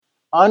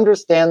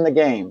understand the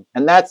game.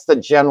 And that's the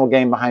general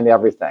game behind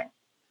everything.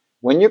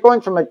 When you're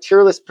going from a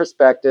materialist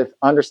perspective,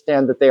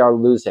 understand that they are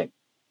losing.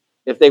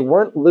 If they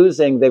weren't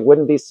losing, they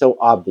wouldn't be so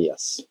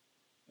obvious.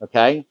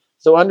 Okay?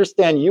 So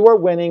understand you are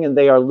winning and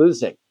they are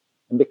losing.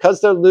 And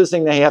because they're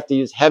losing, they have to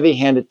use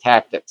heavy-handed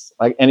tactics,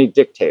 like any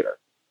dictator.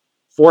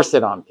 Force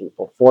it on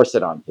people.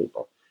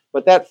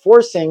 But that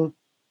forcing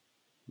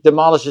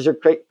demolishes your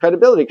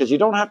credibility because you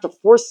don't have to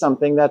force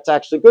something that's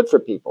actually good for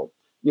people.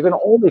 You can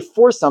only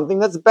force something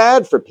that's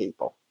bad for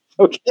people.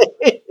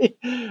 Okay?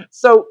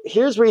 So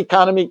here's where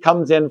economy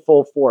comes in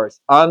full force.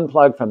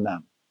 Unplug from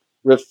them.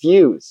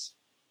 Refuse.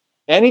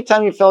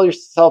 Anytime you feel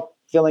yourself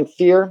feeling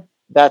fear,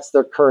 that's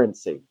their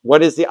currency.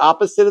 What is the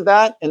opposite of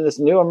that in this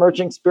new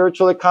emerging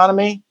spiritual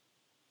economy?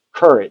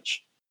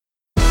 Courage.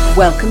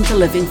 Welcome to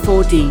Living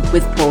 4D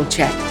with Paul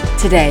Chek.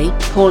 Today,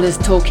 Paul is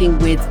talking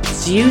with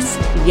Zeus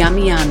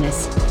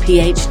Yamianis,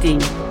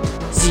 PhD.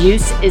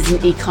 Zeus is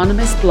an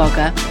economist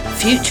blogger,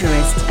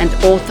 futurist, and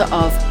author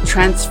of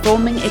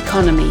Transforming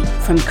Economy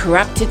from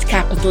Corrupted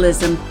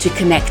Capitalism to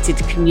Connected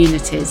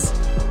Communities.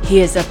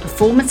 He is a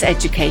performance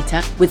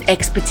educator with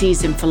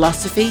expertise in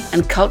philosophy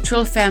and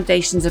cultural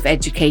foundations of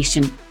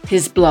education.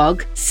 His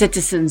blog,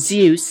 Citizen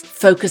Zeus,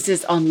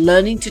 focuses on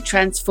learning to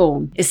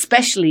transform,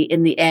 especially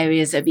in the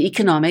areas of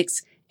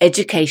economics,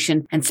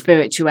 education, and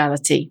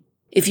spirituality.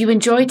 If you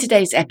enjoyed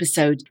today's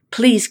episode,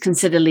 please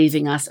consider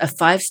leaving us a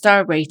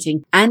 5-star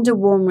rating and a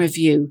warm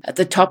review at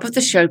the top of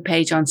the show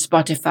page on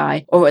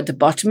Spotify or at the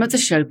bottom of the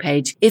show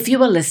page if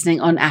you are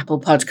listening on Apple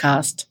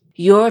Podcast.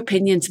 Your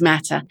opinions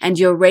matter, and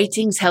your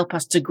ratings help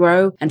us to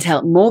grow and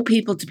help more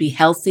people to be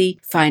healthy,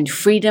 find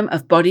freedom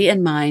of body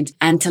and mind,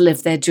 and to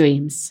live their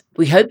dreams.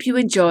 We hope you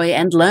enjoy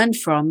and learn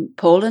from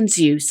Paul and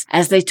Zeus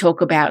as they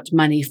talk about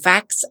money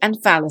facts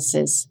and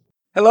fallacies.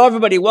 Hello,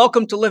 everybody.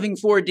 Welcome to Living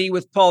 4D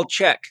with Paul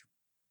Chek.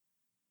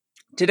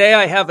 Today,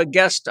 I have a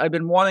guest I've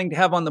been wanting to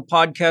have on the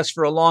podcast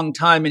for a long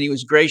time, and he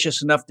was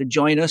gracious enough to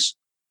join us.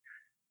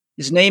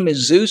 His name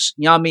is Zeus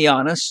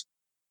Yamianis.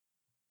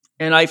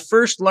 And I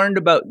first learned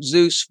about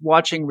Zeus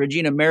watching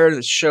Regina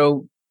Meredith's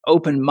show,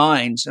 Open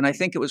Minds. And I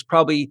think it was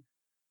probably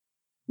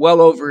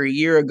well over a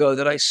year ago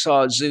that I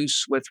saw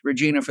Zeus with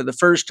Regina for the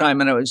first time.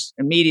 And I was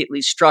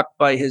immediately struck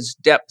by his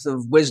depth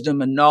of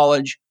wisdom and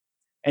knowledge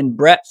and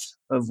breadth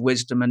of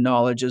wisdom and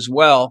knowledge as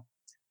well.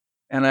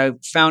 And I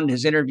found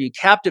his interview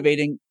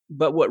captivating.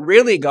 But what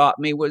really got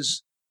me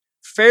was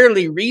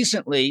fairly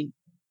recently,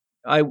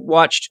 I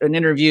watched an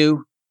interview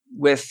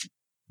with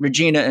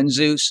Regina and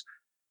Zeus.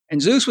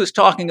 And Zeus was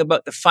talking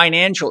about the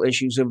financial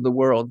issues of the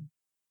world.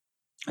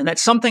 And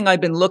that's something I've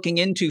been looking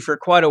into for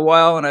quite a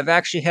while. And I've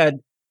actually had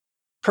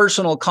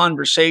personal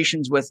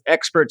conversations with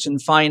experts in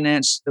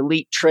finance,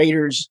 elite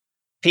traders,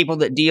 people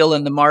that deal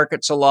in the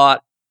markets a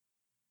lot.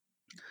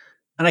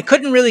 And I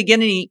couldn't really get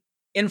any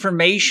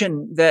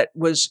information that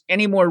was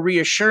any more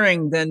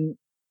reassuring than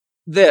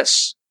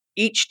this.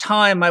 Each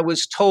time I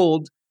was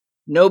told,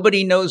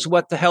 nobody knows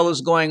what the hell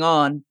is going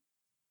on.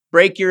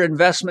 Break your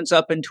investments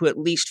up into at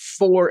least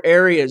 4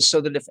 areas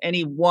so that if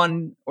any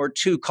 1 or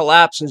 2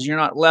 collapses, you're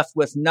not left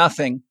with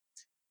nothing.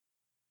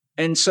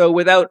 And so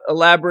without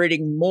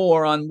elaborating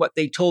more on what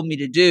they told me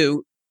to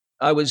do,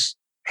 I was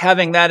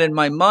having that in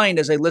my mind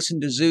as I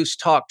listened to Zeus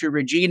talk to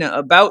Regina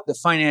about the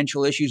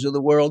financial issues of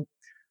the world.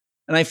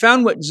 And I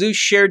found what Zeus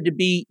shared to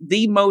be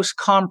the most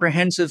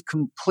comprehensive,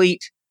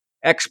 complete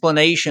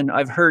explanation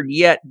I've heard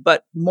yet.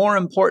 But more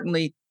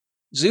importantly,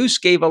 Zeus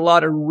gave a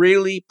lot of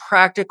really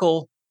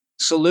practical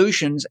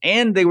solutions,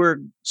 and they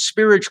were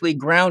spiritually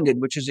grounded,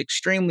 which is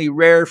extremely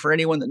rare for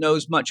anyone that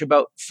knows much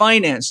about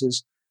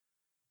finances.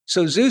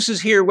 So Zeus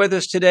is here with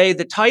us today.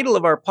 The title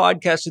of our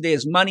podcast today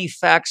is Money,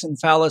 Facts, and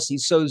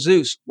Fallacies. So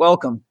Zeus,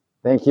 welcome.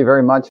 Thank you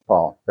very much,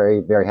 Paul.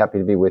 Very, very happy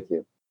to be with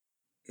you.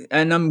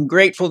 And I'm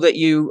grateful that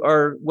you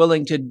are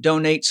willing to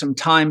donate some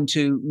time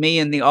to me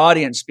and the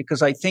audience,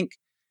 because I think,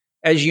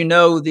 as you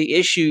know, the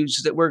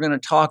issues that we're going to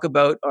talk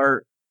about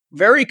are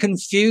very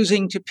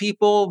confusing to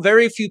people.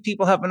 Very few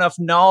people have enough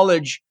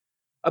knowledge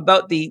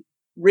about the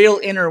real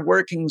inner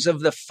workings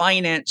of the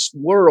finance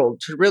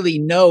world to really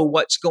know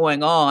what's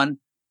going on.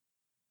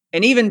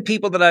 And even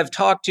people that I've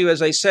talked to,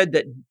 as I said,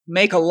 that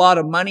make a lot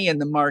of money in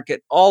the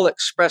market, all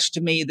express to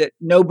me that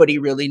nobody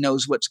really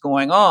knows what's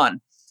going on.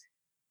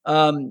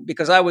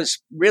 Because I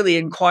was really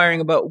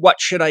inquiring about what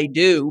should I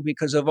do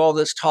because of all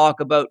this talk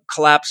about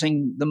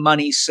collapsing the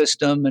money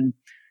system and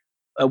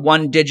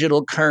one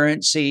digital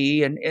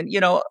currency. And, you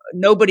know,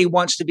 nobody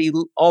wants to be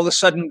all of a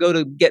sudden go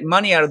to get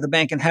money out of the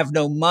bank and have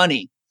no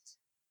money.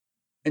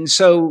 And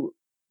so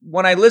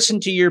when I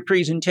listened to your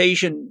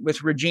presentation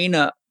with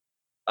Regina,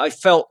 I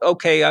felt,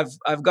 okay,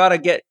 I've got to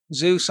get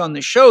Zeus on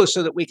the show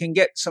so that we can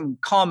get some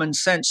common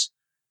sense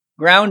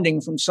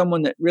grounding from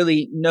someone that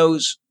really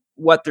knows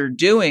what they're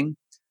doing.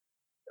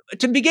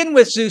 To begin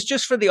with, Zeus,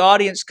 just for the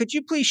audience, could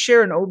you please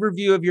share an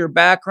overview of your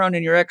background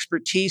and your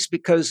expertise?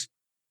 Because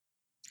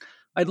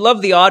I'd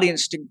love the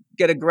audience to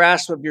get a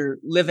grasp of your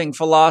living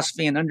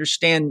philosophy and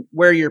understand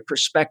where your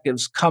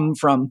perspectives come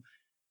from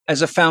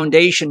as a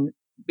foundation.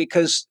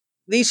 Because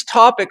these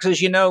topics,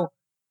 as you know,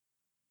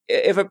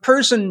 if a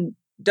person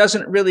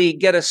doesn't really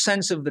get a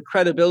sense of the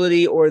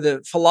credibility or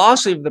the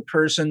philosophy of the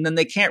person, then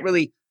they can't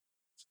really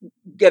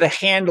get a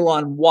handle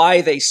on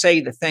why they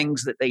say the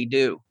things that they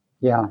do.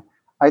 Yeah,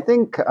 I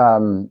think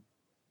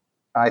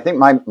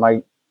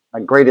my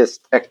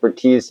greatest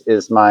expertise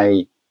is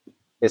my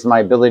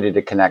ability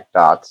to connect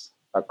dots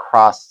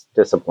across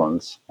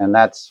disciplines, and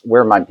that's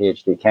where my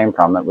PhD came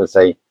from. It was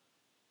a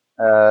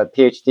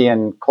PhD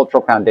in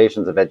cultural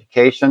foundations of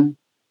education,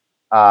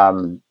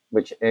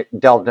 which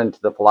delved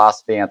into the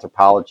philosophy,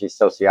 anthropology,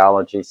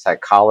 sociology,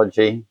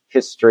 psychology,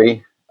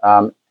 history,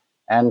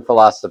 and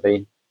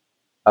philosophy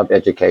of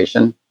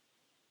education.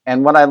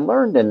 And what I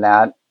learned in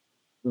that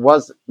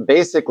was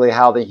basically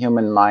how the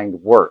human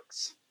mind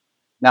works.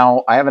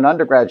 Now, I have an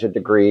undergraduate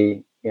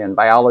degree in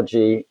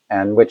biology,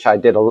 and which I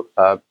did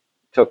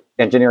took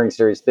engineering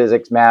series,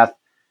 physics, math,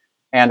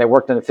 and I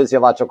worked in a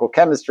physiological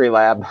chemistry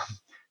lab.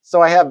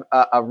 So I have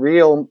a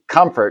real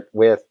comfort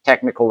with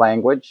technical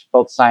language,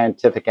 both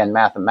scientific and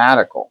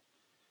mathematical.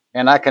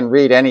 And I can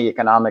read any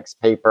economics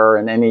paper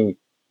and any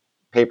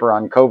paper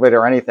on COVID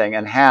or anything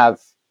and have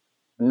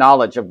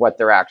knowledge of what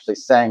they're actually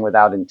saying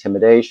without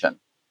intimidation.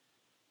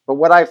 But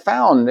what I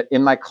found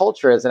in my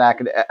culture as an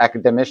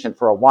academician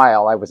for a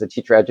while, I was a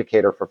teacher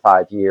educator for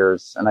 5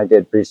 years, and I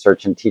did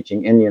research and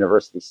teaching in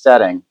university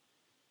setting,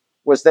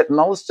 was that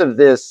most of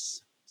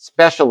this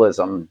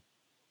specialism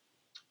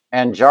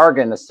and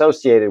jargon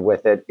associated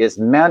with it is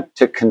meant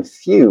to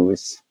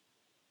confuse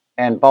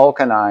and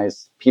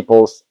balkanize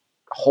people's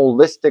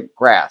holistic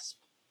grasp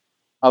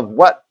of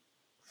what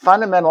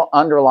fundamental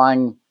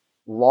underlying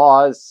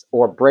laws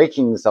or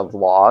breakings of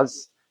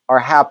laws are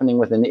happening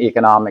within the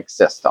economic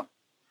system.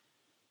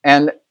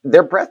 And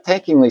they're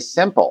breathtakingly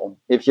simple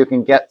if you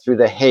can get through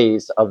the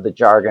haze of the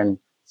jargon,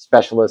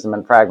 specialism,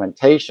 and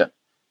fragmentation.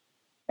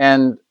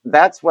 And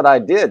that's what I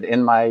did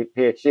in my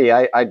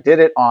PhD. I did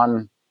it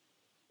on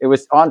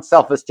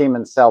self-esteem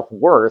and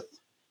self-worth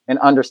and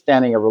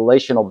understanding a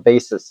relational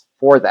basis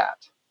for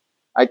that.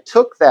 I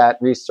took that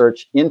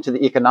research into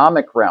the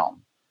economic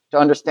realm to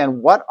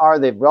understand what are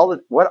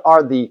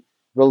the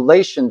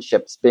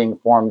relationships being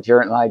formed here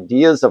and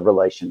ideas of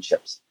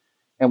relationships.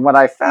 And what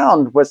I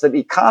found was that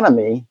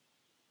economy,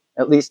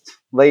 at least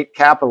late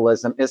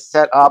capitalism, is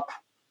set up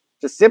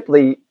to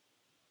simply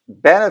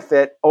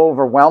benefit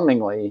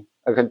overwhelmingly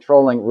a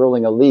controlling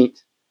ruling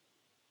elite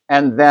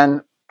and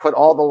then put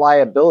all the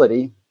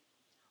liability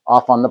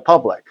off on the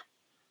public.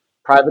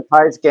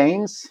 Privatize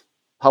gains,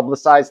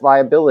 publicize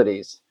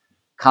liabilities,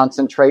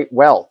 concentrate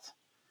wealth.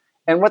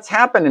 And what's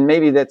happened, and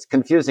maybe that's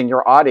confusing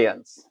your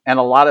audience and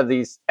a lot of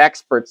these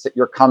experts that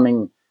you're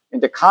coming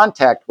into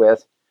contact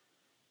with,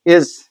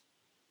 is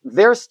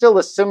they're still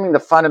assuming the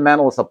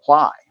fundamentals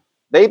apply.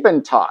 They've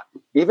been taught,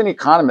 even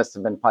economists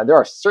have been taught, there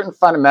are certain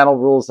fundamental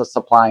rules of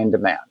supply and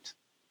demand,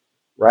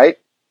 right?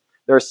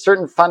 There are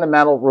certain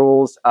fundamental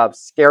rules of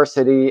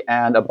scarcity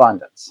and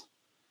abundance,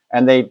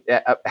 and they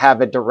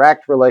have a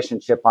direct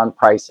relationship on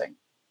pricing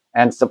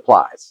and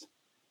supplies.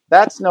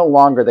 That's no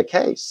longer the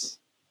case.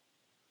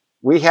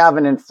 We have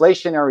an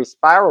inflationary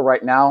spiral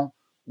right now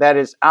that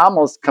is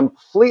almost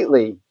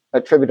completely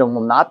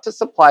attributable not to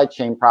supply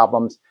chain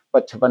problems,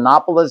 but to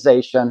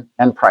monopolization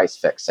and price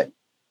fixing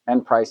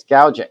and price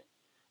gouging.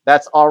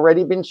 That's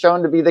already been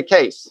shown to be the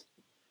case.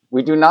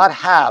 We do not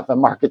have a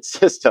market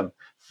system,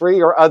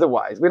 free or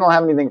otherwise. We don't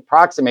have anything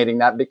approximating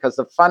that because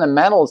the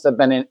fundamentals have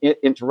been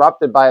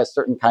interrupted by a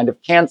certain kind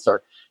of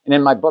cancer. And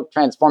in my book,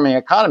 Transforming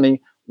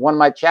Economy, one of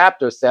my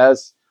chapters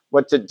says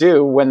what to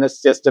do when the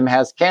system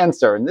has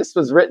cancer. And this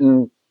was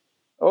written,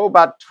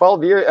 about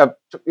 12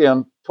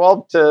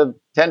 to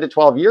 10 to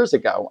 12 years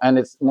ago. And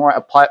it's more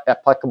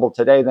applicable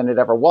today than it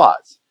ever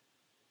was.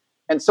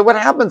 And so what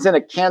happens in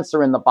a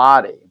cancer in the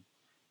body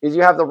is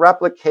you have the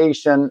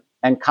replication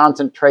and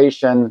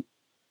concentration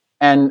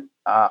and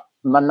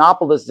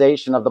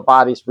monopolization of the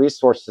body's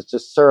resources to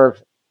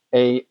serve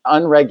a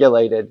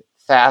unregulated,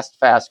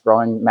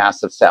 fast-growing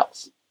mass of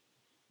cells.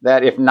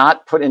 That if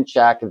not put in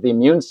check, if the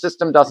immune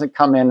system doesn't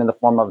come in the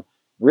form of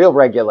real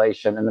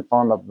regulation, in the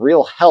form of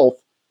real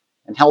health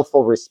and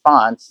healthful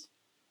response,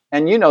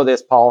 and you know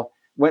this, Paul,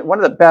 one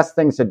of the best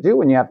things to do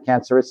when you have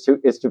cancer is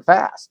to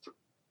fast,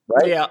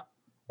 right? Yeah.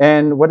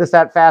 And what does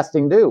that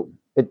fasting do?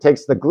 It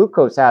takes the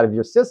glucose out of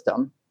your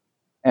system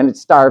and it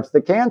starves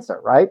the cancer,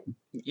 right?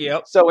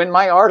 Yep. So in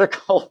my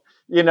article,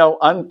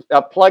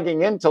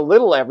 plugging into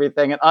little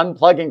everything and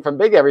unplugging from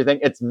big everything,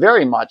 it's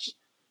very much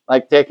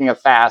like taking a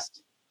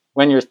fast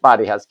when your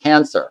body has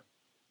cancer.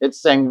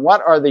 It's saying,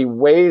 what are the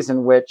ways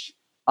in which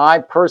I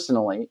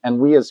personally, and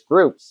we as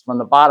groups from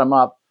the bottom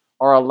up,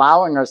 are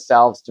allowing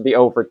ourselves to be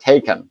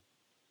overtaken?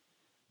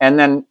 And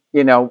then,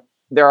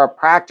 there are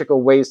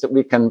practical ways that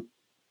we can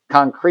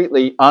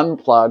concretely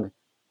unplug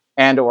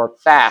and or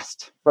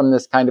fast from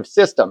this kind of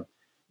system.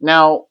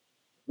 Now,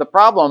 the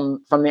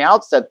problem from the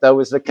outset, though,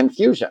 is the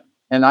confusion.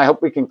 And I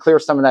hope we can clear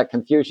some of that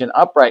confusion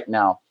up right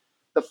now.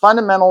 The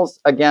fundamentals,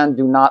 again,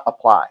 do not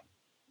apply,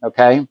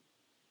 okay?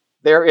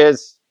 There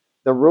is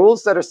the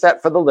rules that are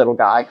set for the little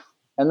guy,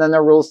 and then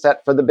there are rules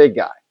set for the big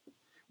guy.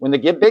 When the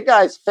big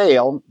guys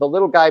fail, the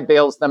little guy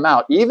bails them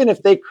out, even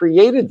if they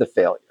created the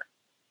failure.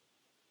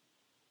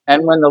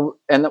 And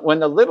when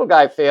the little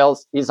guy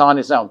fails, he's on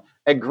his own.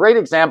 A great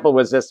example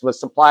was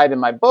supplied in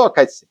my book.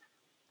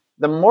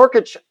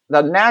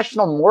 The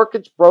National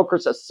Mortgage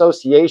Brokers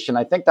Association,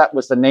 I think that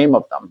was the name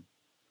of them,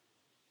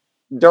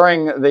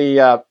 during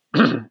the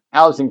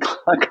housing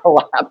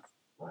collapse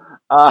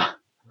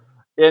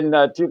in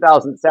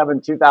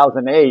 2007,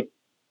 2008.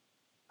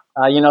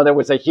 There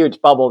was a huge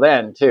bubble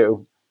then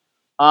too.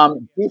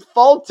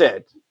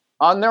 Defaulted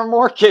on their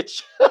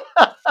mortgage of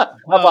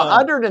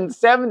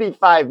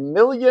 $175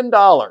 million,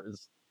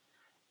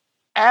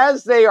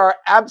 as they are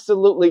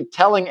absolutely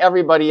telling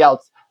everybody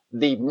else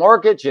the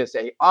mortgage is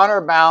a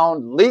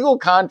honor-bound legal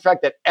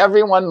contract that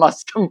everyone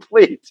must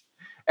complete.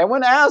 And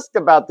when asked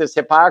about this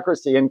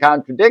hypocrisy and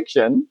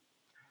contradiction,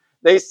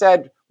 they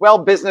said, well,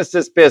 business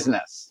is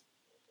business.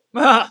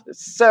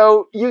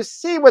 So you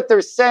see what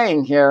they're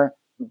saying here.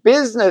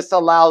 Business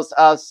allows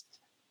us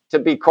to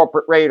be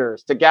corporate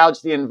raiders, to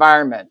gouge the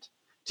environment,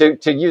 to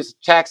use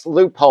tax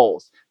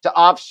loopholes, to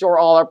offshore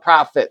all our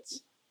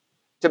profits,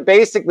 to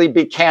basically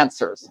be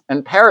cancers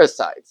and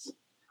parasites.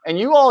 And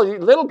you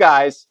little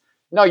guys,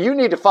 no, you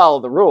need to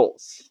follow the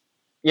rules,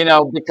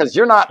 because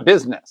you're not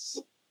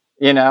business,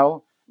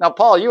 Now,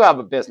 Paul, you have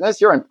a business.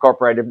 You're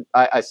incorporated,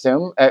 I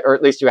assume, or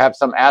at least you have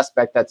some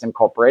aspect that's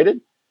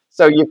incorporated.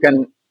 So you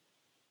can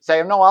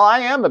say, no, well, I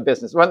am a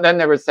business. Well, then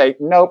they would say,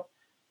 nope,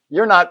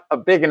 you're not a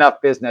big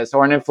enough business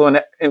or an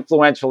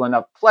influential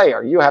enough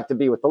player. You have to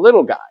be with the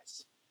little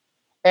guys.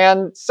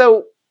 And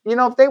so,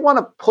 if they want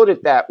to put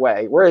it that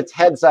way, where it's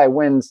heads I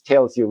wins,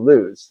 tails you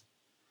lose,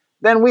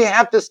 then we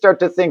have to start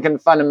to think in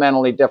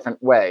fundamentally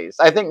different ways.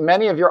 I think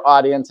many of your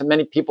audience and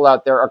many people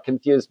out there are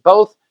confused,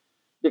 both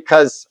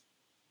because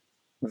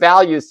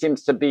value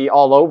seems to be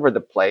all over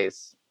the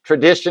place.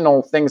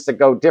 Traditional things that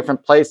go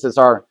different places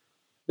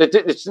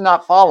it's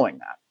not following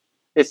that.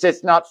 It's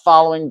just not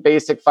following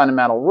basic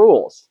fundamental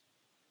rules.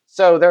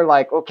 So they're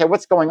like, okay,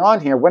 what's going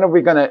on here? When are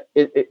we going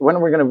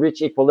to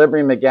reach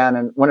equilibrium again?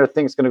 And when are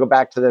things going to go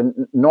back to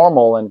the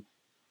normal? And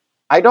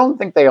I don't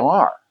think they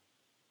are.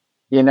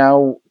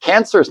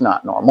 Cancer is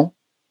not normal.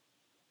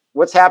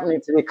 What's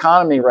happening to the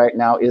economy right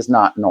now is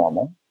not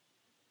normal.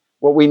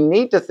 What we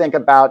need to think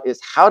about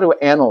is how to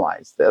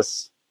analyze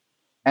this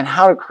and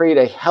how to create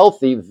a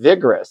healthy,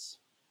 vigorous,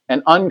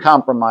 and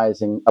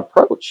uncompromising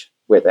approach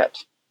with it.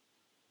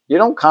 You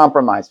don't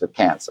compromise with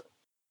cancer,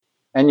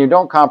 and you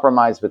don't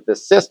compromise with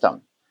this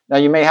system. Now,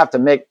 you may have to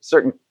make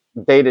certain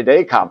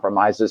day-to-day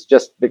compromises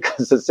just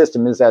because the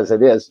system is as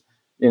it is,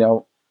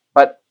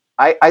 But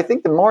I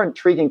think the more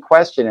intriguing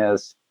question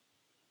is,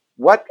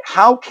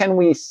 how can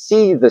we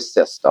see the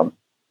system?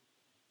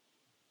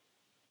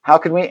 How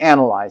can we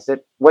analyze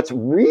it? What's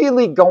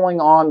really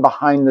going on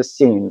behind the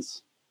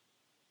scenes?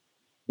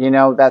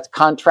 That's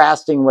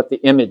contrasting what the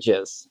image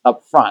is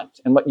up front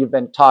and what you've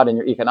been taught in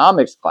your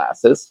economics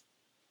classes.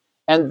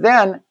 And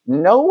then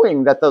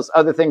knowing that those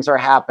other things are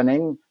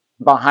happening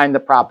behind the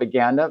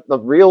propaganda, the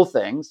real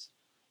things,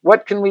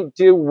 what can we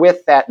do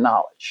with that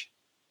knowledge?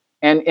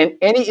 And in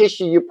any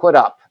issue you put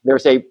up,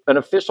 there's an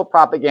official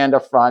propaganda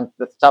front,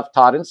 the stuff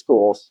taught in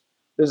schools.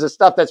 There's the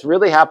stuff that's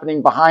really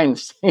happening behind the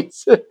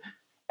scenes.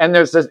 And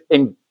there's this,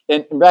 in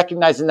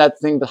recognizing that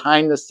thing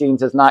behind the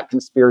scenes is not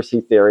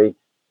conspiracy theory.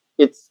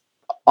 It's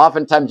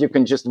oftentimes you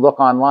can just look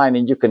online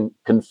and you can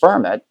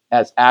confirm it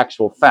as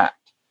actual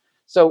fact.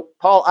 So,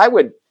 Paul, I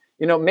would,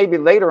 maybe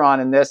later on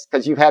in this,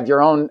 because you have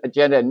your own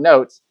agenda and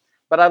notes,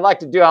 but I'd like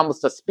to do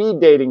almost a speed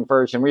dating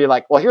version where you're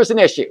like, well, here's an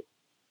issue.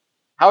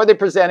 How are they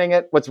presenting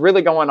it? What's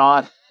really going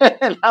on?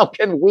 And how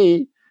can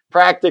we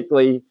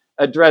practically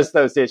address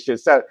those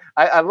issues? So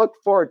I look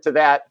forward to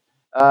that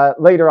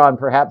later on,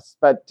 perhaps.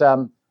 But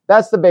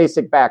that's the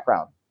basic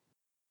background.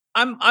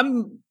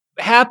 I'm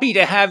happy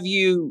to have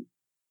you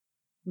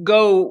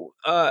go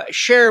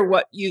share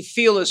what you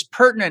feel is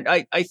pertinent.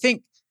 I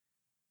think,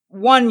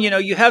 one,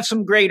 you have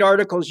some great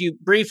articles. You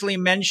briefly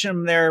mentioned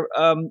them there.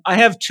 I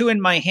have two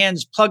in my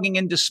hands, plugging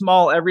into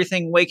small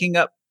everything, wake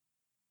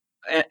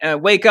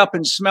up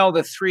and smell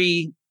the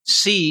 3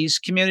 C's: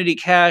 community,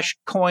 cash,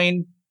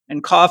 coin,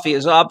 and coffee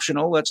is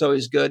optional. That's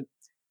always good.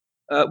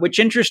 Which,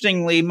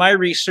 interestingly, my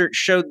research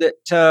showed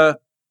that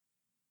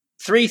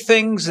 3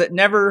 things that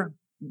never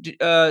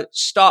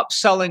stop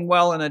selling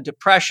well in a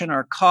depression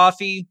are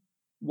coffee,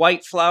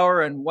 white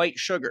flour, and white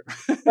sugar.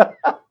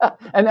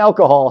 And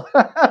alcohol.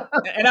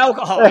 And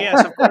alcohol,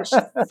 yes, of course.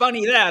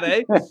 Funny that,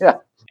 eh? Yeah.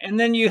 And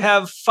then you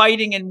have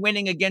fighting and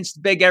winning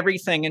against big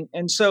everything.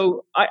 And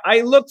so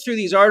I looked through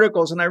these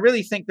articles, and I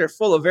really think they're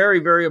full of very,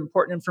 very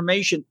important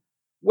information.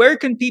 Where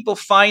can people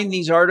find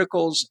these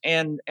articles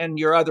and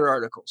your other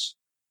articles?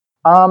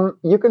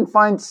 You can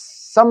find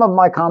some of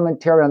my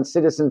commentary on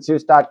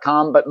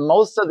citizenzeus.com, but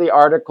most of the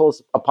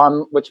articles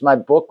upon which my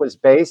book was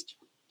based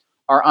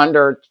are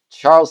under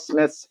Charles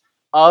Smith's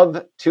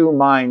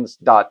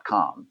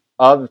of2minds.com.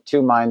 Of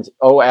Two Minds,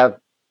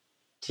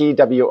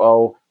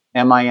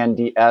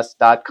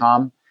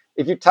 OFTWOMINDS.com.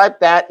 If you type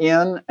that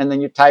in and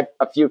then you type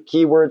a few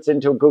keywords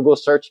into a Google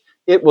search,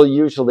 it will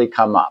usually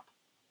come up.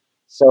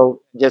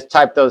 So just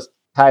type those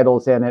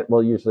titles in, it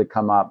will usually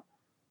come up.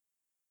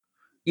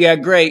 Yeah,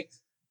 great.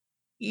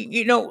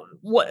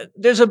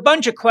 There's a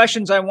bunch of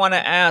questions I want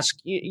to ask.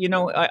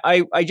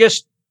 I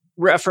just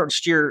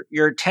referenced your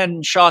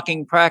 10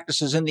 shocking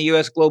practices in the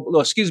U.S. global. Oh,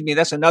 excuse me,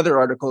 that's another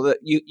article that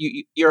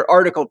your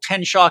article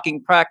 10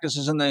 shocking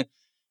practices in the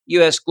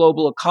U.S.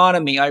 global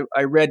economy.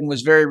 I read and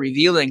was very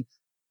revealing.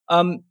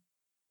 What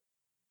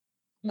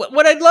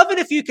I'd love it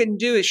if you can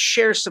do is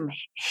share some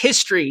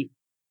history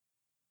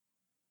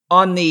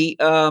on the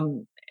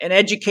and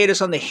educate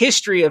us on the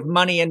history of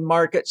money and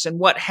markets and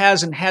what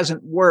has and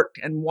hasn't worked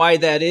and why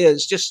that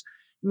is. Just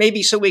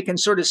maybe so we can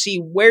sort of see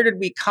where did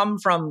we come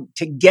from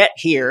to get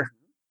here.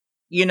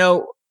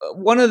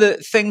 One of the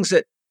things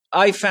that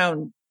I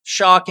found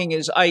shocking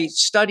is I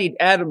studied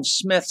Adam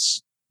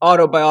Smith's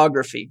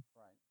autobiography,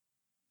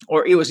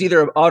 or it was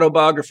either an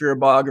autobiography or a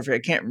biography. I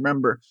can't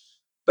remember.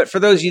 But for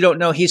those you don't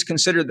know, he's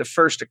considered the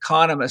first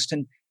economist.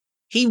 And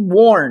he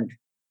warned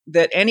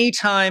that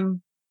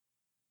anytime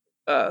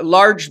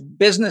large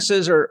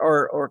businesses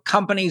or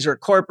companies or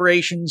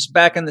corporations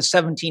back in the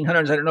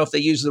 1700s, I don't know if they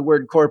use the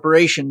word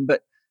corporation,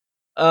 but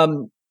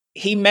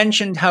he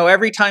mentioned how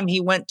every time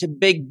he went to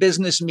big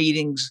business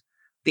meetings,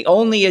 the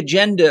only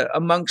agenda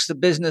amongst the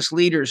business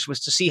leaders was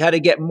to see how to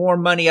get more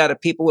money out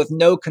of people with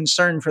no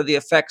concern for the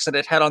effects that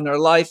it had on their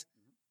life.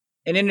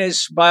 And in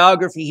his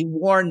biography, he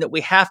warned that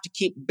we have to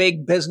keep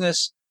big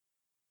business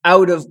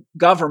out of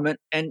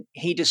government. And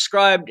he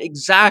described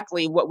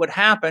exactly what would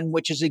happen,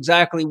 which is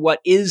exactly what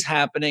is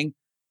happening.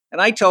 And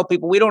I tell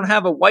people, we don't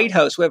have a White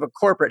House, we have a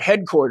corporate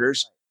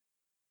headquarters.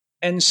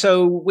 And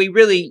so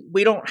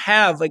we don't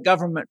have a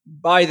government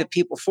by the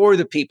people, for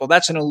the people.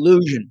 That's an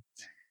illusion.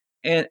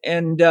 And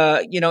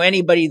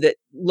anybody that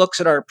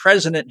looks at our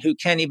president who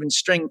can't even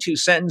string two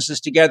sentences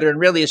together and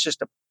really is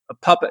just a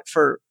puppet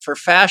for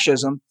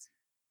fascism,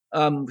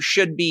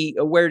 should be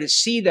aware to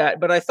see that.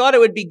 But I thought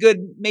it would be good.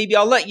 Maybe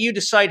I'll let you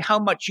decide how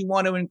much you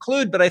want to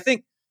include. But I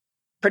think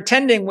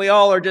pretending we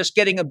all are just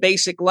getting a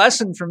basic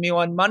lesson from you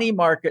on money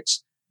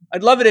markets,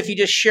 I'd love it if you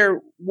just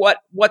share what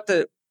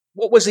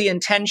was the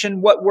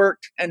intention, what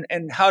worked, and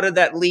how did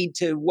that lead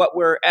to what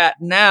we're at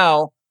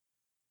now.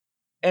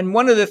 And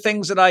one of the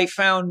things that I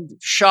found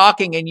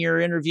shocking in your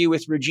interview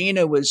with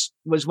Regina was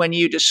when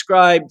you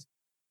described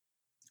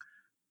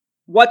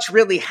what's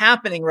really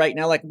happening right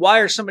now. Like, why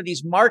are some of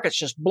these markets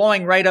just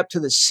blowing right up to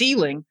the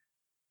ceiling?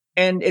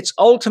 And it's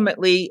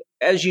ultimately,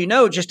 as you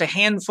know, just a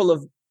handful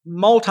of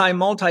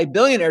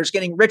multi-billionaires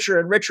getting richer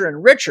and richer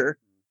and richer.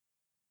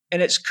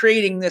 And it's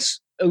creating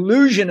this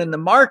illusion in the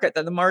market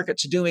that the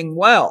market's doing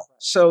well.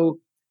 So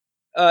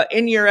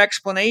in your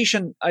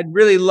explanation, I'd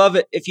really love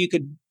it if you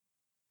could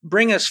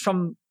bring us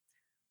from,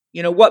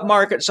 what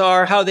markets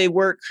are, how they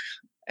work,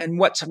 and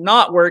what's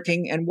not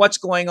working, and what's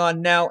going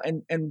on now,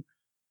 and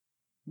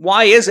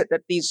why is it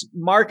that these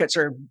markets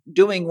are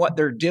doing what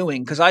they're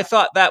doing? Because I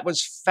thought that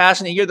was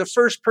fascinating. You're the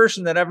first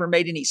person that ever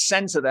made any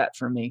sense of that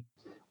for me.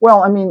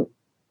 Well, I mean,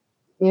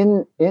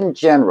 in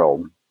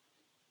general,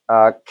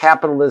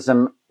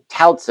 capitalism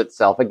touts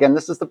itself. Again,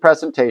 this is the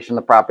presentation,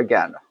 the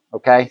propaganda.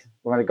 Okay,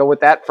 we're going to go with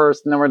that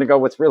first, and then we're going to go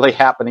what's really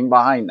happening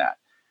behind that.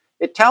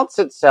 It touts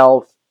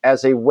itself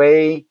as a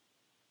way,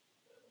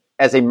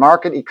 as a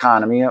market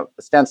economy,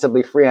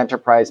 ostensibly free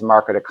enterprise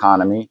market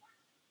economy,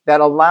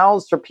 that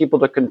allows for people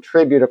to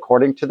contribute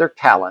according to their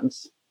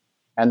talents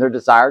and their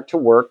desire to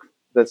work,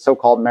 the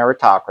so-called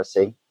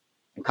meritocracy,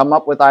 and come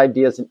up with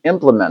ideas and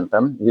implement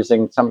them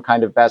using some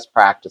kind of best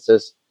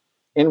practices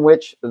in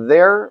which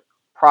their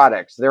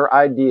products, their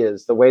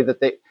ideas, the way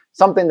that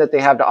something that they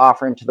have to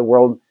offer into the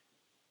world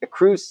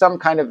accrues some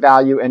kind of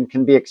value and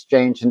can be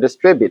exchanged and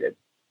distributed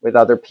with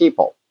other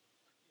people.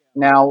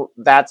 Now,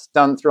 that's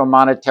done through a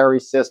monetary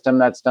system,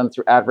 that's done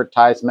through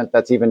advertisement,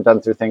 that's even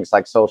done through things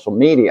like social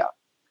media.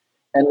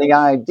 And the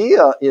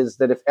idea is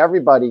that if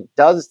everybody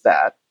does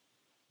that,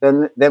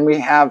 then we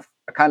have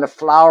a kind of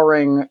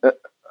flowering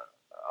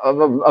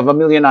of a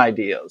million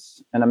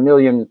ideas and a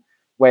million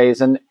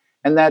ways. And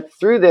that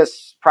through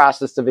this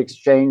process of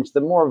exchange,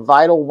 the more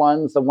vital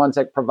ones, the ones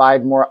that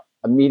provide more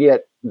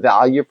immediate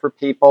value for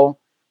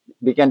people,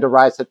 begin to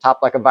rise to the top,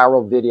 like a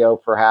viral video,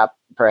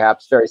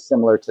 perhaps very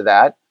similar to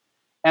that.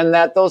 And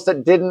that those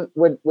that didn't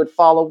would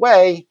fall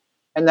away,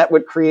 and that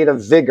would create a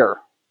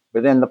vigor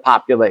within the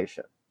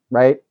population,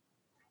 right?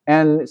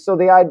 And so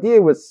the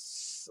idea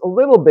was a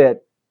little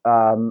bit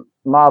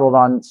modeled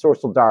on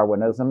social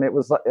Darwinism. It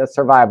was a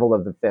survival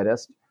of the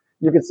fittest.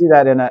 You could see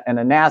that in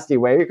a nasty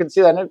way. You can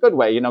see that in a good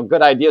way.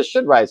 Good ideas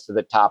should rise to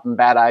the top and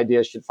bad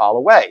ideas should fall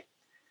away.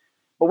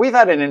 But we've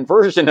had an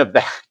inversion of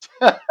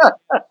that.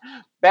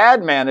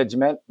 Bad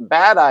management,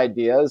 bad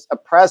ideas,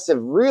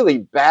 oppressive, really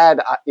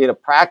bad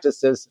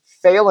practices,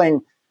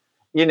 failing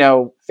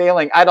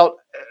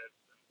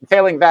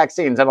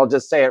vaccines, and I'll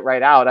just say it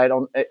right out. I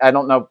don't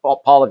know,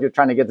 Paul, if you're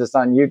trying to get this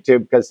on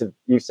YouTube, because if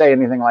you say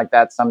anything like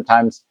that,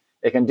 sometimes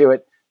it can do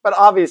it. But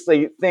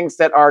obviously, things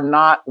that are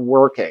not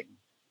working,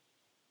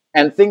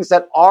 and things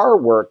that are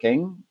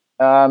working,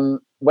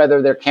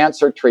 whether they're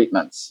cancer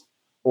treatments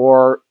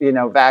or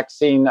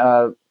vaccine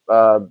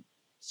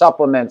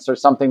supplements or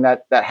something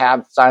that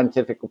have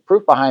scientific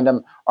proof behind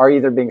them are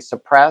either being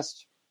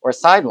suppressed or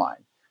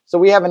sidelined. So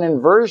we have an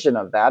inversion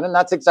of that, and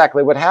that's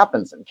exactly what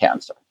happens in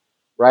cancer,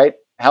 right?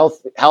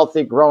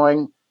 Healthy,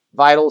 growing,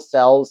 vital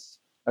cells,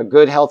 a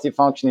good, healthy,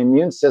 functioning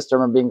immune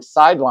system are being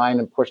sidelined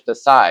and pushed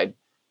aside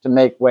to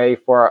make way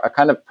for a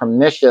kind of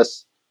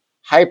pernicious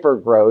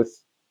hypergrowth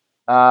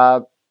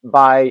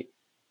by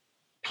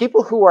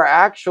people who are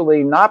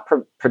actually not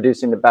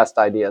producing the best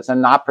ideas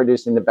and not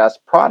producing the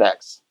best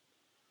products.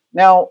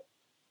 Now,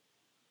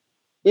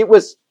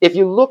 if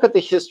you look at the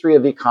history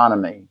of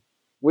economy,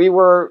 we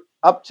were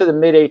up to the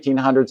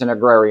mid-1800s an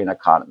agrarian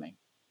economy,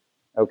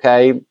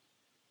 okay?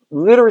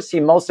 Literacy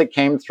mostly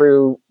came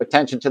through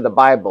attention to the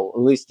Bible,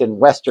 at least in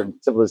Western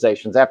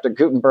civilizations, after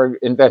Gutenberg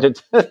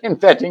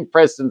inventing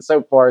press and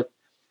so forth.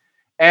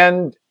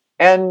 And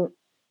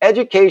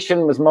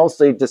education was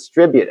mostly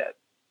distributed.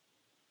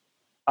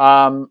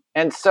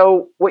 And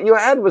so what you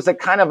had was a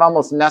kind of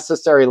almost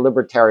necessary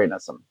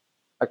libertarianism,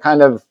 a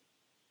kind of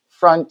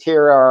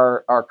frontier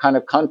or kind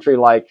of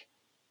country-like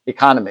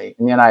economy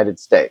in the United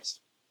States.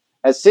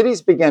 As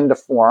cities began to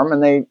form,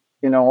 and they,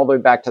 all the way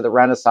back to the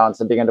Renaissance,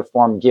 they began to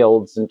form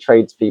guilds and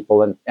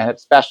tradespeople and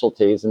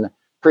specialties and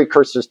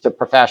precursors to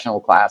professional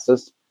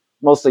classes,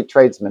 mostly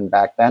tradesmen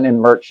back then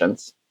and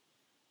merchants.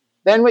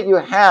 Then what you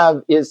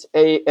have is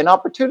an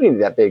opportunity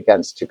that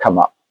begins to come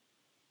up.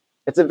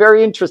 It's a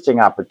very interesting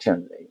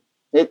opportunity.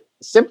 It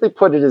simply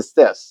put it is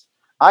this: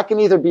 I can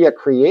either be a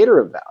creator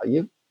of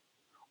value,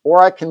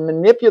 or I can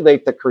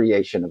manipulate the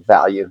creation of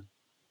value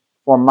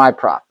for my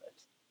profit.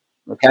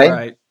 Okay?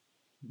 Right.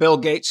 Bill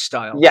Gates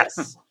style.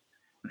 Yes.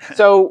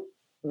 So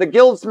the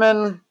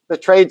guildsmen, the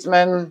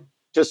tradesmen,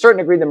 to a certain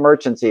degree, the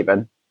merchants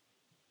even,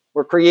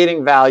 were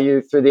creating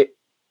value through the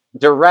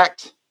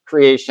direct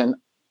creation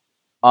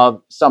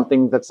of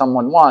something that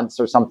someone wants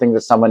or something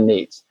that someone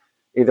needs.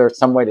 Either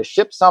some way to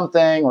ship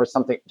something or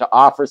something to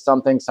offer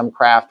something, some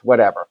craft,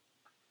 whatever.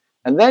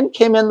 And then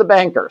came in the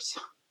bankers.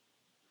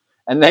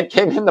 And then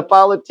came in the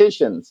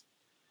politicians.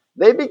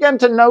 They began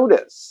to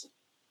notice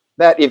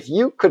that if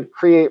you could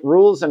create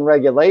rules and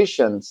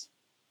regulations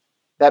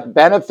that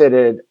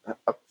benefited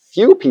a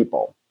few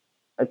people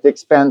at the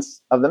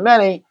expense of the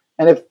many,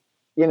 and if,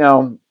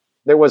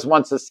 there was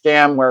once a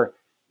scam where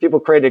people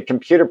created a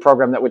computer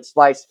program that would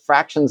slice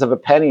fractions of a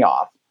penny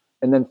off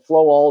and then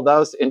flow all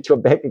those into a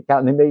bank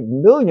account, and they made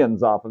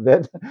millions off of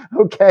it,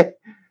 okay?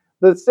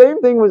 The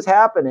same thing was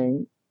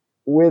happening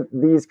with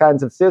these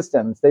kinds of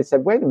systems. They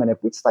said, wait a minute,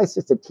 if we slice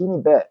just a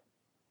teeny bit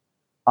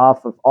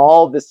off of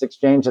all this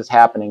exchange that's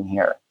happening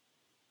here,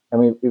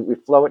 and we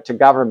flow it to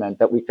government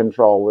that we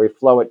control, we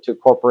flow it to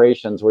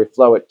corporations, we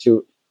flow it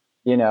to,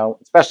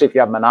 especially if you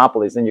have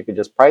monopolies, then you could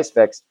just price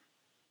fix,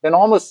 then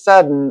all of a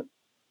sudden,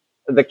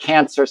 the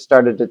cancer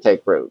started to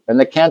take root. And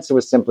the cancer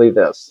was simply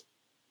this: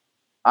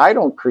 I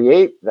don't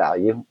create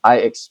value, I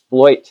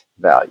exploit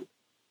value,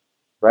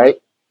 right?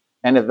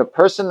 And if the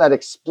person that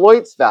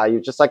exploits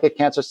value, just like a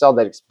cancer cell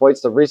that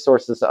exploits the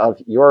resources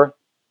of your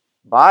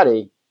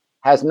body,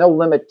 has no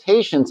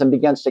limitations and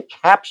begins to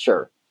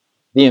capture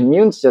the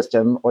immune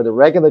system or the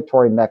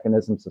regulatory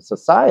mechanisms of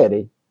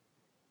society,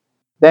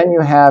 then you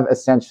have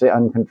essentially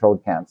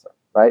uncontrolled cancer,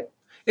 right?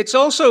 It's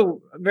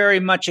also very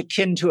much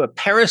akin to a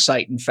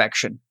parasite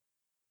infection.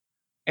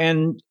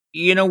 And,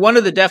 one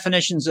of the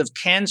definitions of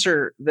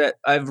cancer that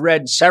I've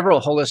read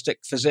several holistic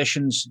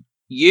physicians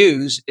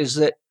use is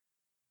that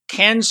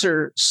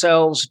cancer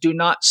cells do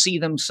not see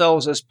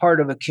themselves as part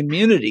of a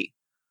community.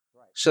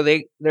 So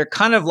they're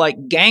kind of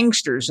like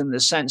gangsters in the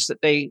sense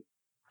that they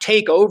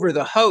take over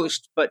the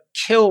host, but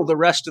kill the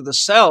rest of the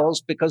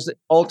cells because it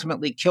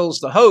ultimately kills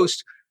the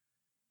host.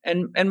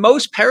 And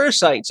most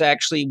parasites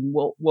actually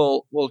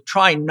will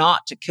try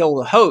not to kill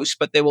the host,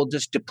 but they will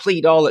just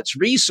deplete all its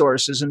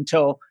resources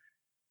until,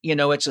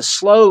 it's a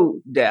slow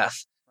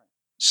death.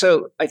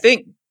 So I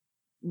think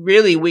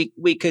really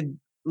we could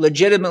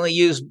legitimately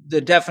use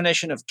the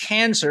definition of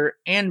cancer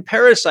and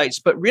parasites,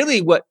 but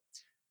really what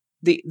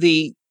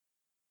the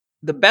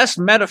best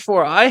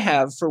metaphor I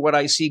have for what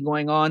I see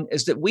going on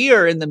is that we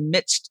are in the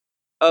midst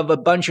of a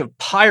bunch of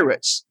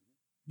pirates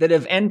that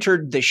have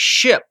entered the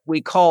ship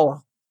we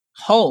call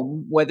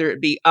home, whether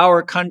it be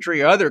our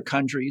country or other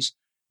countries,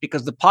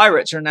 because the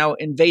pirates are now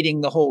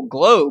invading the whole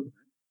globe.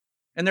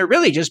 And they're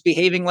really just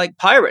behaving like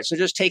pirates. They're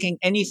just taking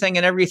anything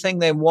and everything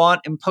they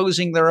want,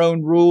 imposing their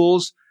own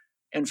rules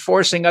and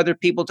forcing other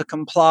people to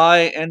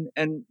comply. And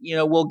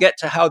we'll get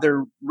to how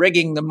they're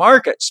rigging the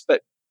markets.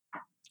 But,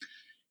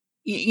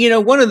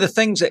 one of the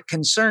things that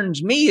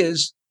concerns me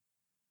is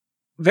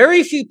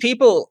very few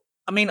people.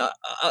 I mean,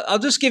 I'll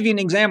just give you an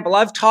example.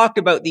 I've talked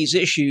about these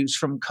issues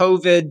from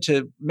COVID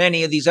to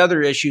many of these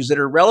other issues that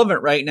are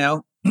relevant right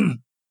now.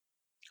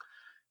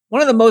 One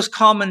of the most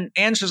common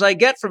answers I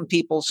get from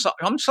people,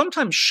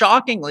 sometimes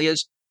shockingly,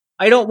 is,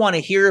 I don't want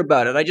to hear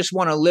about it. I just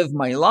want to live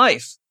my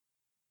life.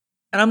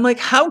 And I'm like,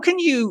 how can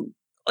you,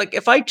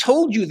 if I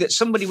told you that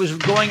somebody was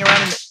going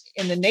around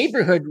in the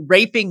neighborhood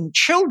raping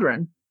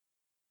children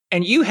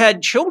and you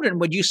had children,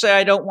 would you say,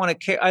 I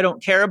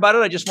don't care about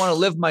it, I just want to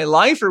live my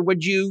life? Or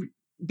would you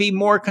be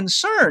more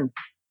concerned.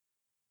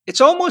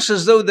 It's almost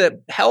as though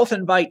the health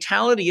and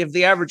vitality of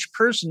the average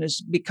person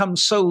has become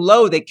so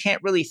low they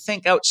can't really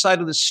think outside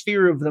of the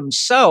sphere of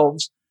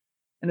themselves.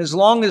 And as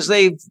long as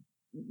they've,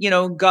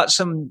 got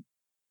some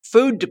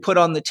food to put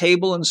on the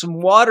table and some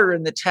water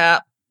in the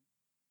tap,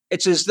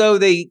 it's as though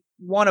they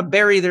want to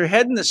bury their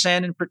head in the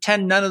sand and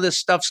pretend none of this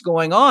stuff's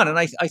going on. And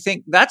I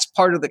think that's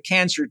part of the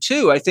cancer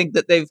too. I think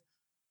that they've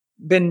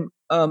been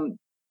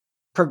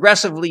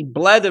progressively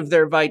bled of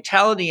their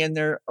vitality and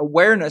their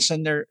awareness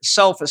and their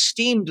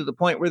self-esteem to the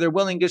point where they're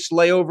willing to just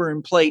lay over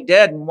and play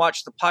dead and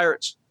watch the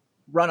pirates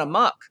run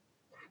amok.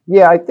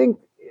 Yeah, I think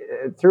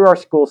through our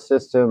school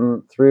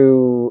system,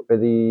 through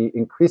the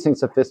increasing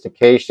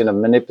sophistication of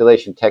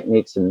manipulation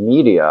techniques in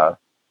media,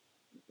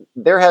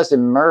 there has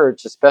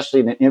emerged,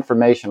 especially in an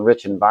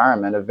information-rich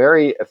environment, a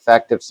very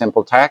effective,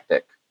 simple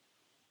tactic.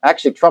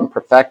 Actually, Trump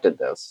perfected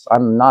this.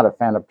 I'm not a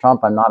fan of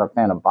Trump. I'm not a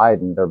fan of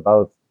Biden. They're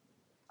both.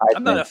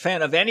 I'm not a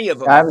fan of any of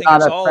them. I'm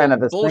not a fan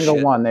of a bullshit.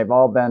 single one. They've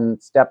all been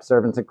step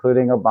servants,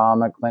 including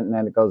Obama, Clinton,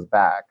 and it goes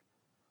back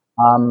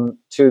to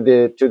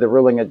the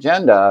ruling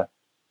agenda.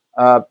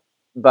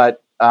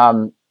 But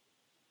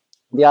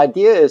the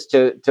idea is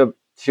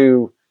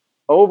to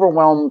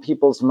overwhelm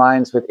people's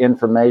minds with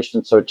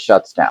information so it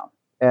shuts down.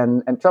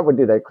 And Trump would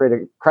do that, create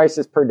a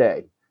crisis per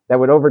day that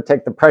would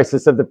overtake the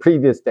crisis of the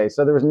previous day.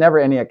 So there was never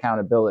any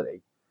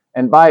accountability.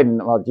 And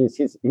Biden, well, geez,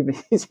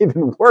 he's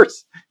even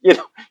worse.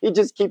 He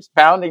just keeps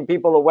pounding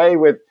people away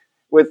with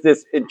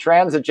this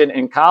intransigent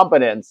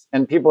incompetence.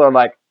 And people are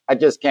like, I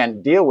just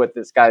can't deal with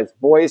this guy's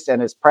voice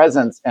and his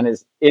presence and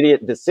his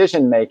idiot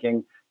decision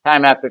making.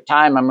 Time after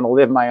time, I'm going to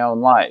live my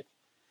own life.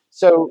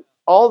 So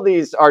all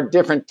these are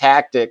different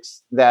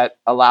tactics that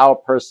allow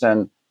a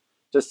person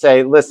to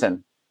say,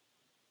 listen,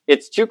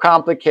 it's too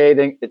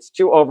complicated, it's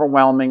too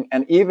overwhelming.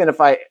 And even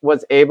if I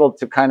was able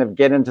to kind of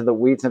get into the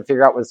weeds and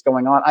figure out what's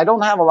going on, I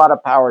don't have a lot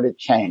of power to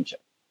change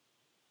it.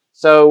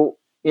 So,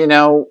 and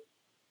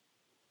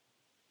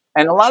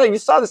you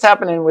saw this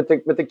happening with the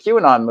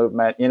QAnon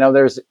movement.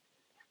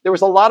 There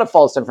was a lot of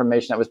false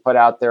information that was put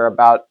out there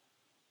about,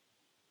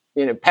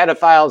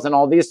 pedophiles and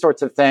all these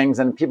sorts of things,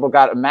 and people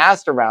got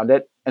amassed around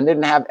it and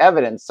didn't have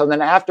evidence. So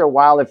then after a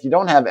while, if you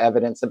don't have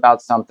evidence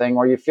about something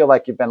or you feel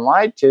like you've been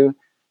lied to,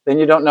 then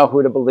you don't know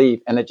who to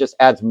believe, and it just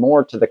adds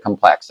more to the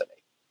complexity.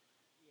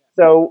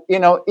 So,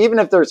 even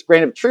if there's a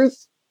grain of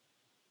truth,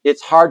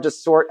 it's hard to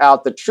sort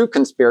out the true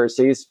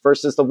conspiracies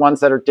versus the ones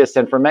that are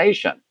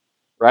disinformation,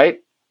 right?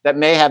 That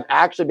may have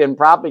actually been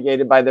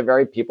propagated by the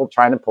very people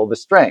trying to pull the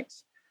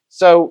strings.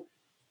 So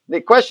the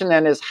question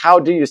then is, how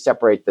do you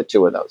separate the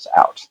two of those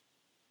out?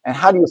 And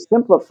how do you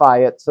simplify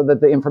it so that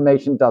the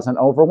information doesn't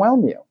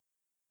overwhelm you?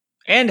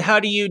 And how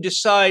do you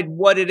decide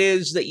what it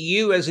is that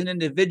you as an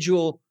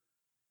individual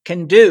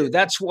can do?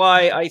 That's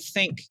why I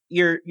think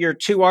your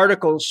two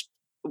articles,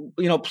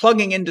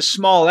 plugging into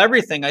small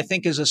everything, I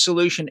think is a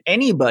solution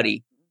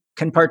anybody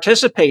can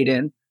participate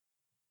in.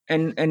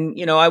 And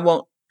I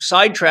won't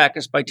sidetrack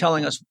us by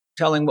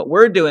telling what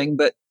we're doing,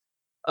 but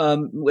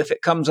if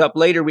it comes up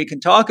later, we can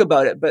talk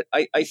about it. But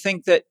I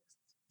think that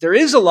there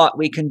is a lot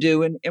we can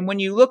do. And when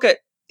you look at,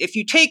 if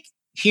you take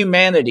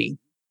humanity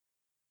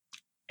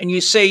and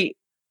you say,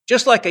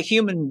 just like a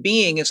human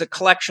being is a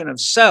collection of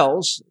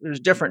cells, there's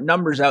different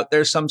numbers out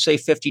there. Some say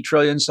 50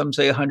 trillion, some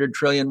say 100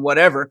 trillion,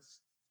 whatever.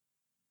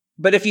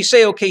 But if you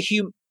say, okay,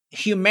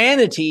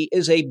 humanity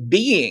is a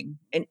being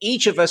and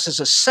each of us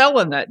is a cell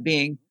in that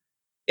being,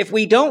 if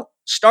we don't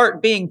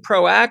start being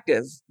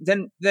proactive,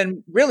 then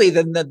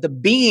the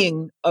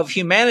being of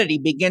humanity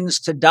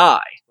begins to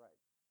die.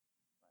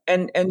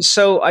 And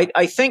so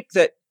I think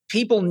that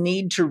people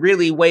need to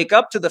really wake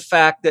up to the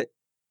fact that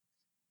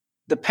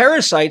the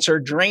parasites are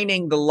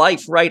draining the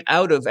life right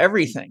out of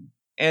everything,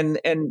 and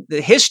the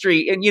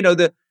history, and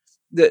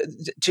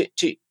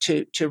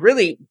to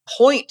really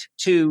point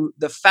to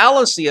the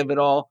fallacy of it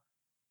all.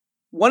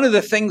 One of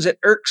the things that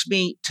irks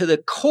me to the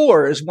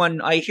core is when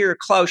I hear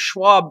Klaus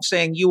Schwab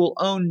saying you will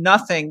own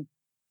nothing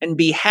and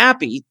be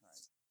happy,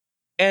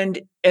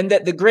 and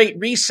that the Great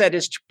Reset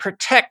is to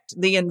protect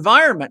the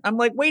environment. I'm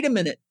like, wait a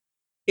minute.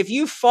 If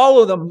you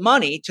follow the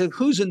money to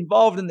who's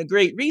involved in the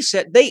Great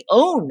Reset, they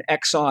own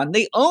Exxon.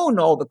 They own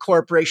all the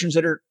corporations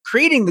that are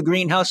creating the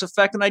greenhouse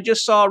effect. And I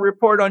just saw a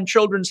report on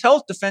Children's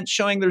Health Defense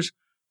showing there's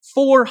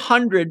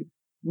 400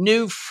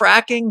 new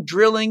fracking,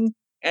 drilling,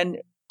 and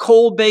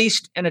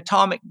coal-based and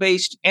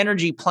atomic-based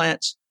energy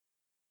plants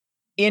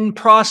in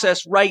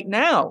process right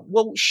now.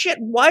 Well, shit,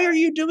 why are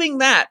you doing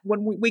that when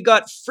we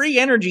got free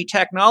energy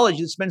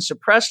technology that's been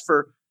suppressed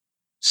for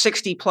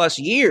 60 plus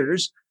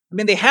years? I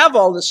mean, they have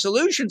all the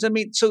solutions. I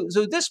mean, so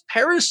this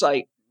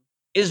parasite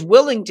is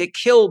willing to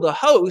kill the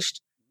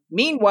host.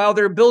 Meanwhile,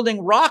 they're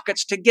building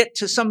rockets to get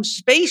to some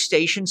space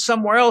station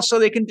somewhere else so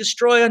they can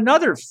destroy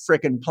another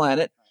frickin'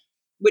 planet,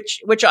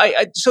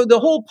 so the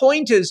whole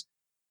point is,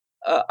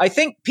 I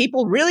think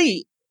people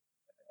really,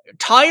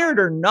 tired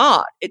or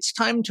not, it's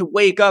time to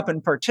wake up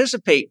and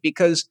participate,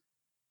 because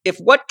if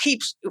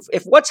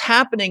what's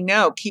happening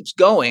now keeps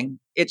going,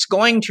 it's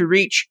going to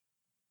reach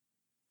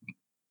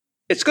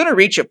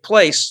a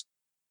place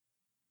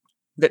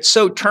that's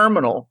so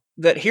terminal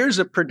that here's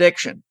a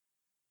prediction.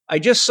 I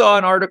just saw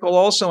an article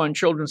also on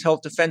Children's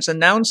Health Defense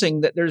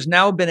announcing that there's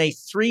now been a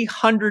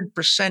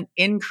 300%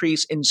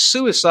 increase in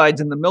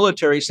suicides in the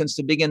military since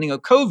the beginning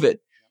of COVID.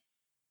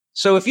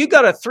 So if you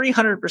got a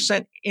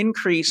 300%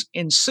 increase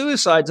in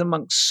suicides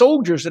among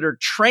soldiers that are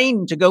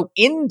trained to go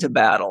into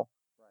battle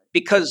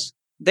because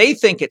they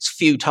think it's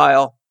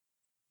futile,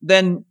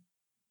 then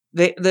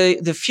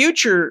the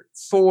future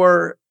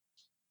for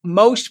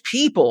most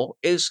people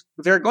is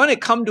they're going to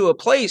come to a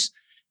place.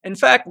 In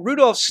fact,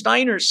 Rudolf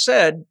Steiner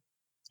said,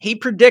 he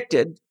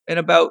predicted in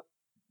about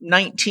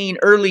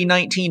early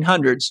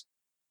 1900s,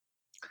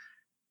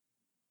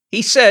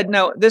 he said,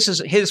 now this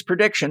is his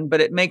prediction, but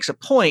it makes a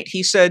point.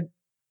 He said,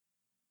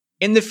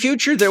 in the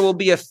future, there will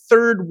be a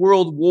third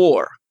world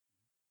war.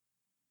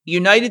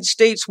 United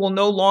States will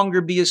no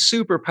longer be a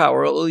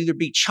superpower. It will either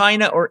be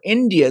China or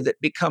India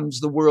that becomes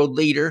the world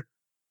leader.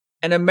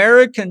 And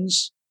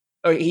Americans,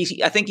 I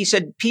think he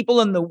said, people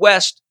in the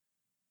West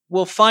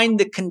will find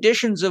the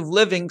conditions of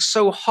living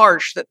so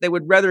harsh that they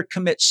would rather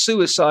commit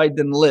suicide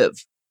than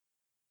live.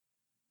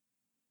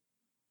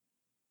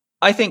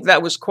 I think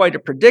that was quite a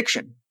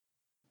prediction.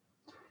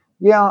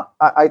 Yeah,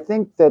 I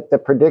think that the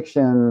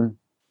prediction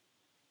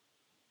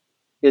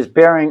is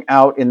bearing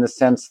out in the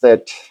sense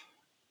that,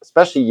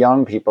 especially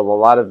young people, a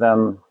lot of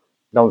them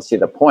don't see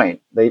the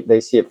point.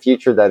 They see a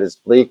future that is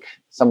bleak,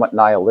 somewhat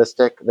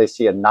nihilistic. They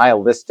see a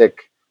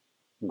nihilistic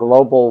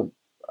global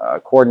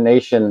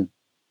coordination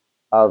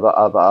of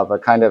a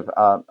kind of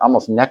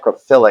almost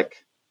necrophilic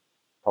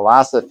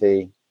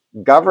philosophy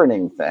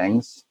governing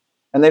things,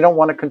 and they don't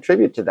want to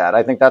contribute to that.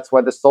 I think that's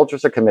why the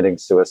soldiers are committing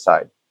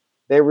suicide.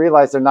 They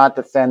realize they're not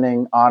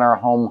defending honor,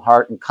 home,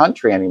 heart, and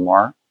country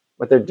anymore.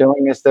 What they're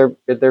doing is they're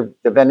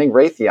defending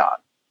Raytheon,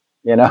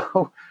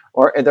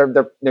 or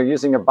they're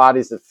using their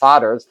bodies as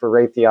fodders for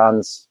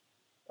Raytheon's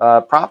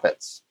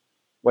profits.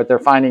 What they're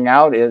finding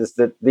out is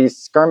that these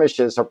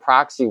skirmishes or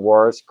proxy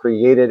wars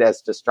created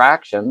as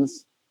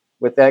distractions,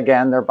 with,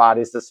 again, their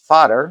bodies as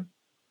fodder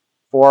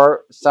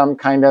for some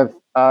kind of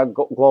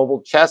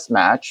global chess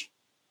match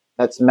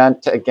that's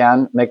meant to,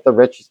 again, make the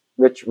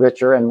rich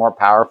richer and more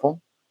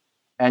powerful.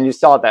 And you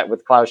saw that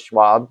with Klaus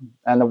Schwab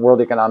and the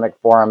World Economic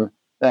Forum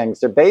things.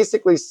 They're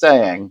basically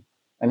saying,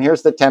 and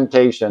here's the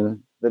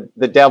temptation,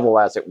 the devil,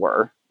 as it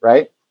were,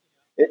 right?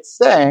 It's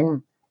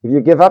saying, if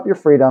you give up your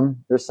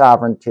freedom, your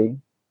sovereignty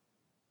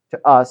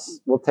to us,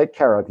 we'll take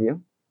care of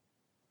you.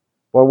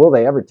 Or will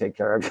they ever take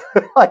care of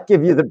you? Like,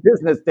 give you the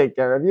business, take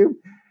care of you.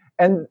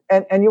 And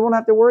you won't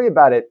have to worry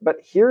about it. But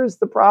here's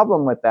the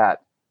problem with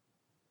that.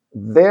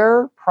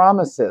 Their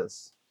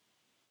promises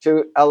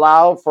to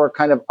allow for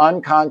kind of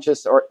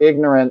unconscious or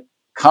ignorant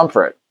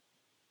comfort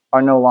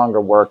are no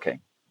longer working.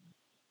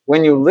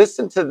 When you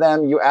listen to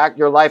them,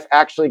 your life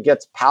actually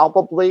gets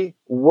palpably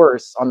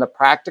worse on the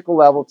practical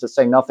level, to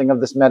say nothing of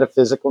this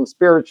metaphysical and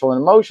spiritual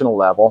and emotional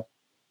level.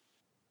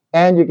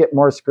 And you get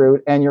more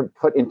screwed, and you're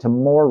put into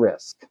more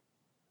risk,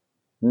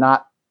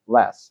 not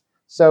less.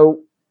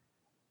 So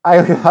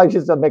I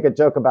used to make a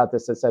joke about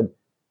this. I said,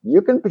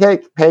 you can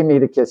pay me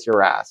to kiss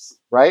your ass,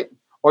 right?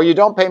 Or you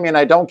don't pay me and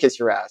I don't kiss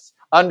your ass.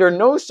 Under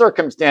no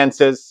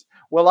circumstances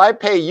will I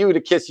pay you to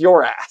kiss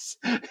your ass.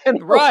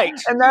 Right.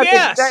 And that's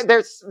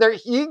yes. Their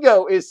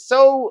ego is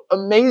so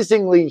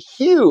amazingly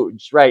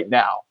huge right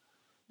now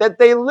that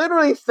they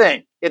literally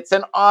think it's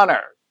an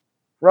honor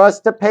for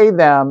us to pay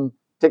them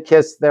to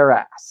kiss their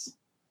ass.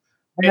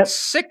 And it's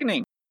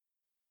sickening.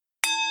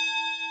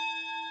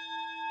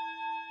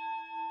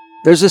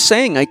 There's a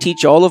saying I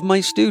teach all of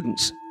my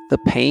students. The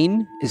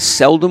pain is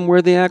seldom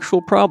where the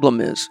actual problem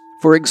is.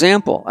 For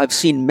example, I've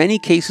seen many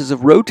cases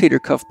of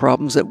rotator cuff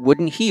problems that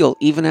wouldn't heal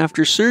even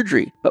after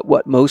surgery. But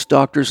what most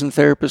doctors and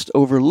therapists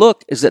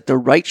overlook is that the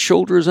right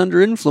shoulder is under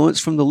influence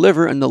from the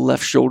liver and the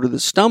left shoulder the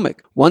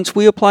stomach. Once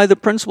we apply the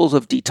principles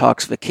of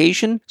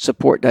detoxification,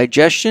 support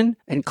digestion,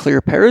 and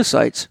clear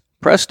parasites,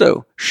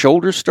 presto,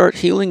 shoulders start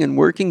healing and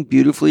working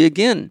beautifully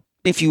again.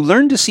 If you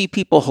learn to see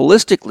people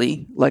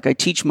holistically, like I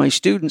teach my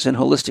students in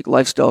Holistic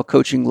Lifestyle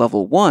Coaching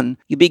Level 1,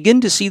 you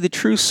begin to see the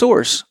true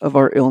source of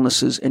our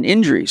illnesses and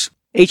injuries.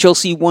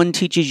 HLC 1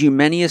 teaches you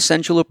many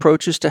essential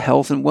approaches to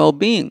health and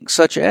well-being,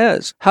 such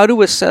as how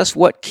to assess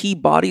what key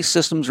body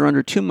systems are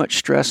under too much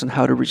stress and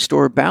how to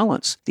restore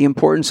balance, the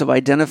importance of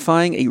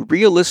identifying a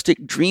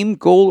realistic dream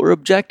goal or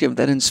objective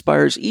that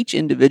inspires each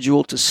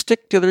individual to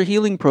stick to their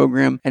healing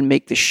program and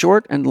make the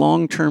short and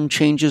long-term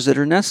changes that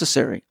are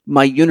necessary,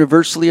 my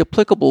universally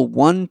applicable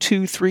 1,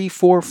 2, 3,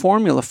 4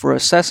 formula for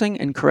assessing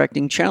and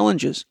correcting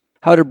challenges,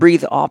 how to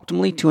breathe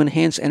optimally to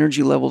enhance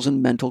energy levels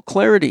and mental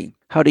clarity,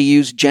 how to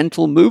use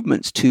gentle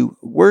movements to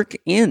work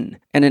in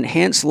and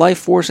enhance life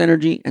force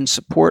energy and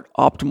support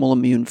optimal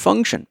immune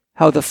function,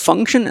 how the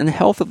function and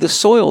health of the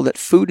soil that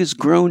food is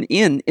grown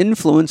in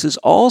influences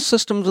all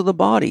systems of the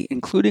body,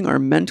 including our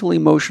mental,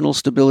 emotional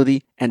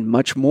stability, and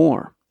much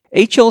more.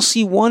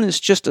 HLC 1 is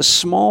just a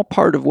small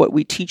part of what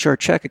we teach our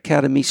CHEK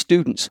Academy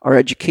students, our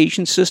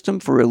education system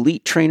for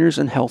elite trainers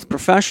and health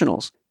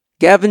professionals.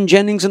 Gavin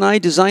Jennings and I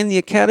designed the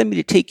Academy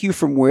to take you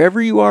from wherever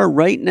you are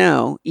right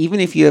now, even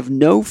if you have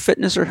no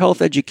fitness or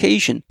health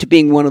education, to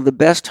being one of the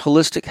best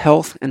holistic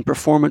health and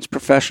performance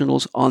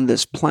professionals on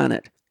this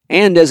planet.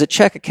 And as a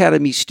CHEK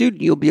Academy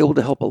student, you'll be able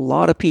to help a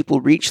lot of people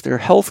reach their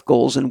health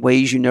goals in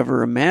ways you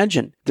never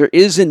imagined. There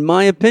is, in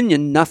my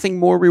opinion, nothing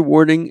more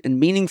rewarding and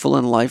meaningful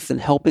in life than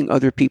helping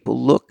other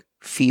people look,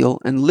 feel,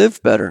 and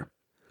live better.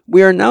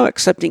 We are now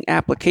accepting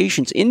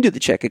applications into the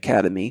CHEK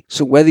Academy,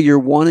 so whether you're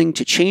wanting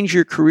to change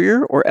your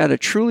career or add a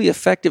truly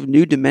effective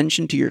new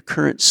dimension to your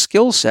current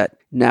skill set,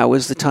 now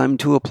is the time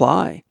to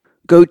apply.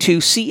 Go to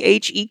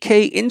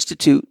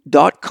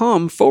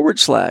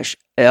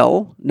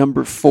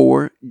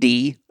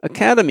chekinstitute.com/L4D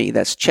Academy.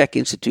 That's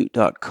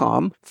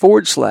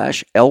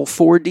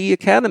chekinstitute.com/L4D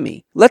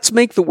Academy. Let's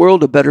make the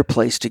world a better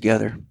place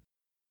together.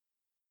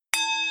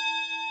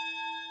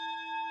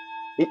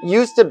 It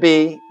used to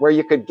be where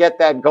you could get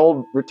that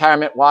gold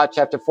retirement watch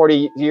after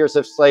 40 years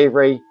of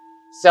slavery,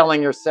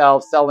 selling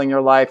yourself, selling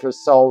your life, your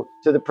soul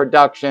to the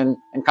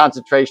production and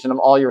concentration of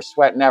all your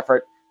sweat and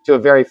effort to a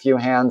very few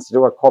hands,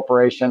 to a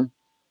corporation.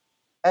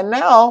 And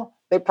now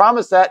they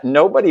promise that.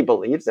 Nobody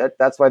believes it.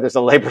 That's why there's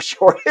a labor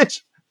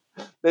shortage.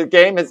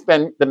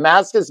 The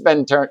mask has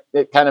been turned,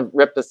 it kind of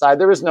ripped aside.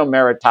 There is no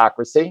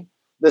meritocracy.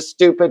 The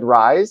stupid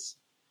rise,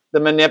 the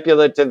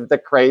manipulative, the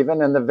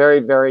craven, and the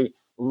very, very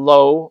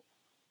low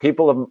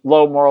people of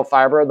low moral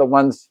fiber are the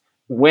ones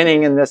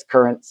winning in this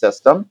current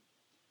system.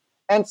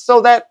 And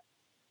so that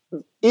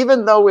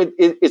even though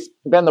it's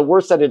been the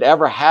worst that it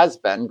ever has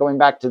been, going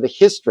back to the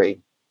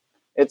history,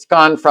 it's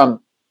gone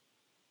from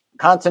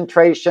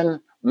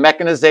concentration,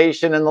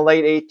 mechanization in the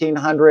late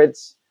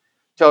 1800s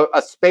to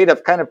a spate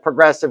of kind of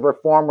progressive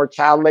reform where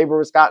child labor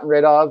was gotten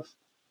rid of.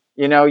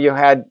 You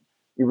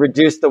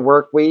reduced the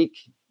work week,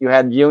 you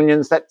had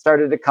unions that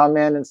started to come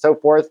in and so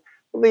forth.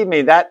 Believe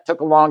me, that took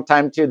a long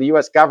time too. The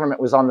U.S.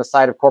 government was on the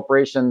side of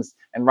corporations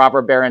and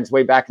robber barons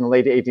way back in the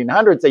late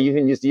 1800s. They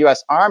even used the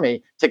U.S.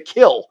 Army to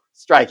kill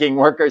striking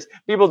workers.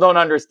 People don't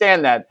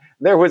understand that.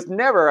 There was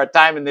never a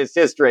time in this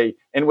history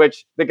in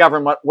which the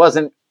government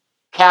wasn't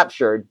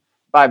captured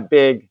by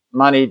big,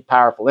 moneyed,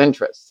 powerful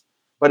interests.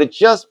 But it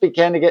just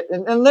began to get,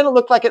 and then it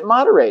looked like it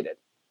moderated.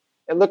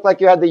 It looked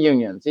like you had the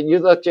unions, and you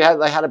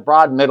had a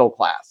broad middle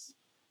class.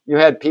 You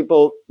had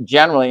people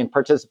generally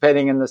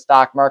participating in the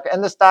stock market,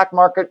 and the stock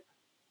market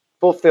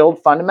fulfilled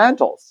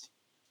fundamentals.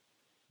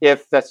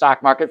 If the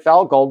stock market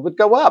fell, gold would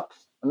go up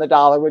and the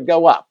dollar would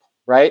go up,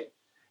 right?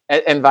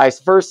 And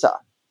vice versa.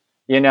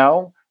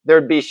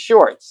 There'd be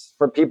shorts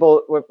for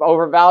people with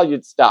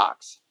overvalued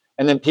stocks.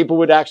 And then people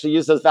would actually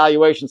use those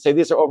valuations, say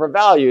these are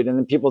overvalued. And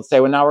then people would say,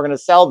 well, now we're going to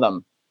sell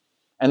them.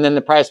 And then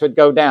the price would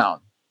go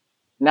down.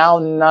 Now,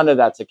 none of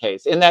that's the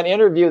case. In that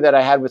interview that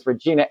I had with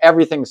Regina,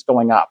 everything's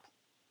going up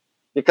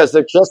because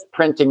they're just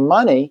printing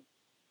money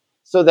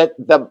so that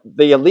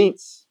the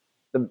elites,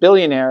 the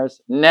billionaires,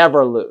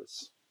 never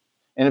lose.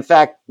 And in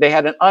fact, they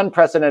had an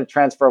unprecedented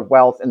transfer of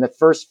wealth in the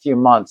first few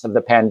months of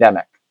the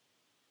pandemic.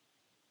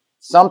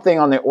 Something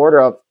on the order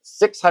of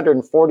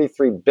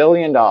 $643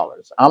 billion,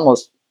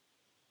 almost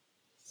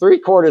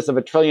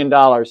 $750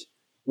 billion,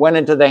 went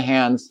into the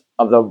hands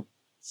of the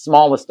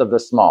smallest of the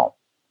small,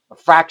 a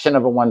fraction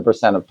of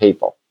 1% of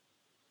people.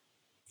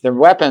 Their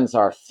weapons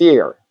are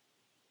fear,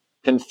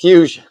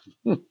 confusion,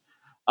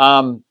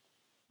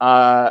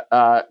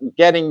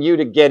 getting you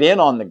to get in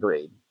on the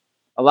greed.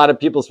 A lot of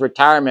people's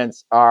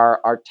retirements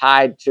are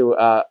tied to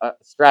a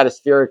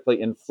stratospherically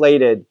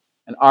inflated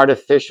and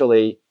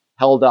artificially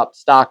held up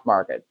stock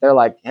market. They're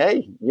like,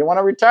 hey, you want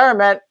a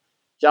retirement?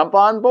 Jump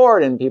on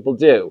board. And people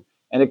do.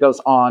 And it goes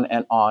on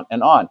and on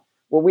and on.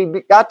 What we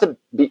got to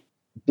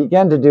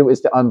begin to do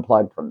is to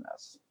unplug from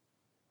this.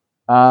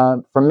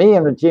 For me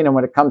and Regina,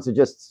 when it comes to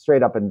just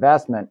straight up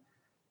investment,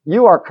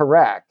 you are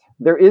correct.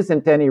 There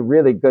isn't any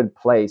really good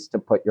place to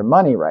put your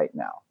money right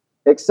now,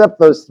 except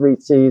those 3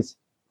 C's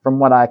from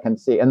what I can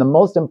see. And the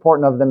most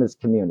important of them is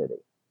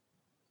community.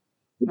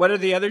 What are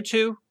the other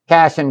 2?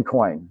 Cash and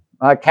coin.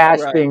 Cash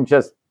Right. Being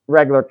just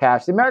regular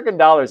cash. The American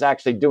dollar is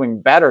actually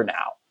doing better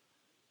now,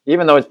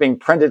 even though it's being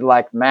printed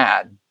like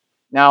mad.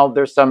 Now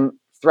there's some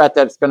threat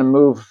that it's going to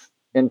move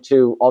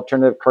into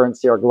alternative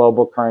currency or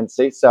global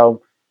currency.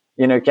 So,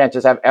 you can't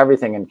just have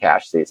everything in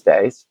cash these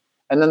days.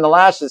 And then the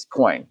last is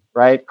coin,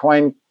 right?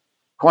 Coin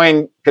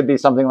could be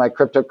something like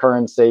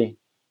cryptocurrency.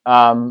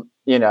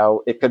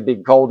 It could be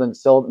gold and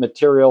silver,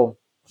 material,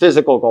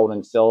 physical gold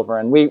and silver.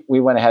 And we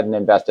went ahead and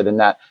invested in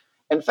that.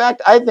 In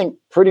fact, I think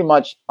pretty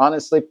much,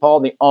 honestly,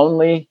 Paul, the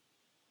only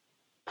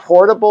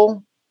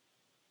portable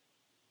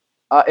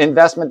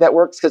investment that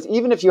works, because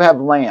even if you have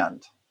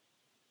land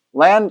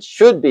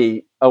should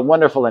be a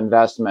wonderful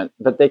investment,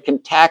 but they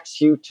can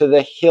tax you to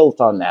the hilt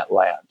on that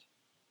land.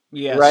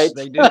 Yes, right?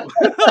 They do.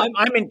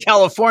 I'm in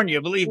California,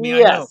 believe me,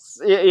 yes,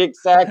 I know.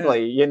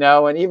 Exactly.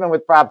 And even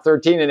with Prop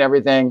 13 and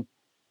everything,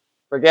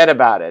 forget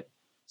about it.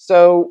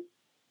 So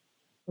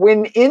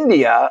when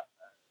India,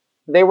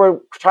 they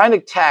were trying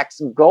to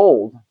tax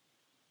gold,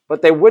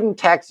 but they wouldn't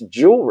tax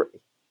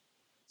jewelry.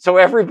 So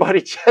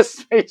everybody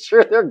just made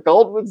sure their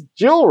gold was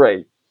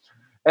jewelry.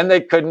 and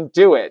they couldn't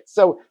do it.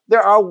 So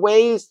there are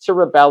ways to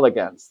rebel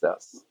against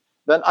this.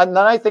 The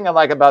nice thing I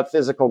like about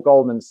physical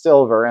gold and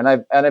silver, and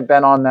I've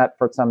been on that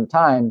for some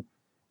time,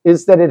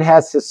 is that it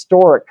has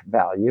historic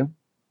value.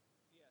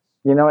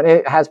 You know,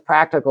 it has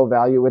practical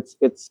value.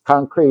 It's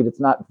concrete. It's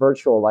not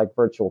virtual like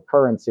virtual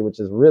currency, which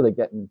is really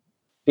getting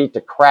beat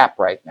to crap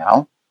right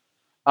now.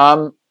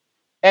 And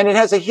it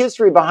has a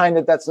history behind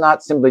it that's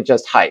not simply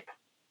just hype.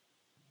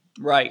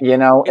 Right. You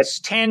know, it's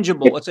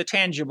tangible. It's a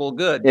tangible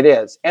good. It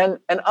is. And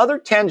other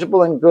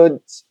tangible and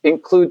goods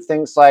include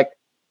things like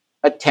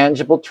a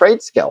tangible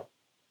trade skill.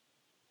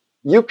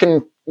 You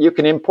can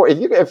import,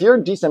 if you're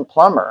a decent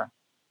plumber,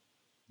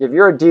 if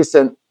you're a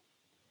decent,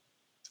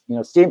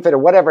 steam fitter,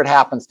 whatever it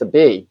happens to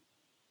be,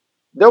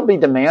 there'll be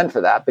demand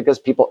for that because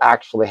people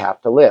actually have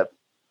to live.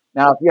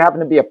 Now, if you happen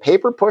to be a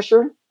paper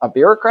pusher, a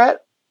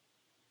bureaucrat,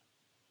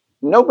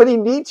 nobody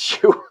needs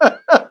you.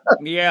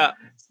 Yeah.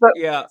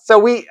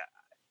 So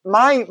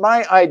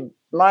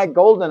my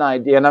golden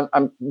idea, and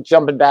I'm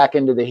jumping back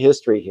into the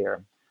history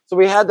here. So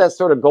we had that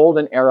sort of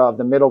golden era of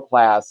the middle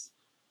class.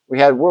 We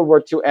had World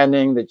War II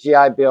ending, the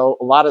GI Bill,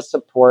 a lot of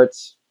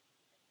supports.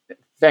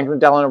 Franklin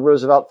Delano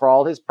Roosevelt, for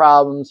all his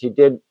problems, he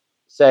did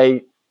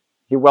say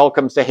he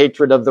welcomes the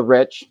hatred of the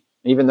rich,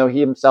 even though he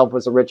himself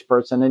was a rich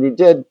person. And he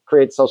did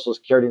create Social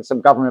Security and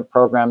some government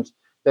programs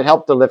that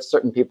helped to lift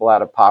certain people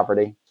out of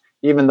poverty,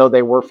 even though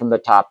they were from the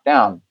top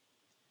down.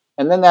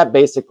 And then that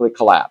basically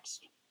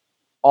collapsed.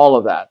 All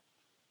of that.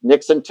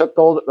 Nixon took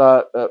gold,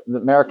 the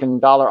American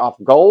dollar off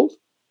gold.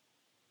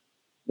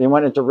 They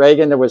went into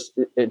Reagan. There was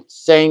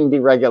insane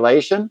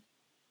deregulation.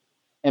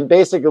 And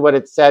basically what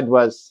it said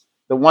was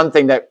the one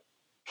thing that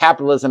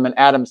capitalism and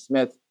Adam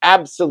Smith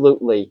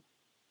absolutely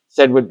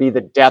said would be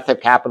the death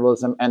of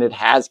capitalism, and it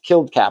has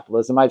killed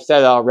capitalism. I've said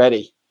it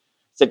already.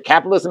 Said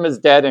capitalism is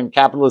dead and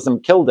capitalism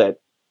killed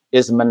it,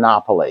 is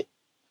monopoly.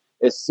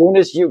 As soon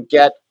as you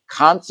get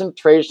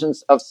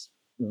concentrations of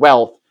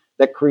wealth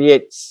that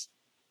creates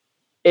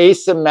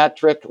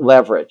asymmetric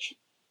leverage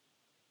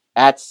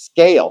at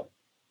scale,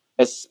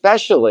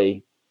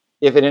 especially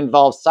if it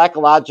involves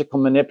psychological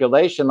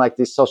manipulation like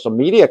these social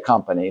media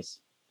companies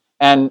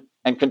and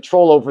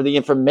control over the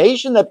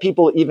information that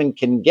people even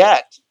can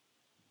get,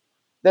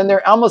 then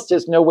there almost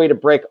is no way to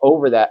break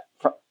over that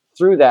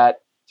through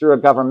a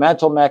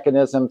governmental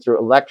mechanism, through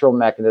electoral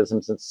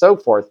mechanisms and so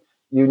forth.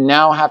 You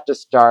now have to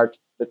start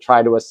to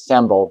try to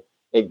assemble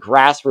a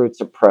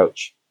grassroots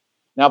approach.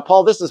 Now,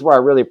 Paul, this is where I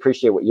really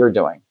appreciate what you're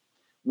doing.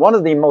 One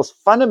of the most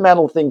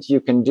fundamental things you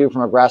can do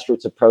from a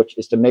grassroots approach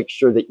is to make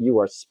sure that you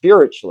are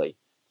spiritually,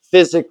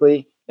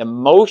 physically,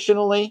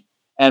 emotionally,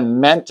 and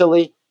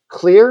mentally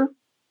clear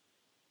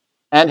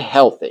and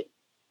healthy.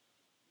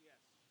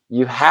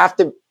 You have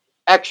to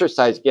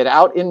exercise, get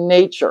out in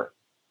nature,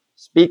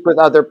 speak with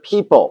other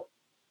people,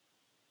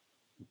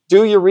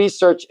 do your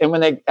research. And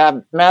when they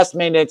have mass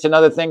mandates and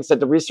other things that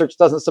the research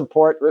doesn't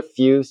support,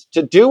 refuse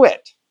to do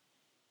it.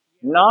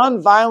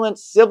 Nonviolent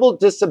civil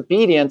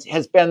disobedience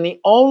has been the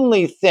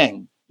only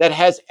thing that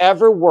has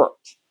ever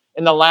worked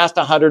in the last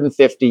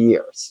 150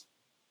 years.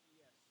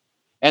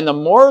 And the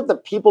more the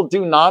people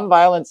do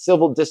nonviolent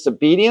civil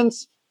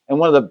disobedience, and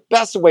one of the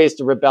best ways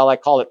to rebel, I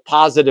call it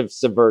positive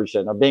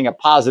subversion or being a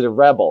positive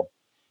rebel,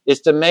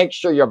 is to make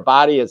sure your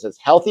body is as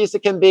healthy as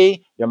it can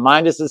be, your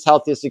mind is as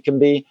healthy as it can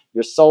be,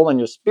 your soul and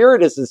your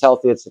spirit is as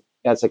healthy as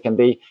it can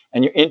be,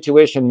 and your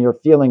intuition, your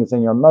feelings,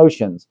 and your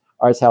emotions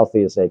are as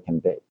healthy as they can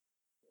be.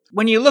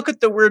 When you look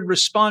at the word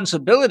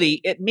responsibility,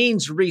 it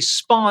means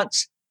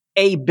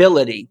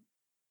response-ability.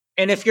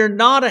 And if you're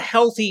not a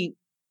healthy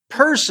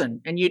person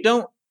and you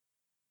don't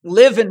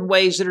live in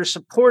ways that are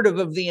supportive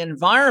of the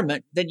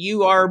environment, then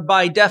you are,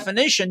 by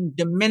definition,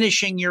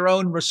 diminishing your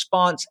own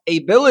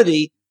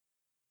response-ability.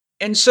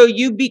 And so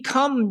you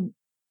become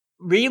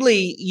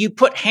you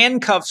put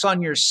handcuffs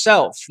on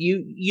yourself.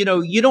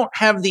 You don't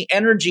have the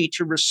energy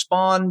to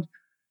respond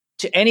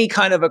to any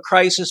kind of a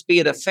crisis, be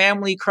it a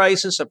family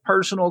crisis, a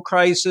personal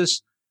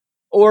crisis,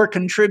 or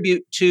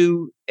contribute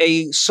to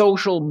a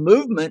social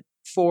movement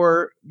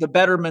for the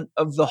betterment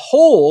of the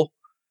whole.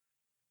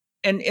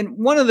 And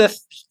one of the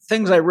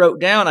things I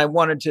wrote down, I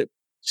wanted to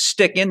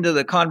stick into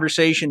the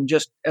conversation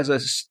just as a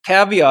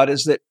caveat,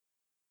 is that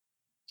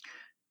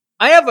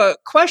I have a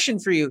question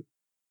for you.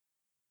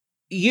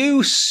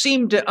 You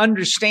seem to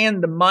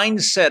understand the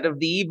mindset of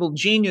the evil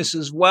genius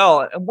as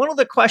well. And one of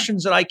the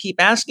questions that I keep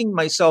asking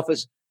myself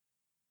is,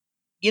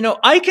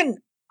 I can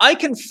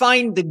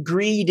find the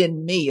greed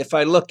in me if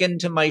I look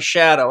into my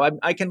shadow.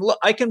 I can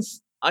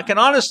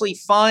honestly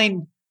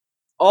find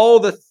all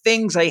the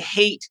things I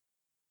hate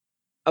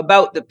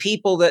about the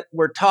people that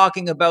we're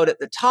talking about at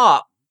the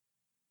top.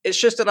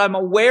 It's just that I'm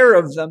aware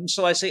of them.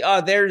 So I say,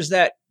 there's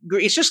that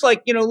greed. It's just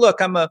like,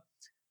 look,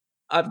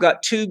 I've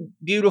got two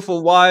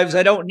beautiful wives.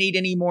 I don't need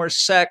any more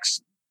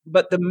sex,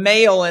 but the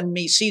male in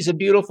me sees a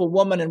beautiful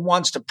woman and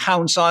wants to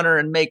pounce on her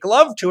and make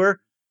love to her.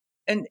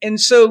 And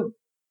so,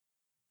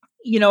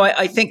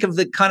 I think of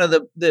the kind of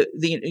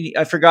the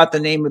I forgot the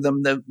name of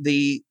them,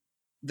 the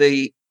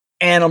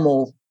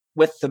animal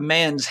with the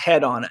man's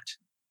head on it,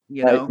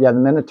 Yeah, the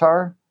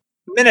Minotaur.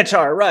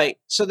 Minotaur, right.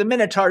 So the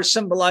Minotaur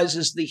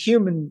symbolizes the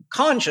human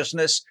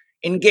consciousness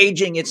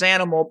engaging its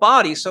animal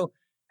body. So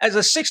as a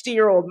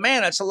 60-year-old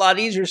man, it's a lot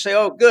easier to say,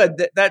 oh,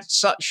 good, that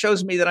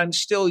shows me that I'm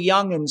still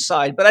young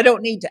inside, but I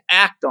don't need to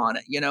act on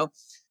it,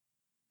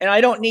 and I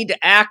don't need to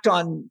act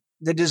on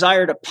the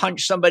desire to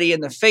punch somebody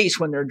in the face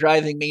when they're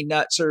driving me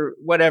nuts or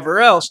whatever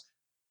else.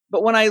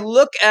 But when I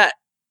look at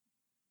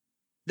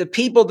the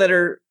people that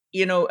are,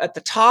 at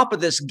the top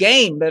of this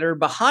game, that are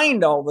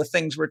behind all the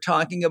things we're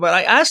talking about,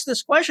 I ask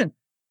this question: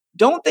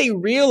 don't they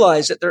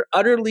realize that they're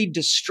utterly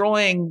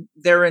destroying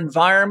their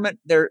environment?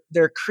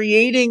 They're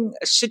creating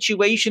a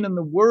situation in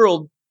the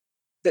world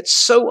that's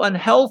so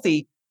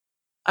unhealthy.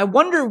 I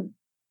wonder,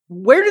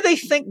 where do they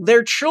think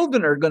their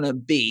children are going to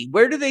be?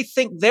 Where do they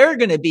think they're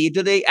going to be?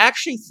 Do they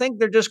actually think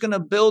they're just going to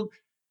build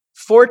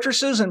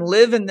fortresses and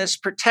live in this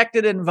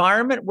protected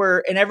environment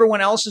and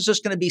everyone else is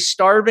just going to be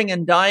starving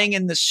and dying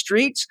in the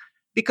streets?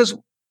 Because,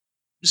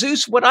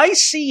 Zeus, what I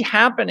see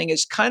happening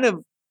is kind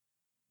of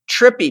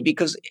trippy,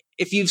 because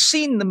if you've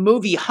seen the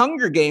movie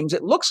Hunger Games,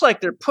 it looks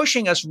like they're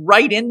pushing us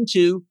right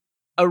into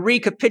a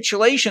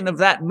recapitulation of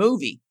that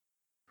movie.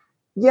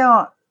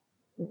 Yeah,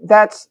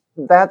 that's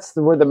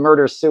where the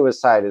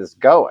murder-suicide is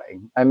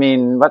going. I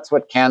mean, that's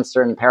what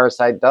cancer and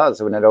parasite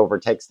does when it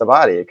overtakes the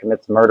body. It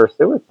commits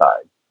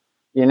murder-suicide.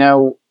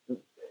 And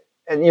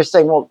you're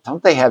saying, well,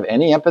 don't they have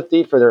any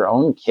empathy for their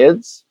own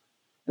kids?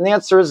 And the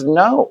answer is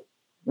no.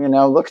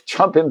 Look at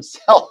Trump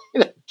himself. He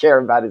doesn't care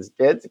about his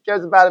kids. He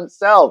cares about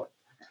himself.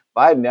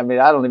 Biden,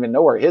 I don't even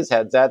know where his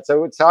head's at,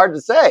 so it's hard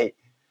to say.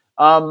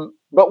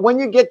 But when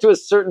you get to a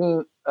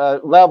certain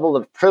level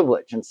of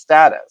privilege and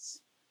status,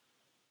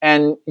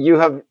 and you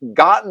have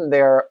gotten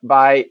there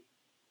by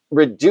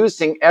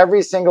reducing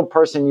every single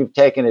person you've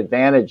taken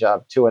advantage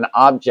of to an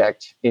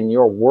object in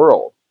your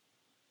world,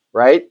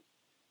 right?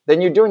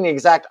 Then you're doing the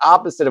exact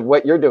opposite of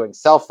what you're doing,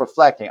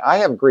 self-reflecting. I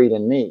have greed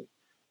in me.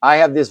 I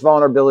have these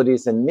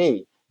vulnerabilities in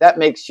me. That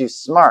makes you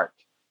smart.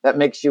 That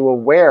makes you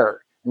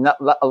aware. And that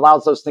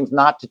allows those things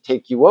not to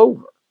take you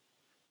over.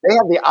 They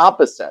have the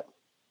opposite.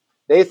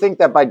 They think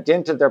that by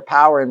dint of their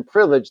power and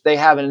privilege, they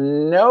have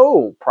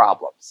no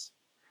problems.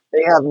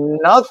 They have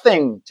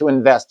nothing to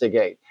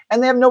investigate.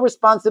 And they have no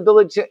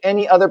responsibility to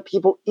any other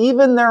people,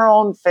 even their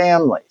own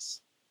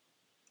families.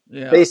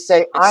 Yeah, they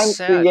say, I'm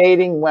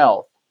creating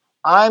wealth.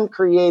 I'm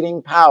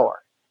creating power.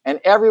 And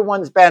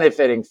everyone's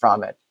benefiting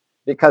from it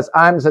because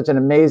I'm such an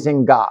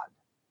amazing God,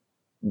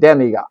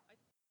 demigod.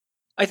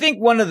 I think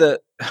one of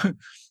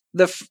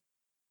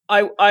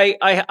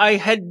I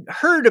had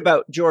heard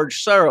about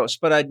George Soros,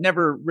 but I'd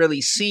never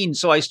really seen.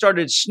 So I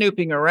started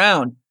snooping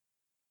around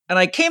and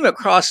I came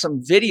across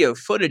some video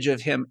footage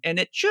of him and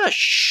it just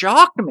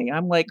shocked me.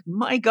 I'm like,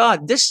 my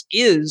God, this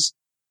is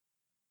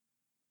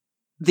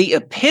the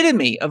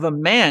epitome of a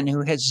man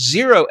who has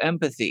zero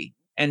empathy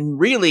and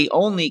really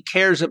only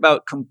cares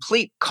about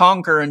complete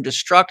conquer and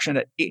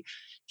destruction.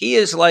 He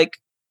is like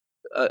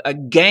a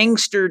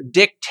gangster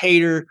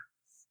dictator.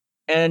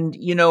 And,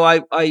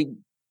 I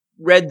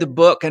read the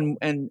book and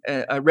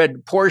I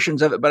read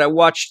portions of it, but I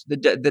watched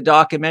the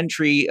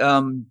documentary,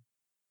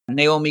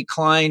 Naomi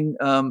Klein,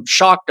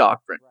 Shock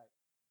Doctrine.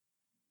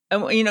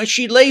 And,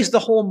 she lays the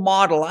whole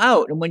model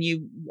out. And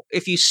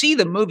if you see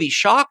the movie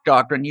Shock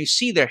Doctrine, you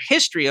see their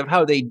history of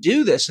how they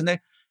do this. And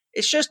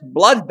it's just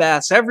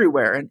bloodbaths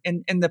everywhere.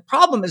 And the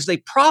problem is they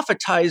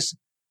profitize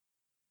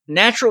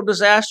natural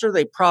disaster.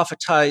 They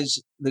profitize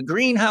the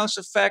greenhouse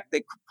effect.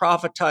 They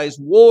profitize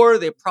war.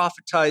 They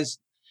profitize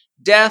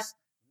death.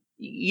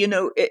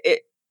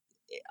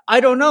 I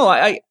don't know.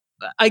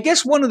 I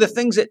guess one of the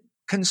things that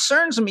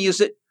concerns me is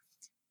that,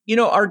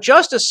 our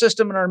justice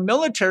system and our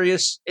military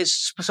is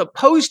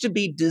supposed to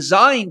be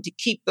designed to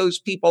keep those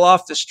people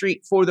off the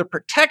street for the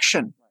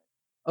protection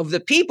of the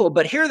people.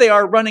 But here they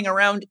are running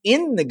around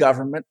in the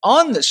government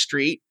on the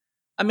street.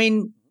 I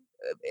mean,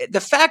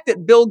 the fact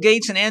that Bill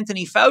Gates and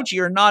Anthony Fauci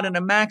are not in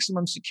a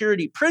maximum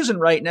security prison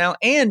right now,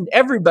 and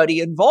everybody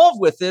involved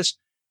with this,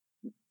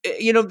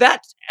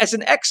 that as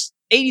an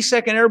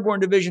ex-82nd Airborne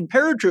Division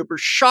paratrooper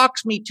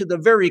shocks me to the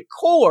very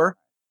core.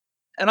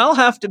 And I'll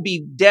have to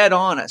be dead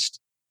honest.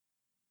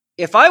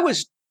 If I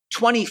was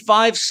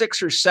 25,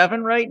 6, or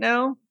 7 right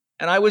now,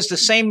 and I was the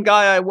same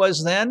guy I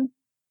was then,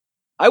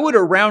 I would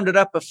have rounded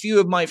up a few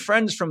of my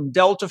friends from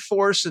Delta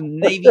Force and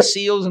Navy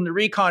SEALs and the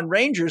Recon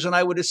Rangers, and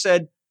I would have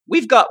said,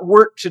 we've got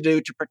work to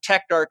do to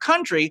protect our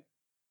country.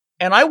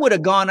 And I would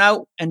have gone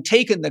out and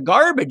taken the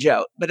garbage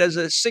out. But as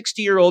a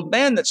 60-year-old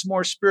man that's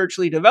more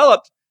spiritually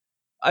developed,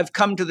 I've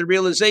come to the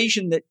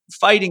realization that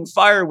fighting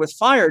fire with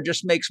fire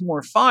just makes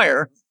more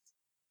fire.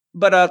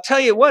 But I'll tell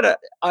you what,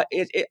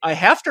 I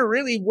have to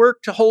really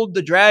work to hold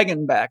the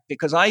dragon back,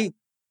 because I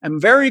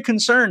am very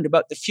concerned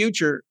about the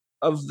future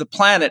of the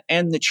planet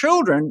and the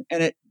children.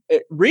 And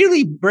it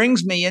really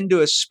brings me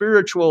into a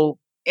spiritual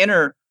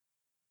inner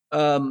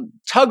tug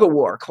of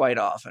war quite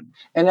often.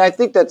 And I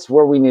think that's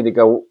where we need to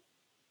go.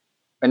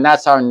 And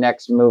that's our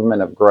next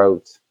movement of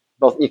growth,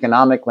 both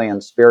economically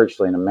and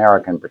spiritually in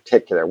America in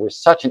particular. We're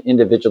such an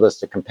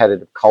individualistic,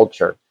 competitive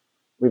culture.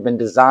 We've been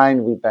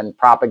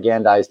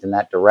propagandized in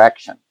that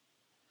direction.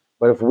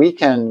 But if we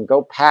can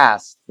go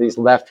past these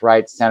left,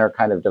 right, center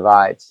kind of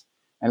divides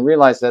and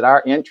realize that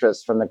our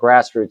interest from the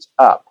grassroots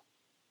up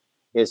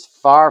is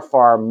far,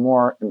 far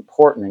more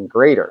important and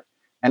greater.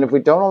 And if we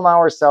don't allow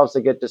ourselves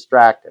to get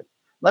distracted,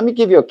 let me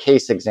give you a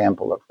case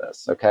example of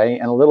this, okay?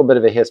 And a little bit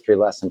of a history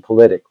lesson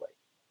politically.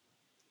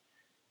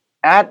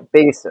 At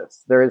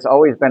basis, there has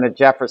always been a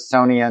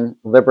Jeffersonian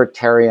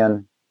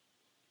libertarian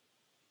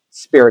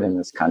spirit in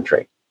this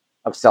country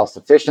of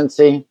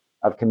self-sufficiency,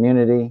 of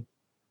community,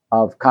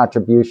 of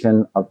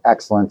contribution, of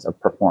excellence, of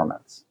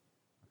performance,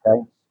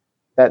 okay?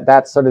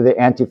 That's sort of the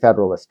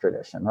anti-federalist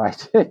tradition, right?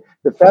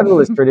 The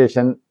federalist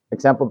tradition,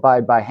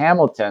 exemplified by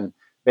Hamilton,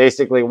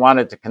 basically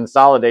wanted to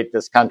consolidate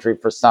this country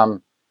for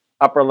some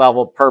upper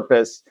level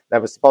purpose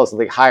that was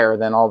supposedly higher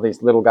than all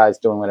these little guys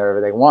doing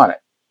whatever they wanted,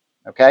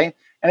 okay?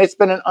 And it's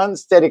been an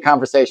unsteady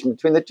conversation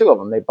between the two of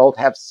them. They both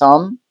have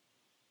some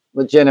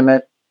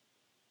legitimate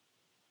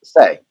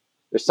say.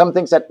 There's some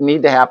things that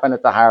need to happen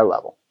at the higher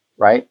level,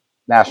 right?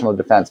 National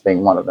defense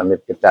being one of them,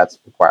 if that's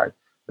required.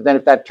 But then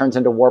if that turns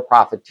into war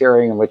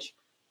profiteering, which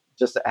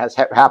just has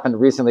happened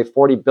recently,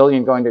 40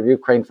 billion going to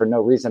Ukraine for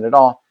no reason at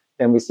all,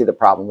 then we see the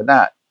problem with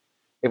that.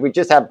 If we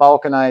just have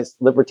balkanized,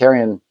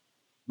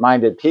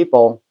 libertarian-minded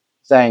people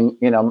saying,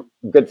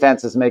 good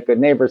fences make good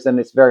neighbors, then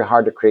it's very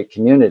hard to create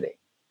community.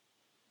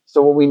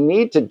 So what we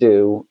need to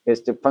do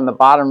is to, from the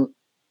bottom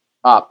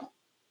up,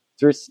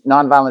 through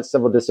nonviolent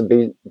civil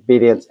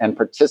disobedience and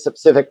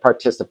civic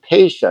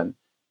participation,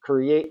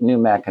 create new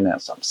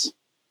mechanisms.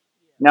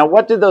 Now,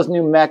 what do those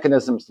new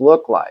mechanisms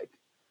look like?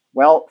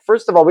 Well,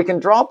 first of all, we can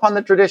draw upon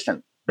the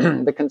tradition.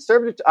 The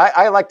conservative,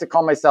 I like to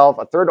call myself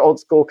a third old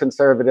school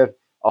conservative,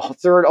 a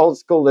third old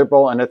school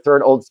liberal, and a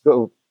third old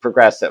school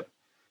progressive.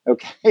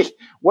 Okay,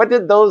 what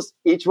did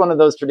each one of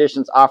those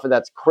traditions offer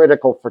that's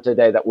critical for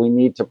today that we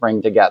need to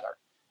bring together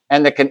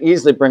and that can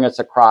easily bring us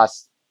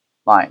across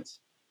lines?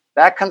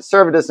 That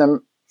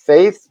conservatism,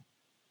 faith,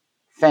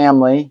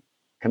 family,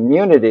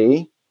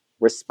 community,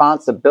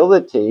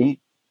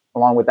 responsibility,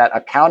 along with that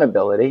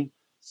accountability,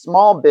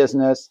 small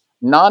business,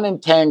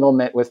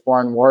 non-entanglement with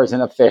foreign wars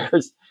and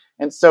affairs,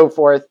 and so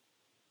forth,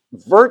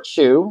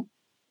 virtue,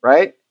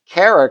 right?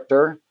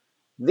 Character,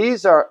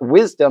 these are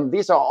wisdom,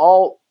 these are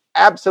all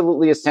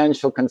absolutely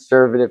essential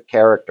conservative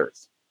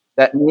characters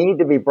that need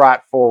to be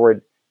brought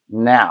forward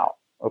now,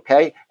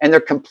 okay? And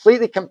they're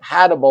completely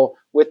compatible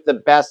with the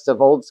best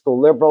of old school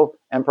liberal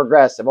and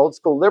progressive. Old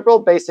school liberal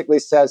basically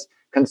says,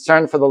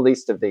 concern for the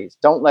least of these.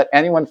 Don't let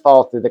anyone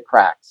fall through the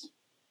cracks,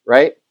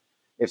 right?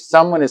 If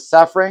someone is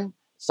suffering,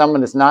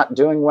 someone is not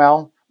doing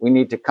well, we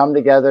need to come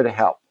together to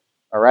help,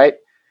 all right?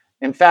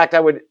 In fact, I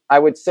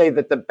would say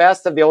that the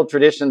best of the old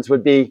traditions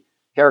would be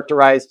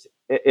characterized,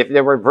 if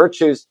there were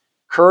virtues,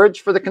 courage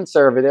for the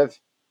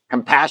conservative,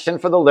 compassion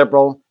for the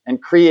liberal,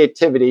 and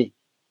creativity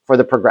for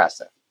the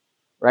progressive,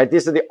 right?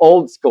 These are the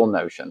old school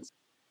notions.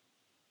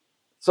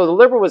 So the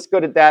liberal was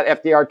good at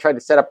that. FDR tried to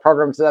set up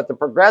programs so that the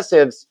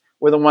progressives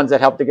were the ones that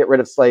helped to get rid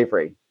of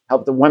slavery,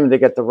 helped the women to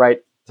get the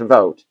right to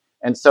vote,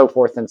 and so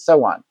forth and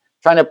so on.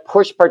 Trying to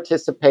push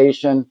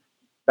participation,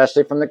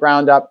 especially from the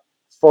ground up,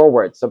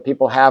 forward so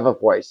people have a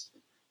voice,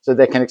 so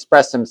they can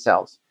express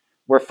themselves,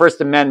 where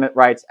First Amendment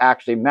rights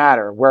actually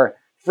matter, where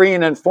free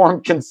and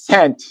informed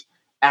consent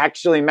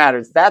actually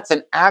matters. That's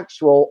an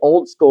actual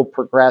old school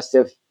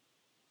progressive,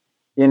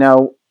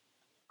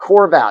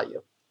 core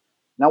value.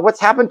 Now, what's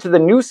happened to the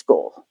new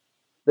school?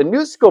 The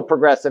new school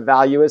progressive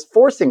value is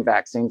forcing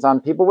vaccines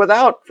on people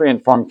without free and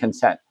informed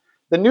consent.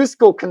 The new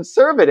school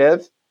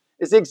conservative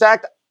is the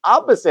exact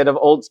opposite of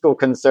old school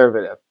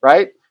conservative,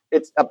 right?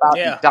 It's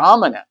about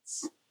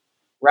dominance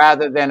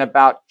rather than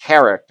about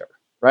character,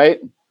 right?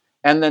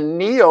 And the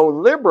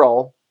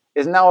neoliberal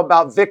is now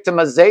about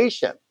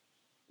victimization,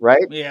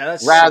 right? Yeah,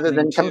 that's rather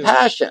than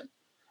compassion.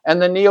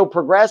 And the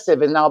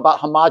neo-progressive is now about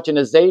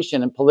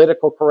homogenization and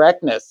political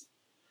correctness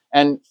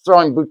and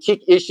throwing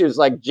boutique issues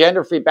like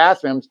gender-free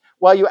bathrooms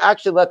while you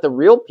actually let the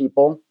real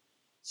people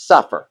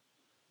suffer.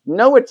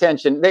 No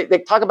attention. They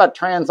talk about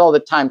trans all the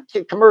time,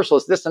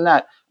 commercials, this and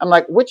that. I'm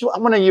like, which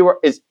one of you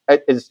is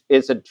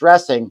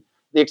addressing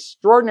the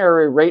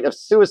extraordinary rate of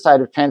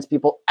suicide of trans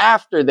people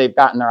after they've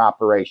gotten their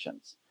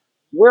operations?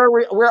 Where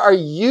are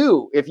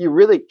you if you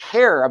really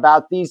care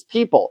about these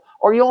people?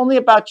 Or are you only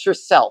about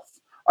yourself?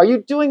 Are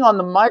you doing on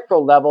the micro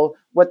level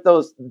what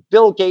those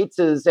Bill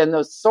Gateses and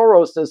those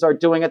Soroses are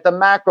doing at the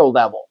macro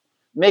level?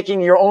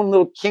 Making your own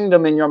little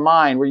kingdom in your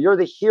mind where you're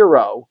the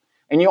hero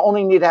and you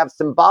only need to have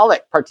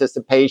symbolic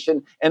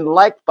participation and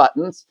like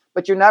buttons,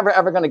 but you're never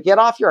ever going to get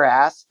off your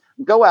ass,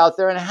 go out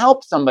there and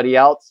help somebody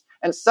else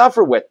and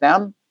suffer with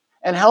them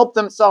and help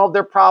them solve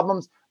their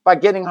problems by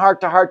getting heart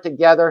to heart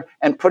together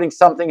and putting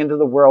something into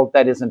the world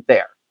that isn't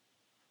there.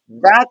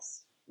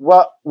 That's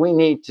what we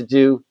need to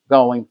do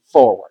going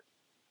forward.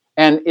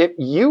 And if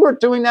you are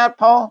doing that,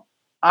 Paul,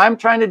 I'm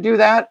trying to do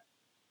that.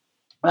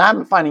 And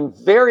I'm finding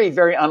very,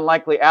 very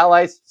unlikely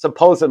allies,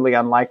 supposedly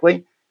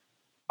unlikely.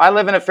 I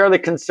live in a fairly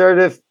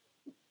conservative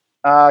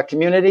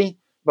community,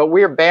 but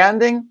we're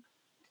banding.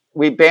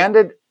 We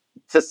banded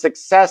to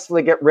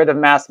successfully get rid of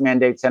mask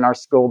mandates in our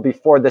school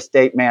before the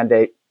state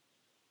mandate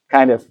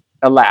kind of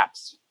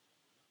elapse.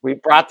 We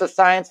brought the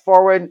science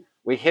forward.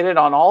 We hit it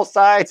on all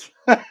sides.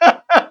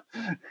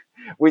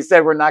 We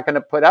said, we're not going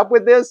to put up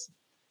with this.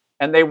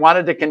 And they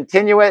wanted to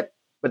continue it,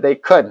 but they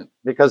couldn't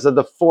because of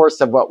the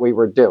force of what we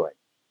were doing.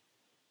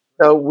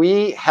 So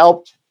we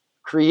helped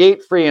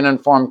create free and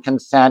informed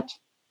consent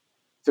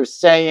through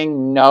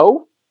saying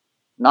no,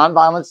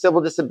 nonviolent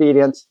civil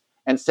disobedience,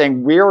 and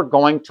saying we're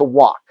going to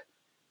walk.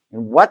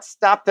 And what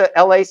stopped the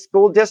LA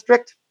school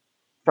district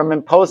from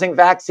imposing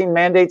vaccine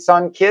mandates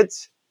on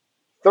kids?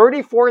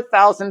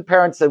 34,000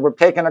 parents said we're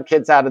taking our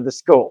kids out of the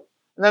school.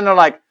 And then they're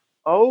like,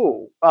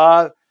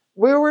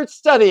 we were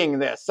studying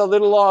this a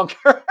little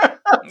longer.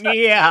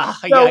 Yeah,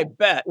 So I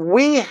bet.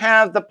 we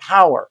have the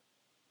power.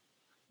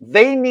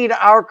 They need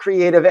our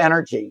creative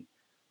energy.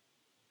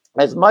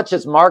 As much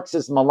as Marx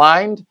is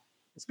maligned,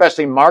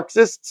 especially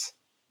Marxists,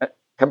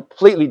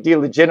 completely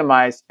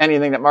delegitimize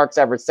anything that Marx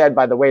ever said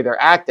by the way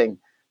they're acting.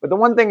 But the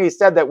one thing he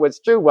said that was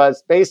true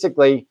was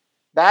basically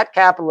that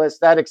capitalist,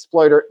 that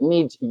exploiter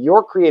needs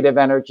your creative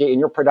energy and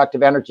your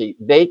productive energy.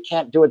 They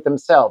can't do it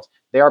themselves.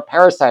 They are a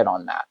parasite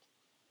on that.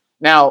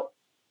 Now,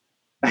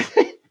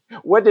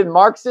 what did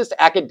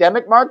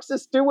academic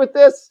Marxists do with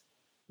this?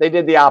 They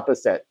did the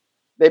opposite.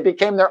 They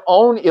became their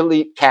own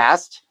elite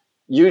caste,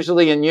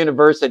 usually in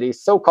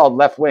universities, so-called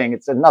left wing.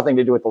 It had nothing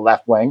to do with the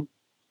left wing.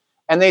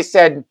 And they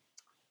said,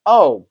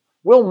 we'll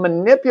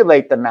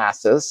manipulate the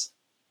masses.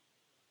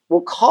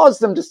 We'll cause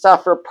them to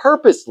suffer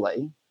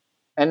purposely.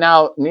 And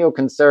now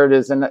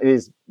neoconservatives and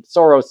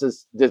Soros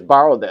has just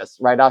borrowed this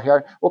right out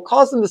here. We'll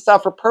cause them to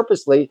suffer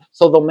purposely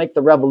so they'll make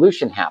the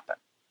revolution happen.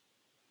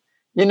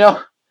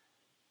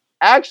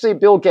 Actually,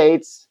 Bill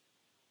Gates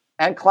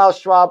and Klaus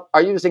Schwab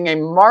are using a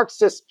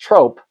Marxist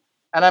trope.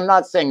 And I'm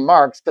not saying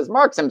Marx, because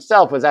Marx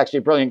himself was actually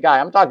a brilliant guy.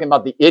 I'm talking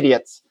about the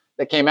idiots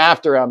that came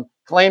after him,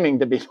 claiming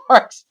to be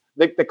Marx.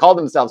 They call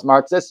themselves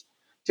Marxists,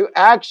 to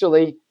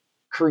actually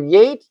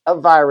create a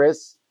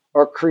virus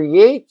or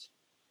create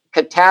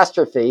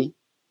catastrophe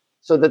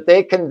so that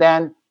they can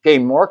then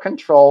gain more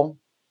control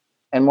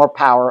and more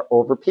power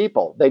over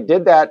people. They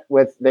did that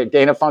with the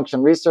gain of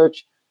function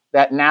research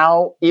that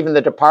now even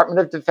the Department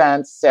of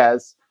Defense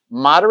says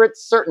moderate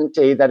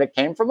certainty that it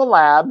came from a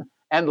lab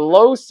and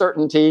low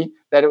certainty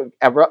that it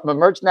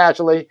emerged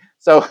naturally.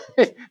 So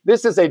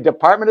this is a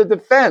Department of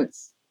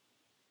Defense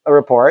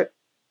report.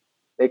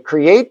 They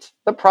create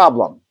the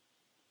problem.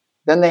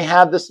 Then they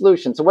have the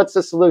solution. So what's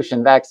the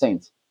solution?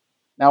 Vaccines.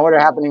 Now, what are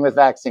happening with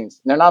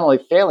vaccines? They're not only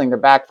failing,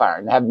 they're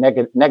backfiring. They have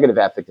negative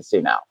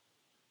efficacy now.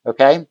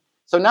 Okay?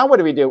 So now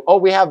what do?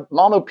 We have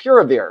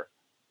molnupiravir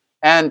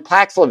and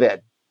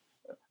Paxlovid.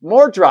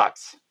 More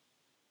drugs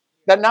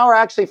that now are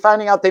actually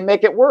finding out they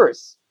make it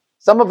worse.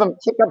 Some of them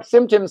kick up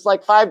symptoms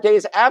like 5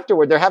 days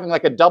afterward. They're having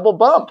like a double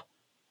bump.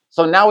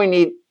 So now we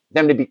need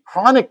them to be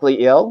chronically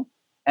ill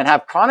and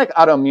have chronic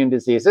autoimmune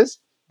diseases.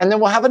 And then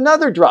we'll have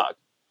another drug.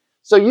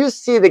 So you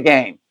see the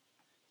game.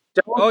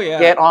 Don't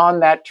get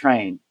on that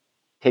train.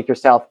 Take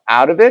yourself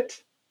out of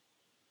it.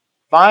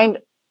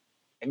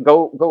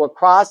 Go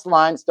across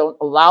lines. Don't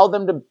allow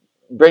them to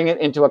bring it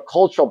into a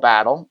cultural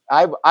battle.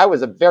 I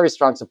was a very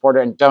strong supporter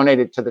and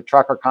donated to the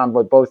trucker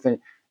convoy both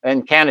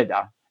in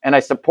Canada, and I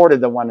supported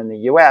the one in the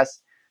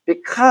US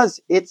because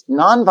it's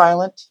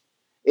nonviolent,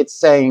 it's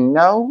saying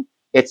no,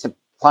 it's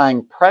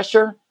applying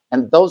pressure,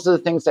 and those are the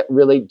things that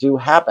really do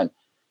happen.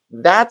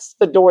 That's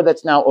the door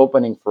that's now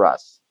opening for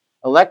us.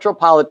 Electoral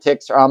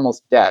politics are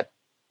almost dead.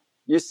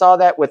 You saw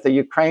that with the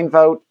Ukraine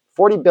vote,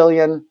 40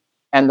 billion,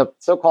 and the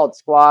so-called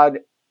squad,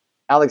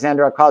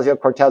 Alexandria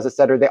Ocasio-Cortez, et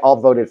cetera, they all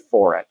voted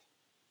for it.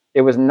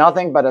 It was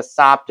nothing but a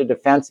sop to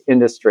defense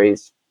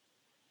industries.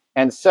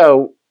 And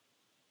so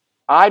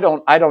I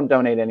don't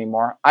donate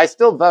anymore. I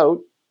still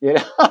vote.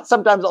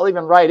 Sometimes I'll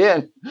even write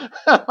in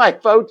my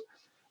vote.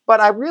 But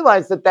I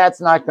realize that that's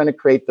not going to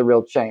create the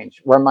real change.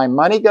 Where my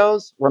money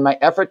goes, where my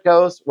effort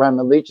goes, where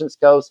my allegiance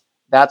goes,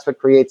 that's what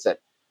creates it.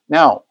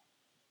 Now,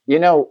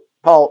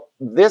 Paul,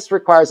 this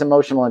requires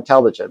emotional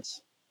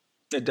intelligence.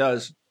 It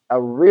does. A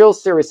real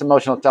serious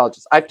emotional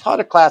intelligence. I taught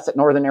a class at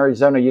Northern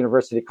Arizona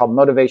University called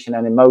Motivation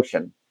and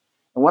Emotion.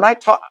 And when I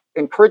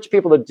encourage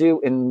people to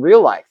do in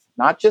real life,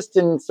 not just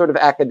in sort of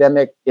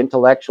academic,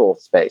 intellectual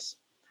space,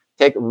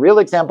 take real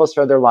examples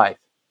for their life,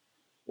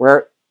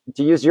 where,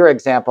 to use your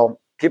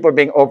example, people are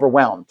being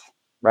overwhelmed,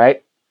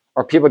 right?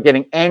 Or people are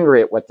getting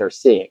angry at what they're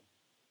seeing,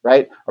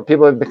 right? Or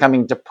people are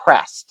becoming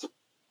depressed.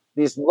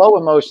 These low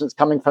emotions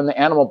coming from the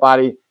animal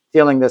body,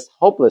 feeling this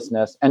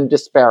hopelessness and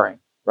despairing,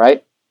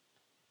 right?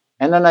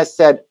 And then I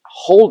said,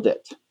 hold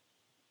it,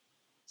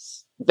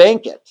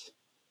 thank it,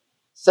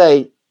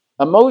 say,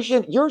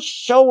 emotion, you're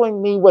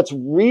showing me what's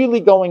really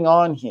going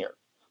on here.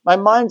 My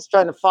mind's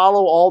trying to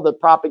follow all the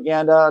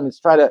propaganda and it's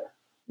trying to,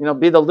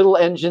 be the little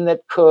engine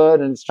that could,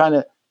 and it's trying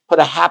to put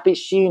a happy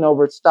sheen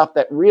over stuff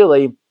that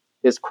really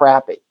is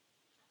crappy.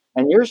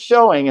 And you're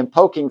showing and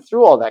poking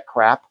through all that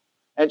crap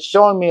and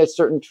showing me a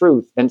certain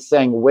truth and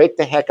saying, wake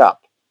the heck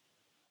up.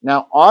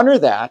 Now honor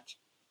that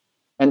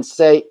and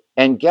say,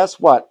 and guess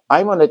what?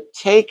 I'm going to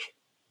take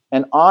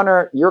and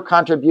honor your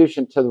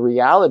contribution to the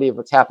reality of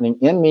what's happening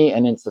in me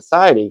and in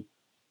society,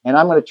 and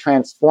I'm going to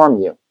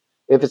transform you.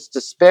 If it's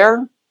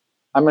despair,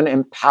 I'm going to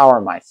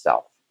empower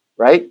myself,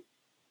 right?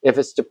 If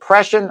it's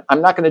depression,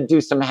 I'm not going to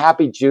do some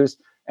happy juice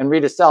and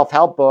read a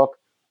self-help book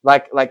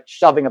like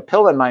shoving a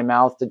pill in my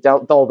mouth to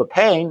dull the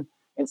pain.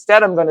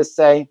 Instead, I'm going to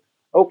say,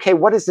 okay,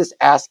 what is this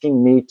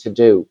asking me to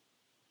do?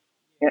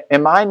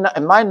 Am my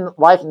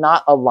life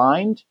not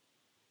aligned?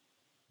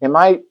 Am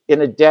I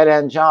in a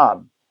dead-end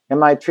job?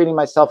 Am I treating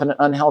myself in an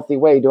unhealthy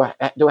way? Do I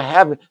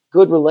have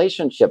good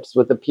relationships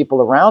with the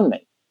people around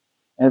me?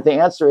 And if the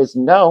answer is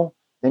no,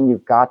 then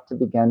you've got to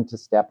begin to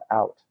step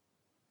out.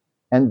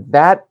 And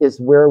that is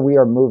where we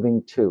are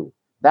moving to.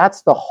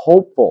 That's the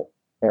hopeful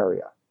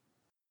area.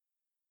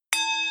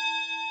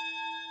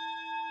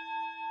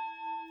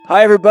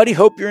 Hi, everybody.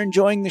 Hope you're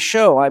enjoying the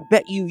show. I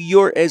bet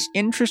you're as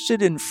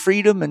interested in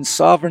freedom and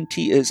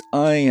sovereignty as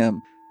I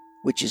am,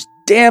 which is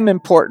damn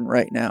important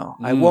right now.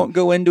 I won't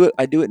go into it.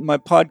 I do it in my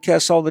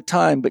podcasts all the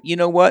time. But you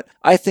know what?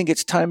 I think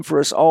it's time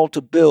for us all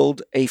to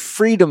build a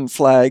freedom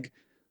flag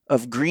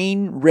of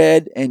green,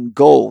 red, and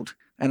gold.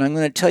 And I'm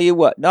going to tell you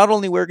what, not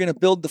only we're going to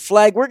build the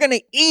flag, we're going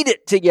to eat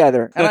it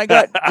together. And I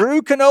got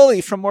Drew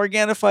Canole from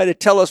Organifi to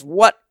tell us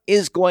what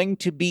is going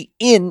to be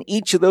in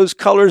each of those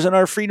colors in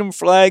our freedom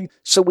flag,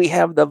 so we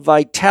have the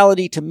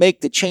vitality to make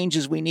the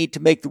changes we need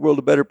to make the world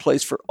a better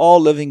place for all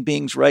living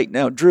beings right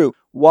now. Drew,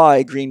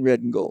 why green,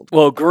 red, and gold?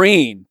 Well,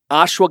 green,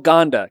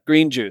 ashwagandha,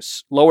 green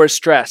juice, lowers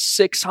stress.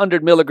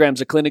 600 milligrams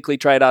of clinically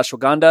tried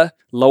ashwagandha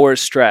lowers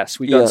stress.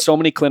 We've done so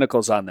many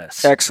clinicals on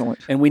this. Excellent.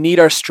 And we need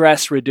our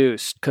stress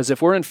reduced, because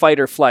if we're in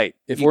fight or flight,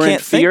 if we're in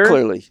fear,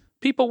 clearly,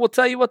 people will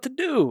tell you what to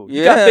do.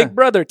 You got Big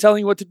Brother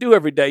telling you what to do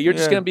every day. You're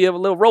just going to be a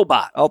little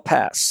robot. I'll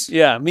pass.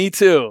 Yeah, me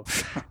too.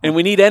 And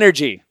we need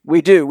energy.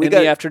 We do. In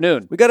the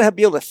afternoon. We got to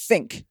be able to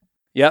think.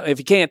 Yeah, if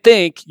you can't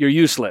think, you're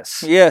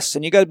useless. Yes,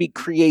 and you got to be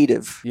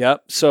creative.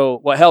 Yep. So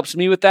what helps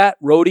me with that?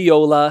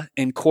 Rhodiola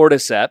and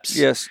cordyceps.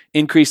 Yes.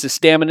 Increases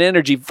stamina and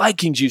energy.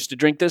 Vikings used to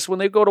drink this when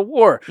they go to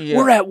war. Yeah.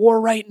 We're at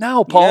war right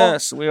now, Paul.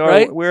 Yes, we are.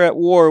 Right? We're at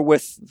war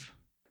with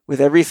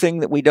everything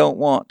that we don't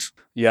want.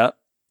 Yep.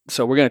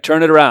 So we're going to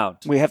turn it around.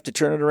 We have to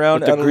turn it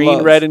around with the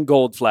green, red, and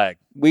gold flag.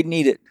 We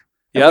need it.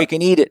 Yeah, we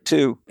can eat it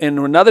too. And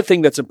another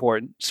thing that's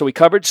important, so we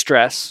covered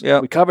stress.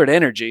 Yeah. We covered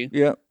energy.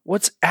 Yeah.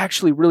 What's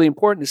actually really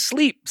important is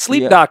sleep.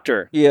 Sleep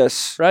doctor.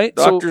 Yes. Right?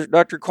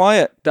 Dr.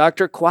 Quiet.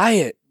 Dr.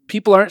 Quiet.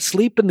 People aren't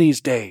sleeping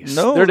these days.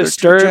 No, they're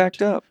disturbed,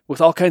 jacked up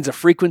with all kinds of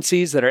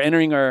frequencies that are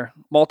entering our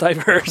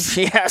multiverse.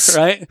 Yes.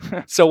 Right?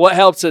 So what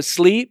helps us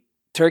sleep?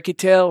 Turkey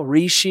tail,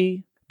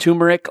 reishi,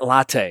 turmeric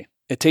latte.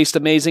 It tastes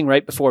amazing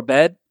right before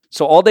bed.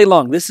 So all day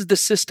long, this is the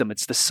system.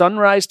 It's the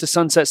sunrise to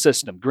sunset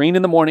system. Green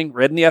in the morning,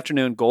 red in the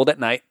afternoon, gold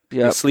at night.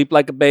 Yep. You sleep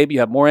like a babe. You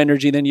have more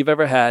energy than you've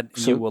ever had.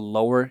 And you will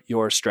lower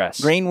your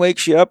stress. Green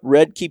wakes you up,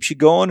 red keeps you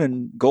going,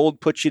 and gold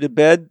puts you to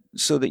bed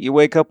so that you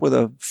wake up with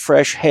a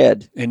fresh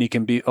head. And you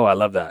can be, I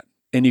love that.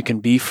 And you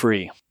can be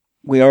free.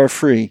 We are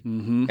free.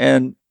 Mm-hmm.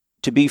 And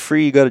to be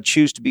free, you got to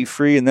choose to be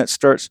free. And that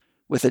starts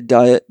with a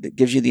diet that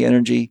gives you the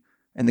energy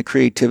and the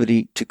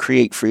creativity to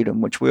create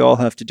freedom, which we all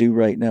have to do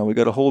right now. We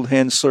got to hold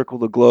hands, circle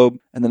the globe.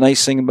 And the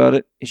nice thing about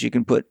it is you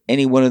can put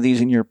any one of these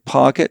in your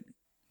pocket,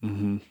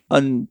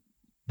 unpackage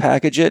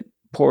it,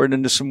 pour it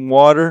into some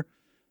water,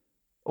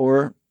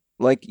 or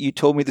like you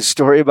told me the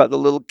story about the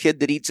little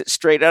kid that eats it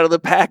straight out of the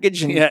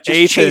package and just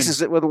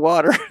chases it with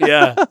water.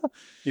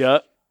 Yeah.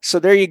 So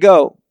there you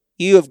go.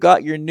 You have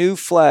got your new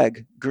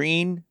flag,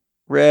 green,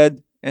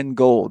 red, and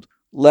gold.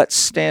 Let's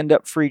stand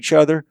up for each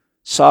other,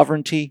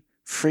 sovereignty,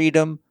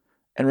 freedom.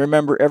 And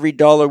remember, every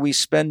dollar we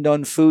spend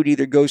on food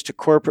either goes to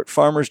corporate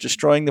farmers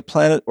destroying the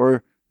planet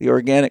or the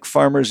organic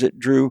farmers that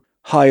Drew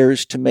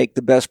hires to make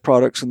the best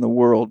products in the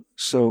world.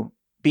 So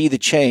be the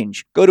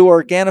change. Go to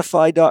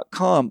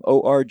Organifi.com,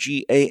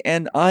 Organifi.com.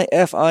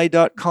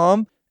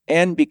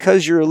 And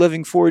because you're a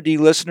Living 4D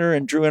listener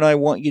and Drew and I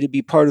want you to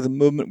be part of the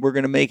movement, we're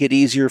going to make it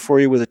easier for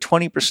you with a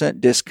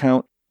 20%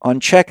 discount. On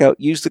checkout,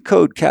 use the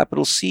code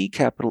capital C,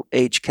 capital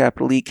H,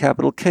 capital E,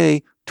 capital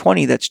K,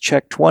 20. That's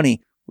check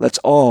 20. Let's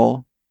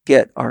all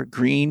get our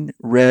green,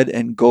 red,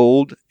 and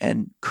gold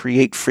and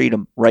create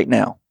freedom right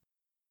now.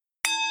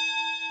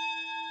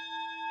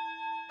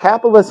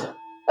 Capitalism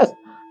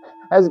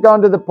has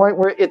gone to the point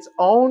where its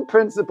own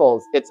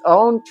principles, its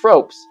own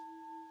tropes,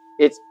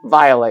 it's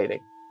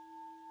violating.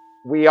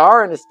 We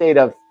are in a state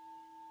of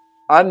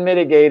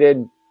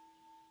unmitigated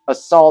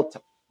assault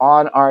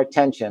on our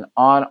attention,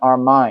 on our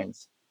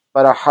minds,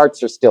 but our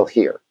hearts are still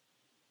here.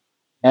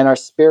 And our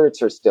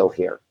spirits are still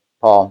here,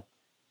 Paul.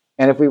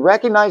 And if we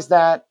recognize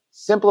that,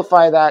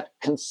 simplify that,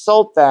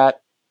 consult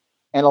that,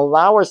 and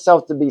allow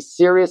ourselves to be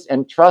serious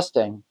and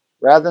trusting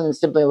rather than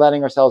simply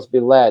letting ourselves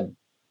be led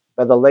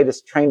by the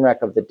latest train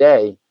wreck of the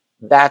day,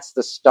 that's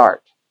the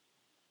start.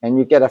 And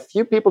you get a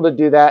few people to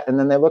do that, and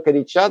then they look at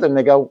each other and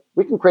they go,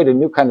 we can create a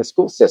new kind of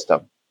school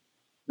system,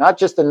 not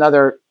just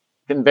another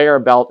conveyor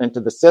belt into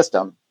the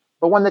system,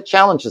 but one that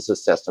challenges the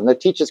system, that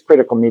teaches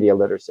critical media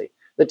literacy,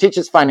 that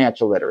teaches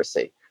financial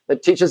literacy,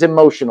 that teaches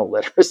emotional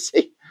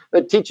literacy,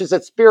 that teaches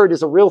that spirit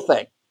is a real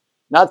thing,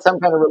 not some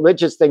kind of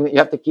religious thing that you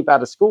have to keep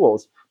out of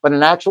schools, but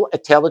an actual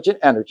intelligent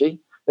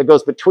energy that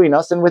goes between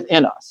us and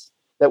within us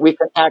that we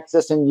can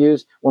access and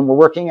use when we're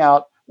working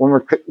out, when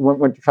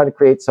we're trying to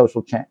create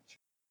social change.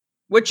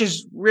 Which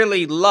is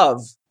really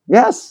love.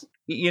 Yes.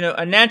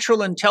 A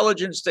natural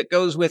intelligence that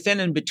goes within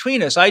and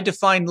between us. I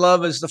define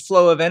love as the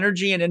flow of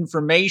energy and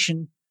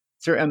information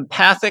through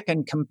empathic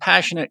and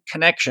compassionate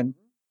connection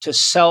to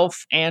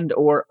self and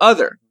or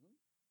other.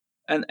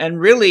 And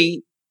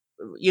really,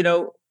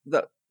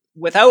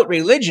 without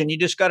religion, you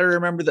just got to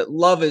remember that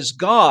love is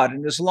God.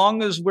 And as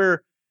long as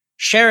we're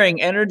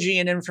sharing energy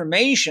and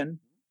information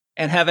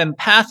and have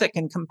empathic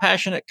and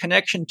compassionate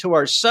connection to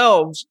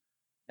ourselves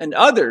and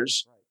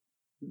others,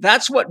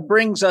 that's what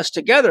brings us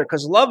together,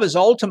 because love is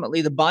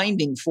ultimately the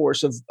binding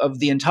force of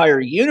the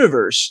entire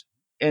universe.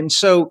 And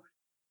so,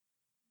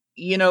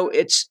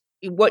 it's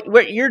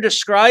what you're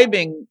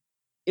describing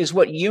is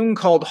what Jung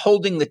called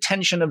holding the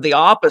tension of the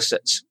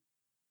opposites.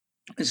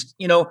 Is,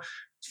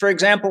 for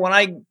example, when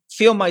I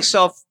feel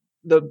myself,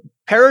 the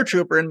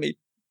paratrooper in me,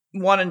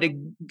 wanting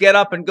to get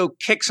up and go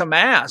kick some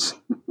ass,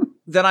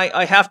 then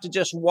I have to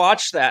just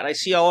watch that. I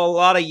see a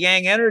lot of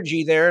yang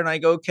energy there, and I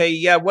go, okay,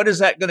 yeah, what is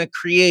that going to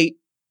create?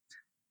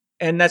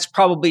 And that's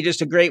probably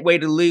just a great way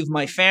to leave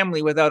my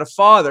family without a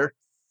father,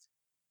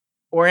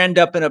 or end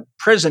up in a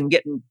prison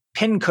getting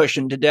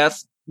pincushioned to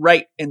death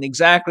right in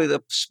exactly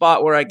the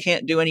spot where I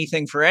can't do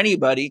anything for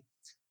anybody.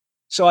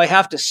 So I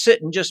have to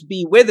sit and just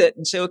be with it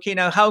and say, okay,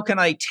 now how can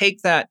I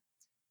take that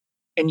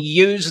and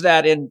use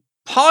that in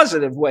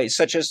positive ways,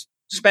 such as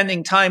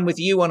spending time with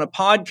you on a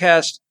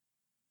podcast,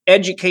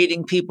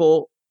 educating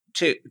people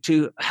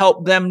to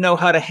help them know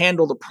how to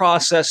handle the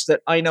process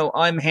that I know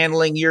I'm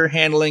handling, you're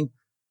handling.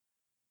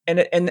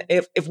 And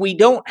if we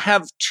don't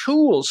have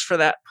tools for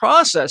that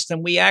process,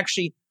 then we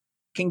actually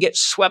can get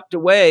swept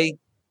away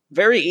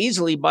very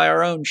easily by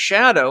our own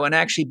shadow and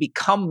actually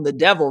become the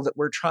devil that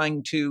we're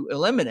trying to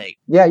eliminate.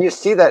 Yeah, you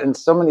see that in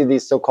so many of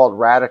these so-called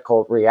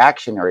radical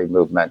reactionary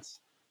movements.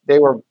 They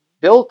were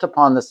built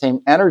upon the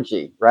same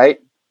energy, right?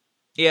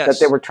 Yes. That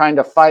they were trying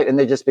to fight, and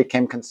they just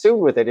became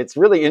consumed with it. It's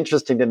really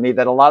interesting to me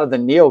that a lot of the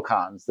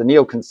neocons, the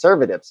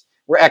neoconservatives,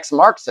 were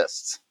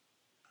ex-Marxists.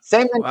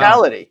 Same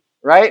mentality,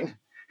 right?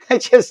 They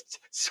just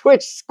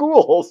switched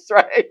schools,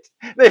 right?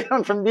 They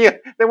went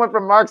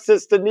from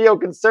Marxist to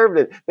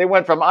neoconservative. They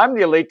went from I'm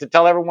the elite to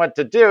tell everyone what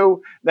to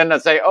do, then to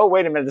say, oh,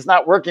 wait a minute, it's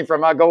not working for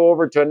me. I'll go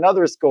over to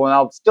another school and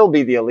I'll still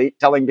be the elite,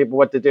 telling people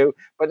what to do.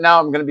 But now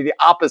I'm going to be the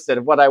opposite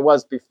of what I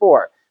was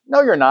before.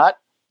 No, you're not.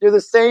 You're the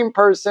same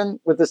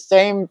person with the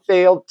same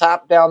failed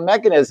top-down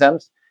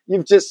mechanisms.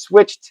 You've just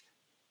switched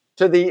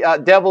to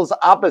the devil's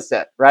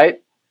opposite,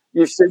 right?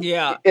 You should,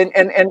 yeah.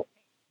 And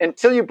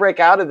until you break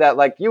out of that,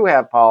 like you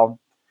have, Paul,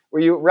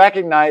 where you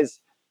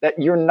recognize that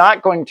you're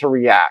not going to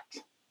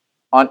react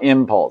on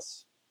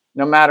impulse,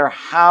 no matter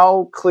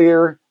how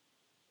clear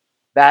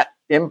that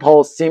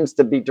impulse seems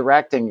to be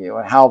directing you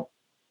and how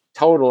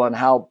total and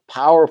how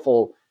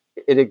powerful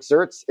it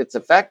exerts its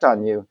effect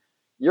on you.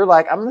 You're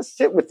like, I'm going to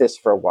sit with this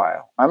for a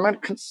while. I'm going to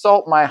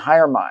consult my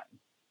higher mind.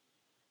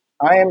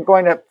 I am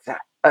going to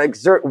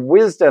exert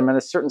wisdom and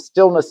a certain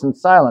stillness and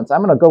silence.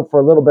 I'm going to go for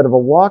a little bit of a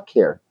walk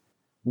here.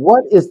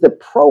 What is the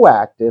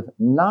proactive,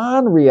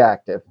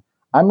 non-reactive?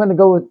 I'm going to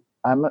go with,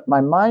 I'm going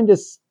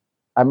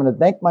to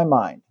thank my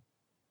mind,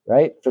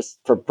 right?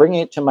 For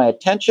bringing it to my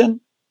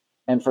attention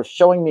and for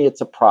showing me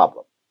it's a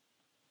problem.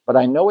 But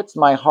I know it's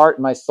my heart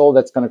and my soul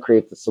that's going to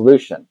create the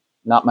solution,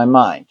 not my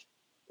mind,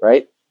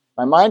 right?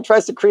 My mind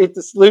tries to create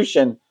the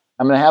solution.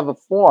 I'm going to have a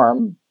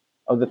form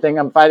of the thing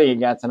I'm fighting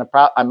against, and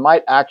I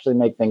might actually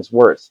make things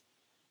worse.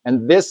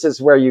 And this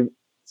is where you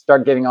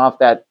start getting off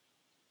that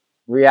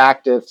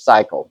reactive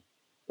cycle,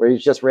 where you're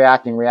just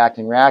reacting.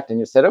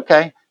 You said,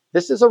 okay,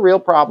 this is a real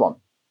problem.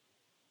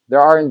 There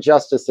are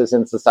injustices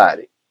in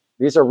society.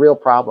 These are real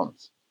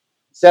problems.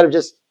 Instead of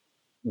just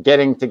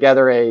getting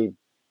together a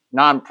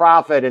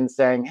nonprofit and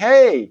saying,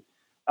 hey,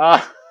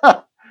 I'm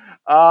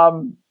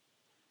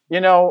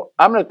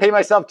going to pay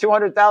myself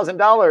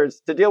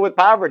 $200,000 to deal with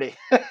poverty.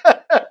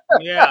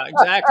 Yeah,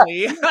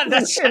 exactly.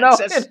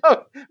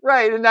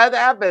 Right. And that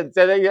happens.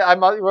 And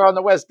we're on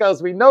the West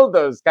Coast. We know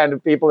those kind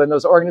of people in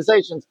those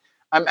organizations.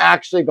 I'm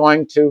actually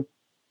going to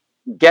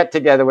get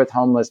together with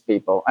homeless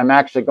people. I'm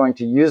actually going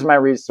to use my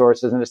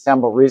resources and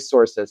assemble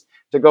resources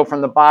to go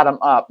from the bottom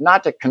up,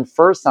 not to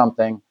confer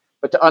something,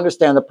 but to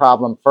understand the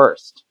problem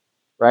first,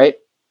 right?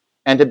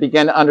 And to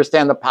begin to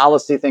understand the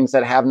policy things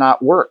that have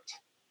not worked.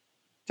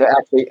 To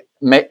actually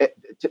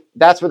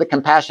that's where the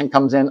compassion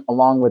comes in,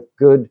 along with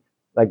good,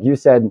 like you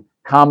said,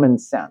 common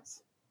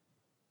sense,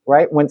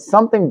 right? When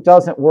something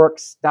doesn't work,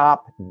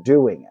 stop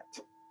doing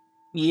it.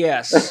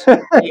 Yes.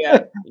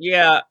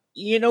 Yeah.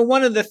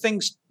 One of the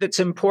things that's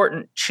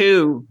important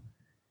too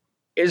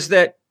is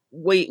that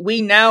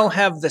we now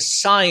have the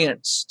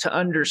science to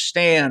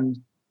understand,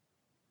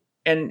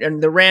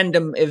 and the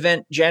random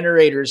event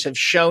generators have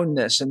shown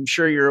this. I'm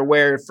sure you're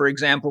aware, for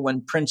example,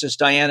 when Princess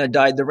Diana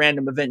died, the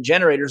random event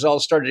generators all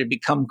started to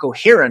become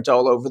coherent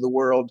all over the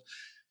world.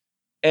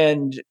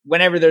 And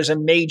whenever there's a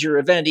major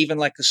event, even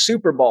like the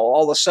Super Bowl,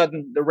 all of a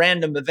sudden the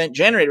random event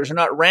generators are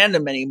not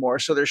random anymore.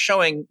 So they're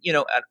showing,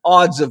 at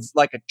odds of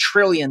like 1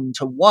 trillion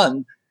to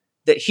 1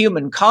 that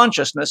human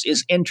consciousness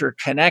is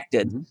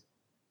interconnected. Mm-hmm.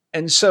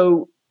 And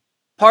so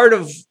part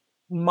of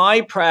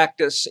my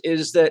practice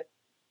is that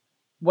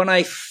when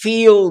I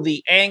feel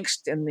the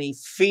angst and the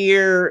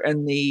fear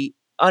and the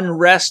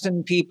unrest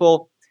in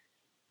people,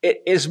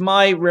 it is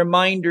my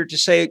reminder to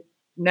say,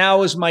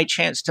 now is my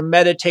chance to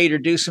meditate or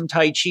do some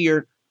Tai Chi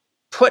or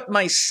put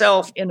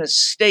myself in a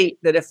state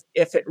that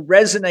if it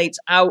resonates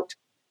out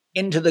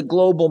into the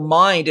global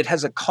mind, it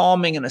has a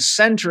calming and a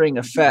centering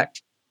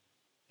effect.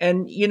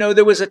 And,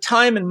 there was a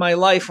time in my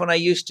life when I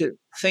used to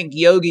think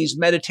yogis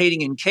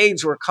meditating in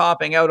caves were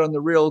copping out on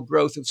the real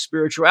growth of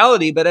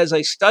spirituality. But as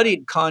I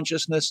studied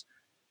consciousness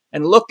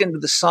and looked into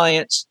the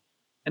science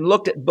and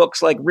looked at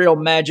books like Real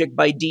Magic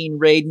by Dean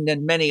Radin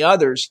and many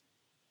others,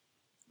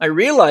 I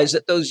realized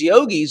that those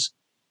yogis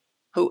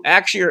who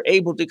actually are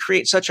able to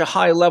create such a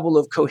high level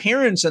of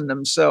coherence in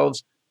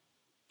themselves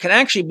can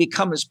actually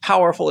become as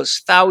powerful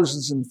as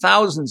thousands and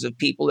thousands of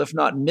people, if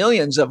not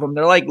millions of them.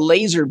 They're like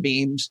laser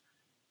beams,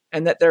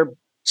 and that they're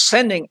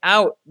sending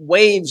out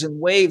waves and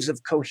waves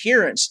of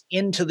coherence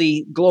into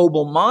the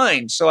global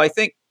mind. So I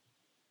think,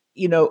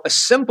 a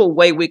simple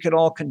way we can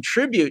all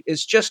contribute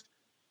is just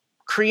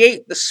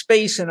create the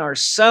space in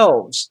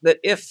ourselves that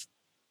if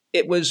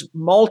it was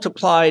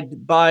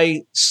multiplied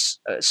by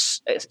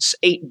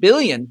 8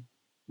 billion,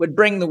 would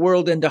bring the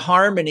world into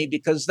harmony,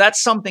 because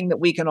that's something that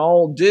we can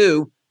all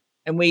do.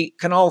 And we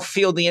can all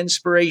feel the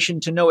inspiration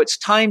to know it's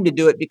time to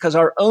do it, because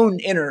our own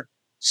inner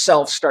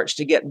self starts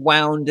to get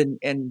wound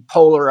and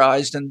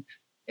polarized. And,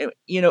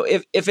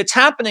 if it's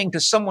happening to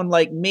someone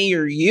like me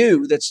or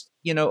you, that's,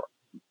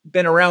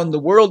 been around the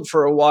world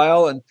for a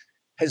while and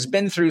has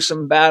been through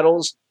some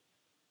battles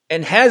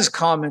and has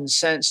common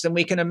sense, then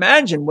we can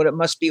imagine what it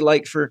must be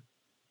like for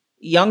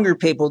younger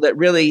people that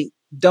really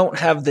don't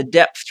have the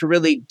depth to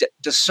really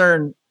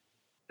discern,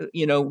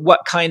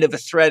 what kind of a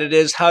threat it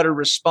is, how to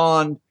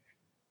respond.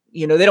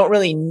 They don't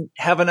really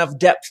have enough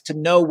depth to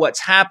know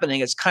what's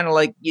happening. It's kind of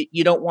like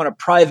you don't want a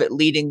private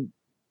leading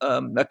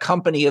a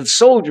company of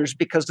soldiers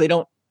because they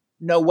don't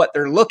know what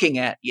they're looking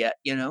at yet,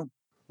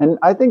 And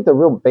I think the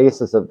real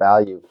basis of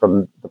value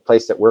from the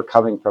place that we're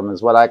coming from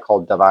is what I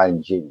call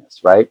divine genius,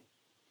 right?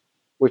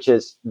 Which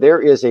is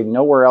there is a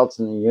nowhere else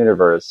in the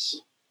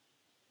universe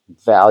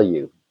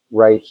value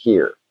right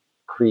here,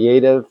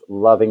 creative,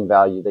 loving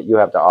value that you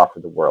have to offer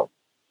the world.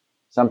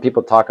 Some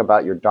people talk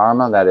about your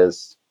dharma, that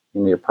is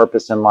your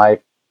purpose in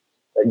life,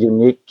 a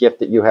unique gift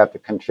that you have to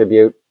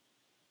contribute.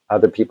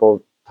 Other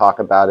people talk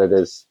about it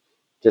as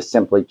just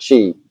simply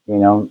chi,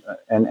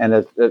 and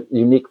a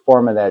unique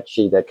form of that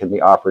chi that can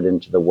be offered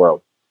into the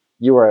world.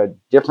 You are a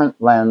different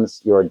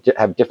lens,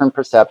 have different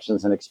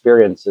perceptions and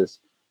experiences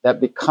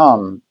that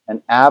become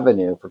an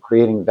avenue for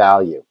creating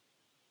value.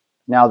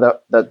 Now,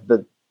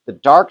 the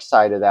dark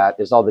side of that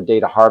is all the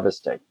data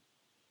harvesting,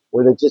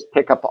 where they just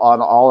pick up on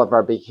all of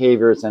our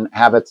behaviors and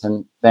habits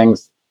and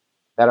things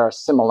that are a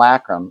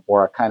simulacrum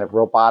or a kind of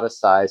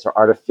roboticized or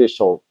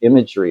artificial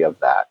imagery of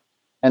that,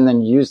 and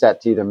then use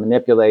that to either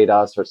manipulate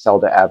us or sell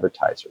to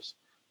advertisers.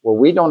 Well,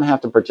 we don't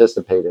have to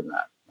participate in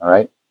that, all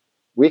right?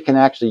 We can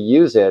actually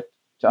use it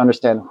to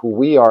understand who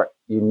we are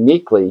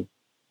uniquely,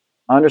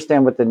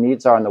 understand what the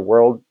needs are in the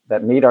world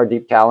that meet our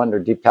deep talent or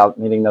deep talent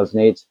meeting those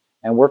needs,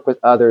 and work with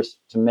others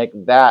to make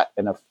that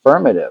an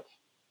affirmative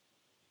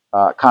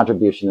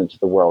contribution into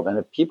the world. And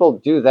if people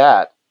do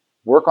that,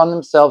 work on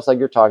themselves like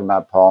you're talking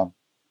about, Paul,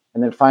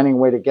 and then finding a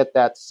way to get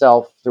that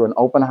self through an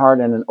open heart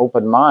and an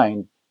open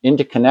mind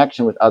into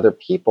connection with other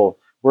people,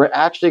 we're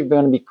actually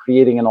going to be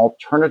creating an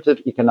alternative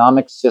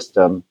economic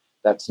system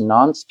that's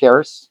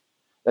non-scarce,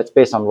 that's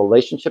based on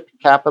relationship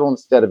capital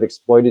instead of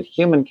exploited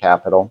human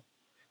capital,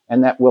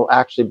 and that will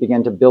actually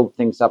begin to build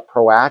things up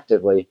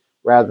proactively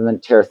rather than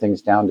tear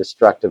things down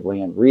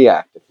destructively and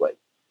reactively.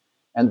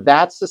 And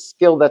that's the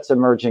skill that's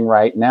emerging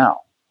right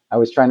now. I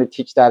was trying to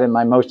teach that in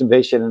my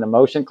motivation and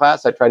emotion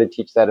class. I try to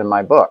teach that in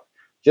my book,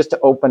 just to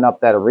open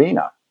up that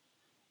arena.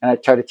 And I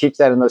try to teach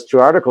that in those 2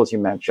 articles you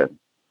mentioned,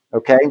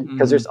 okay?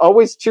 Because there's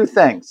always 2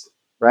 things,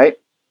 right?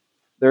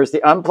 There's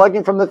the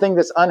unplugging from the thing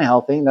that's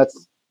unhealthy.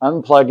 That's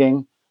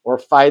unplugging or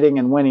fighting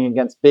and winning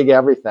against big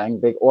everything,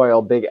 big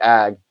oil, big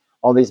ag,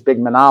 all these big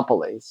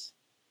monopolies,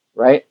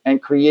 right?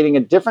 And creating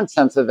a different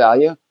sense of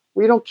value.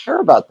 We don't care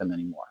about them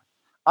anymore.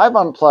 I've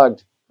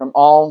unplugged from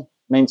all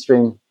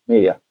mainstream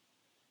media.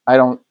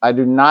 I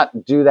do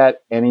not do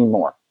that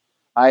anymore.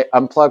 I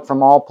unplug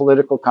from all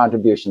political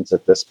contributions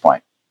at this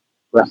point.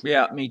 Right?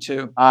 Yeah, me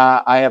too.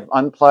 I have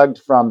unplugged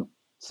from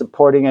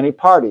supporting any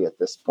party at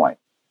this point.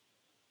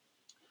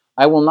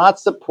 I will not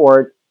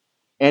support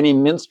any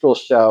minstrel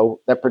show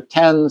that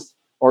pretends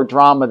or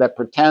drama that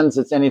pretends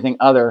it's anything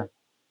other,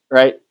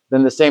 right,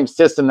 than the same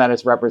system that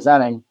it's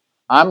representing.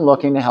 I'm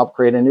looking to help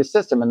create a new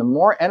system. And the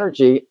more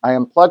energy I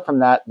unplug from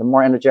that, the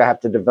more energy I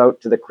have to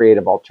devote to the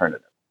creative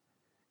alternative.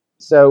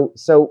 So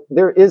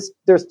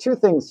there's 2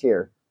 things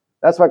here.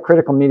 That's why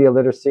critical media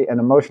literacy and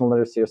emotional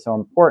literacy are so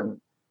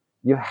important.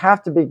 you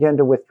have to begin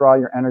to withdraw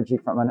your energy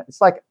from it.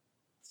 It's like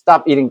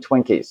stop eating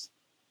Twinkies,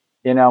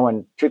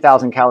 and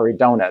 2,000 calorie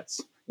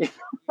donuts.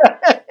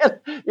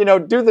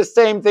 Do the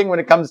same thing when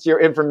it comes to your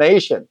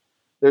information.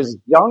 There's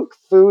junk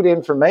food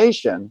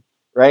information,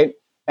 right?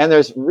 And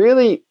there's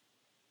really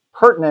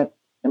pertinent,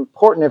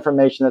 important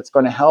information that's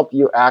going to help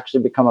you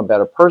actually become a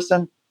better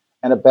person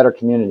and a better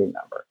community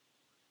member.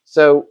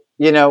 So,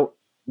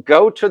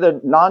 go to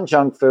the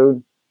non-junk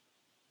food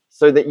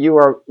so that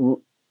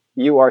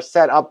you are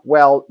set up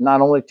well,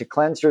 not only to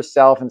cleanse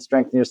yourself and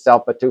strengthen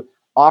yourself, but to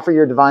offer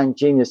your divine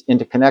genius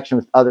into connection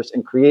with others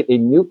and create a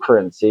new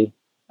currency,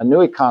 a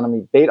new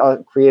economy based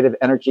on creative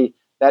energy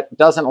that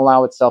doesn't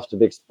allow itself to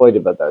be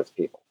exploited by those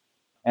people.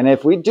 And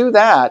if we do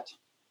that,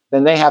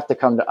 then they have to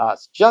come to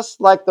us,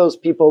 just like those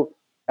people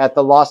at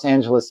the Los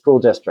Angeles School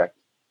District.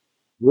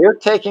 We're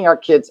taking our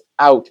kids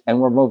out and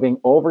we're moving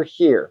over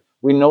here.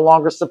 We no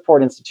longer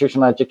support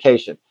institutional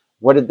education.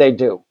 What did they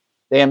do?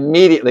 They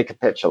immediately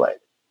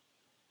capitulated,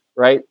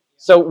 right?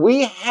 So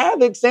we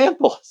have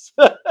examples.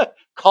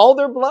 Call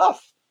their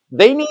bluff.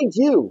 They need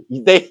you.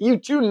 You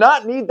do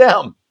not need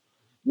them.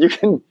 You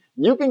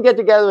can get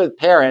together with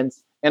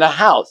parents in a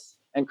house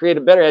and create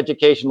a better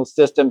educational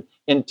system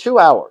in 2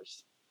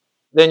 hours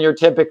than your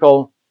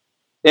typical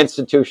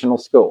institutional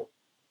school.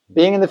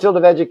 Being in the field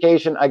of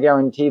education, I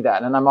guarantee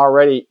that. And I'm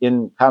already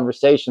in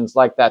conversations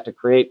like that to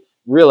create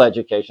real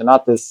education,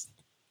 not this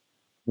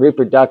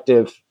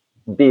reproductive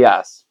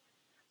BS.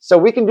 So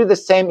we can do the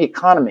same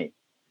economy.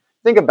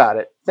 Think about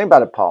it,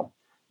 Paul.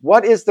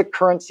 What is the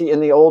currency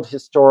in the old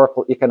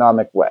historical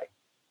economic way,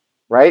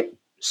 right?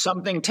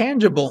 Something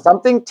tangible.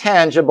 Something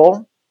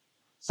tangible,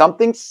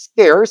 something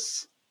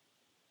scarce,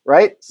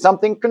 right?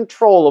 Something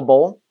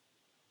controllable,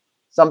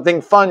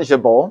 something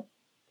fungible,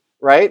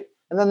 right?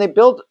 And then they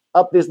build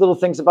up these little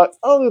things about,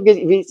 we'll give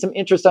you some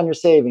interest on your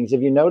savings.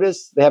 Have you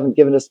noticed they haven't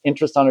given us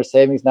interest on our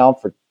savings now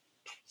for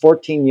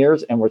 14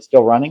 years and we're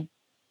still running?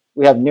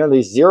 We have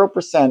nearly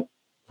 0%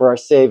 for our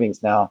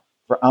savings now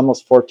for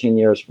almost 14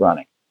 years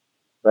running,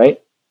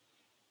 right?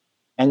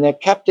 And they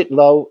kept it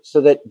low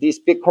so that these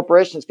big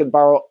corporations could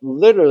borrow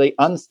literally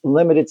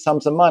unlimited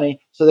sums of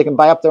money so they can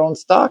buy up their own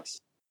stocks.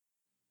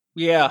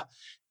 Yeah,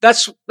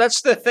 that's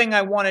the thing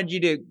I wanted you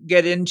to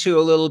get into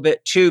a little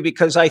bit too,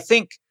 because I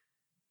think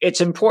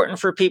it's important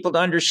for people to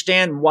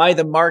understand why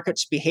the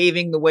market's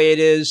behaving the way it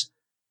is.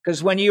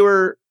 Because when you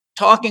were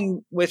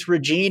talking with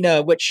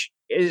Regina, which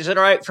is it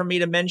all right for me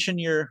to mention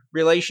your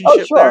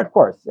relationship? Oh, sure, there? Of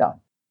course, yeah.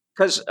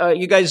 Because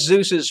you guys,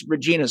 Zeus is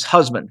Regina's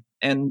husband.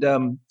 And,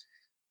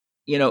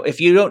 if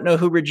you don't know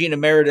who Regina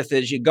Meredith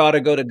is, you got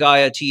to go to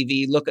Gaia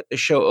TV, look at the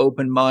show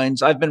Open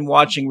Minds. I've been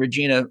watching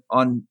Regina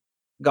on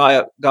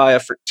Gaia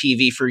for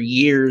TV for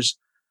years.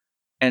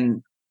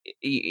 And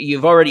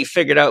you've already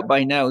figured out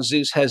by now,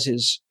 Zeus has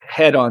his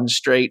head on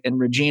straight. And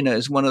Regina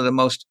is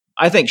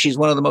I think she's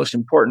one of the most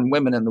important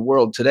women in the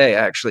world today,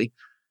 actually.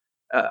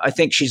 I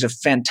think she's a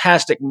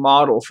fantastic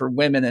model for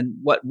women and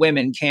what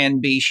women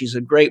can be. She's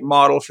a great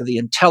model for the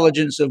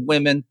intelligence of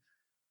women.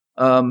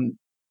 Her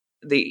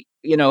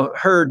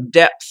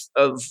depth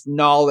of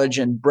knowledge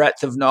and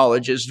breadth of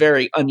knowledge is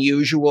very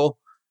unusual,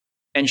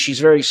 and she's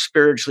very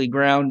spiritually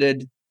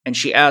grounded, and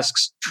she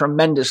asks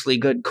tremendously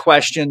good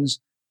questions.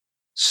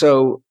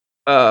 So,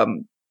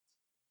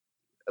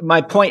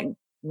 my point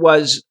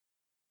was,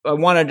 I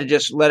wanted to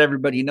just let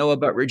everybody know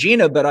about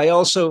Regina, but I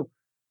also,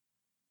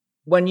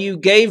 when you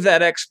gave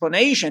that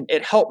explanation,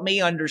 it helped me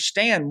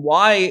understand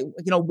why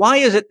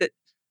is it that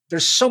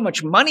there's so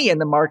much money in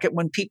the market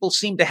when people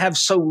seem to have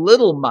so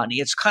little money?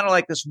 It's kind of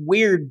like this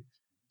weird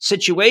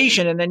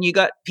situation. And then you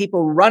got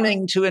people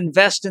running to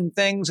invest in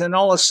things and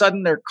all of a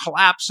sudden they're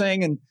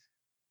collapsing. And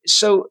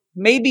so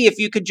maybe if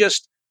you could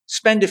just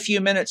spend a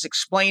few minutes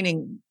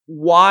explaining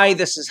why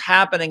this is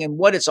happening and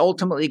what it's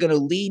ultimately going to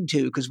lead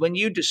to. Because when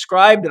you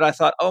described it, I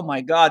thought, oh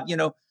my God,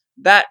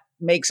 that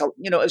makes,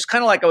 it's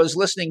kind of like I was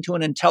listening to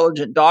an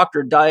intelligent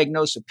doctor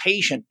diagnose a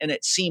patient, and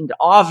it seemed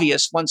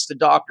obvious once the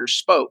doctor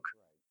spoke.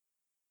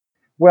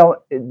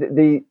 Well,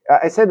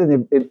 I said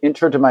in the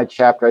intro to my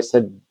chapter, I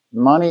said,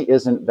 money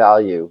isn't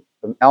value.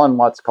 Alan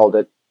Watts called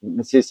it,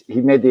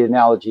 he made the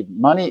analogy,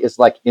 money is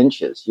like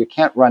inches. You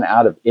can't run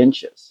out of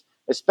inches,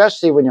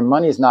 especially when your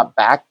money is not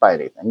backed by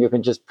anything. You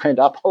can just print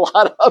up a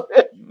lot of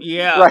it.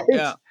 Yeah. Right?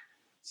 Yeah.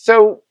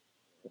 So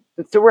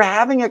we're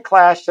having a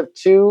clash of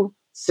two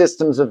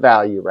systems of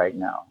value right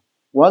now.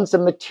 One's a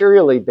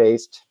materially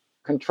based,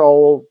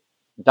 control,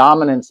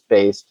 dominance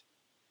based,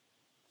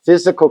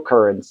 physical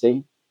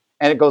currency.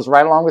 And it goes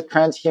right along with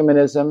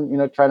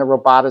transhumanism, trying to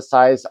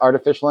roboticize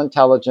artificial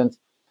intelligence.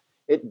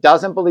 It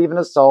doesn't believe in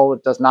a soul.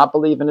 It does not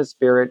believe in a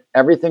spirit.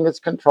 Everything is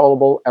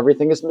controllable.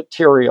 Everything is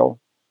material.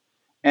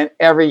 And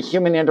every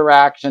human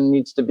interaction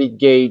needs to be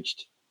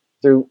gauged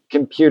through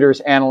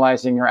computers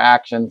analyzing your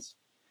actions.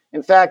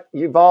 In fact,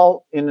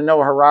 Yuval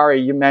Noah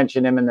Harari, you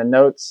mentioned him in the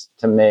notes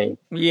to me.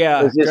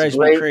 Yeah, there's this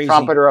great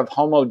trumpeter of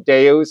Homo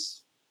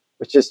Deus,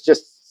 which is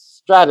just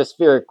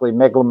stratospherically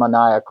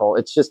megalomaniacal.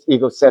 It's just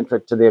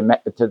egocentric to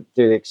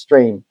the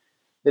extreme.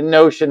 The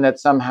notion that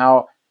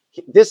somehow,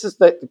 this is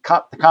the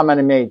comment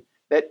I made,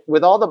 that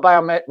with all the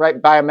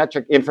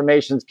biometric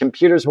information,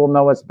 computers will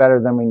know us better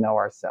than we know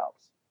ourselves.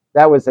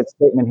 That was a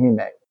statement he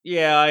made.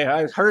 Yeah,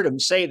 I heard him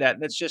say that.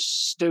 That's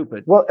just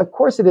stupid. Well, of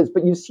course it is,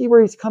 but you see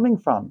where he's coming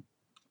from.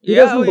 He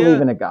doesn't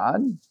believe in a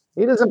God.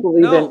 He doesn't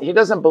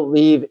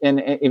believe in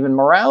even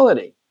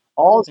morality.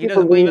 He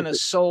doesn't believe in a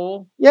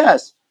soul.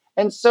 Yes.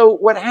 And so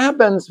what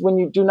happens when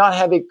you do not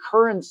have a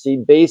currency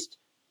based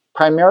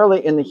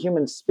primarily in the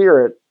human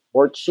spirit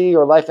or chi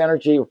or life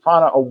energy or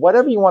prana or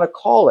whatever you want to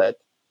call it,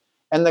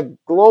 and the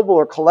global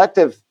or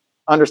collective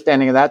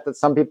understanding of that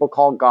some people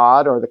call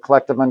God or the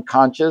collective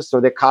unconscious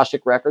or the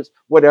Akashic records,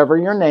 whatever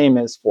your name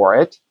is for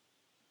it,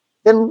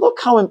 then look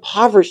how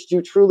impoverished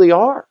you truly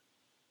are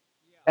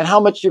and how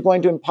much you're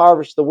going to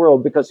impoverish the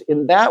world, because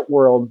in that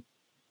world,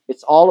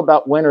 it's all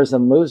about winners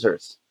and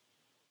losers.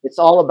 It's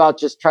all about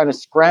just trying to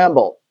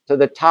scramble to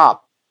the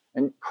top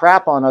and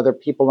crap on other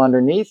people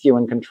underneath you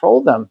and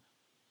control them,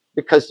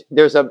 because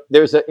there's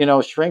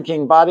a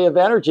shrinking body of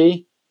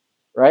energy,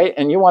 right?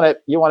 And you want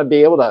to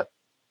be able to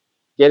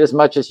get as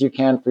much as you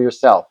can for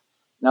yourself.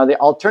 Now, the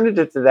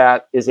alternative to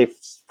that is a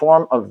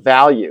form of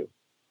value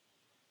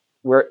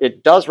where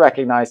it does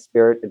recognize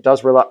spirit, it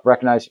does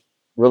recognize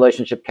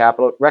relationship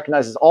capital, it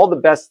recognizes all the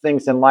best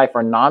things in life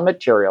are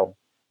non-material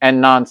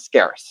and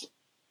non-scarce.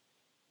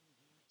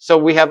 So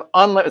we have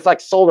it's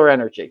like solar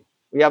energy.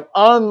 We have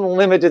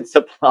unlimited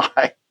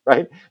supply,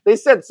 right? They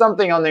said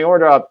something on the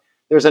order of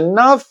there's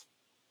enough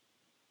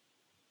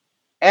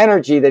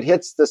energy that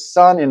hits the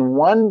sun in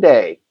one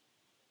day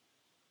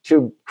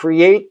to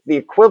create the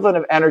equivalent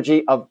of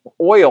energy of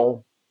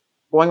oil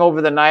going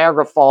over the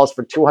Niagara Falls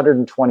for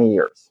 220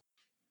 years.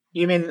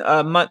 You mean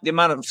the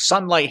amount of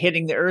sunlight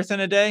hitting the earth in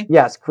a day?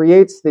 Yes,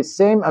 creates the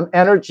same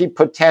energy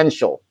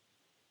potential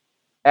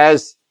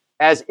as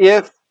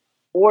if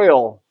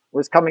oil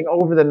was coming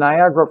over the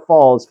Niagara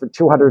Falls for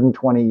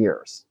 220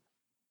 years.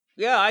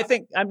 Yeah, I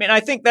think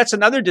that's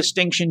another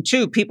distinction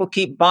too. People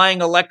keep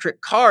buying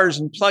electric cars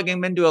and plugging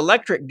them into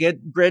electric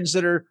grids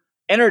that are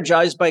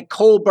energized by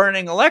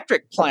coal-burning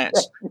electric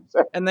plants.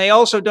 And they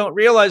also don't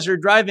realize they're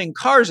driving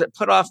cars that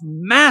put off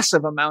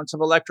massive amounts of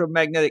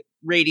electromagnetic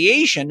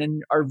radiation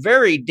and are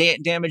very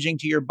damaging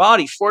to your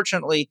body.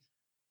 Fortunately,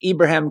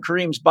 Ibrahim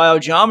Karim's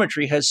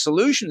biogeometry has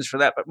solutions for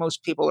that, but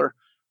most people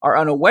are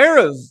unaware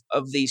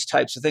of these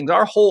types of things.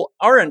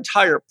 Our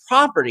entire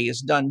property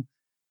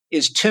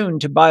is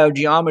tuned to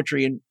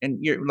biogeometry. And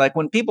you're like,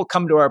 when people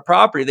come to our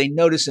property, they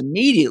notice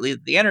immediately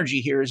that the energy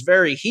here is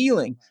very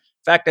healing.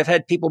 In fact, I've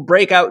had people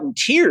break out in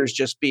tears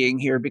just being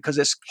here because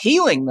it's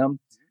healing them.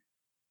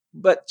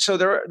 But so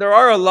there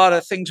are a lot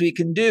of things we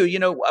can do. You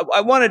know,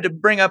 I wanted to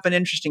bring up an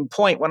interesting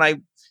point when I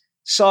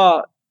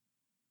saw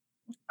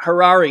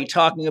Harari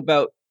talking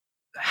about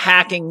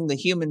hacking the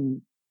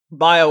human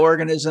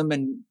bioorganism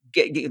and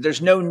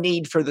there's no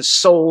need for the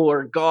soul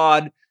or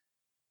God.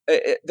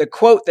 The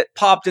quote that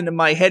popped into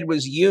my head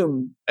was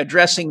Jung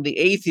addressing the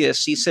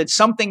atheists. He said,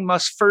 something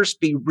must first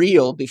be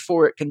real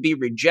before it can be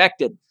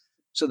rejected.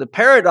 So the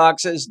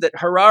paradox is that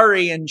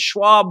Harari and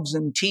Schwab's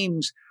and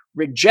team's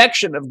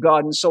rejection of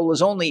God and soul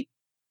is only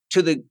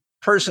to the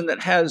person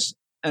that has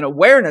an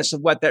awareness of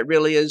what that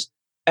really is,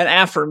 an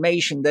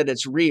affirmation that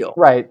it's real.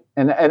 Right.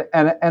 And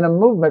a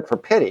movement for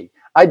pity.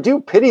 I do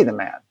pity the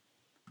man.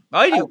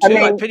 I do too.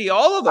 I pity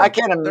all of them. I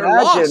can't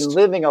imagine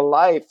living a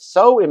life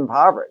so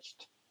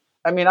impoverished.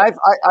 I mean,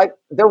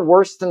 they're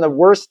worse than the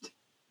worst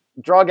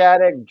drug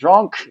addict,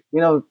 drunk,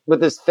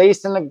 with his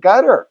face in the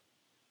gutter,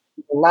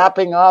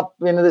 lapping up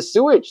into the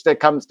sewage that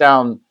comes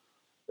down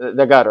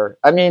the gutter.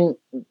 I mean,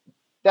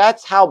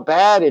 that's how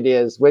bad it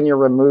is when you're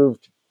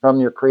removed from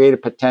your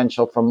creative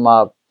potential, from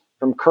love,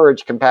 from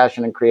courage,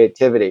 compassion, and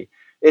creativity.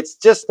 It's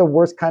just the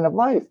worst kind of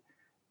life.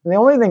 And the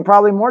only thing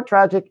probably more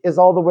tragic is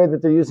all the way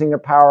that they're using their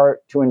power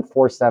to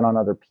enforce that on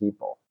other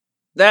people.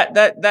 That's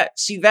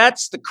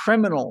the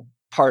criminal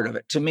part of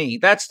it to me.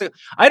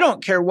 I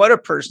don't care what a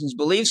person's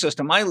belief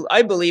system.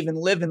 I believe in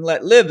live and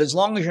let live, as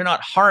long as you're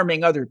not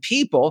harming other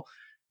people.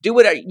 Do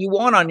what you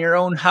want on your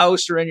own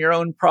house or in your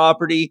own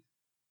property.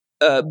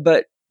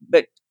 But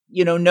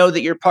know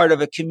that you're part of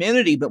a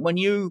community. But when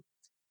you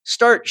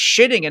start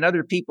shitting in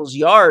other people's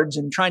yards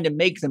and trying to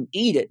make them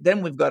eat it,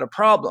 then we've got a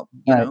problem.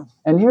 You know?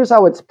 And here's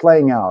how it's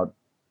playing out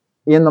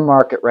in the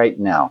market right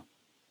now.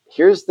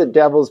 Here's the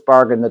devil's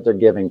bargain that they're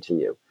giving to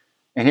you.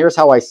 And here's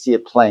how I see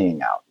it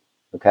playing out.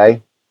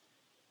 Okay?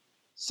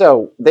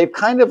 So they've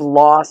kind of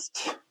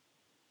lost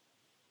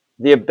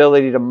the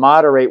ability to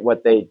moderate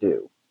what they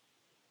do.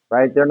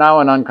 Right? They're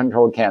now an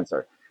uncontrolled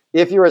cancer.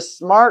 If you're a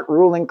smart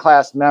ruling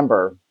class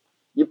member,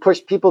 you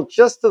push people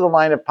just to the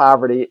line of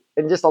poverty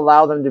and just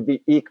allow them to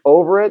eke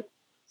over it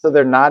so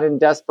they're not in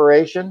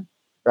desperation,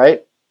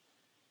 right?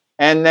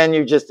 And then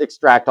you just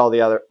extract all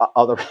the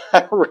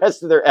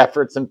rest of their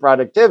efforts and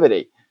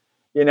productivity.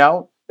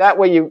 That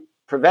way you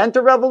prevent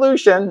a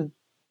revolution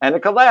and a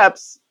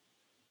collapse,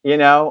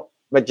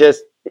 but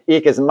just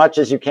eke as much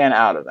as you can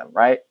out of them,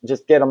 right?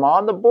 Just get them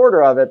on the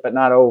border of it, but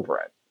not over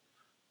it.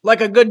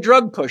 Like a good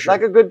drug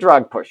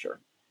pusher.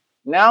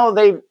 Now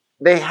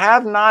they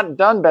have not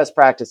done best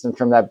practices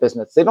from that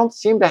business. They don't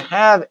seem to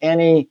have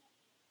any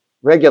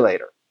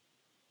regulator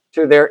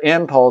to their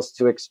impulse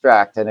to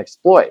extract and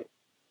exploit.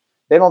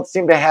 They don't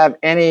seem to have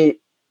any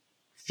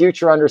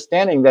future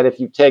understanding that if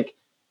you take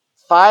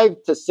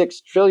 $5 to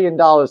 $6 trillion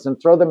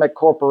and throw them at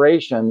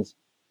corporations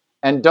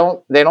and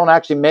they don't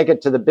actually make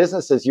it to the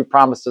businesses you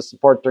promised to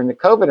support during the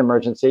COVID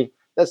emergency,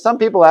 that some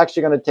people are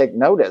actually going to take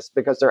notice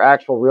because their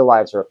actual real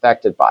lives are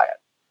affected by it.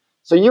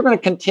 So you're going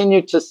to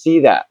continue to see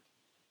that.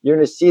 You're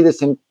going to see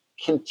this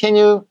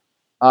continue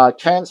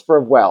transfer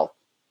of wealth,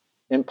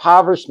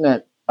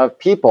 impoverishment of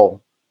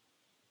people,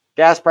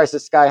 gas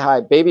prices sky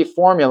high, baby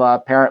formula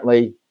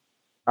apparently.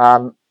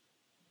 And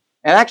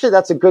actually,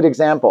 that's a good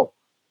example.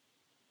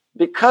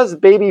 Because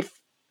baby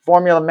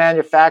formula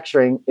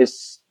manufacturing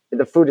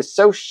the food is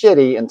so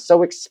shitty and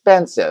so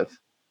expensive,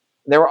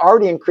 they were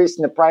already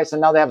increasing the price, and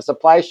now they have a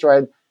supply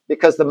shortage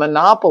because the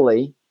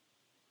monopoly,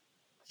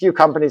 a few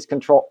companies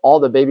control all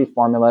the baby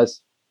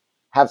formulas,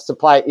 have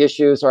supply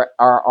issues or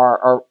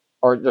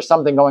there's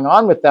something going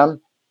on with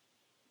them.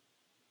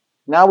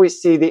 Now we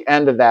see the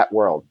end of that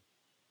world.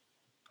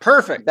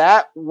 Perfect.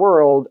 That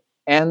world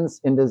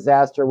ends in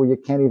disaster where you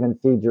can't even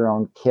feed your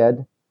own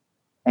kid.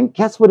 And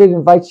guess what it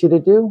invites you to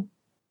do?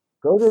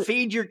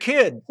 Feed your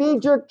kid.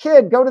 Feed your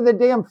kid. Go to the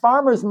damn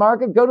farmer's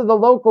market. Go to the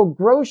local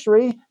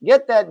grocery.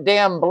 Get that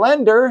damn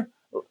blender.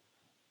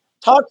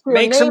 Talk to your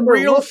Make some neighbor.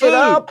 real Look food. it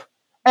up.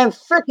 And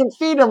frickin'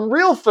 feed them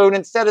real food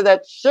instead of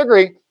that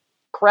sugary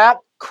crap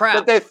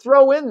that they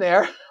throw in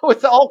there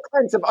with all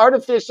kinds of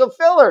artificial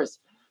fillers.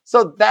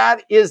 So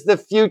that is the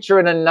future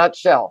in a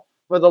nutshell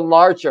for the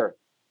larger.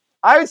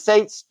 I would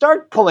say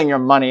start pulling your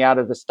money out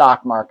of the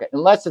stock market,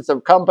 unless it's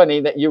a company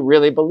that you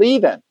really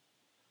believe in.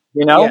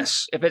 You know?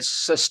 Yes, if it's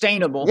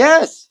sustainable.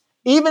 Yes,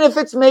 even if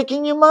it's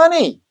making you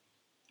money.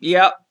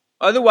 Yeah.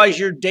 Otherwise,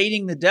 you're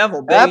dating the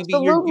devil, baby.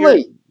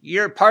 Absolutely.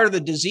 You're part of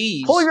the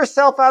disease. Pull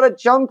yourself out of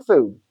junk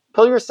food.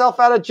 Pull yourself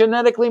out of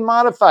genetically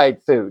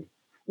modified food.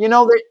 You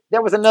know,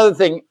 that was another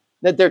thing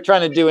that they're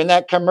trying to do in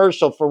that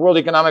commercial for World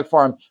Economic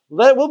Forum.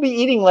 We'll be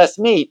eating less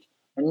meat.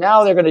 And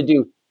now they're going to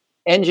do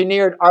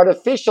engineered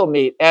artificial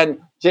meat and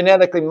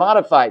genetically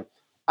modified.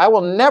 I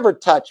will never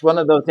touch one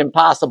of those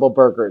Impossible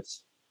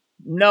burgers.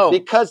 No.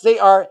 Because they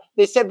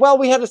said, well,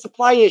 we had a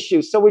supply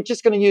issue, so we're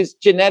just going to use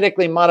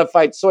genetically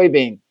modified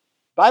soybean.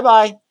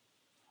 Bye-bye.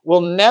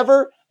 We'll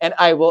never, and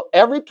I will,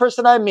 every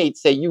person I meet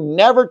say, you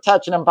never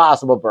touch an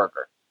Impossible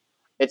burger.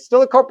 It's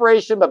still a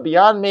corporation, but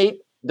Beyond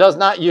Meat does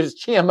not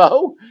use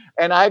GMO.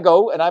 And I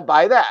go and I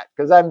buy that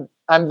because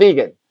I'm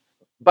vegan.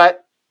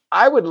 But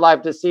I would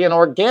love to see an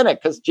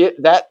organic, because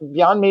that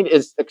Beyond Meat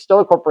is still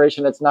a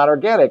corporation. It's not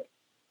organic.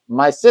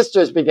 My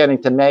sister's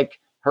beginning to make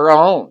her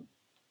own,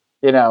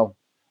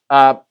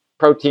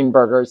 protein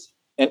burgers.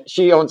 And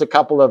she owns a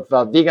couple of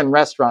vegan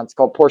restaurants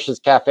called Portia's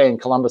Cafe in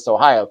Columbus,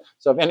 Ohio.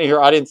 So if any of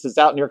your audience is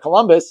out near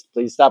Columbus,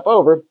 please stop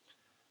over.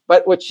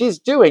 But what she's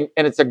doing,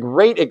 and it's a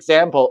great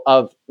example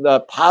of the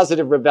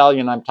positive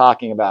rebellion I'm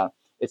talking about.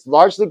 It's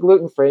largely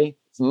gluten-free.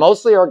 It's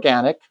mostly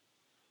organic.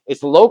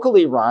 It's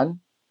locally run.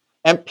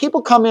 And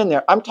people come in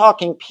there. I'm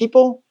talking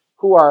people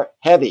who are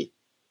heavy,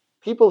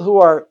 people who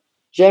are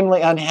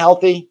generally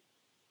unhealthy.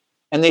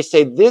 And they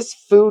say, this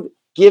food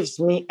gives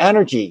me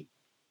energy.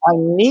 I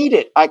need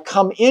it. I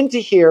come into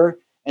here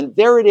and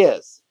there it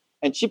is.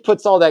 And she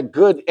puts all that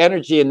good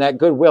energy and that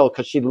goodwill,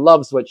 because she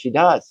loves what she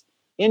does,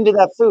 into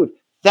that food.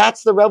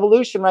 That's the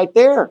revolution right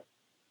there.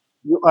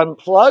 You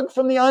unplug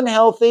from the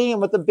unhealthy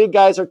and what the big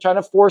guys are trying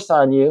to force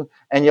on you,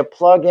 and you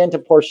plug into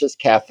Portia's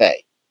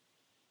Cafe,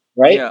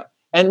 right? Yeah.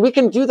 And we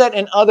can do that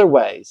in other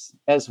ways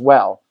as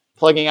well.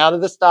 Plugging out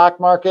of the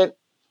stock market,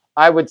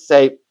 I would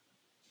say,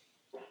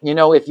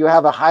 if you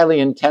have a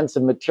highly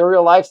intensive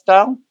material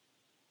lifestyle,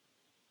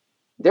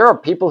 there are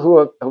people who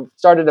have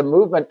started a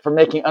movement for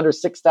making under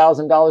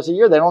 $6,000 a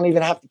year. They don't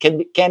even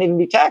can't even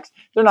be taxed.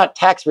 They're not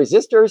tax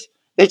resistors.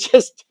 They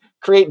just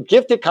create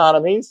gift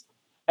economies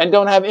and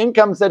don't have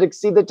incomes that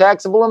exceed the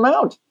taxable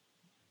amount.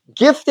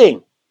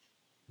 Gifting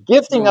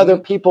other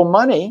people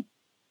money.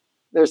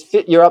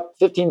 You're up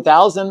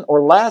 15,000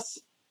 or less,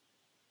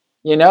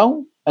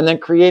 and then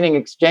creating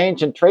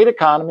exchange and trade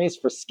economies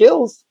for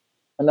skills.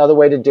 Another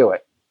way to do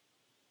it.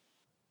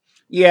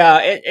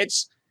 Yeah,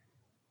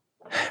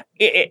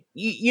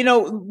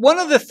 one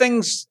of the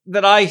things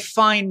that I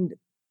find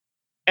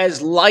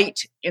as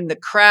light in the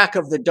crack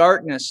of the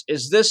darkness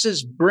is this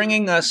is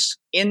bringing us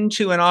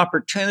into an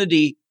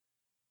opportunity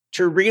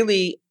to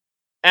really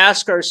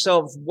ask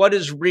ourselves what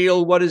is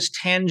real, what is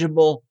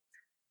tangible.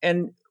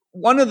 And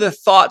one of the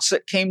thoughts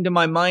that came to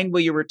my mind while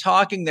you were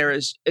talking there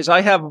is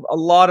I have a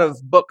lot of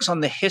books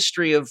on the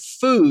history of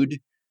food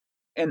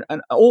and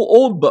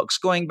old books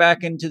going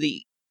back into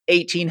the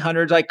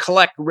 1800s. I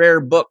collect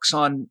rare books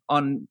on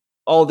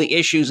all the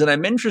issues that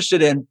I'm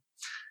interested in.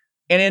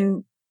 And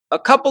in a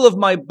couple of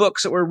my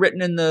books that were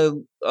written in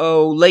the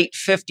late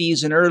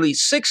 50s and early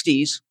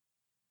 60s,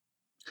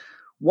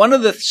 one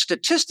of the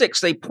statistics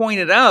they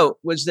pointed out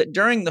was that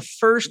during the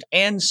First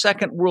and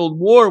Second World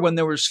War, when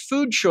there was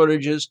food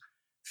shortages,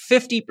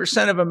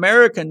 50% of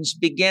Americans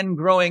began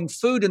growing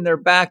food in their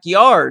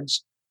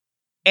backyards.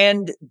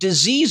 and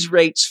disease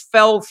rates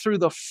fell through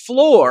the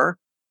floor.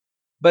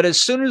 But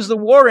as soon as the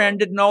war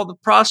ended and all the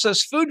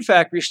processed food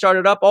factories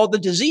started up, all the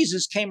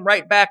diseases came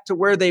right back to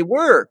where they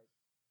were.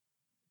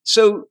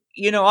 So,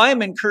 I have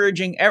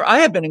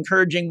been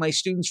encouraging my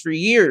students for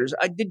years.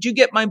 Did you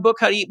get my book,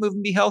 How to Eat, Move,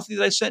 and Be Healthy,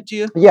 that I sent to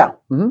you? Yeah.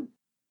 Mm-hmm.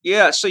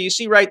 Yeah. So you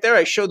see right there,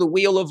 I show the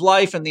wheel of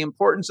life and the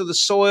importance of the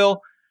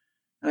soil.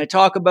 And I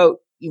talk about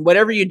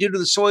whatever you do to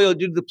the soil,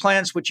 do to the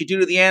plants, what you do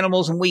to the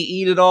animals, and we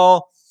eat it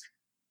all.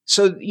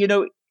 So,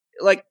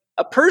 like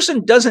a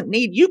person doesn't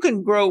need, you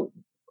can grow,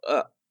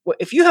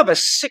 if you have a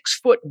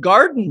 6-foot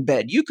garden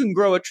bed, you can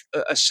grow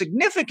a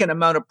significant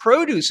amount of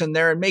produce in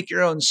there and make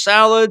your own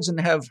salads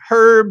and have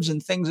herbs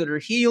and things that are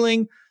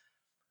healing.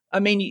 I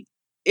mean,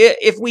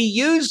 if we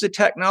use the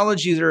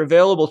technologies that are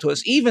available to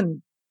us,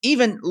 even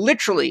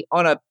literally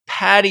on a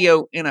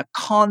patio in a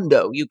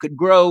condo, you could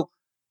grow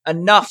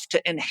enough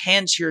to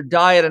enhance your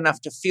diet,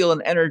 enough to feel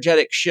an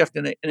energetic shift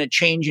and a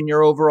change in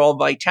your overall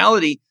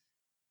vitality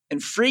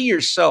and free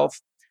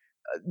yourself.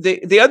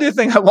 The other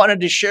thing I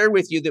wanted to share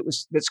with you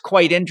that's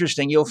quite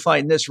interesting, you'll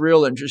find this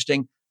real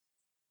interesting.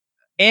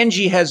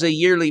 Angie has a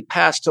yearly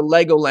pass to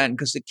Legoland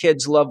because the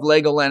kids love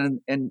Legoland,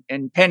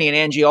 and Penny and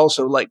Angie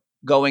also like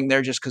going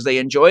there just because they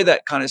enjoy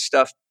that kind of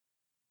stuff.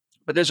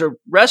 But there's a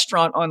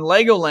restaurant on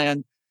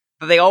Legoland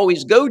that they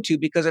always go to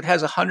because it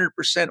has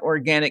 100%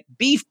 organic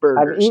beef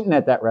burgers. I've eaten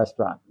at that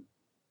restaurant.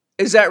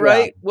 Is that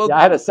right? Yeah. Well,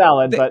 I had a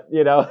salad, but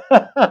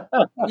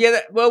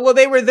well,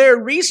 they were there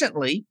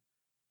recently,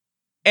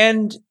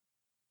 and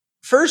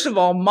first of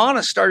all,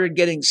 Mana started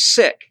getting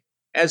sick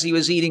as he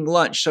was eating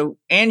lunch. So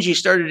Angie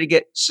started to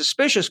get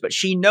suspicious, but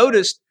she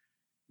noticed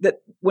that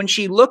when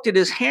she looked at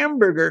his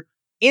hamburger,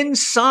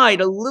 inside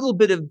a little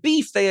bit of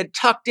beef, they had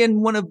tucked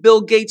in one of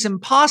Bill Gates'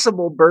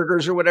 Impossible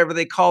burgers or whatever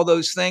they call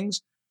those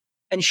things.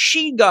 And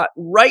she got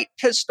right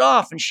pissed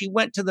off, and she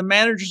went to the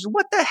manager and said,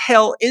 "What the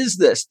hell is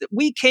this? That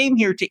we came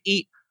here to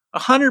eat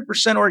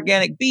 100%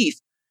 organic beef."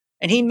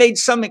 And he made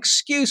some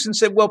excuse and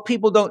said, "Well,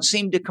 people don't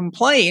seem to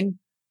complain."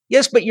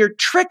 Yes, but you're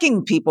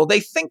tricking people. They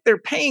think they're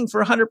paying for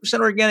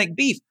 100% organic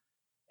beef.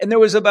 And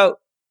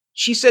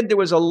she said there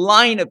was a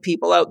line of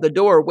people out the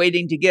door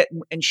waiting to get,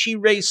 and she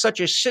raised such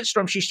a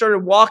shitstorm. She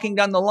started walking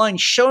down the line,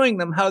 showing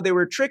them how they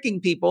were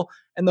tricking people,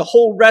 and the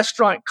whole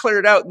restaurant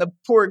cleared out, and the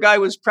poor guy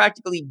was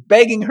practically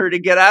begging her to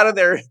get out of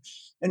there.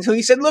 And so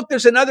he said, "Look,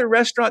 there's another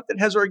restaurant that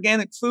has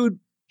organic food.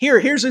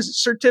 Here's a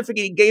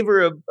certificate." He gave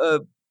her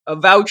a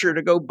voucher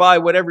to go buy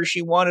whatever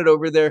she wanted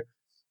over there.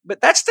 But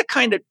that's the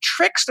kind of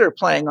tricks they're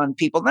playing on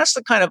people. And that's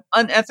the kind of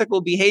unethical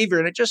behavior.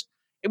 And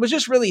it was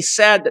just really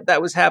sad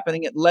that was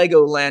happening at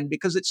Legoland,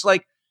 because it's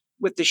like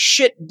with the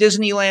shit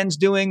Disneyland's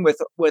doing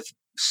with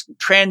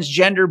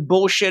transgender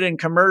bullshit and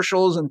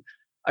commercials. And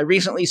I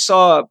recently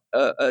saw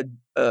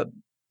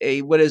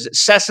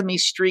Sesame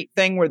Street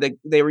thing where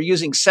they were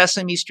using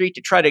Sesame Street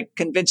to try to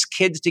convince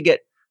kids to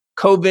get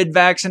COVID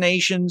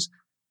vaccinations.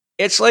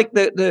 It's like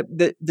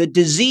the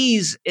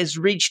disease is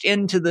reached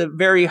into the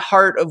very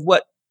heart of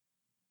what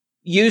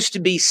used to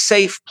be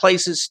safe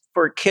places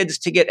for kids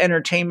to get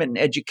entertainment and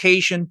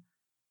education.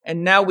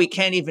 And now we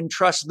can't even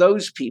trust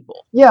those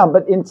people. Yeah,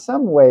 but in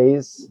some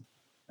ways,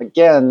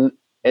 again,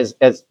 as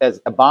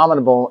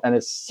abominable and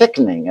as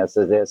sickening as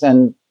it is,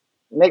 and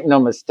make no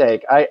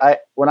mistake, I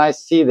when I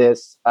see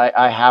this,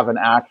 I have an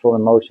actual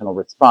emotional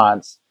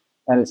response,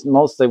 and it's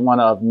mostly one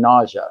of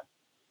nausea.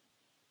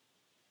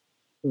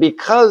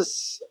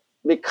 Because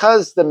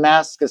the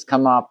mask has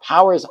come off,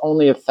 power is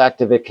only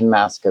effective if it can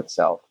mask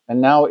itself. And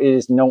now it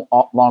is no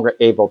longer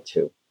able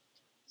to.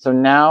 So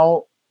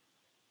now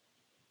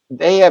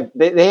they have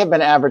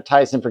been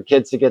advertising for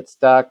kids to get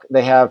stuck.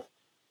 They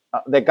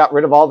got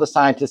rid of all the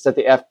scientists at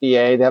the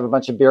FDA. They have a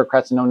bunch of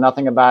bureaucrats who know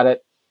nothing about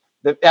it.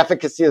 The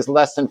efficacy is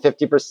less than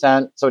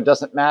 50%, so it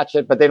doesn't match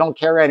it, but they don't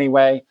care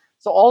anyway.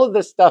 So all of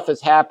this stuff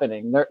is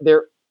happening.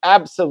 They're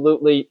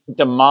absolutely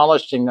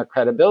demolishing their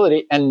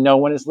credibility, and no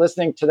one is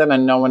listening to them,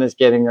 and no one is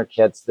getting their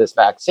kids this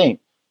vaccine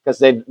because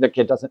the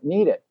kid doesn't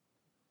need it.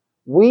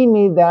 We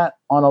need that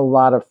on a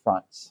lot of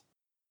fronts.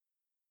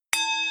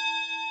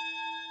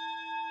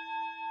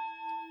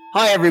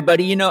 Hi,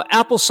 everybody.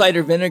 Apple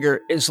cider vinegar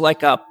is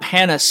like a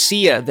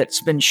panacea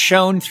that's been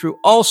shown through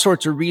all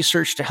sorts of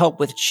research to help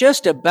with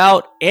just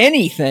about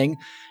anything.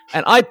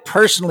 And I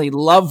personally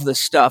love the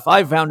stuff.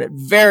 I found it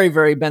very,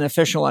 very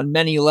beneficial on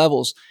many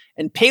levels.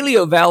 And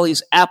Paleo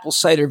Valley's apple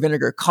cider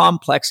vinegar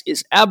complex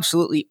is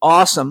absolutely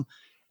awesome.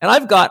 And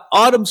I've got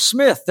Autumn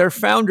Smith, their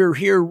founder,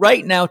 here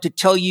right now to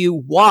tell you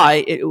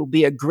why it will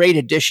be a great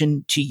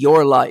addition to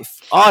your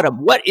life. Autumn,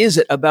 what is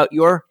it about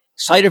your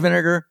cider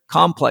vinegar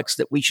complex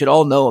that we should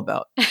all know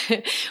about?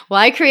 Well,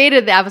 I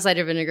created the apple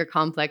cider vinegar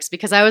complex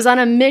because I was on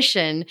a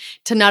mission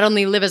to not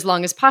only live as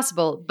long as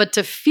possible, but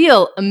to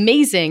feel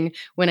amazing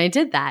when I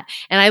did that.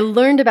 And I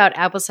learned about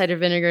apple cider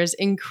vinegar's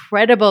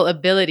incredible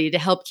ability to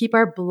help keep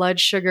our blood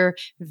sugar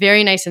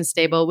very nice and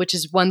stable, which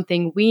is one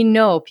thing we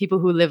know people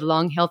who live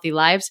long, healthy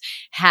lives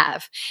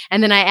have.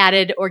 And then I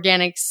added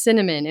organic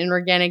cinnamon and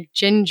organic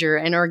ginger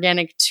and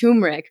organic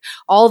turmeric,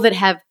 all that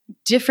have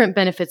different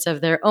benefits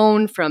of their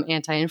own, from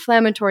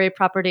anti-inflammatory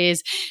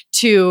properties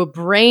to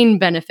brain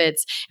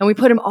benefits. And we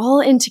put them all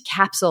into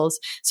capsules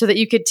so that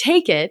you could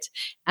take it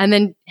and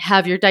then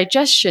have your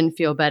digestion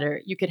feel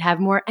better. You could have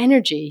more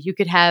energy. You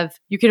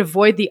could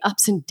avoid the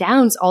ups and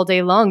downs all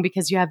day long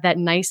because you have that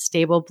nice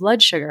stable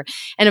blood sugar.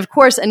 And of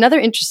course, another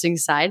interesting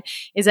side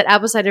is that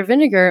apple cider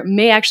vinegar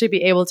may actually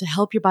be able to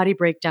help your body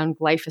break down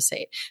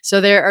glyphosate.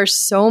 So there are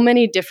so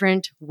many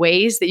different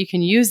ways that you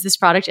can use this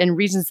product and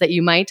reasons that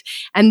you might.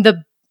 And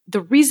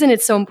the reason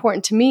it's so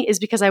important to me is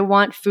because I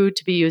want food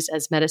to be used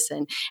as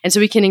medicine. And so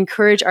we can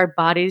encourage our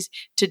bodies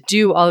to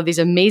do all of these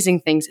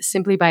amazing things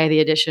simply by the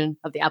addition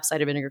of the apple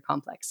cider vinegar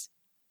complex.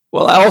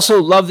 Well, I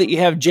also love that you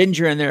have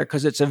ginger in there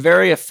because it's a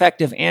very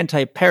effective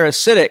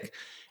anti-parasitic.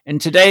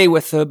 And today,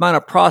 with the amount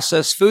of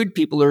processed food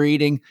people are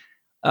eating,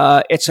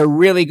 it's a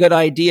really good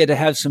idea to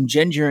have some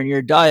ginger in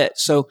your diet.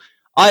 So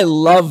I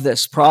love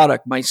this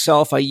product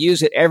myself. I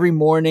use it every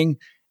morning.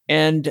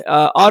 And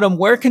Autumn,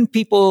 where can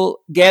people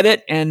get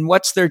it and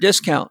what's their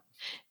discount?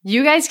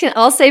 You guys can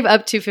all save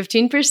up to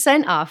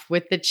 15% off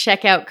with the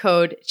checkout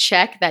code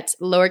CHEK. That's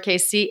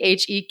lowercase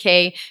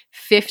CHEK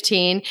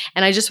 15.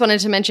 And I just wanted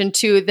to mention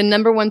too, the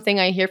number one thing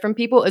I hear from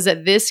people is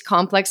that this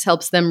complex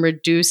helps them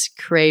reduce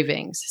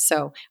cravings.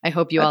 So I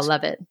hope you all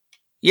love it.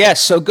 Yes.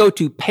 So go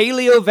to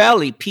Paleo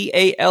Valley,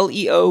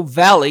 PALEO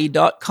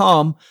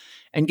Valley.com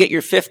and get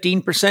your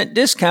 15%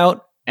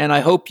 discount. And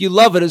I hope you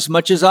love it as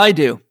much as I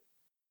do.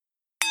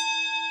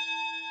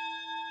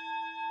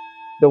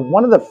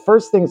 One of the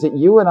first things that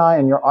you and I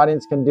and your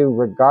audience can do,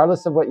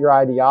 regardless of what your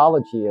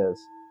ideology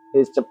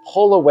is to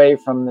pull away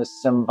from the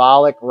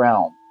symbolic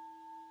realm,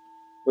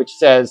 which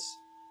says,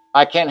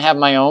 I can't have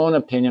my own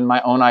opinion,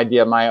 my own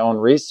idea, my own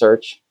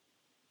research.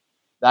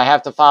 I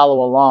have to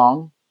follow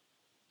along.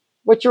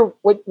 What your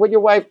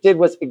wife did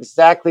was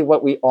exactly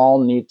what we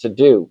all need to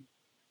do.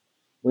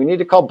 We need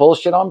to call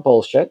bullshit on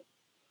bullshit.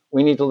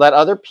 We need to let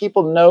other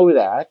people know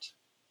that.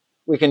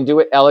 We can do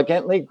it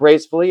elegantly,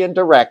 gracefully, and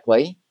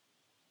directly.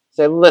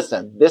 Say,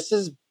 listen, this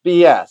is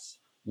BS.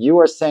 You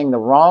are saying the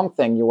wrong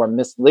thing. You are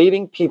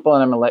misleading people,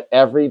 and I'm going to let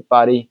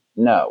everybody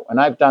know. And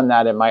I've done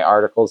that in my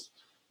articles.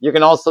 You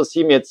can also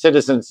see me at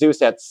Citizen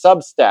Zeus at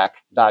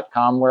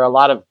Substack.com, where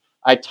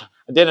I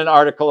did an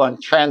article on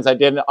trends. I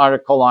did an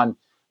article on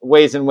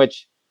ways in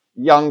which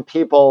young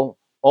people,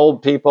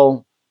 old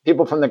people,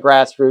 people from the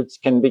grassroots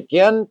can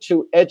begin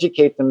to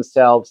educate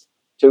themselves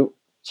to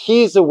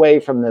tease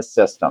away from this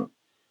system.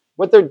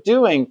 What they're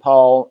doing,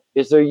 Paul,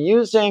 is they're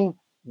using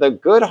the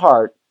good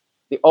heart,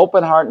 the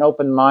open heart and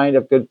open mind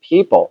of good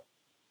people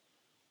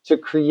to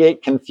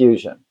create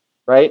confusion,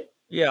 right?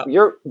 Yeah.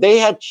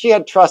 She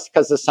had trust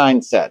because the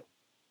sign said,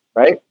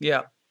 right?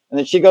 Yeah. And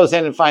then she goes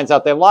in and finds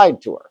out they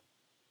lied to her,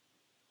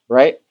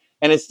 right?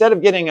 And instead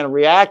of getting in a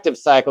reactive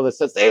cycle that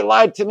says, they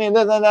lied to me, and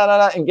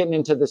getting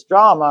into this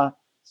drama,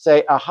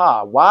 say,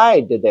 aha, why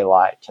did they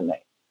lie to me?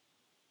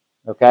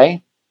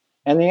 Okay?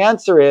 And the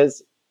answer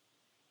is,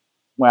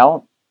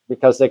 well,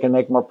 because they can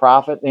make more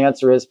profit. The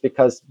answer is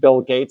because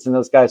Bill Gates and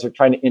those guys are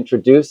trying to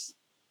introduce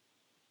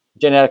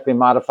genetically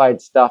modified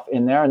stuff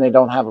in there, and they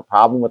don't have a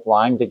problem with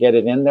lying to get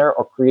it in there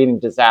or creating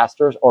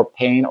disasters or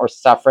pain or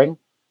suffering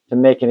to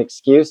make an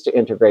excuse to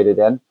integrate it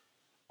in.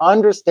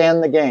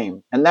 Understand the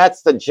game. And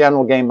that's the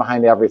general game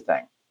behind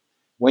everything.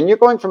 When you're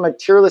going from a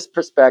materialist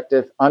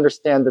perspective,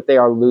 understand that they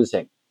are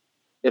losing.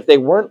 If they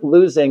weren't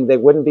losing, they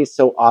wouldn't be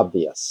so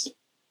obvious.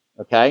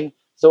 Okay?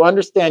 So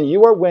understand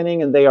you are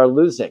winning and they are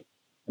losing.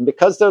 And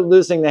because they're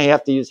losing, they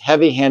have to use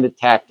heavy-handed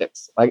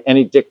tactics, like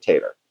any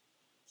dictator.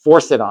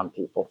 Force it on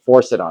people.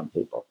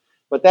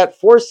 But that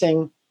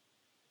forcing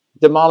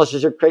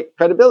demolishes your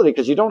credibility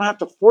because you don't have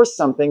to force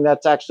something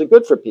that's actually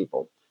good for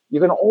people. You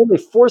can only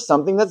force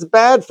something that's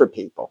bad for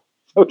people.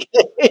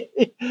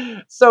 Okay?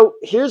 So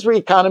here's where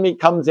economy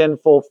comes in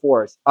full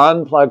force.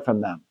 Unplug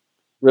from them.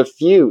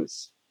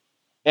 Refuse.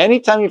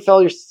 Anytime you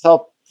feel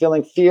yourself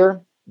feeling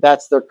fear,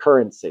 that's their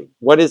currency.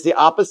 What is the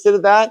opposite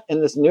of that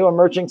in this new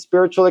emerging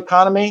spiritual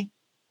economy?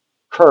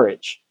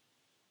 Courage,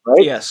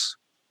 right? Yes.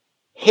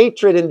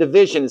 Hatred and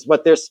division is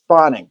what they're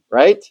spawning,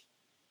 right?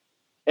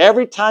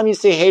 Every time you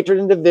see hatred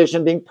and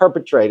division being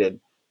perpetrated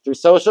through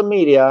social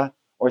media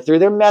or through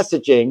their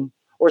messaging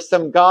or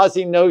some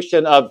gauzy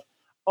notion of,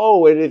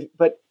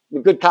 but the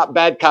good cop,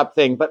 bad cop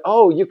thing, but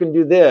you can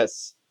do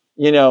this,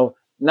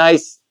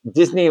 nice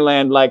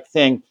Disneyland-like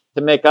thing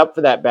to make up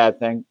for that bad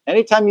thing.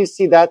 Anytime you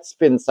see that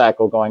spin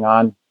cycle going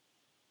on,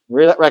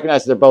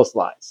 recognize they're both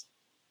lies.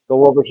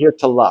 Go over here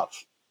to love.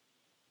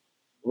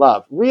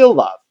 Love, real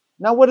love.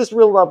 Now, what does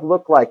real love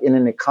look like in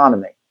an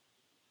economy?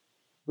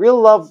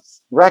 Real love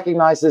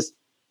recognizes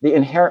the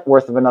inherent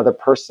worth of another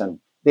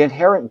person, the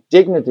inherent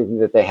dignity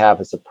that they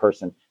have as a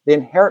person, the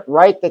inherent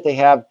right that they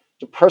have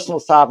to personal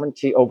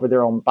sovereignty over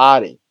their own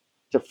body,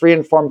 to free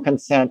informed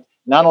consent,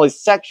 not only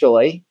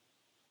sexually,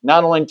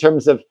 not only in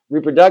terms of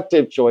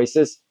reproductive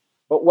choices,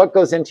 but what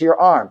goes into your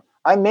arm.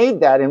 I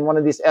made that in one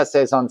of these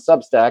essays on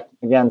Substack,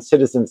 again,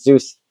 Citizen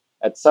Zeus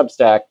at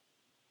Substack.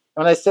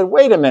 And I said,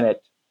 wait a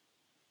minute.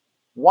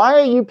 Why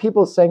are you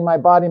people saying my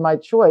body, my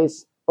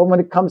choice, But when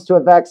it comes to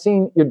a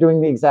vaccine, you're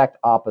doing the exact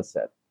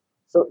opposite.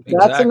 So that's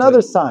Exactly.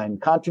 another sign,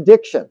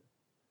 contradiction.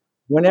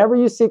 Whenever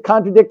you see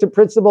contradicted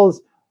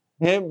principles,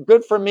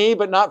 good for me,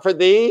 but not for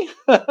thee,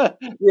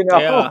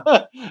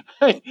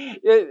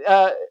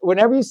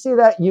 whenever you see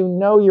that,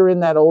 you're in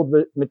that old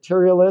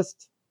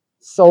materialist,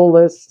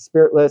 soulless,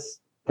 spiritless,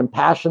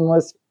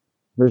 compassionless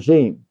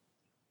regime.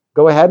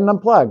 Go ahead and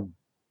unplug.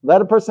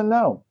 Let a person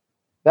know.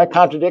 That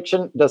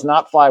contradiction does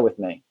not fly with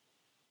me.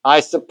 I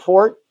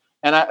support,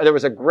 and there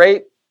was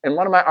in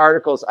one of my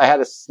articles, I had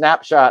a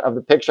snapshot of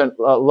the picture of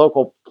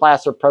local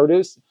Placer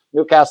Produce,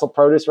 Newcastle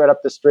Produce right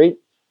up the street,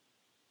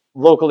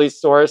 locally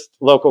sourced,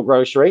 local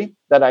grocery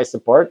that I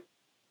support.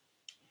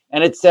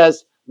 And it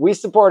says, we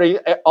support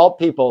all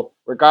people,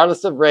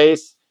 regardless of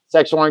race,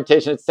 sexual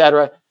orientation,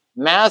 etc.,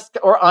 masked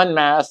or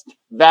unmasked,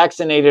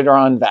 vaccinated or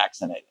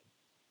unvaccinated.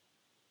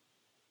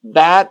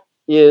 That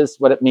is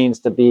what it means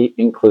to be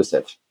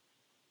inclusive.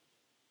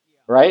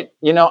 Right?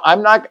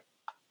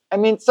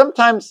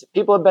 Sometimes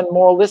people have been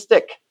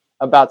moralistic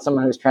about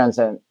someone who's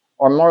transgender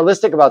or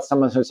moralistic about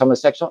someone who's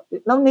homosexual.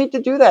 No need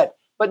to do that,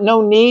 but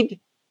no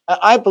need.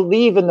 I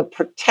believe in the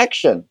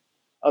protection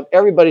of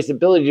everybody's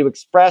ability to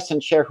express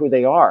and share who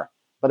they are,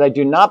 but I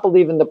do not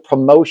believe in the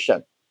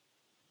promotion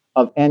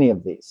of any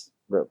of these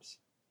groups.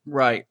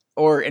 Right.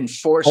 Or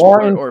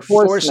enforcement or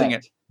forcing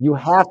it. You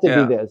have to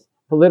do this.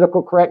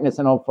 Political correctness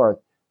and so forth.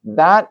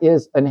 That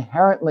is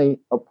inherently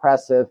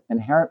oppressive,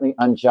 inherently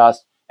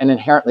unjust, and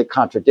inherently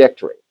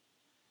contradictory.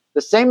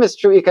 The same is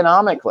true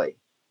economically.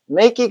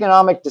 Make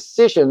economic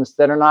decisions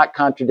that are not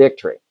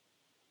contradictory.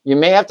 You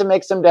may have to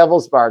make some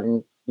devil's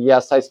bargain.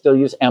 Yes, I still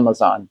use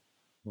Amazon.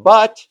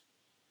 But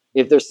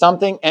if there's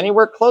something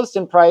anywhere close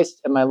in price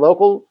at my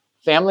local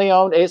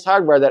family-owned Ace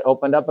Hardware that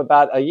opened up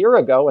about a year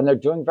ago and they're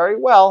doing very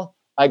well,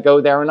 I go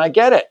there and I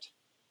get it.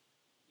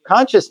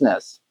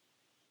 Consciousness.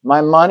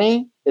 My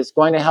money is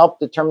going to help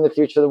determine the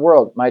future of the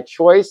world. My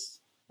choice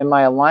and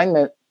my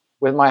alignment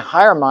with my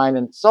higher mind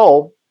and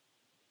soul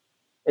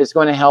is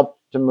going to help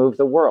to move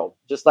the world.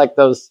 Just like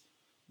those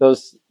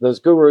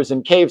gurus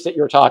in caves that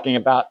you're talking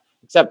about,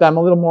 except I'm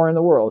a little more in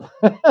the world.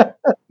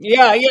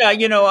 Yeah.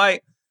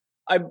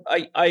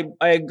 I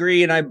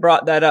agree, and I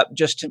brought that up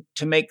just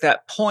to make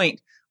that point.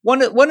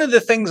 One of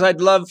the things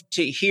I'd love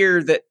to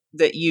hear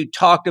that you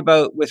talked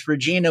about with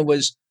Regina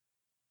was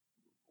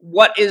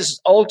what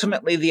is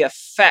ultimately the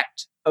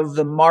effect of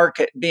the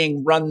market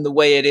being run the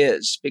way it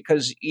is,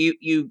 because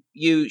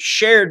you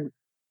shared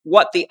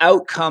what the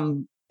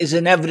outcome is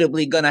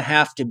inevitably going to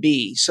have to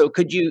be. So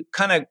can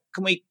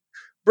we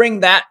bring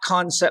that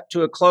concept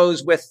to a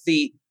close with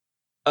the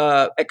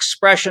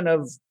expression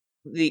of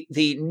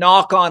the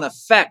knock-on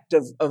effect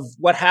of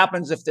what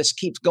happens if this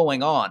keeps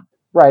going on?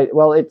 Right.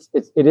 Well, it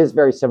is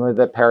very similar to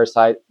the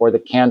parasite or the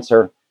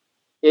cancer.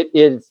 It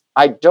is.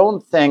 I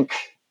don't think.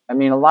 I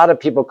mean, a lot of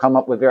people come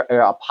up with their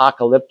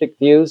apocalyptic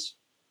views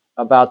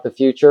about the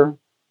future,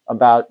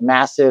 about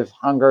massive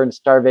hunger and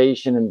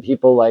starvation, and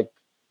people like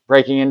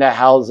breaking into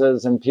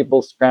houses and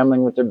people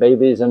scrambling with their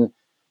babies and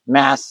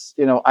mass,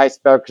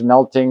 icebergs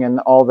melting and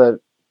all the,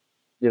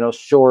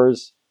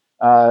 shores,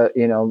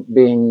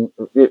 being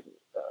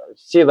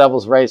sea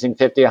levels rising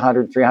 50,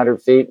 100,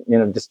 300 feet,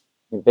 just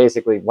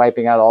basically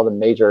wiping out all the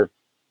major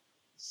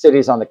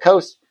cities on the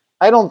coast.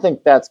 I don't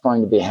think that's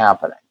going to be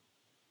happening.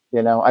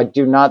 I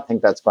do not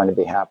think that's going to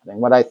be happening.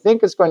 What I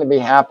think is going to be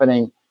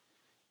happening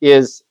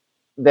is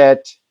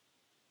that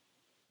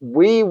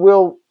we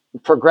will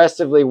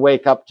progressively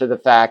wake up to the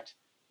fact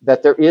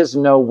that there is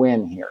no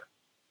win here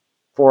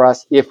for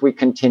us if we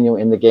continue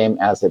in the game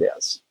as it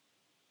is,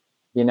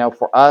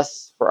 for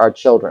us, for our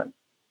children.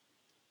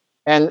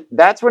 And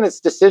that's when it's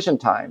decision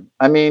time.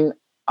 I mean,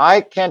 I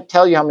can't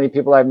tell you how many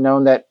people I've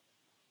known that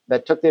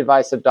took the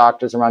advice of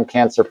doctors around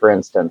cancer, for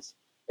instance.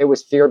 It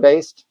was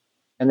fear-based,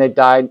 and they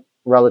died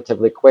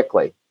relatively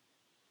quickly.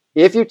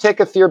 If you take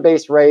a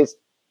fear-based route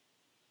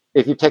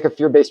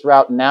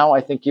now,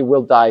 I think you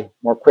will die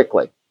more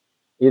quickly,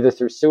 either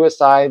through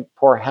suicide,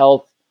 poor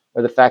health,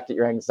 or the fact that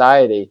your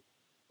anxiety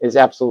is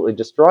absolutely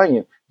destroying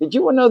you. Did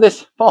you know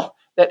this, Paul,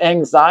 that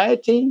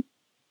anxiety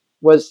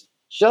was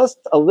just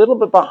a little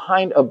bit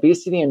behind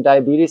obesity and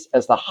diabetes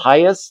as the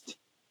highest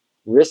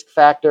risk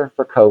factor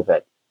for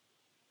COVID?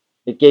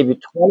 It gave you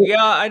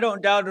I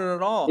don't doubt it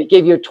at all. It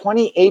gave you a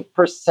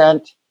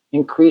 28%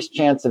 increased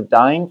chance of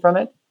dying from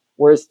it,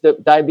 whereas the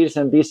diabetes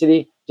and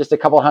obesity, just a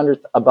couple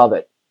hundredth above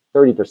it,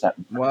 30%.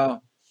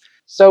 Wow.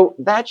 So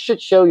that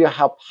should show you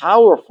how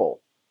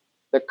powerful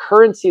the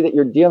currency that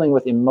you're dealing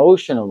with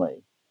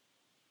emotionally,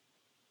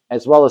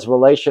 as well as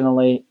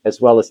relationally,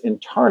 as well as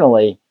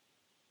internally,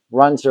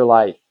 runs your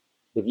life.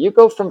 If you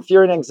go from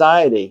fear and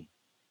anxiety,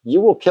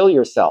 you will kill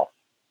yourself.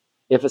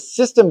 If a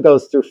system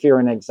goes through fear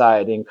and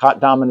anxiety and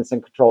dominance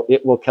and control,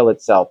 it will kill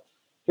itself.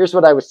 Here's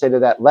what I would say to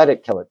that. Let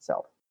it kill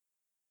itself.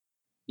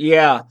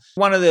 Yeah.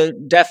 One of the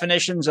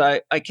definitions,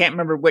 I can't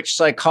remember which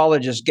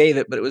psychologist gave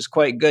it, but it was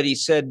quite good. He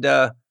said,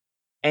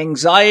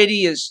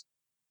 anxiety is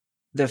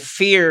the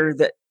fear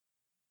that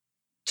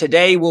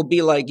today will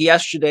be like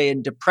yesterday,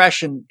 and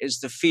depression is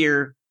the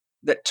fear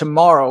that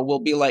tomorrow will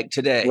be like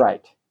today.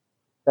 Right.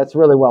 That's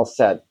really well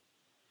said.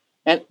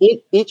 And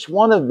each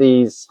one of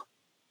these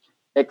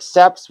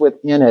accepts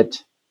within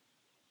it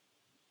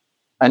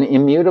an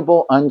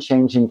immutable,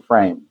 unchanging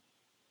frame,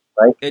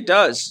 right? It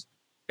does.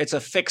 It's a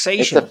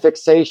fixation. It's a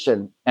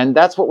fixation. And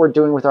that's what we're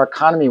doing with our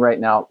economy right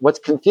now. What's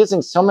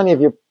confusing so many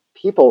of your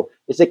people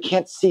is they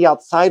can't see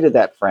outside of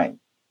that frame,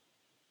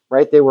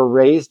 right? They were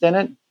raised in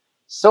it.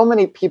 So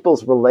many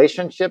people's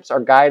relationships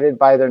are guided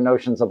by their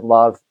notions of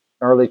love,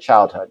 early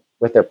childhood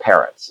with their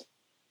parents.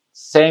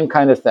 Same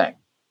kind of thing,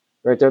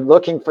 right? They're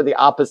looking for the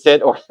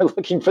opposite, or they're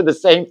looking for the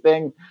same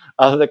thing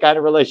of the kind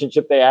of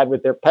relationship they had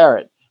with their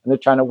parent. And they're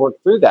trying to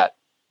work through that.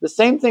 The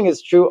same thing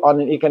is true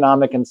on an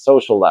economic and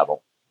social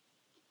level.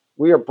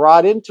 We are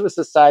brought into a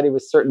society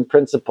with certain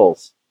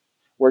principles.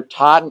 We're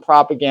taught and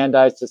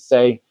propagandized to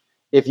say,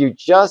 if you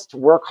just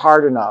work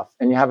hard enough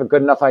and you have a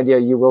good enough idea,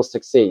 you will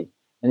succeed.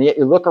 And yet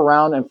you look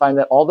around and find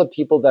that all the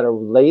people that are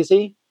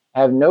lazy,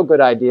 have no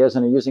good ideas,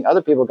 and are using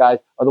other people's guys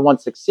are the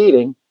ones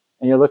succeeding.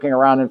 And you're looking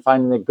around and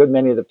finding that a good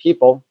many of the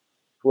people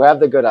who have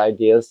the good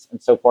ideas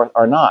and so forth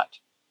are not.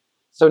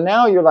 So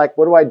now you're like,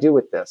 what do I do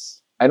with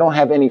this? I don't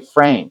have any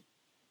frame,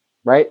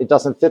 right? It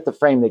doesn't fit the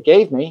frame they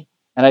gave me,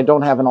 and I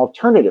don't have an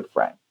alternative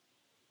frame.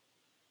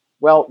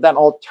 Well, that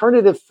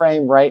alternative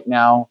frame right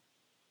now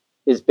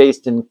is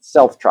based in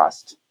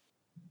self-trust,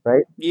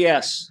 right?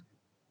 Yes.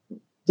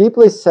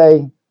 Deeply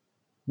say,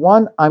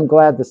 one, I'm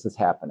glad this is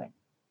happening.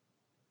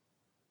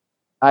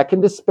 I can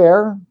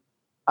despair.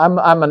 I'm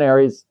an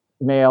Aries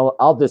male.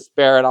 I'll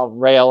despair and I'll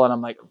rail, and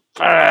I'm like,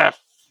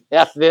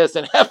 F this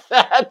and F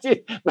that.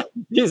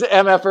 These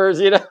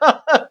MFers, you know,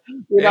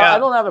 I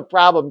don't have a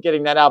problem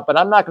getting that out, but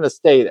I'm not going to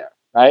stay there,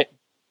 right?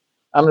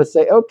 I'm going to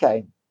say,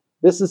 okay,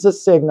 this is a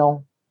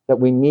signal that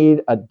we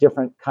need a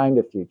different kind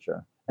of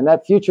future. And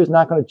that future is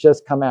not going to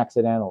just come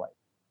accidentally.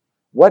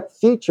 What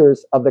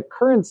features of the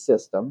current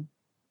system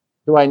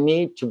do I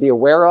need to be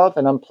aware of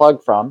and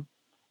unplug from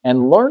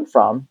and learn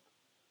from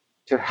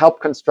to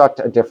help construct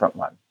a different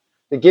one?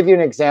 To give you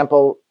an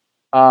example,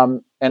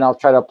 and I'll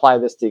try to apply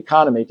this to the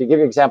economy, to give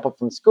you an example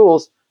from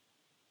schools,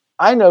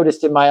 I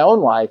noticed in my own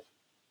life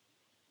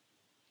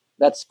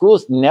that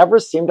schools never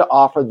seem to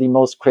offer the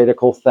most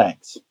critical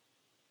things,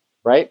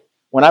 right?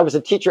 When I was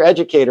a teacher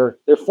educator,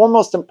 there are four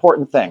most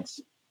important things,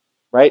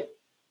 right?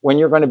 When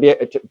you're going to be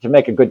to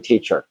make a good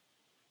teacher.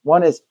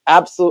 One is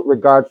absolute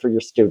regard for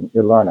your student,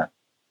 your learner.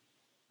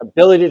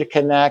 Ability to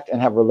connect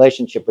and have a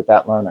relationship with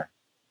that learner.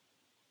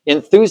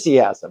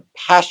 Enthusiasm,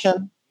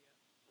 passion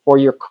for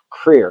your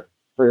career,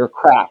 for your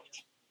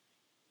craft.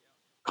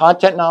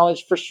 Content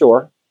knowledge for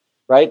sure,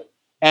 right?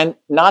 And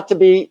not to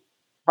be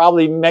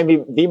probably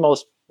maybe the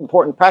most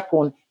important practical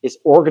one is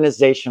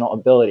organizational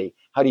ability.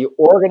 How do you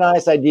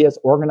organize ideas,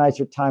 organize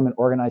your time, and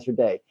organize your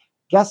day?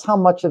 Guess how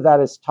much of that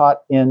is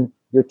taught in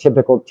your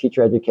typical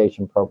teacher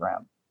education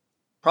program?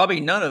 Probably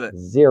none of it.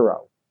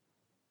 Zero.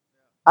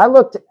 I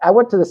went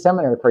to the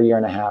seminary for a year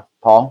and a half,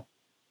 Paul.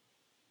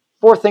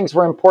 Four things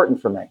were important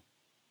for me.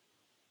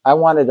 I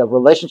wanted a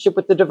relationship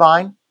with the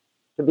divine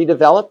to be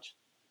developed.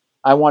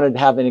 I wanted to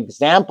have an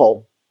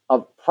example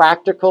of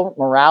practical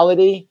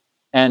morality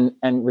and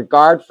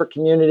regard for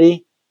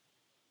community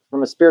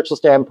from a spiritual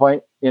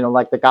standpoint,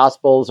 like the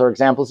Gospels or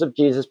examples of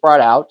Jesus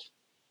brought out.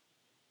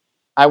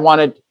 I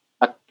wanted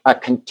a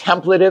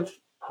contemplative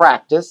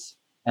practice,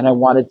 and I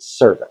wanted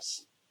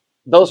service.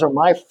 Those are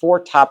my four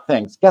top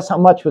things. Guess how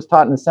much was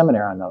taught in the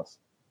seminary on those?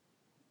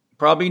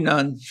 Probably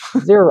none.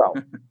 Zero.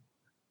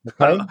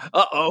 Okay.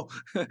 Uh-oh.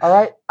 All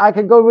right. I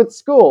could go with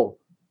school.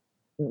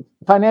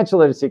 Financial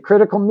literacy,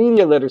 critical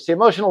media literacy,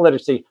 emotional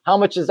literacy. How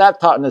much is that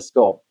taught in the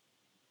school?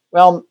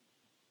 Well,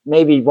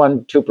 maybe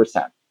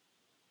 1-2%.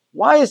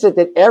 Why is it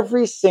that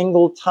every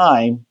single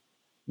time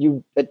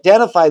you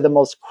identify the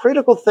most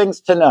critical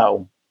things to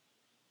know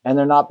and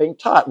they're not being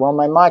taught? Well,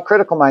 my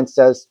critical mind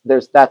says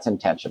that's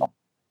intentional.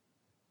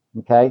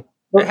 Okay.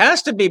 It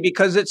has to be,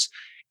 because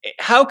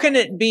how can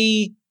it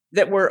be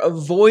that we're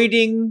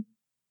avoiding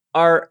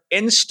our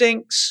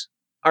instincts,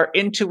 our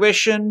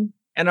intuition,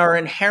 and our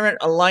inherent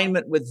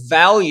alignment with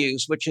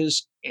values, which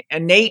is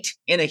innate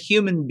in a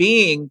human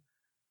being,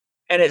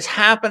 and it's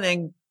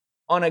happening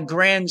on a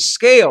grand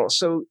scale.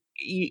 So,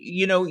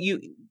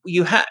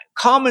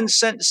 common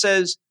sense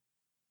says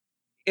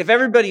if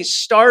everybody's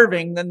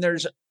starving, then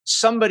there's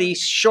somebody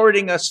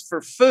shorting us for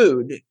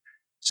food.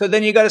 So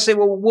then you got to say,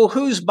 well,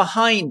 who's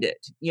behind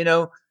it?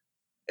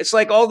 It's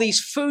like all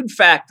these food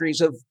factories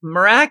have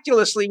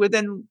miraculously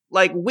within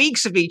like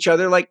weeks of each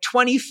other, like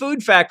 20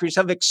 food factories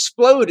have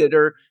exploded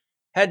or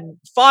had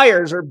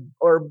fires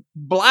or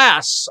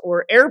blasts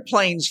or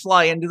airplanes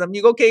fly into them.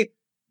 You go, okay,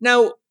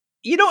 now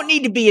you don't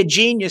need to be a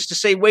genius to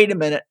say, wait a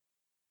minute.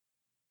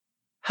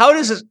 How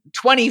does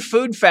 20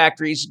 food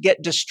factories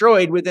get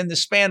destroyed within the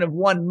span of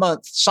 1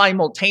 month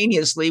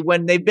simultaneously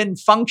when they've been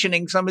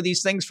functioning, some of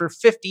these things, for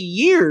 50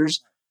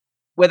 years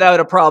without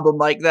a problem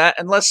like that,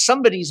 unless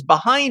somebody's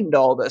behind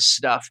all this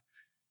stuff?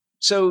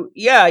 So,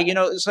 yeah,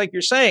 it's like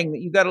you're saying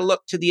that you got to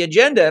look to the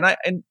agenda.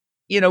 And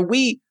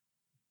we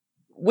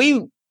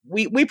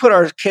we put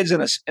our kids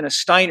in a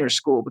Steiner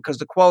school because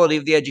the quality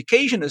of the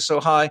education is so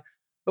high.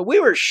 But we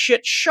were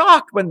shit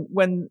shocked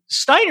when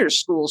Steiner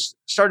schools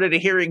started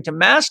adhering to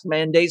mask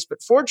mandates.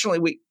 But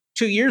fortunately,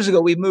 2 years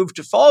ago, we moved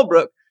to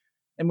Fallbrook,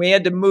 and we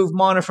had to move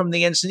Mona from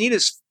the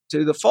Encinitas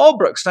to the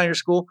Fallbrook Steiner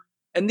School.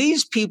 And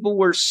these people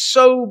were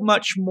so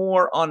much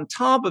more on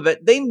top of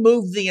it. They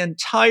moved the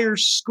entire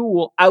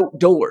school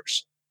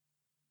outdoors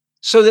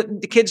so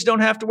that the kids don't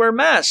have to wear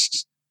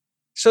masks.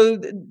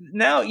 So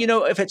now,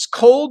 if it's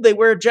cold, they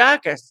wear a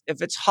jacket.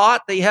 If it's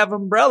hot, they have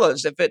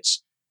umbrellas. If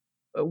it's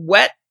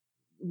wet,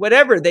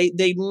 whatever,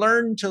 they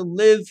learn to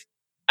live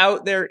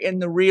out there in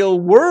the real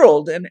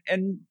world.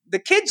 And the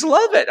kids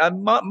love it.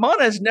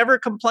 Mona has never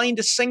complained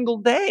a single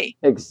day.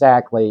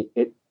 Exactly.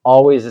 It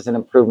always is an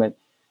improvement.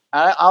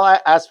 I'll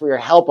ask for your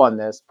help on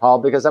this, Paul,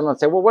 because I'm going to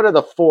say, well, what are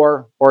the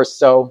 4 or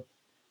so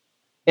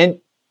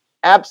in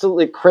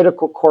absolutely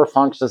critical core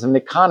functions in the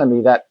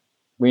economy that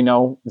we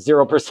know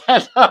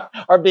 0%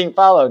 are being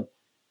followed?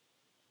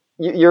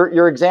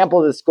 Your example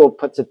of the school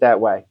puts it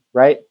that way,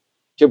 right?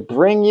 To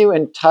bring you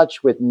in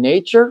touch with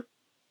nature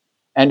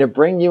and to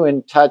bring you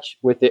in touch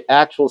with the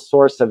actual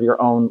source of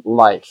your own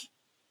life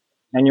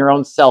and your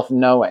own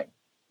self-knowing,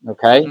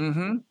 okay?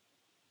 Mm-hmm.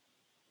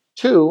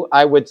 2,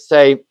 I would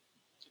say,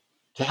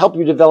 to help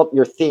you develop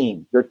your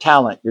theme, your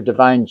talent, your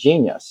divine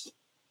genius,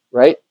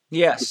 right?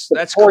 Yes, to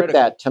that's support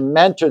critical. that, to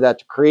mentor that,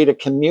 to create a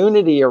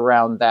community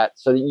around that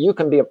so that you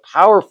can be a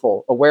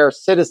powerful, aware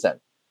citizen,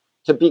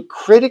 to be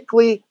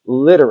critically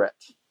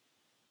literate,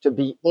 to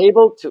be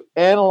able to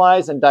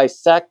analyze and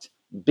dissect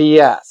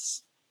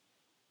BS.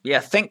 Yeah,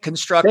 think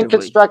constructively. Think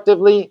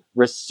constructively,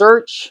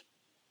 research,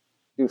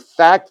 do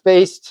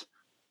fact-based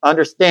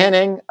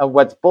understanding of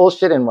what's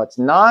bullshit and what's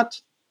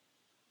not,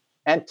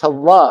 and to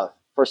love.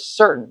 For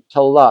certain,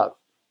 to love,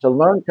 to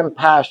learn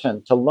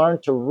compassion, to learn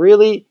to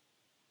really,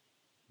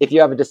 if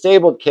you have a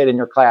disabled kid in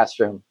your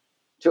classroom,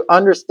 to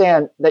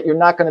understand that you're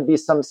not going to be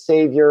some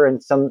savior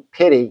and some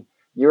pity.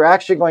 You're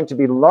actually going to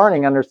be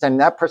learning, understanding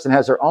that person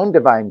has their own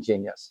divine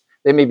genius.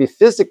 They may be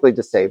physically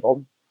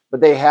disabled, but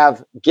they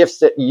have gifts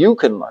that you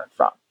can learn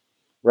from,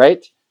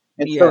 right?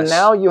 And so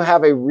now you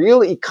have a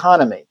real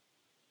economy,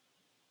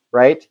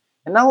 right?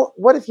 And now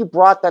what if you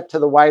brought that to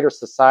the wider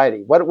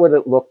society? What would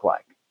it look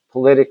like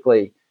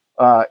politically?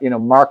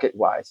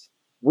 Market-wise,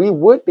 we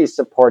would be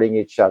supporting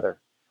each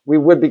other. We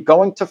would be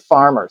going to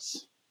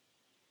farmers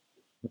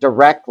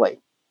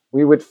directly.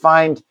 We would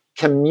find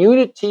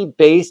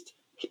community-based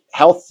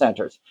health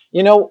centers.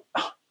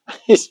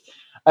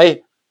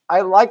 I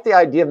like the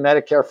idea of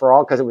Medicare for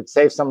all because it would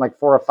save something like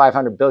 $400 or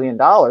 $500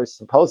 billion,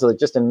 supposedly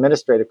just in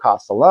administrative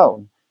costs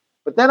alone.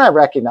 But then I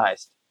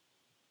recognized,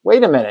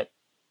 wait a minute,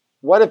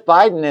 what if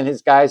Biden and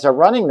his guys are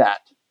running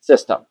that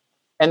system?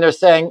 And they're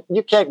saying,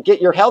 you can't get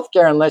your health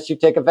care unless you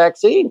take a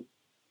vaccine.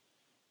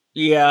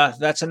 Yeah,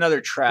 that's another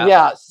trap.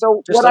 Yeah.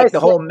 So just like the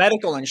whole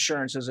medical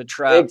insurance is a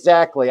trap.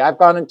 Exactly. I've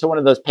gone into one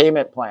of those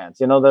payment plans,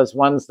 those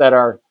ones that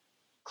are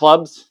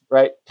clubs,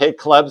 right? Pay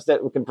clubs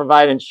that can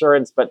provide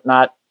insurance, but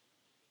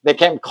they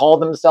can't call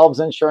themselves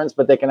insurance,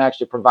 but they can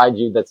actually provide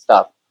you that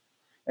stuff.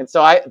 And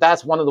so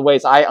that's one of the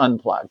ways I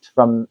unplugged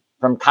from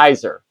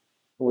Kaiser.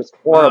 It was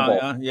horrible.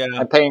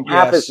 I'm paying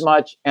half as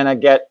much and I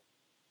get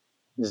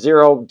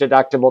 0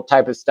 deductible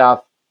type of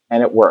stuff,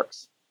 and it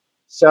works.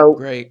 So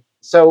great.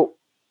 So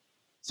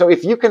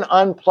if you can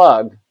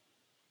unplug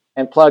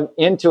and plug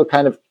into a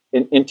kind of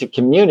into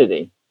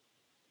community,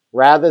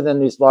 rather than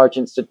these large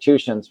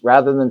institutions,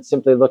 rather than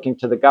simply looking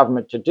to the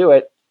government to do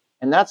it,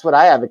 and that's what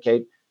I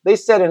advocate. They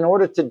said in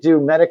order to do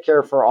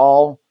Medicare for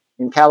all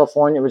in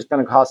California, it was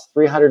going to cost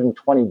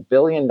 $320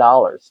 billion.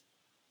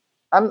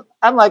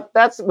 I'm like,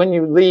 that's when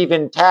you leave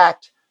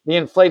intact the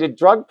inflated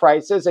drug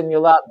prices and you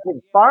allow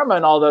Big Pharma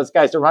and all those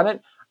guys to run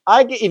it.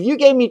 If you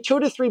gave me $2 to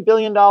 $3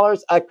 billion,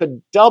 I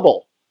could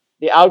double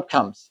the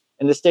outcomes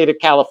in the state of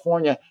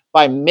California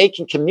by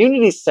making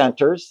community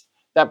centers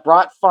that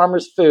brought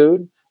farmers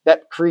food,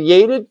 that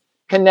created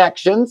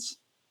connections,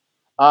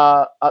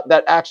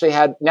 that actually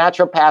had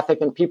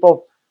naturopathic and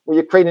people, where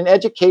you create an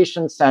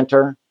education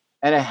center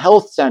and a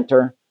health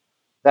center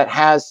that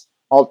has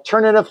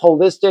alternative,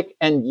 holistic,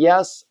 and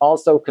yes,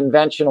 also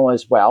conventional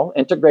as well,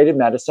 integrated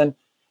medicine.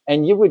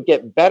 And you would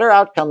get better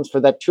outcomes for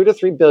that $2 to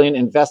 $3 billion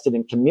invested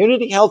in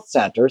community health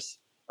centers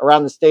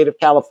around the state of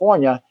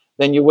California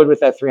than you would with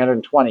that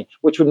 320,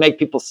 which would make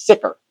people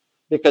sicker,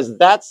 because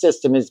that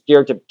system is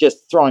geared to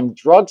just throwing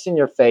drugs in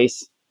your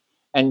face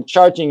and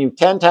charging you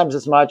 10 times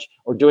as much,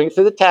 or doing it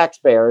through the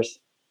taxpayers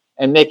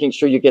and making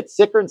sure you get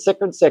sicker and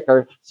sicker and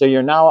sicker. So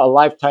you're now a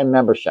lifetime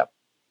membership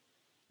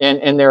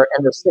in their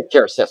sick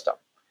care system.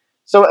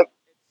 So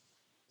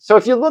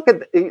if you look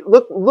at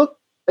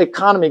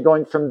economy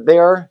going from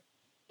there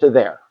to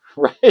there,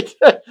 right?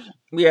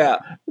 Yeah.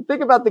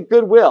 Think about the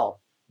goodwill.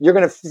 You're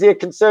going to see a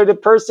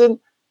conservative person.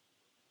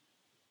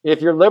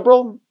 If you're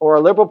liberal, or a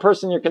liberal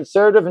person, you're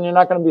conservative, and you're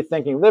not going to be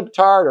thinking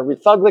libtard or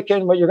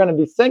Republican. What you're going to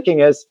be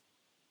thinking is,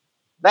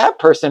 that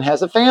person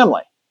has a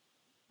family.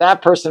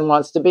 That person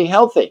wants to be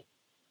healthy.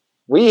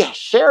 We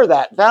share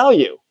that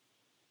value.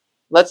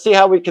 Let's see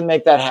how we can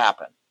make that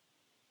happen.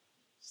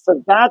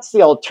 So that's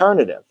the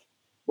alternative.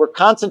 We're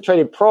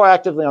concentrating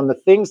proactively on the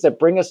things that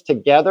bring us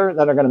together,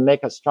 that are going to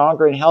make us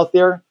stronger and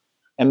healthier,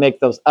 and make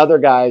those other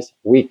guys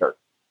weaker,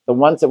 the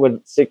ones that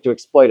would seek to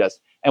exploit us.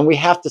 And we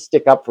have to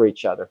stick up for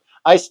each other.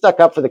 I stuck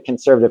up for the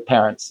conservative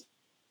parents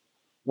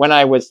when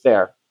I was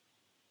there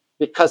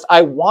because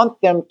I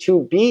want them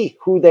to be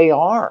who they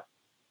are.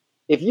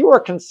 If you are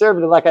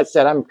conservative, like I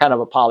said, I'm kind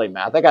of a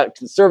polymath. I got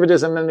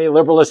conservatism in me,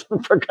 liberalism,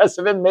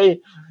 progressive in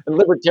me, and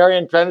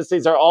libertarian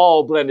tendencies are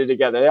all blended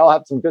together. They all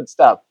have some good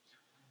stuff.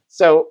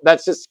 So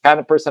that's just the kind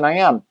of person I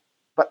am.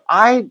 But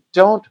I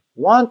don't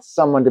want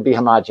someone to be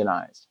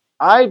homogenized.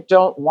 I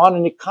don't want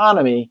an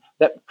economy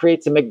that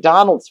creates a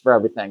McDonald's for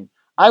everything.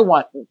 I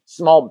want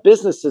small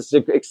businesses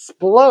to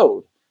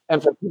explode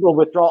and for people to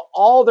withdraw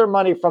all their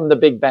money from the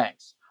big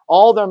banks,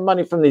 all their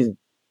money from these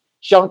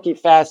junky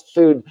fast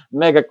food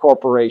mega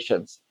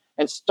corporations,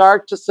 and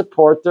start to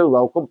support their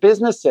local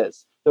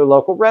businesses, their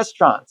local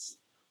restaurants,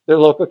 their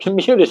local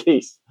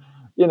communities,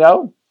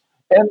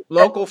 and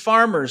local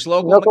farmers,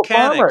 local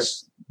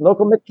mechanics,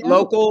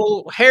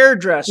 local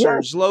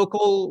hairdressers,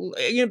 local,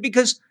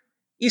 because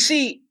you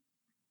see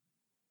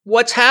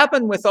what's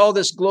happened with all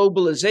this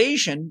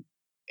globalization,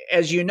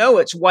 as you know,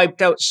 it's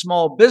wiped out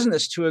small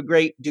business to a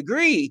great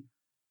degree.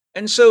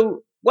 And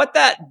so what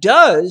that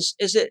does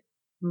is it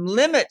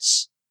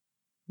limits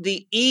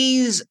the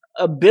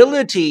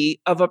ability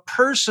of a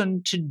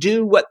person to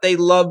do what they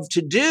love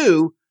to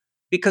do,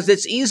 because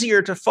it's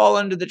easier to fall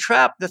into the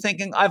trap to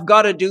thinking, I've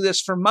got to do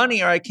this for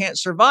money or I can't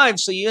survive.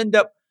 So you end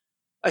up,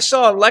 I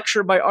saw a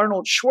lecture by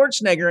Arnold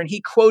Schwarzenegger, and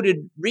he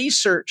quoted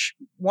research,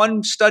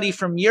 one study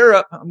from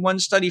Europe and one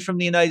study from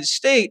the United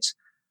States.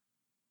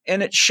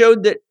 And it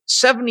showed that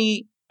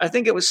 70%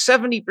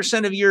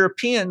 of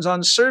Europeans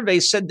on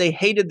surveys said they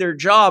hated their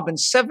job, and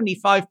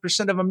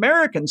 75% of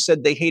Americans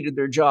said they hated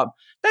their job.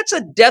 That's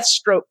a death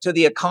stroke to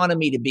the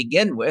economy to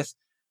begin with,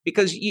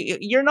 because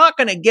you're not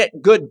going to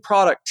get good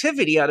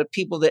productivity out of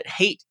people that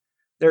hate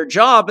their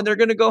job, and they're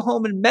going to go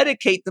home and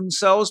medicate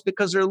themselves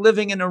because they're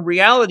living in a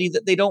reality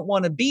that they don't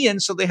want to be in.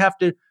 So they have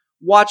to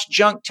watch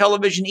junk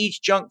television, eat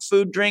junk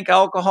food, drink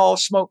alcohol,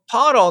 smoke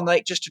pot all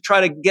night just to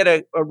try to get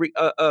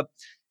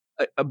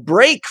a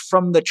break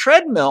from the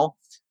treadmill.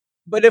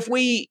 But if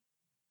we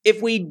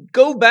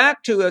go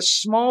back to a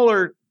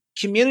smaller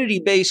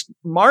community-based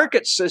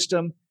market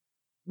system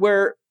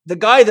where the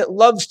guy that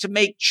loves to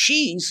make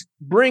cheese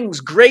brings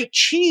great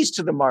cheese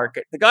to the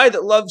market, the guy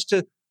that loves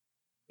to,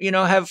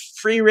 have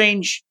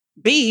free-range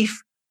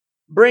beef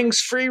brings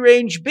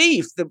free-range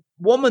beef, the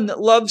woman that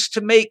loves to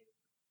make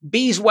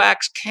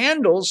beeswax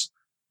candles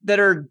that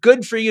are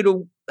good for you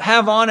to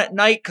have on at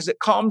night because it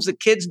calms the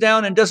kids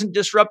down and doesn't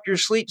disrupt your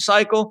sleep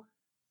cycle.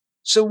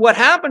 So what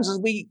happens is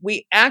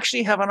we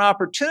actually have an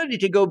opportunity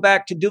to go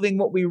back to doing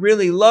what we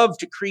really love,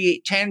 to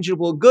create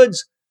tangible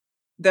goods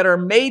that are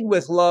made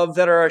with love,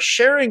 that are a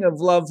sharing of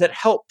love, that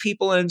help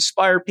people and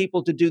inspire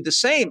people to do the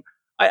same.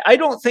 I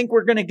don't think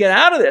we're going to get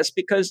out of this,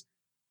 because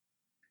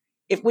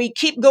if we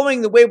keep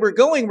going the way we're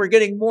going, we're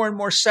getting more and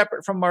more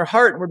separate from our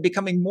heart, and we're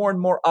becoming more and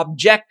more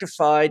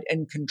objectified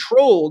and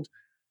controlled.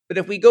 But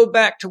if we go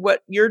back to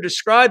what you're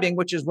describing,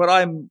 which is what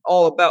I'm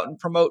all about and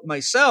promote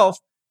myself,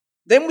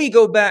 then we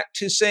go back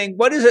to saying,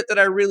 what is it that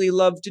I really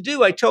love to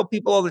do? I tell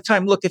people all the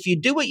time, look, if you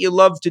do what you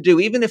love to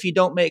do, even if you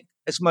don't make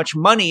as much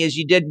money as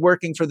you did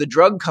working for the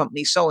drug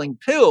company selling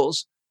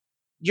pills,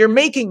 you're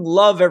making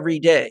love every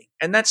day,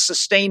 and that's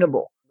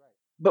sustainable.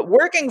 But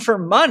working for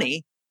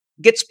money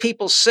gets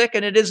people sick,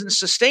 and it isn't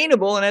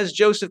sustainable. And as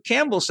Joseph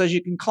Campbell says,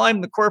 you can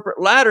climb the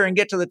corporate ladder and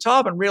get to the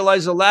top and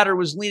realize the ladder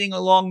was leaning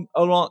along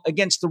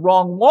against the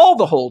wrong wall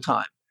the whole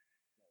time.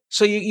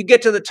 So you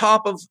get to the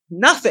top of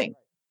nothing.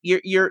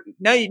 You're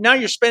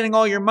spending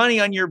all your money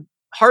on your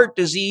heart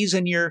disease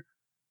and your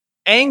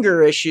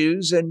anger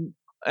issues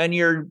and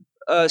your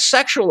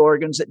sexual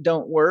organs that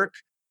don't work.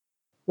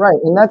 Right.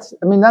 And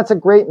that's a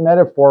great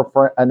metaphor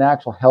for an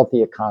actual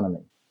healthy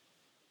economy.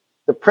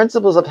 The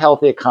principles of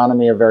healthy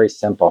economy are very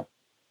simple.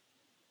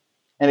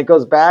 And it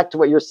goes back to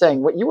what you're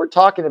saying. What you were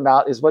talking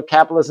about is what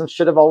capitalism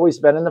should have always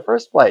been in the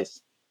first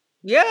place.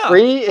 Yeah.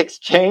 Free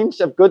exchange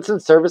of goods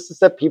and services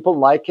that people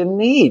like and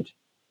need.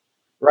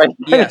 Right?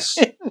 Yes.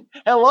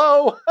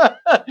 Hello.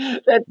 What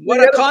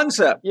a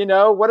concept.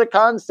 What a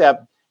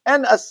concept.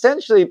 And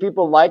essentially,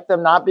 people like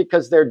them not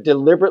because they're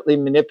deliberately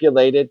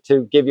manipulated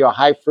to give you a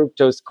high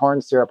fructose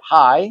corn syrup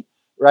high,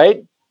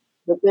 right?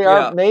 But they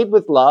are made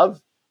with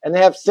love, and they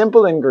have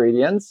simple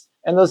ingredients,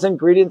 and those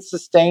ingredients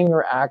sustain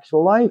your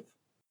actual life.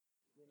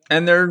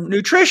 And they're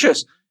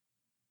nutritious.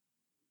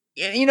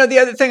 The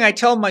other thing I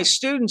tell my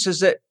students is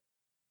that,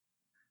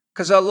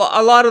 because a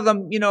lot of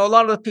them, a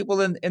lot of the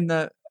people in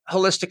the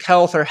holistic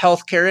health or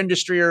healthcare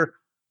industry are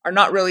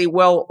not really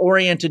well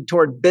oriented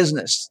toward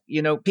business.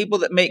 People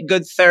that make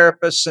good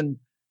therapists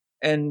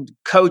and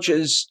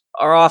coaches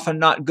are often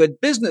not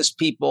good business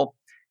people,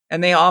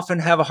 and they often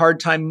have a hard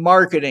time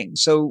marketing.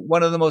 So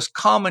one of the most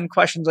common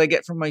questions I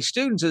get from my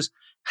students is,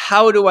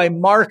 how do I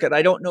market?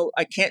 I don't know.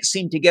 I can't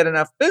seem to get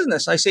enough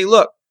business. I say,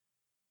 look,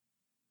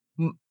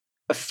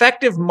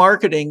 effective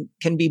marketing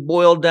can be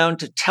boiled down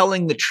to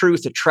telling the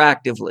truth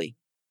attractively.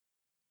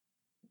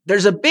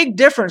 There's a big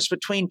difference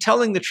between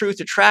telling the truth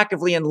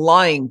attractively and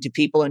lying to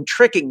people and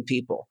tricking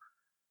people.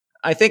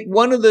 I think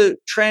one of the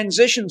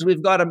transitions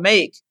we've got to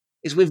make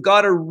is we've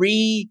got to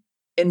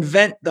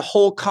reinvent the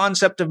whole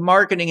concept of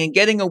marketing and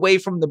getting away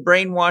from the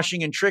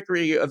brainwashing and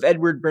trickery of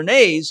Edward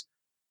Bernays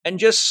and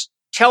just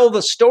tell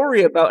the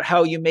story about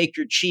how you make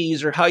your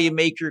cheese or how you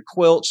make your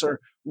quilts or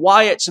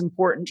why it's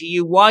important to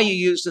you, why you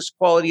use this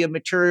quality of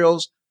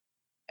materials.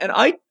 And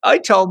I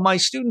tell my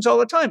students all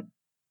the time,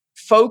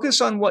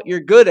 focus on what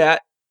you're good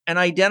at and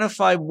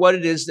identify what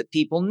it is that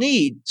people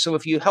need. So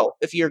if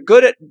you're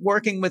good at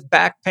working with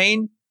back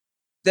pain,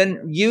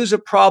 then use a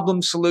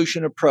problem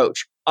solution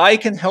approach. I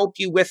can help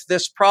you with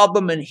this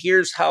problem and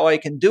here's how I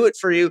can do it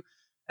for you.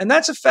 And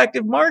that's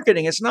effective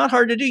marketing. It's not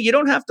hard to do. You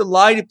don't have to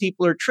lie to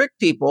people or trick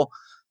people.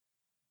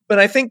 But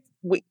I think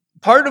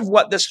part of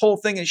what this whole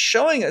thing is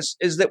showing us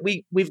is that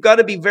we've got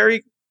to be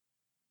very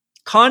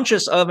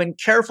conscious of and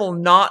careful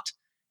not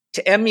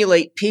to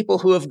emulate people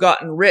who have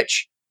gotten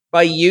rich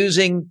by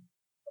using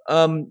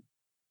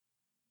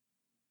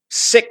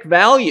sick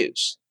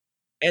values.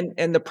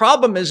 And the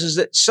problem is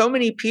that so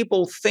many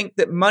people think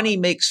that money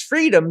makes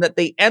freedom that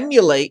they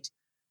emulate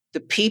the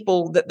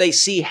people that they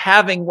see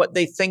having what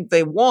they think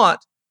they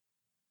want.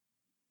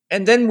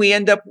 And then we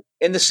end up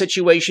in the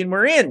situation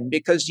we're in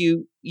because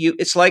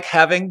it's like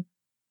having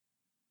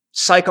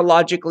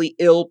psychologically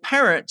ill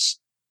parents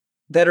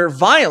that are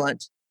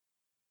violent.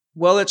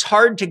 Well, it's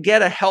hard to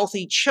get a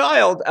healthy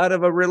child out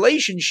of a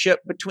relationship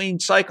between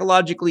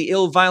psychologically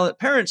ill, violent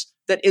parents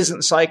that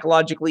isn't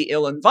psychologically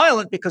ill and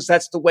violent because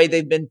that's the way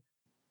they've been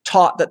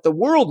taught that the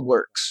world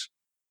works.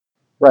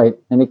 Right.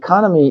 An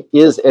economy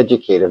is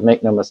educative,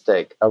 make no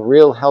mistake. A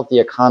real healthy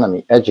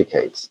economy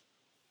educates.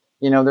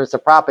 There's a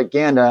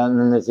propaganda and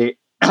then there's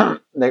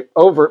the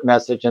overt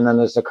message and then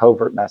there's a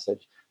covert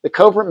message. The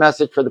covert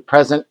message for the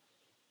present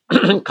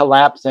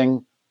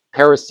collapsing,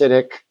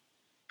 parasitic,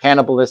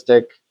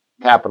 cannibalistic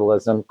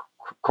capitalism,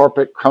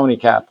 corporate crony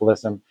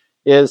capitalism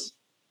is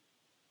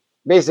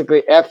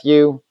basically F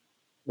you,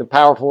 the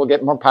powerful will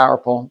get more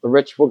powerful, the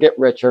rich will get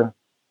richer,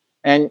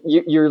 and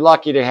you're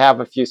lucky to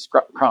have a few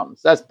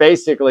crumbs. That's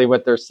basically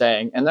what they're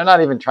saying, and they're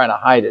not even trying to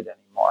hide it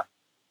anymore.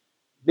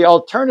 The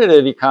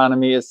alternative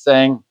economy is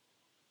saying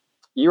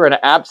you're an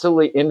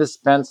absolutely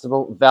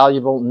indispensable,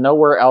 valuable,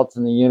 nowhere else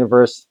in the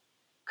universe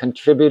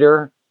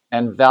contributor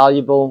and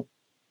valuable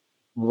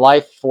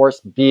life force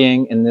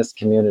being in this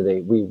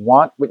community. We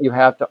want what you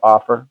have to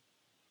offer.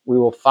 We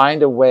will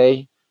find a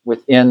way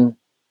within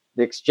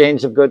the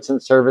exchange of goods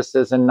and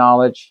services and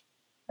knowledge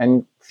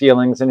and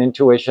feelings and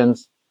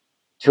intuitions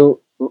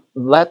to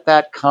let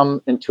that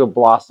come into a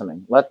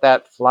blossoming, let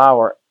that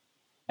flower,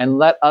 and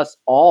let us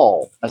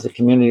all as a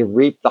community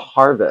reap the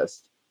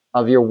harvest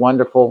of your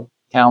wonderful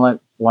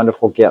talent,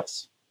 wonderful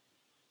gifts.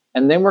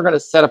 And then we're going to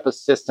set up a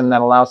system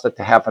that allows it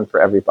to happen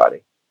for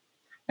everybody.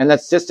 And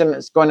that system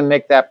is going to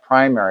make that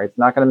primary. It's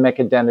not going to make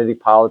identity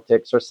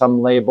politics or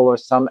some label or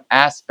some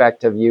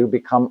aspect of you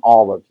become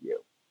all of you,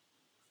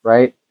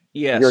 right?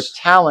 Yes. Your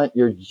talent,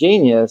 your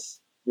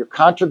genius, your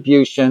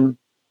contribution,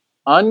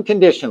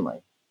 unconditionally,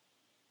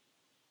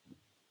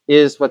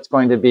 is what's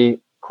going to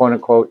be, quote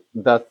unquote,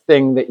 the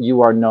thing that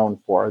you are known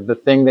for, the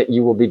thing that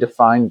you will be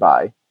defined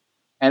by.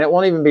 And it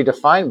won't even be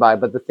defined by,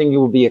 but the thing you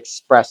will be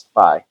expressed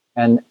by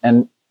and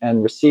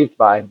received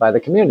by the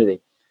community.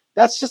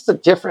 That's just a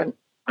different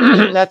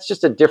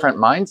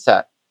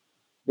mindset.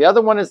 The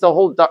other one is the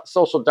whole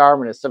social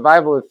Darwinist,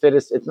 survival of the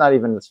fittest. It's not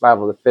even the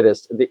survival of the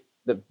fittest.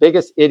 The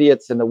biggest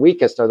idiots and the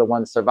weakest are the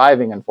ones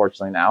surviving,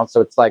 unfortunately, now.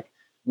 So it's like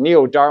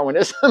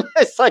neo-Darwinism.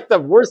 It's like the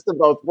worst of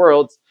both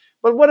worlds.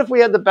 But what if we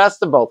had the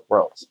best of both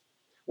worlds?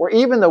 Where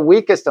even the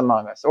weakest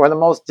among us or the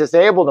most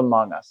disabled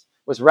among us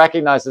was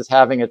recognized as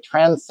having a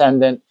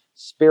transcendent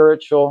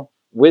spiritual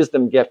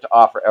wisdom gift to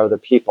offer other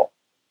people.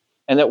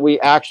 And that we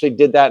actually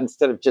did that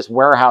instead of just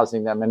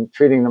warehousing them and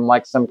treating them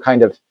like some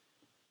kind of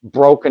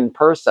broken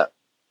person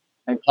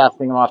and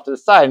casting them off to the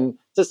side. And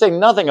to say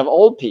nothing of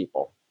old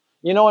people.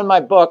 In my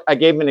book, I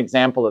gave an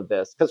example of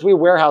this because we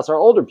warehouse our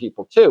older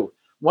people too.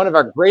 One of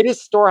our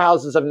greatest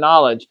storehouses of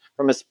knowledge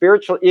from a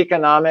spiritual,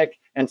 economic,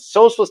 and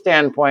social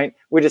standpoint,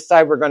 we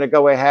decide we're going to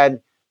go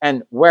ahead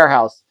and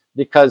warehouse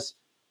because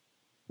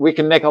we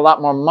can make a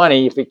lot more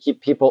money if we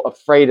keep people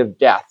afraid of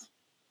death.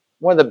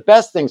 One of the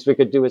best things we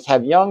could do is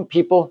have young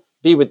people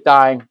be with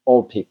dying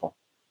old people.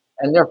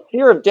 And their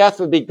fear of death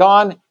would be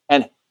gone,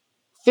 and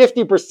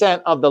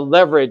 50% of the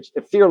leverage,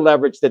 the fear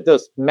leverage that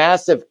those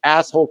massive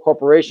asshole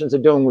corporations are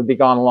doing would be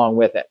gone along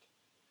with it.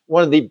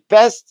 One of the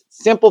best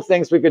simple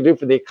things we could do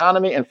for the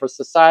economy and for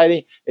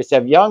society is to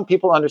have young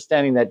people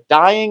understanding that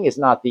dying is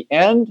not the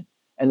end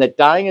and that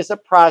dying is a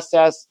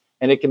process,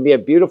 and it can be a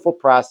beautiful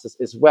process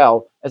as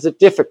well as a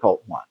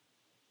difficult one.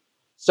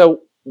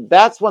 So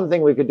that's one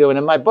thing we could do. And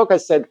in my book, I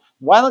said,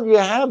 why don't you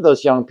have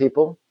those young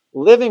people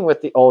living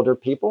with the older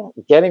people,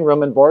 getting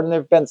room and board? And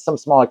there have been some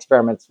small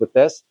experiments with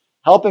this,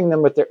 helping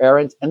them with their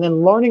errands and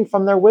then learning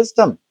from their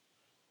wisdom.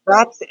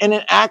 That's in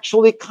an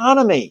actual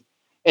economy.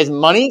 Is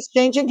money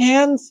exchanging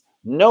hands?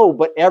 No,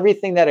 but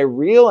everything that a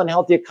real and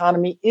healthy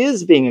economy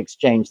is being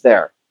exchanged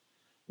there.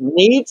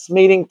 Needs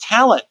meeting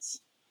talents.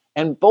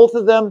 And both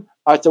of them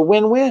it's a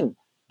win-win.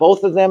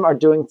 Both of them are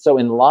doing so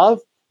in love,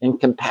 in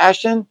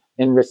compassion,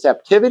 in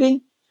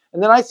receptivity.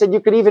 And then I said you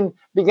could even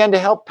begin to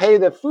help pay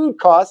the food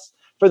costs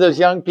for those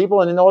young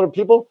people and older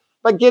people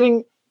by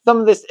getting some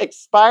of this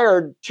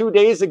expired 2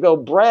 days ago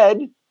bread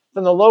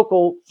from the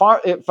local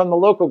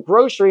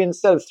grocery,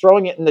 instead of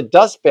throwing it in the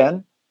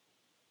dustbin,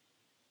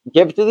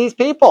 give it to these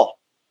people.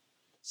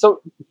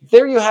 So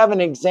there you have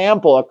an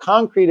example, a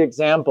concrete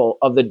example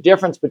of the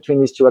difference between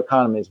these two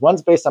economies.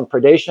 One's based on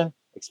predation,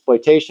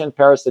 exploitation,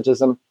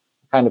 parasitism,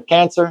 kind of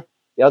cancer.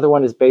 The other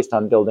one is based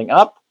on building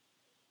up,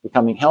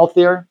 becoming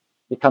healthier,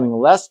 becoming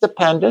less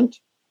dependent,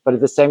 but at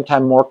the same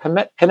time more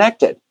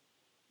connected.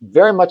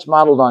 Very much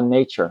modeled on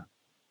nature.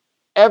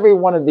 Every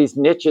one of these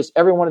niches,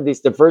 every one of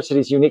these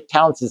diversities, unique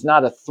talents is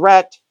not a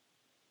threat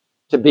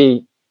to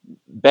be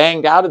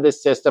banged out of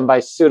this system by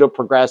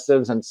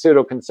pseudo-progressives and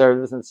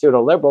pseudo-conservatives and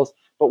pseudo-liberals,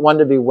 but one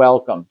to be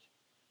welcomed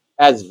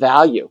as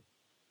value,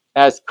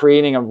 as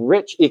creating a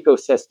rich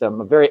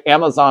ecosystem, a very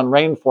Amazon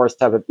rainforest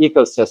type of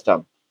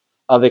ecosystem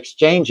of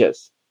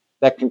exchanges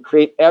that can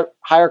create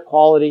higher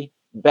quality,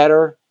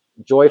 better,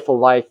 joyful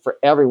life for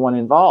everyone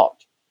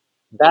involved.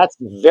 That's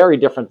very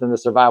different than the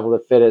survival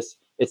of the fittest.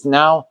 It's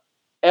now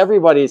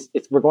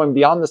we're going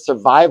beyond the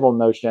survival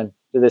notion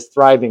to this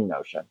thriving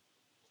notion.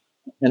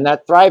 And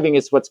that thriving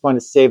is what's going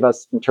to save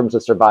us in terms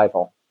of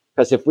survival.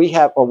 Because if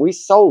we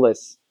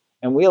soulless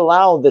and we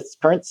allow this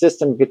current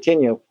system to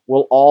continue,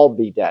 we'll all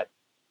be dead.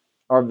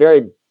 Or a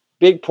very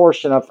big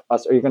portion of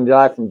us are going to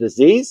die from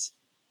disease,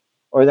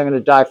 or they're going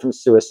to die from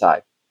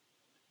suicide.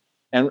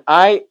 And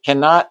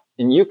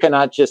you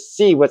cannot just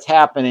see what's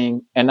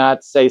happening and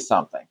not say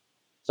something.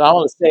 So I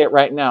want to say it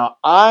right now.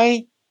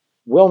 I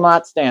will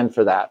not stand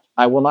for that.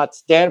 I will not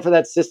stand for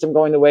that system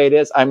going the way it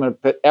is. I'm going to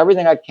put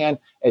everything I can,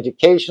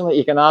 educationally,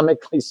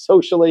 economically,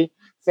 socially,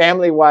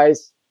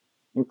 family-wise,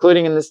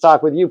 including in this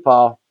talk with you,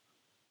 Paul,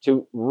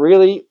 to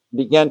really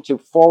begin to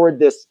forward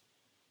this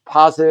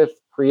positive,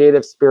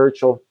 creative,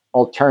 spiritual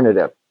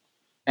alternative.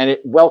 And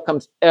it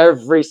welcomes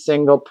every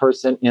single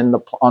person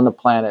on the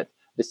planet.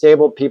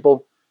 Disabled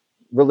people,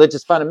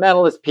 religious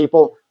fundamentalist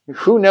people,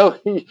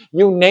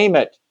 you name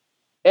it.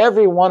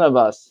 Every one of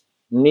us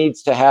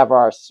needs to have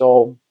our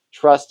soul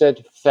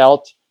trusted,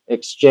 felt,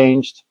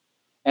 exchanged.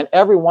 And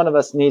every one of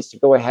us needs to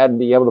go ahead and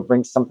be able to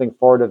bring something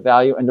forward of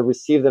value and to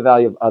receive the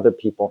value of other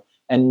people.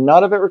 And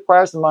none of it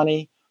requires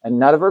money, and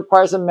none of it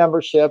requires a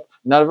membership,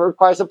 none of it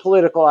requires a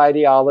political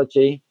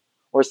ideology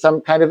or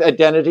some kind of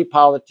identity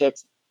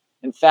politics.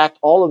 In fact,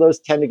 all of those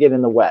tend to get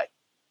in the way.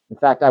 In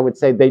fact, I would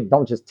say they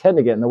don't just tend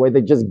to get in the way,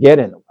 they just get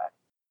in the way.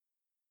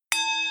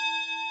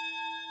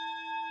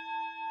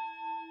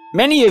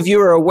 Many of you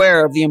are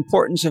aware of the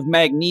importance of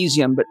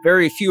magnesium, but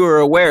very few are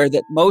aware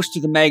that most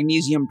of the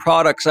magnesium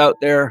products out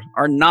there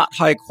are not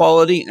high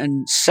quality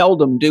and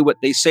seldom do what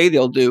they say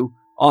they'll do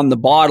on the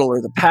bottle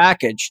or the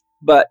package.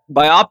 But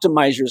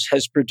Bioptimizers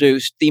has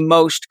produced the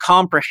most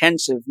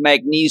comprehensive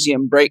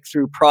magnesium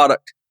breakthrough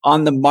product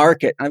on the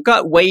market. I've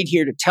got Wade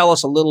here to tell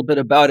us a little bit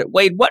about it.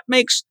 Wade, what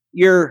makes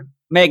your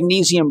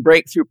magnesium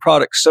breakthrough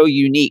product so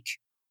unique?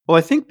 Well,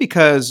 I think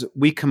because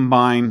we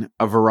combine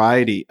a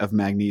variety of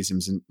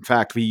magnesiums. In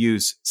fact, we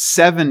use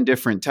 7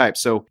 different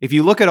types. So if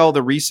you look at all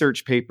the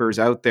research papers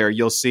out there,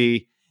 you'll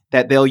see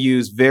that they'll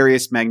use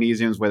various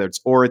magnesiums, whether it's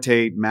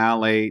orotate,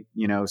 malate,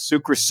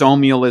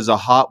 sucrosomial is a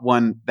hot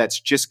one that's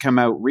just come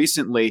out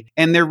recently,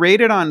 and they're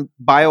rated on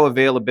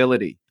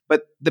bioavailability.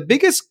 But the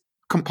biggest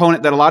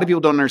component that a lot of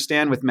people don't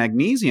understand with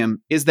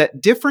magnesium is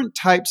that different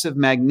types of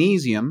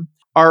magnesium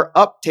are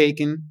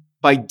uptaken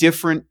by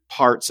different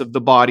parts of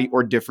the body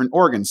or different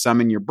organs, some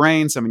in your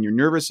brain, some in your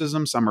nervous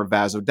system, some are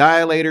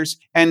vasodilators.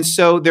 And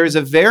so there's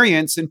a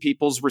variance in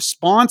people's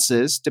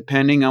responses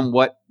depending on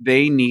what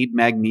they need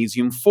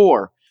magnesium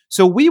for.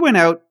 So we went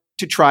out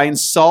to try and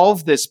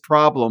solve this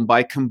problem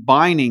by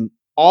combining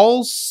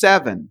all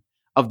 7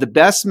 of the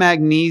best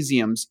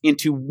magnesiums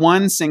into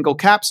one single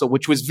capsule,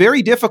 which was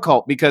very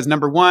difficult because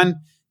number one,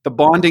 the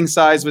bonding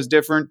size was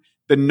different.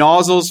 The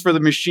nozzles for the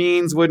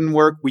machines wouldn't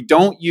work. We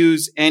don't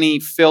use any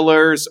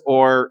fillers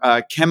or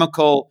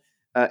chemical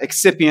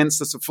excipients,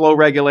 that's the flow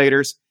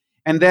regulators.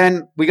 And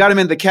then we got them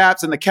in the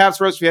caps, and the caps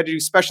for us, we had to do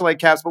specialized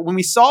caps. But when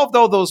we solved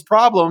all those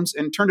problems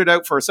and turned it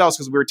out for ourselves,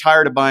 because we were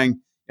tired of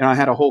buying, I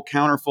had a whole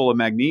counter full of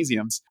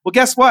magnesiums. Well,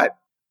 guess what?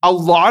 A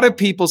lot of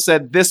people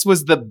said this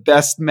was the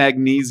best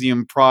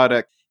magnesium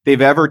product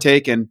they've ever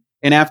taken.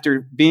 And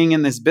after being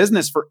in this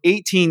business for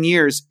 18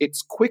 years,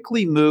 it's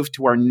quickly moved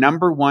to our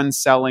number 1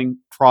 selling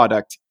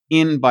product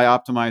in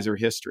Bioptimizer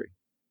history.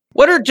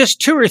 What are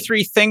just 2 or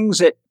 3 things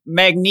that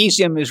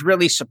magnesium is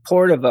really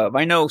supportive of?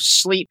 I know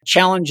sleep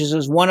challenges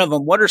is one of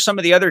them. What are some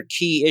of the other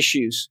key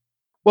issues?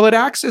 Well, it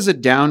acts as a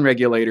down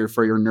regulator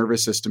for your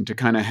nervous system to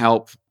kind of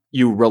help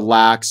you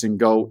relax and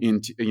go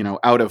into,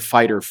 out of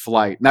fight or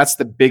flight. And that's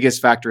the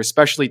biggest factor,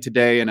 especially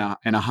today in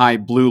a high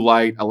blue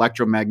light,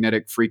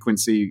 electromagnetic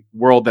frequency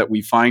world that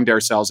we find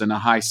ourselves in, a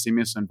high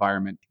stimulus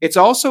environment. It's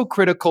also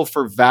critical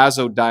for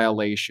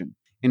vasodilation.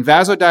 And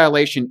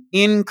vasodilation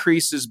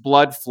increases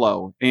blood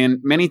flow. And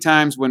many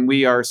times when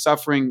we are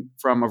suffering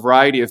from a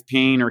variety of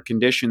pain or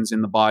conditions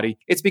in the body,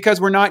 it's because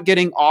we're not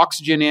getting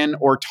oxygen in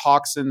or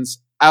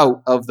toxins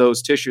out of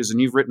those tissues. And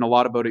you've written a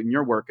lot about it in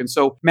your work. And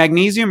so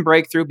magnesium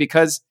breakthrough,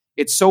 because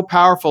it's so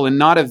powerful and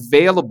not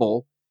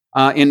available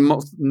in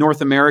most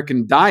North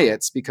American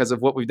diets because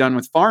of what we've done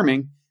with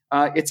farming,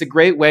 it's a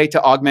great way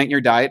to augment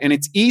your diet. And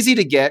it's easy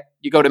to get.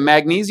 You go to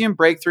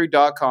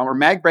magnesiumbreakthrough.com or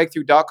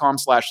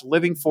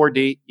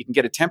magbreakthrough.com/living4D. You can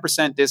get a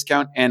 10%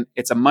 discount, and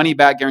it's a money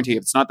back guarantee.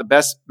 If it's not the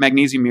best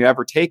magnesium you've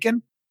ever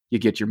taken, you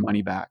get your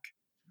money back.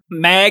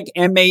 MAG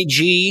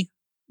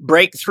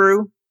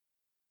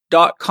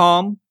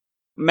breakthrough.com,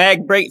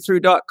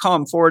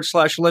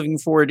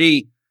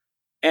 magbreakthrough.com/living4D.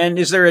 And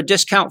is there a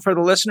discount for the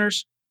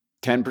listeners?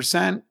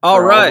 10% all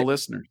for right. all the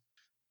listeners.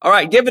 All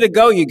right, give it a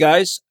go, you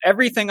guys.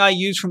 Everything I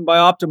use from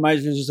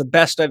Bioptimizers is the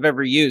best I've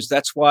ever used.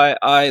 That's why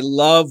I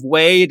love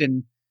Wade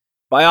and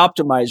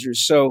Bioptimizers.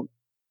 So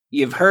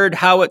you've heard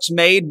how it's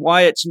made,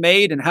 why it's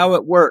made, and how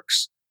it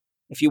works.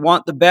 If you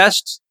want the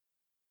best,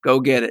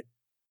 go get it.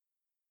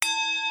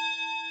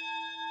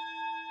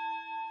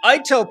 I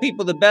tell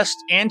people the best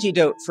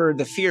antidote for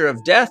the fear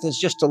of death is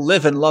just to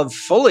live and love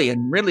fully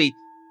and really,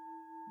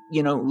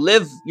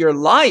 live your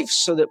life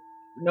so that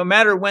no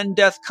matter when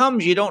death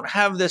comes, you don't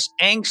have this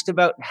angst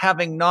about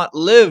having not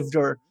lived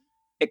or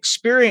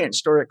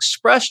experienced or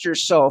expressed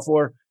yourself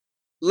or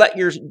let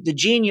the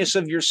genius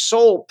of your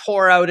soul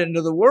pour out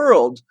into the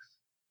world.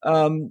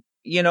 And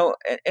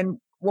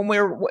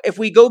if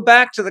we go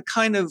back to the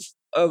kind of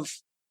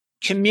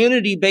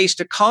community-based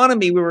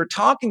economy we were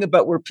talking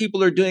about, where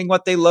people are doing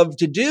what they love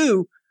to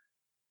do,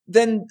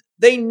 then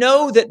they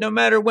know that no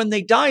matter when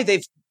they die,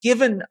 they've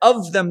given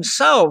of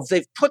themselves,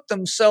 they've put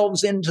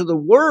themselves into the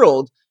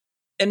world.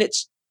 And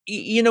it's,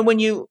 when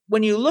you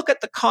look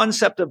at the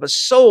concept of a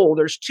soul,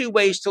 there's two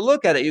ways to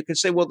look at it. You could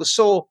say, well, the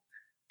soul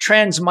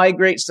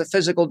transmigrates the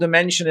physical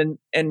dimension,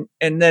 and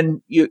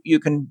then you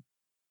can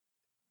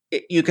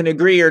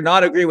agree or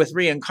not agree with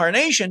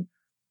reincarnation.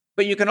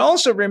 But you can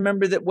also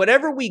remember that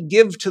whatever we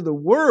give to the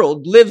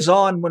world lives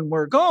on when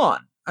we're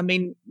gone. I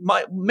mean,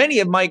 many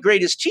of my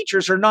greatest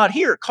teachers are not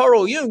here.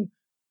 Carl Jung,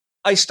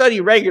 I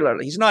study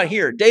regularly. He's not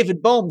here.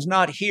 David Bohm's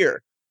not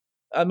here.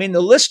 I mean,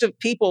 the list of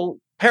people,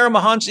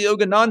 Paramahansa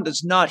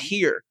Yogananda's not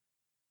here.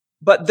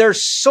 But their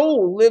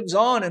soul lives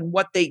on in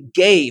what they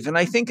gave. And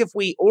I think if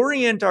we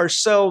orient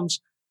ourselves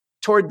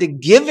toward the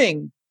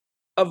giving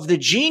of the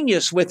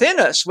genius within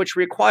us, which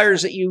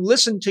requires that you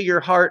listen to your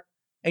heart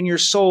and your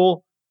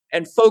soul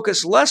and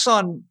focus less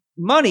on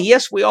money.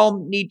 Yes, we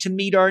all need to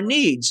meet our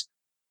needs,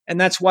 and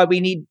that's why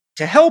we need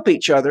to help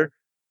each other.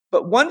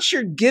 But once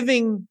you're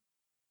giving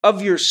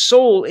of your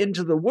soul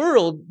into the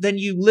world, then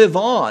you live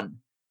on.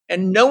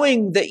 And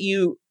knowing that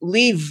you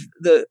leave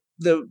the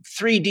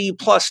 3D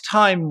plus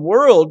time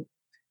world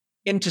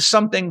into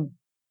something,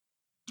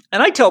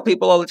 and I tell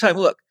people all the time,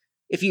 look,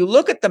 if you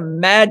look at the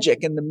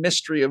magic and the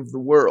mystery of the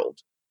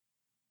world,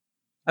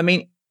 I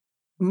mean,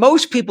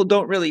 most people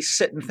don't really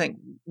sit and think,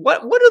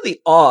 what are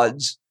the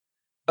odds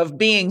of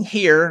being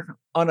here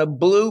on a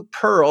blue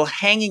pearl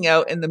hanging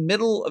out in the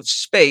middle of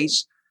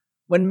space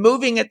when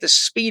moving at the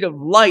speed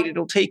of light?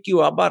 It'll take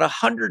you about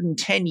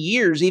 110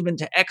 years even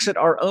to exit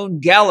our own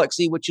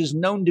galaxy, which is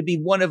known to be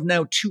one of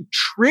now 2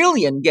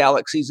 trillion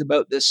galaxies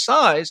about this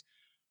size.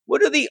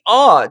 What are the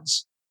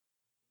odds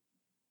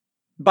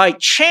by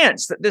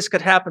chance that this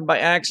could happen by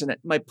accident?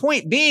 My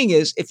point being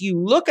is, if you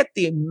look at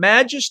the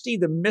majesty,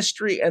 the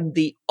mystery, and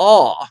the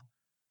awe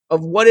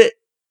of what it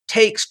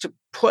takes to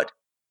put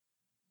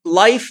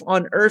life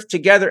on Earth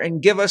together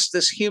and give us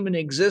this human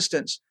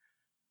existence,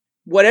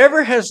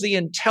 whatever has the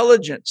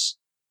intelligence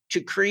to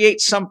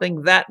create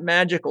something that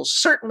magical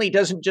certainly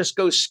doesn't just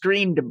go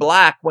screen to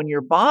black when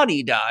your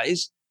body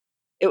dies.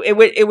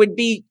 It would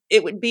be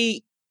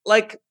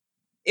like,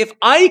 if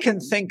I can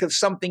think of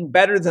something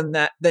better than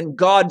that, then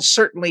God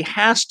certainly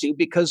has to,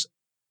 because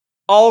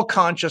all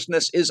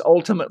consciousness is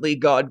ultimately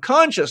God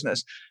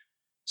consciousness.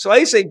 So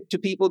I say to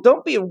people,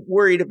 don't be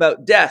worried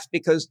about death,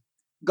 because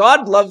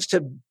God loves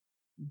to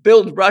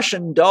build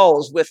Russian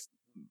dolls with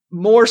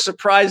more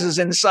surprises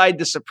inside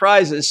the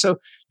surprises. So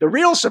the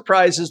real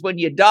surprise is when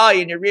you die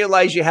and you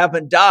realize you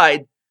haven't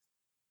died,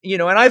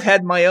 and I've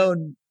had my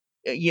own,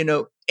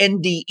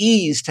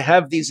 NDEs to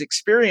have these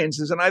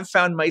experiences, and I've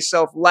found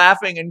myself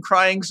laughing and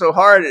crying so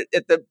hard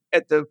at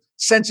the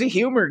sense of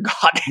humor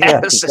God has. Yeah,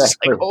 exactly. It's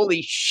like,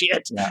 holy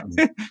shit. Yeah.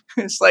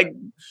 It's like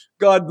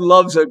God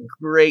loves a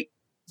great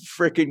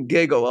freaking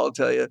giggle, I'll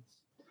tell you.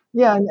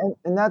 Yeah,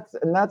 and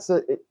that's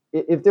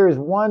if there is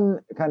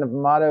one kind of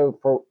motto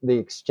for the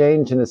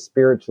exchange in the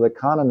spiritual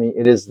economy,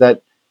 it is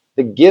that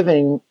the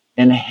giving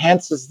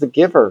enhances the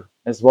giver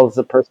as well as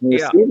the person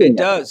receiving it. It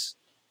does.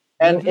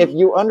 And if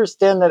you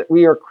understand that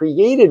we are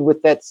created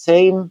with that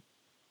same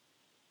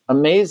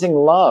amazing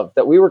love,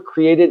 that we were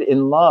created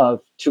in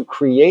love to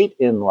create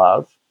in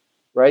love,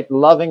 right?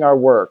 Loving our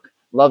work,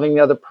 loving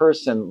the other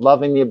person,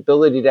 loving the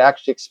ability to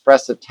actually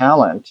express a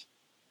talent,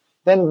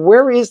 then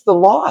where is the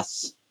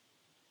loss?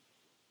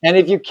 And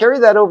if you carry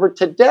that over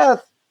to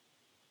death,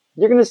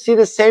 you're going to see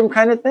the same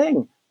kind of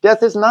thing.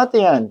 Death is not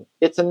the end.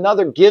 It's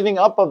another giving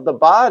up of the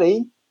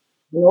body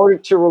in order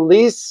to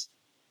release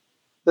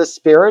the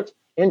spirit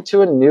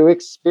into a new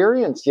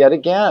experience yet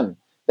again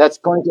that's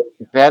going to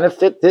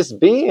benefit this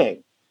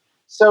being.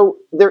 So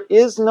there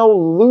is no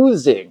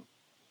losing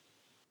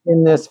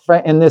in this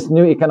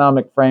new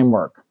economic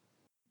framework.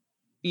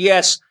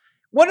 Yes.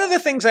 One of the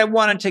things I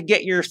wanted to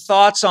get your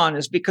thoughts on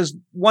is because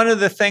one of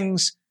the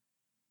things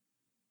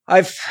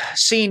I've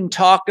seen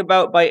talked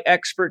about by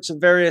experts of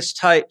various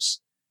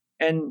types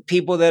and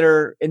people that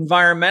are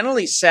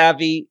environmentally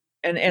savvy,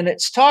 and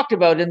it's talked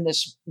about in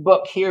this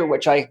book here,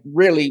 which I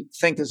really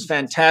think is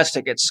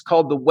fantastic. It's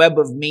called The Web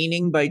of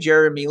Meaning by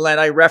Jeremy Lent.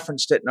 I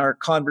referenced it in our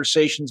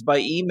conversations by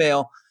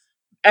email.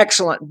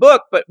 Excellent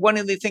book. But one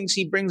of the things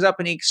he brings up,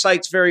 and he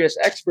cites various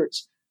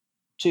experts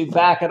to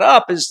back it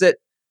up, is that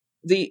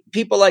the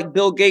people like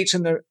Bill Gates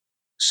and the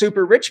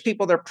super rich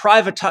people, they're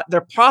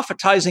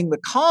profitizing the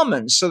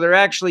commons. So they're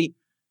actually,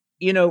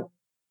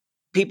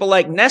 people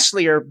like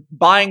Nestle are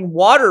buying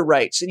water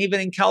rights. And even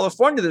in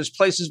California, there's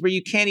places where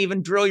you can't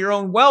even drill your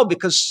own well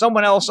because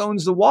someone else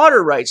owns the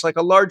water rights, like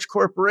a large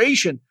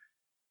corporation.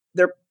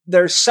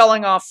 They're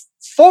selling off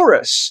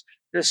forests.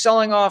 They're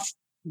selling off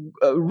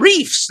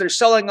reefs. They're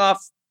selling off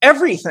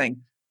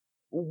everything.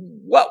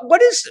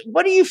 What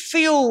do you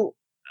feel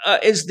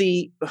is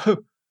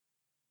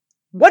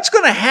what's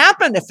going to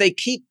happen if they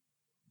keep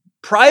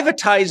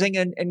privatizing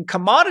and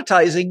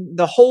commoditizing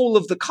the whole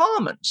of the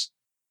commons?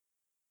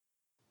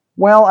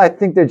 Well, I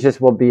think there just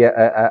will be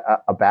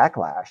a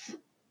backlash,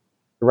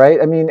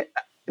 right? I mean,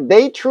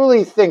 they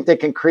truly think they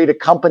can create a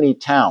company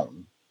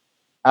town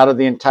out of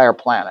the entire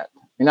planet.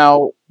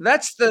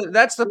 That's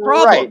the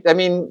problem. Right. I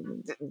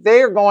mean,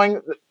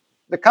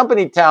 the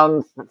company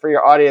town, for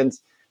your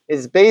audience,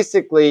 is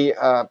basically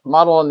a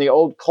model on the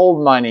old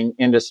coal mining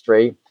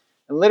industry.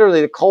 And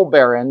literally the coal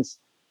barons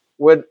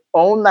would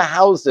own the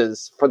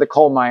houses for the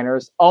coal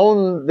miners,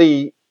 own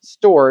the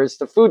stores,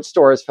 the food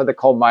stores for the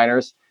coal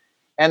miners,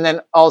 and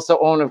then also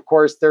own, of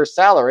course, their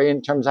salary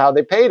in terms of how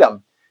they paid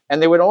them.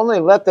 And they would only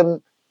let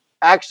them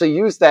actually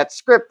use that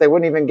script. They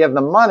wouldn't even give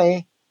them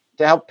money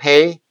to help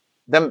pay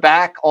them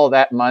back all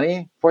that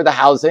money for the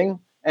housing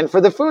and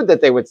for the food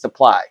that they would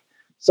supply.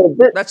 So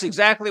that's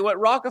exactly what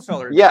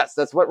Rockefeller did. Yes,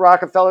 that's what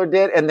Rockefeller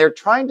did. And they're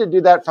trying to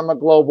do that from a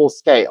global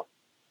scale.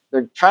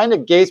 They're trying to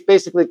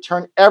basically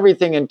turn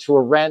everything into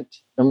a rent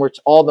in which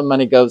all the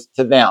money goes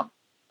to them.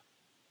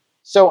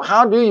 So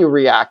how do you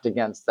react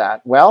against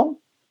that? Well,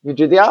 you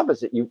do the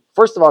opposite. You,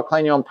 first of all,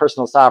 claim your own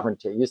personal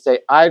sovereignty. You say,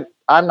 I'm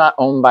not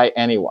owned by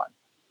anyone.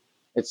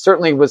 It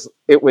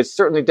was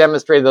certainly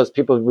demonstrated those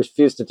people who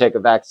refused to take a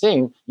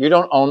vaccine. You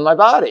don't own my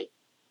body.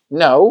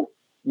 No,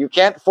 you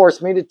can't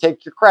force me to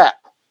take your crap,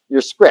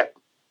 your script,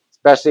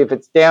 especially if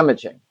it's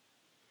damaging.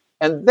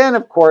 And then,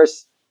 of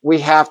course, we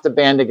have to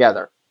band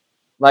together.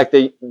 Like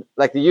the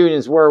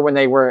unions were when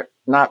they were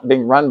not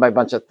being run by a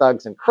bunch of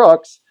thugs and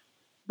crooks,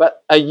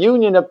 but a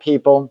union of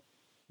people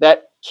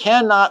that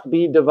cannot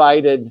be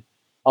divided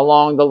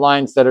along the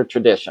lines that are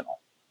traditional,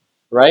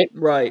 right?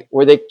 Right.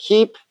 Where they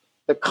keep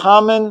the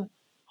common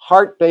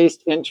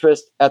heart-based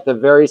interest at the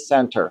very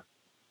center.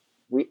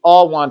 We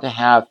all want to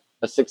have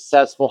a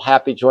successful,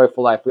 happy,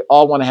 joyful life. We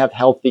all want to have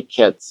healthy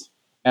kids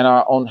and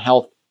our own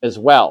health as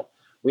well.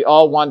 We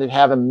all want to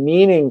have a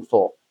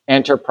meaningful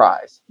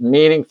enterprise,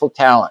 meaningful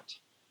talent.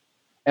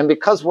 And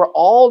because we're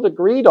all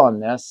agreed on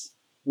this,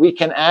 we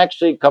can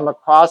actually come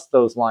across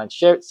those lines.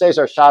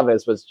 Cesar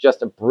Chavez was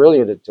just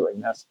brilliant at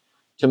doing this,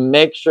 to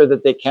make sure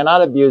that they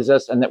cannot abuse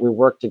us and that we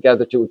work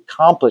together to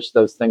accomplish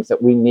those things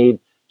that we need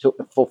to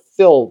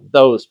fulfill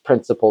those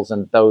principles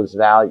and those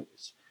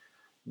values.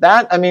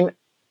 That, I mean,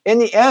 in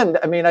the end,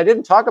 I mean, I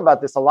didn't talk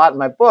about this a lot in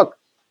my book,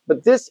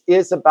 but this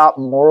is about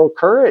moral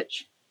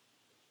courage.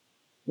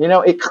 You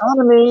know,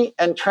 economy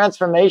and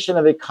transformation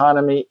of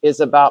economy is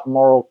about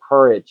moral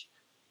courage.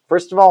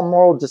 First of all,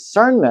 moral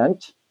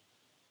discernment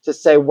to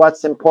say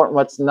what's important,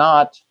 what's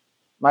not.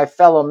 My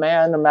fellow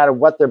man, no matter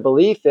what their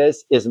belief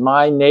is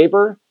my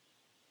neighbor,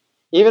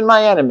 even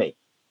my enemy.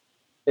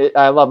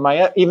 I love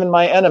even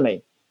my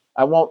enemy.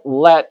 I won't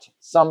let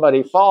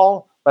somebody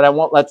fall, but I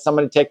won't let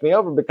somebody take me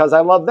over because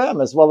I love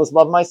them as well as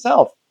love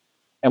myself.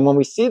 And when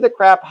we see the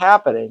crap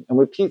happening and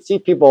we see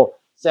people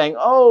saying,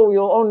 oh,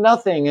 you'll own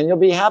nothing and you'll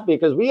be happy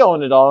because we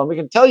own it all and we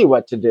can tell you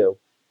what to do,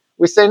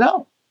 we say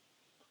no.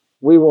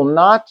 We will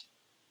not.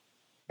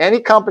 Any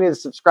company that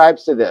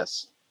subscribes to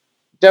this,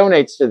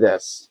 donates to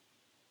this,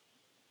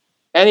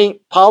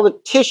 any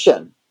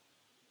politician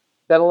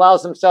that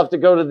allows himself to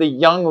go to the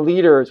Young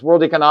Leaders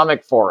World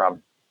Economic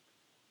Forum,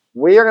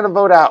 we are going to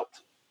vote out.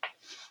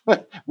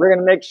 We're going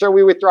to make sure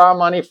we withdraw our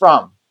money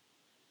from.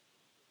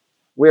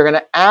 We're going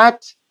to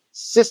act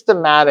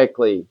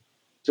systematically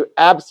to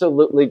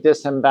absolutely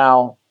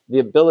disembowel the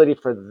ability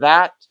for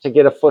that to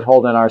get a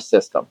foothold in our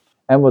system.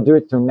 And we'll do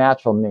it through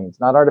natural means,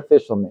 not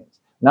artificial means,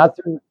 not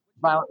through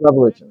violent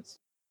revolutions.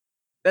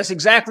 That's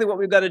exactly what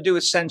we've got to do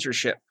with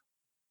censorship.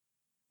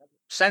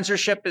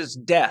 Censorship is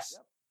death.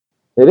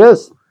 It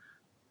is.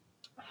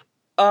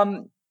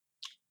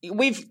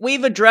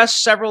 We've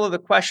addressed several of the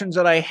questions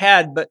that I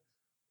had, but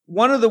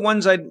one of the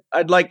ones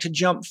I'd like to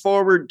jump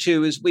forward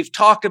to is we've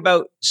talked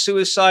about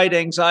suicide,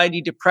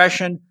 anxiety,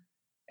 depression.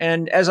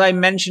 And as I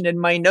mentioned in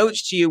my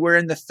notes to you, we're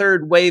in the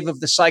third wave of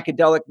the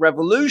psychedelic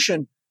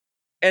revolution.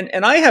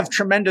 And I have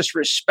tremendous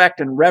respect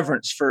and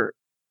reverence for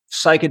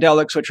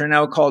psychedelics, which are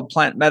now called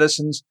plant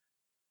medicines.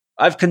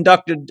 I've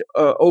conducted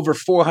over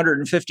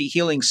 450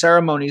 healing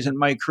ceremonies in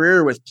my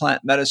career with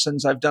plant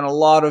medicines. I've done a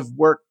lot of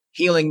work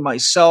healing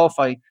myself.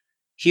 I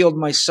healed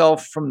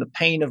myself from the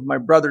pain of my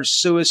brother's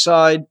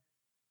suicide.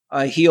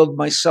 I healed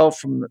myself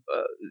from,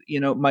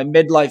 my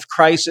midlife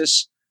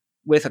crisis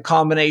with a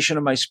combination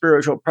of my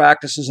spiritual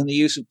practices and the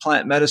use of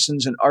plant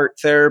medicines and art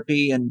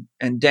therapy and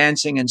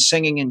dancing and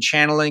singing and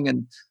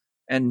channeling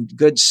and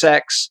good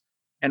sex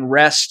and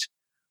rest.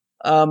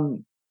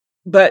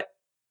 But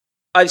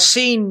I've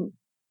seen,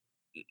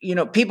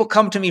 people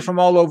come to me from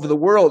all over the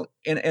world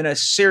in a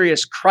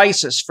serious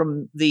crisis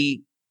from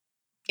the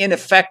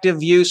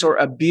ineffective use or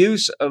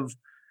abuse of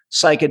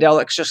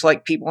psychedelics, just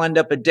like people end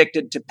up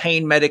addicted to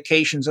pain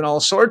medications and all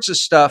sorts of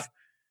stuff.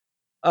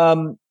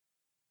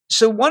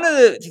 So one of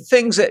the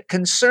things that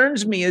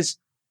concerns me is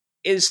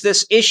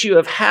this issue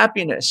of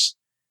happiness.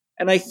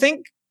 And I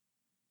think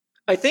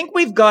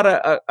we've got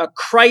a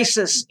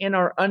crisis in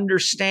our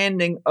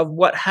understanding of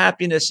what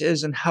happiness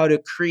is and how to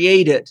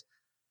create it.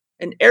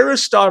 And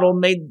Aristotle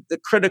made the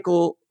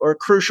critical or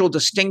crucial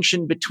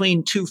distinction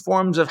between two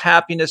forms of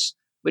happiness,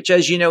 which,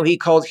 as you know, he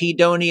called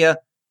hedonia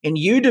and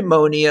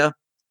eudaimonia.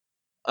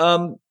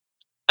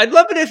 I'd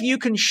love it if you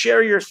can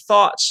share your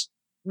thoughts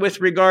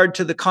with regard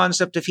to the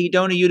concept of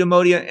hedonia,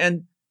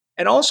 eudaimonia,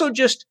 and also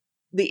just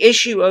the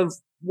issue of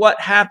what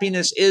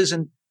happiness is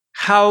and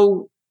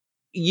how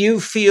you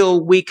feel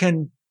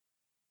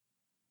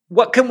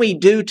what can we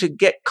do to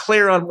get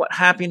clear on what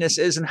happiness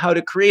is and how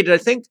to create it. I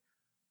think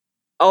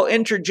I'll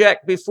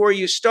interject before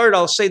you start.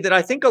 I'll say that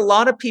I think a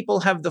lot of people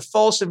have the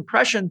false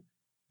impression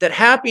that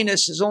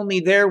happiness is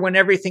only there when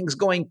everything's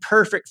going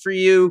perfect for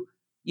you.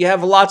 You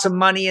have lots of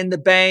money in the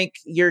bank.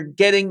 You're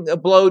getting a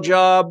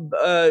blowjob.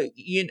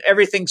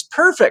 Everything's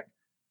perfect.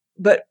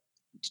 But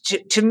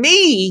to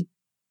me,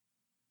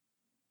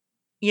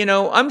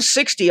 I'm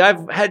 60.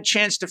 I've had a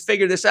chance to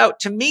figure this out.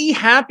 To me,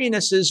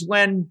 happiness is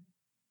when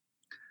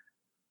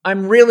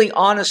I'm really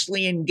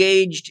honestly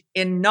engaged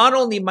in not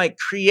only my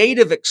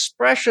creative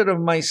expression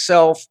of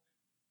myself,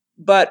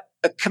 but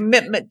a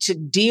commitment to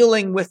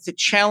dealing with the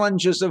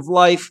challenges of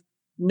life,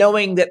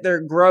 knowing that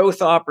they're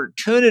growth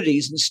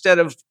opportunities instead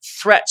of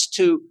threats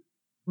to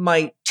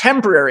my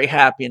temporary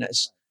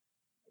happiness.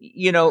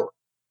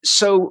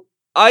 So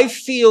I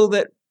feel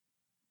that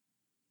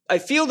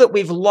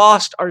we've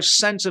lost our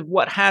sense of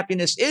what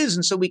happiness is.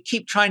 And so we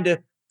keep trying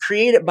to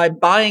create it by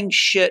buying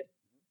shit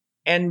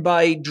and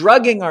by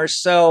drugging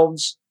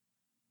ourselves.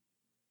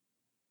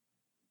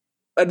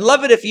 I'd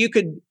love it if you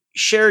could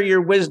share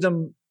your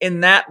wisdom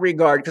in that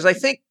regard, because I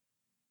think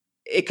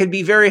it could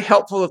be very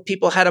helpful if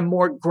people had a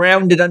more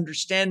grounded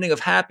understanding of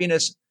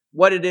happiness,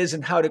 what it is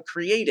and how to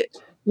create it.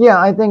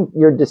 Yeah, I think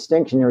your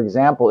distinction, your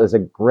example is a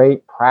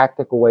great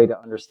practical way to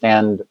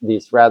understand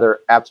these rather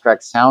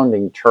abstract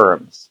sounding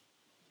terms.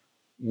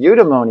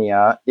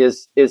 Eudaimonia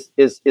is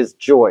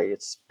joy.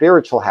 It's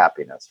spiritual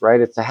happiness,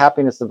 right? It's the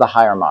happiness of the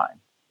higher mind,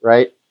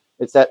 right?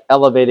 It's that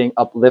elevating,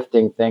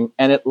 uplifting thing,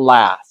 and it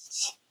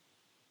lasts,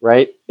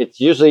 right? It's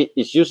usually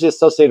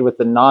associated with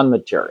the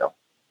non-material,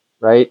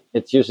 right?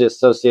 It's usually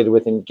associated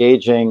with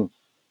engaging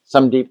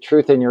some deep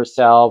truth in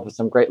yourself,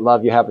 some great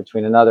love you have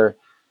between another.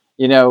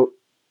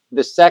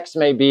 The sex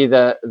may be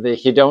the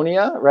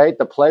hedonia, right?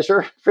 The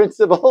pleasure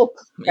principle.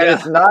 And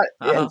it's not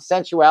in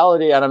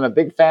sensuality. And I'm a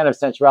big fan of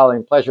sensuality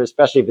and pleasure,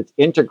 especially if it's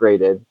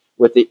integrated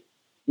with the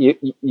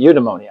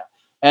eudaimonia.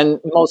 And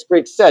most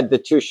Greeks said the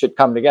two should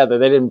come together.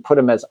 They didn't put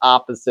them as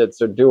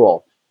opposites or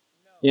dual.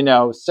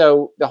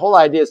 So the whole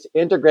idea is to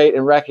integrate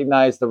and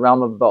recognize the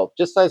realm of both.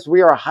 Just as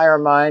we are a higher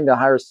mind, a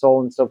higher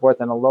soul, and so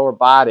forth, and a lower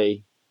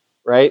body,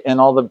 right?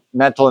 And all the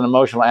mental and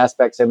emotional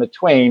aspects in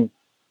between,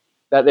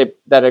 that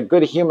a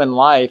good human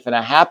life and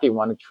a happy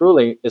one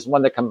truly is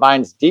one that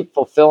combines deep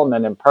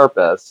fulfillment and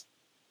purpose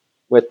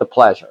with the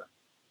pleasure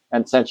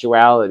and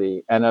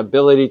sensuality and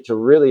ability to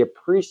really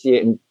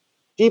appreciate and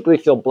deeply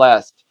feel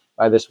blessed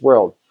by this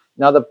world.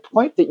 Now, the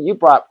point that you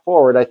brought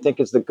forward, I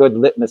think, is the good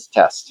litmus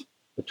test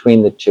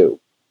between the two,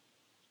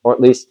 or at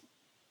least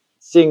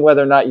seeing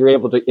whether or not you're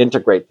able to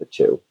integrate the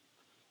two.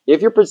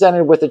 If you're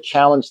presented with a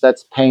challenge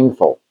that's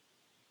painful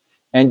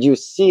and you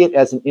see it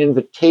as an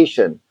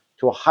invitation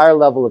to a higher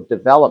level of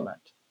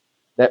development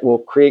that will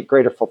create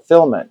greater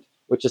fulfillment,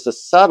 which is a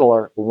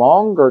subtler,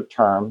 longer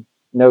term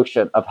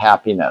notion of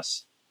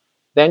happiness,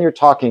 then you're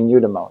talking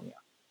eudaimonia,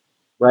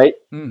 right?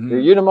 Mm-hmm.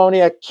 Your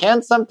eudaimonia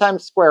can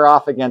sometimes square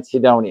off against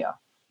hedonia.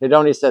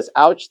 Hedonia says,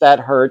 ouch, that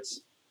hurts.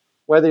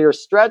 whether you're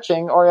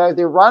stretching or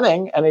either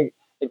running and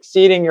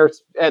exceeding your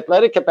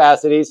athletic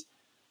capacities,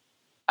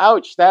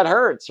 ouch, that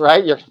hurts,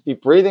 right? You're going to be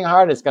breathing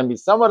hard. It's going to be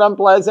somewhat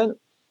unpleasant,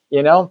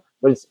 but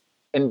it's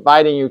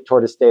inviting you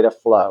toward a state of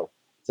flow.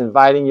 It's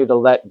inviting you to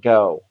let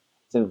go.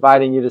 It's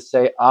inviting you to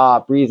say,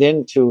 breathe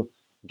into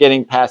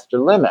getting past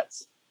your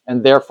limits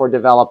and therefore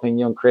developing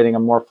you and creating a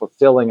more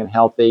fulfilling and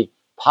healthy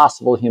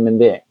possible human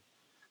being.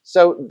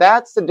 So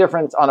that's the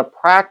difference on a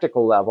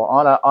practical level.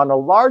 On a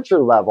larger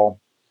level,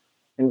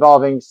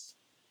 involving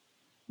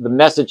the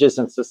messages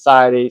in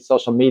society,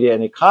 social media,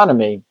 and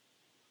economy.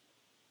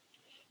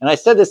 And I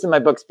said this in my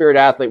book, Spirit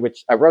Athlete,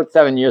 which I wrote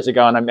 7 years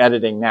ago and I'm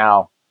editing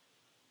now.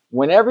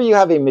 Whenever you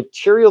have a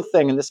material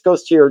thing, and this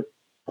goes to your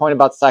point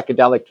about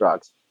psychedelic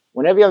drugs,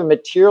 whenever you have a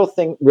material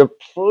thing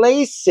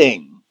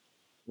replacing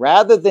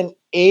rather than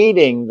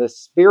aiding the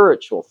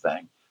spiritual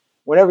thing,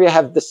 whenever you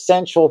have the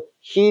sensual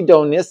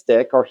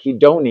hedonistic or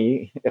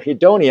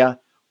hedonia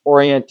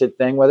oriented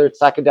thing, whether it's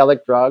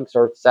psychedelic drugs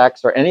or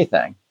sex or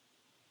anything,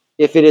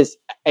 if it is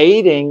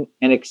aiding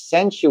and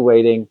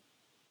accentuating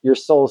your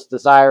soul's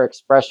desire,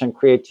 expression,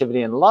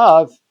 creativity, and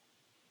love,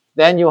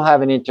 then you'll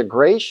have an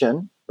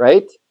integration,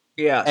 right?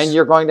 Yes. And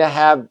you're going to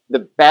have the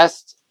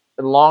best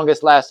and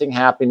longest lasting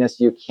happiness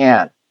you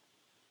can.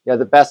 You have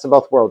the best of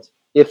both worlds.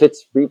 If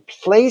it's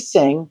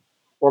replacing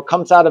or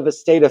comes out of a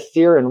state of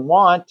fear and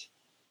want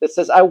that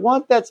says, I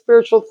want that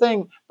spiritual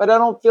thing, but I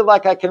don't feel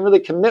like I can really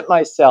commit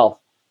myself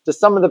to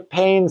some of the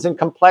pains and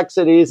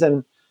complexities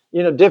and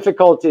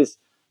difficulties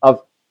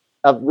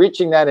of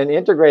reaching that and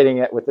integrating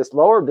it with this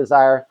lower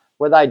desire,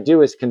 what I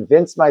do is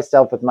convince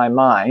myself with my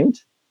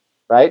mind,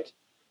 right,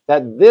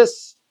 that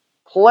this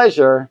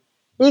pleasure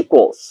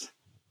equals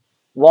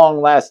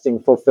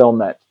long-lasting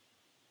fulfillment.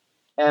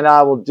 And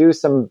I will do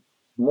some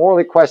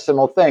morally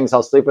questionable things.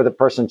 I'll sleep with a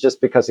person just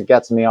because it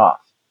gets me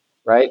off,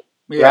 right?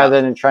 Yeah.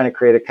 Rather than trying to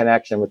create a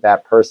connection with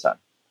that person.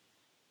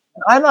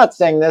 And I'm not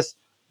saying this.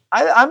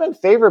 I'm in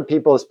favor of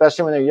people,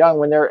 especially when they're young,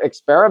 when they're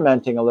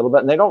experimenting a little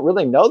bit and they don't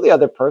really know the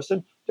other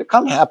person, to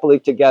come happily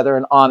together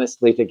and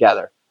honestly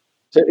together,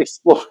 to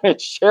explore and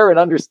share and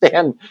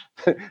understand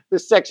the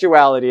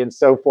sexuality and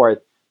so forth.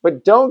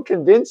 But don't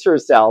convince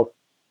yourself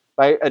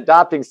by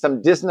adopting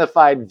some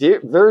Disney-fied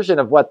version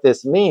of what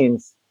this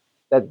means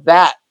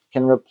that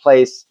can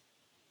replace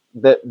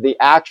the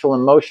actual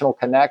emotional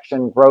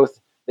connection growth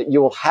that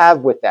you will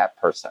have with that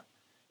person.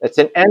 It's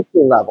an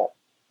entry level.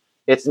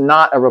 It's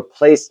not a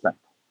replacement.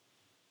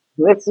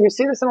 You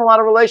see this in a lot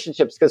of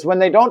relationships, because when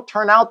they don't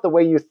turn out the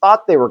way you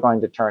thought they were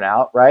going to turn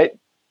out, right?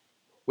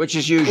 Which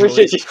is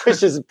usually...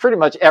 Which is pretty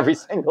much every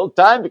single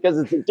time, because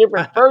it's a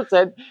different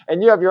person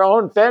and you have your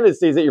own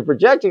fantasies that you're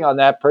projecting on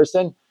that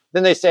person.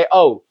 Then they say,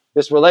 oh,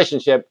 this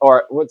relationship,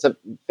 or what's a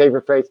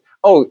favorite phrase?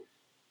 Oh,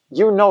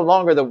 you're no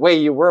longer the way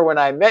you were when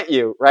I met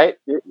you, right?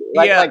 You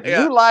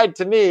lied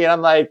to me. And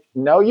I'm like,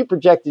 no, you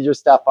projected your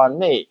stuff on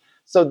me.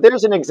 So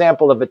there's an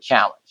example of a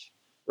challenge,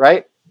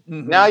 right?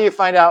 Mm-hmm. Now you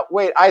find out,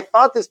 wait, I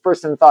thought this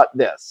person thought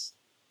this.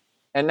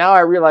 And now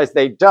I realize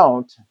they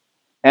don't.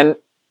 And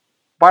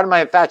part of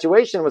my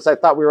infatuation was I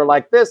thought we were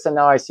like this. And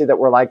now I see that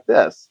we're like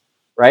this,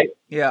 right?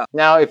 Yeah.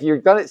 Now, if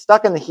you're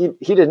stuck in the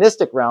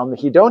hedonistic realm, the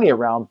hedonia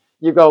realm,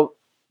 you go,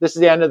 this is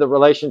the end of the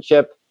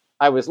relationship.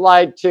 I was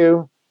lied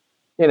to.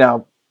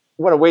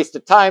 What a waste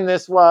of time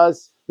this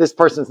was. This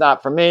person's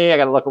not for me. I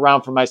got to look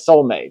around for my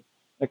soulmate.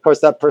 And of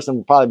course, that person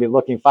will probably be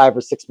looking 5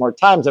 or 6 more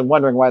times and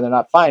wondering why they're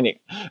not finding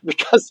it,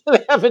 because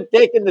they haven't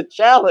taken the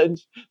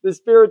challenge, the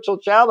spiritual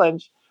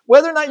challenge,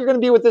 whether or not you're going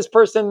to be with this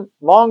person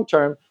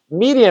long-term,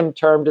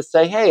 medium-term, to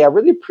say, hey, I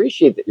really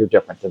appreciate that you're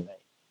different than me.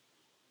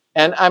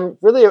 And I'm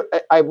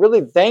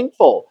really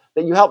thankful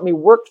that you helped me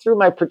work through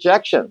my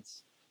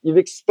projections. You've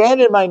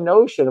expanded my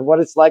notion of what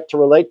it's like to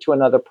relate to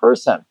another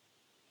person,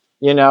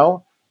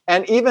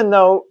 And even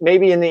though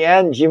maybe in the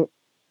end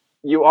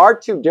you are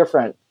too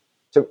different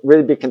to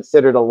really be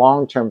considered a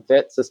long-term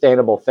fit,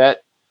 sustainable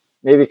fit,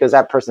 maybe because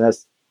that person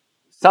has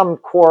some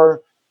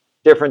core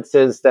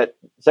differences that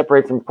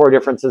separate from core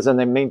differences and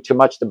they mean too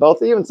much to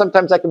both. Even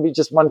sometimes that can be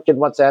just one kid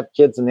wants to have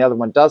kids and the other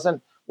one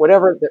doesn't.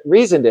 Whatever the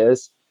reason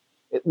is,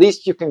 at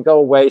least you can go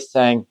away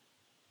saying,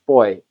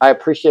 boy, I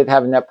appreciate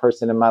having that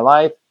person in my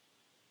life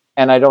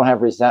and I don't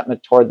have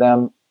resentment toward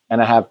them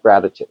and I have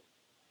gratitude.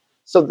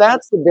 So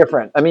that's the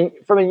difference. I mean,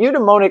 from a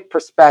eudaimonic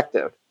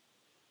perspective,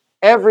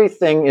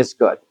 everything is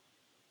good.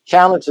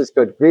 Challenge is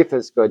good. Grief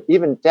is good.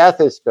 Even death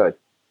is good,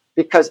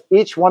 because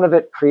each one of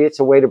it creates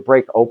a way to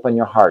break open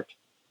your heart,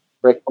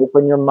 break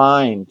open your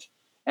mind.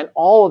 And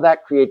all of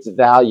that creates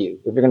value,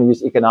 if you're going to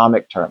use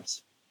economic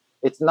terms.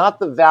 It's not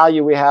the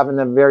value we have in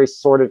the very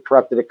sordid,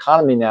 corrupted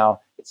economy now.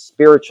 It's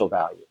spiritual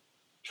value,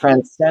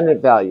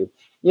 transcendent value.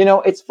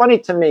 It's funny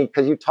to me,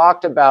 because you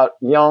talked about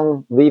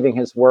Jung leaving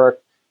his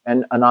work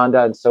and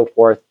Ananda and so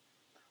forth.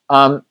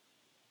 And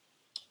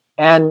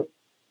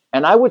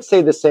I would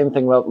say the same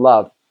thing about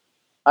love.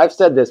 I've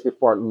said this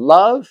before.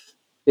 Love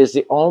is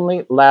the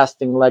only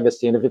lasting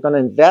legacy. And if you're going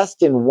to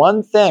invest in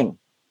one thing,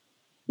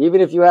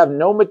 even if you have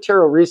no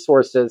material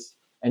resources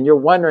and you're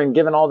wondering,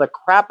 given all the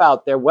crap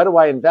out there, what do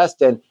I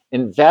invest in?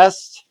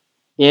 Invest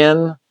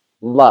in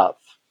love.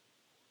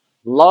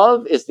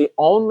 Love is the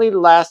only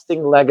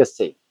lasting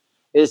legacy.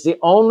 It is the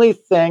only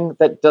thing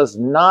that does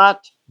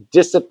not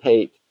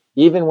dissipate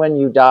even when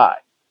you die.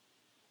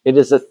 It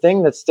is a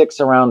thing that sticks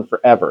around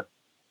forever.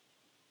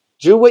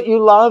 Do what you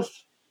love.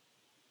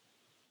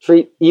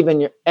 Treat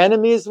even your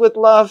enemies with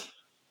love.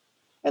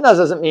 And that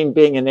doesn't mean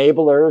being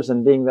enablers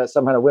and being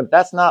some kind of wimp.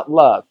 That's not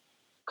love.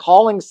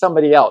 Calling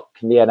somebody out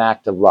can be an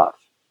act of love.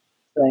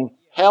 Saying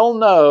hell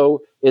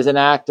no is an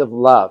act of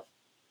love.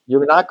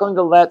 You're not going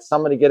to let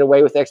somebody get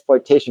away with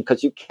exploitation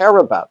because you care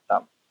about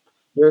them.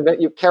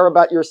 You care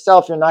about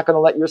yourself. You're not going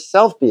to let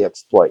yourself be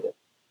exploited.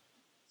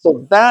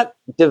 So that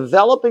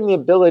developing the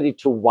ability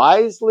to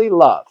wisely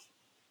love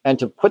and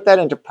to put that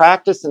into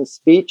practice and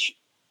speech,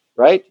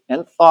 right,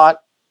 and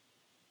thought,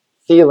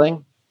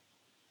 feeling,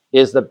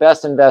 is the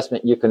best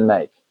investment you can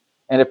make.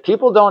 And if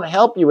people don't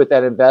help you with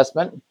that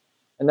investment,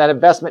 and that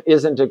investment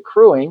isn't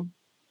accruing,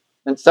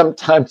 and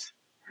sometimes,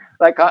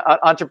 like an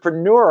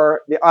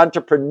entrepreneur, the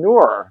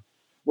entrepreneur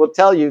will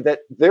tell you that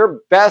their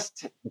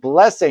best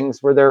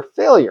blessings were their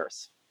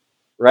failures,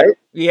 right?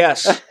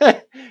 Yes.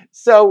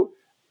 So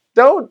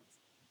don't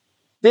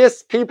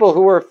diss people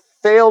who are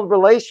failed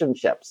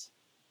relationships.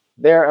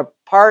 They're a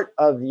part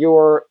of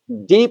your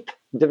deep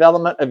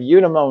development of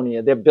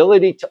eudaimonia, the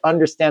ability to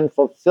understand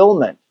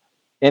fulfillment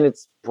in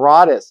its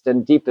broadest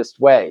and deepest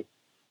way,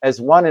 as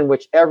one in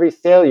which every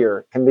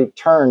failure can be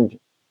turned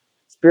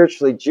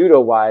spiritually,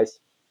 judo-wise,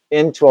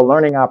 into a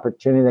learning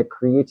opportunity that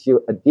creates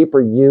you a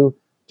deeper you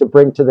to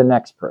bring to the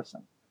next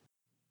person.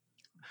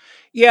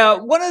 Yeah,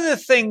 one of the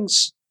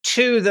things,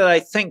 too, that I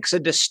think is a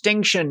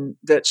distinction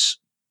that's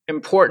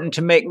important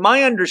to make,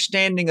 my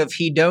understanding of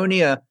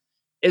hedonia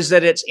is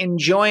that it's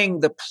enjoying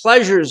the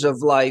pleasures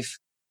of life,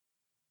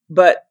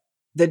 but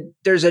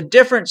there's a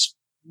difference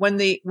when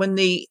the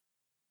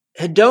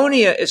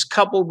hedonia is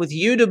coupled with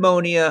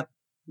eudaimonia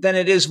than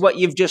it is what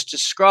you've just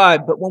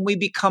described. But when we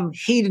become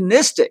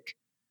hedonistic,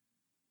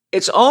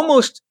 it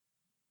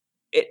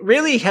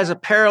really has a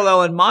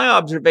parallel in my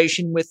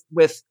observation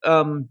with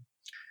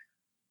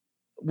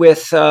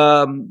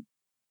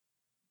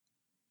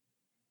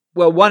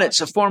well, one, it's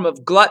a form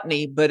of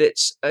gluttony, but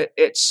it's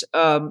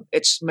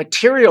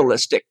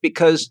materialistic,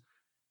 because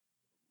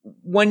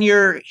when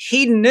you're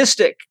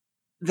hedonistic,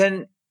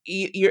 then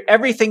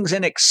everything's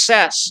in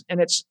excess,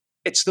 and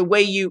it's the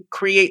way you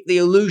create the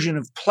illusion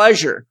of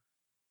pleasure.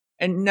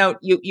 And now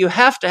you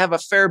have to have a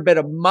fair bit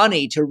of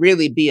money to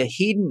really be a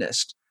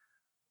hedonist.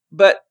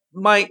 But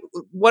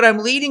what I'm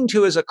leading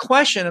to is a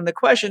question, and the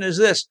question is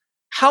this: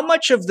 how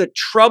much of the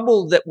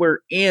trouble that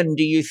we're in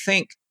do you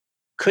think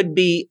could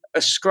be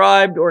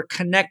ascribed or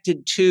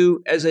connected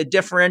to as a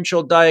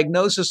differential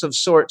diagnosis of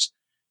sorts,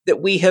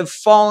 that we have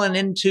fallen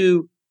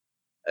into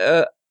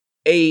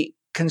a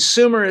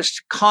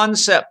consumerist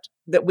concept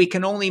that we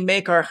can only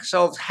make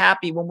ourselves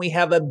happy when we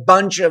have a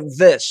bunch of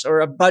this or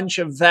a bunch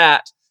of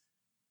that?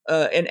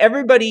 And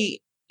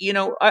everybody,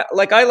 I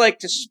like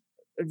to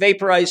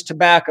vaporize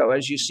tobacco,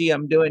 as you see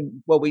I'm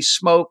doing while we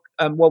smoke,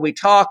 while we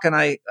talk, and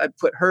I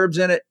put herbs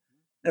in it.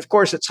 And of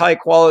course, it's high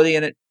quality,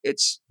 and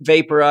it's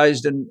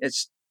vaporized, and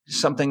it's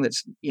something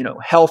that's,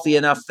 healthy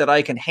enough that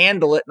I can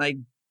handle it, and I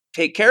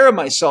take care of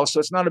myself,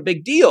 so it's not a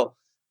big deal.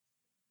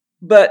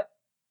 But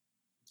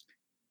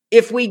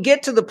if we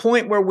get to the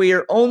point where we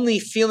are only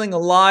feeling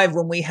alive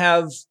when we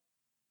have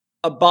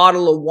a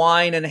bottle of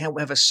wine and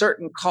have a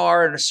certain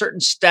car and a certain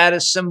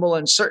status symbol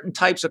and certain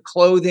types of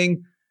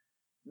clothing,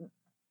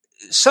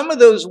 some of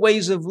those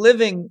ways of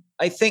living,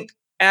 I think,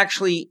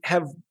 actually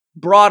have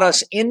brought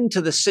us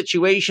into the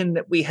situation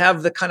that we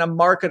have the kind of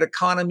market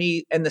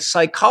economy and the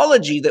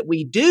psychology that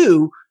we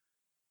do.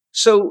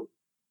 So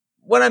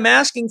what I'm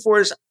asking for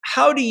is,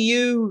 how do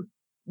you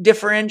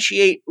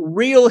differentiate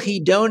real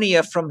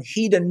hedonia from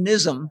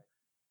hedonism?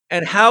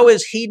 And how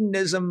is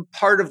hedonism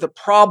part of the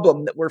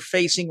problem that we're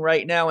facing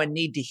right now and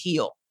need to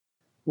heal?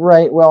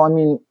 Right. Well, I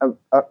mean,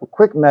 a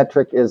quick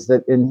metric is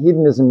that in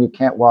hedonism, you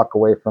can't walk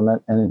away from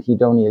it. And in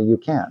hedonia, you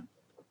can.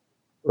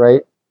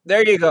 Right?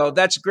 There you go.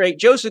 That's great.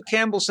 Joseph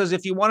Campbell says,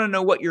 if you want to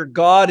know what your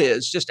God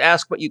is, just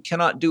ask what you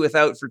cannot do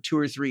without for 2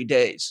 or 3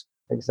 days.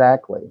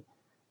 Exactly.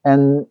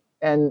 And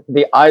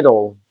the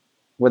idol,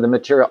 with a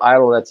material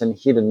idol that's in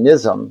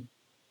hedonism,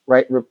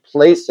 right,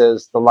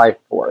 replaces the life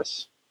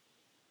force.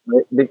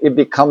 It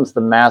becomes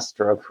the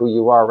master of who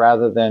you are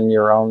rather than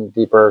your own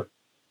deeper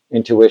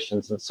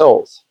intuitions and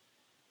souls.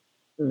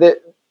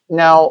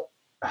 Now,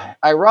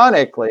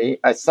 ironically,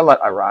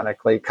 somewhat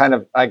ironically, kind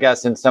of, I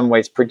guess, in some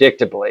ways,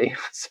 predictably.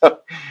 So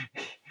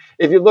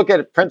if you look at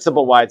it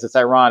principle-wise, it's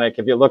ironic.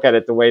 If you look at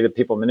it the way that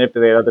people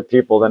manipulate other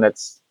people, then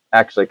it's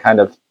actually kind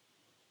of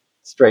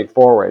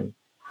straightforward.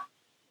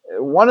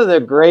 One of the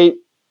great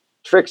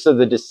tricks of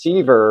the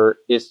deceiver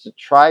is to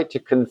try to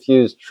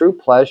confuse true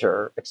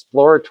pleasure,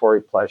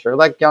 exploratory pleasure,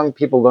 like young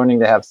people learning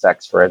to have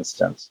sex, for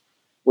instance,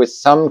 with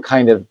some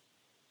kind of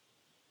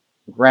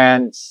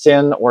grand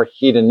sin or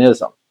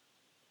hedonism,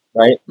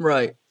 right?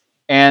 Right.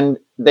 And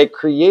they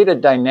create a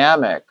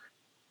dynamic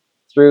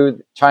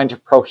through trying to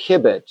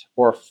prohibit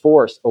or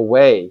force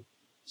away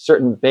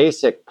certain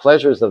basic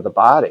pleasures of the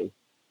body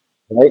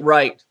right?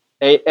 Right.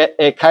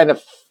 A kind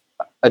of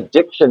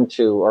addiction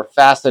to or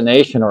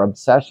fascination or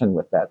obsession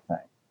with that thing.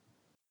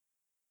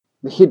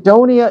 The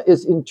hedonia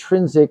is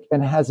intrinsic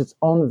and has its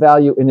own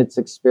value in its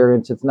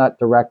experience. It's not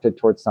directed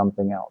towards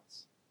something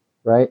else,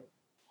 right?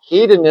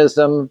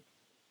 Hedonism,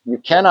 you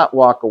cannot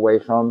walk away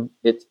from.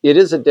 It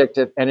is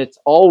addictive, and it's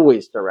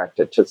always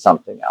directed to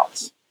something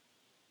else,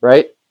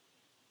 right?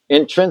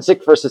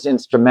 Intrinsic versus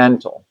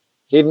instrumental.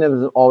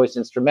 Hedonism is always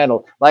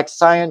instrumental, like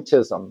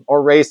scientism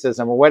or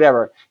racism or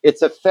whatever.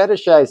 It's a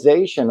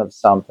fetishization of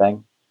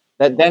something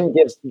that then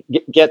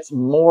gets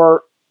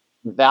more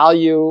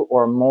value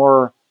or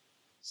more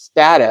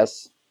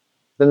status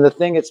than the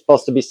thing it's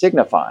supposed to be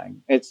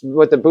signifying. It's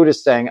what the Buddhist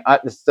is saying.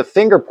 It's the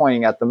finger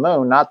pointing at the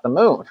moon, not the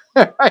moon.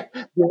 Right?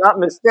 Do not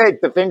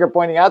mistake the finger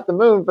pointing at the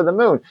moon for the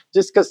moon.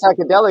 Just because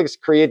psychedelics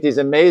create these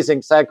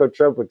amazing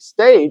psychotropic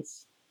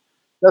states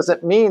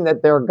doesn't mean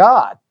that they're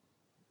God.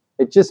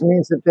 It just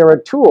means that they're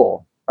a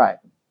tool. Right.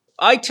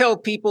 I tell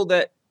people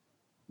that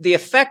the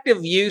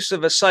effective use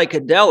of a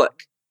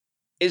psychedelic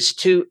is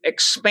to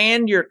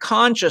expand your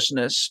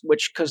consciousness,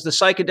 because the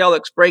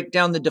psychedelics break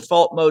down the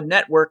default mode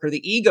network or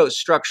the ego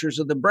structures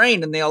of the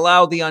brain, and they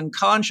allow the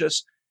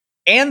unconscious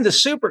and the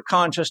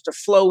superconscious to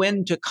flow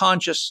into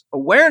conscious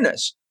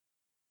awareness.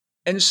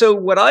 And so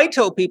what I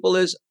tell people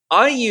is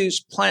I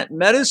use plant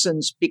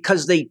medicines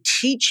because they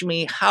teach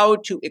me how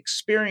to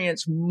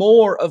experience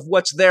more of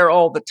what's there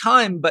all the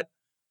time, but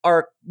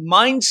our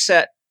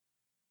mindset,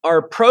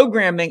 our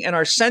programming, and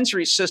our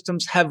sensory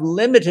systems have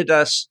limited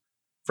us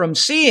from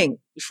seeing.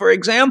 For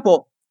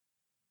example,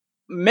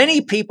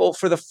 many people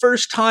for the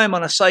first time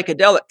on a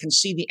psychedelic can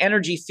see the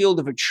energy field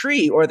of a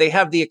tree, or they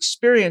have the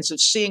experience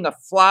of seeing a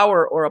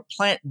flower or a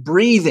plant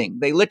breathing.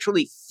 They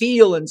literally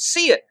feel and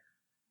see it.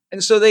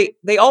 And so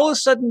they all of a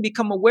sudden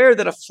become aware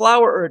that a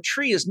flower or a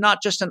tree is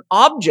not just an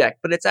object,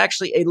 but it's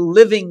actually a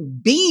living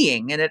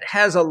being, and it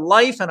has a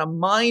life and a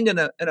mind and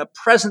a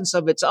presence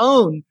of its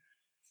own.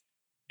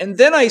 And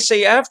then I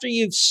say, after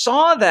you've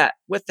saw that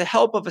with the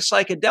help of a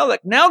psychedelic,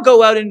 now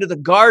go out into the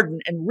garden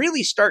and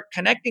really start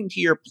connecting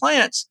to your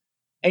plants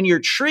and your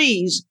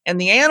trees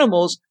and the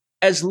animals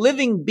as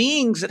living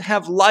beings that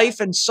have life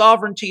and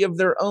sovereignty of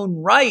their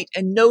own right,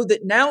 and know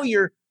that now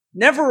you're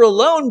never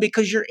alone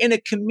because you're in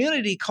a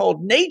community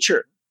called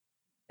nature.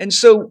 And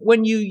so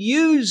when you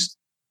use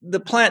the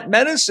plant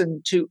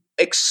medicine to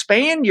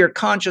expand your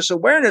conscious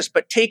awareness,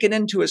 but take it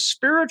into a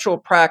spiritual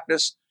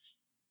practice,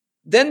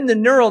 then the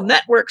neural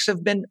networks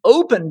have been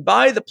opened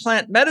by the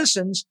plant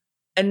medicines.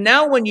 And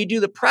now when you do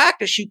the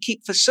practice, you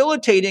keep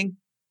facilitating.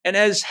 And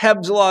as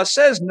Hebb's law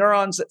says,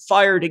 neurons that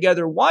fire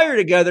together wire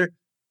together.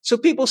 So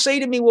people say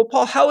to me, well,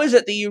 Paul, how is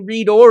it that you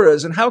read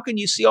auras and how can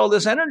you see all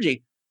this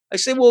energy? I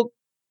say, well,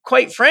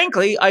 quite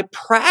frankly, I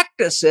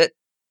practice it,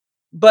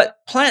 but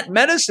plant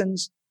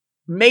medicines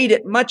made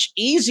it much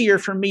easier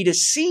for me to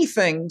see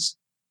things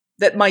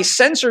that my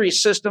sensory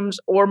systems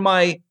or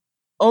my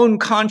own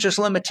conscious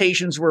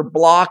limitations were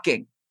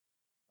blocking.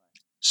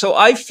 So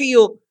I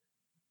feel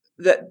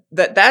that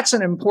that's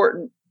an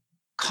important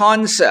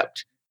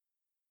concept.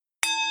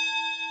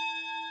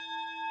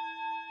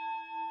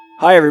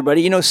 Hi,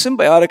 everybody.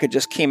 Symbiotica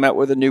just came out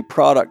with a new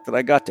product that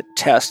I got to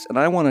test, and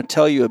I want to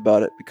tell you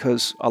about it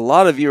because a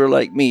lot of you are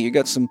like me. You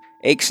got some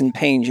aches and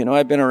pains.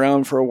 I've been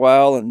around for a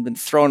while and been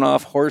thrown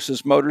off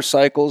horses,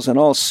 motorcycles, and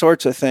all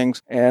sorts of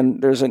things.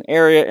 And there's an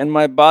area in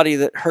my body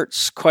that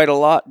hurts quite a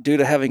lot due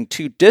to having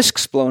 2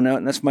 discs blown out,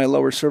 and that's my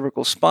lower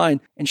cervical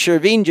spine. And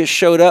Shervin just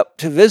showed up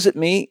to visit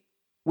me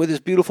with his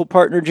beautiful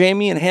partner,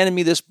 Jamie, and handed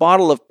me this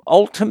bottle of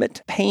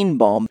Ultimate Pain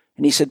Balm.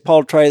 And he said,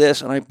 Paul, try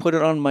this. And I put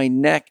it on my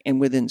neck, and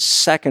within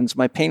seconds,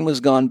 my pain was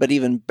gone. But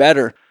even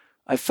better,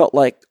 I felt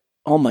like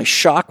all my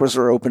chakras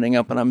were opening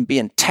up and I'm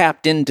being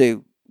tapped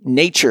into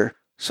nature.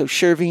 So,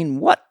 Shervin,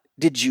 what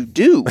did you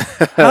do?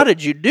 How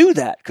did you do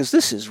that? Because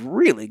this is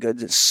really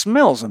good. It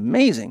smells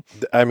amazing.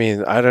 I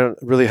mean, I don't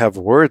really have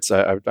words.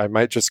 I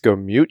might just go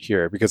mute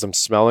here because I'm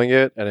smelling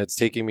it and it's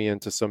taking me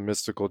into some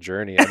mystical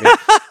journey.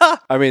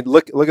 I mean,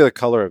 look at the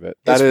color of it.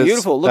 It's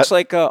beautiful. It looks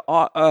like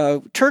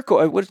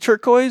turquoise. What,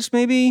 turquoise,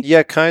 maybe?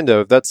 Yeah, kind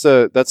of.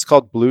 That's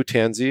called blue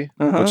tansy,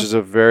 which is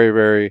a very,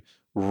 very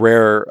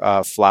rare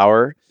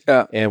flower.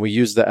 Yeah. And we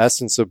use the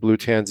essence of blue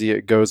tansy.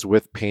 It goes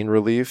with pain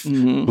relief.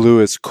 Mm-hmm. Blue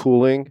is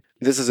cooling.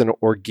 This is an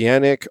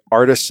organic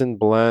artisan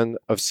blend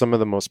of some of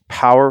the most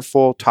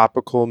powerful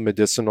topical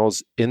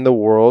medicinals in the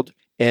world.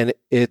 And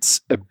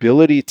its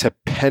ability to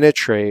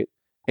penetrate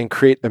and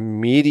create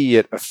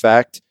immediate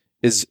effect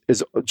is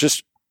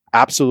just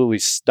absolutely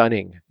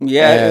stunning.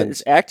 Yeah,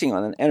 it's acting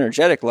on an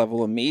energetic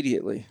level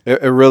immediately.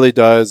 It really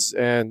does.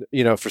 And,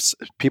 for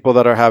people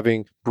that are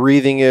having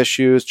breathing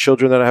issues,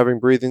 children that are having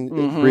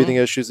breathing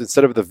issues,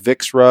 instead of the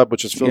Vicks rub,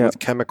 which is filled with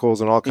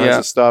chemicals and all kinds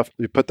of stuff,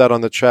 we put that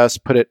on the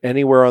chest, put it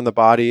anywhere on the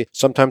body.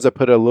 Sometimes I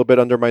put it a little bit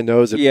under my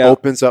nose. It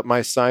opens up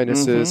my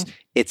sinuses.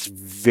 It's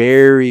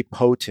very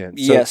potent.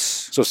 So,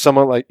 yes. So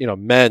someone like,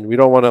 men, we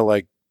don't want to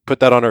put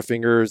that on our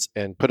fingers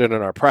and put it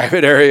in our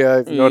private area,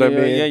 if you know what I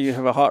mean. Yeah, you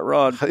have a hot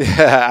rod.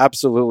 Yeah,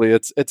 absolutely.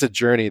 It's a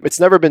journey. It's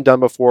never been done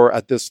before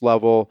at this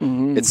level.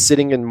 Mhm. It's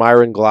sitting in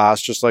Myron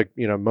glass, just like,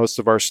 most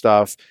of our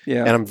stuff.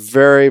 Yeah. And I'm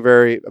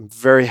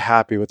very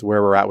happy with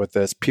where we're at with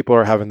this. People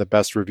are having the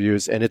best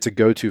reviews, and it's a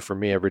go-to for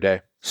me every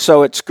day.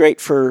 So it's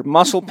great for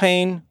muscle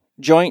pain,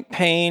 joint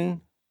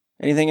pain,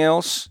 anything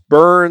else?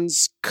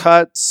 Burns,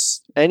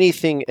 cuts,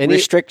 anything.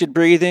 Restricted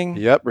breathing.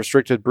 Yep,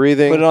 restricted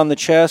breathing. Put it on the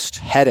chest.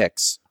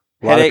 Headaches.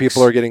 A lot of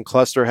people are getting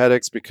cluster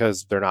headaches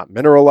because they're not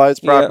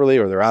mineralized properly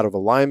or they're out of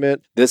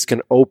alignment. This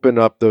can open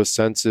up those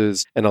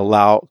senses and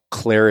allow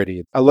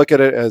clarity. I look at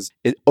it as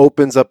it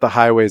opens up the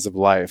highways of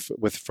life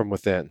from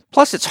within.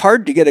 Plus, it's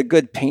hard to get a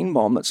good pain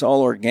balm that's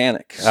all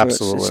organic. So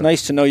Absolutely. It's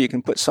nice to know you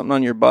can put something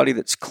on your body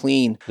that's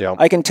clean. Yeah.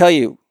 I can tell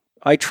you,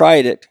 I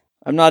tried it.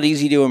 I'm not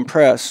easy to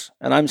impress.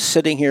 And I'm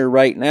sitting here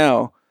right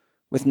now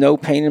with no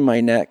pain in my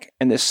neck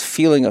and this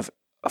feeling of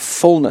a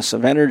fullness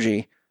of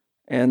energy.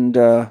 And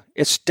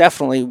it's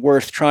definitely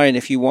worth trying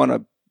if you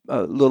want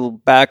a little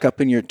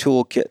backup in your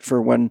toolkit for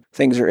when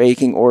things are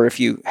aching or if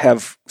you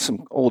have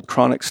some old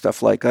chronic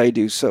stuff like I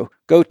do. So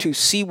go to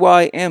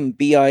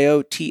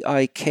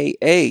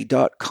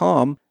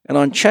cymbiotика.com and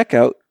on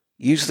checkout,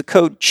 use the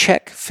code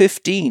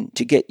CHECK15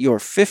 to get your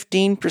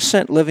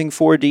 15% Living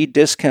 4D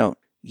discount.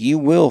 You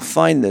will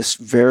find this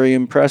very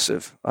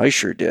impressive. I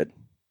sure did.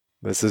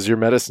 This is your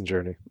medicine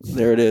journey.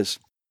 There it is.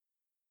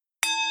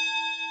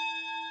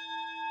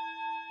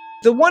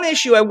 The one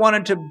issue I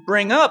wanted to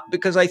bring up,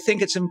 because I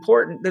think it's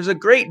important, there's a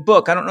great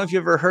book. I don't know if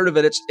you've ever heard of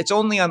it. It's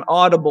only on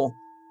Audible.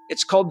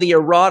 It's called The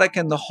Erotic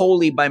and the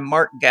Holy by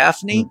Mark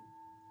Gaffney.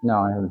 No,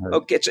 I haven't heard.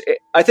 Okay,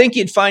 I think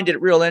you'd find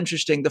it real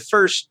interesting. The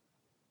first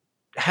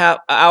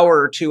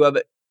hour or two of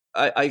it,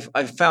 I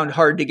found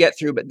hard to get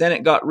through, but then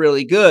it got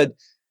really good.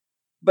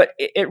 But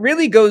it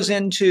really goes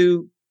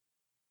into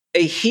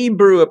a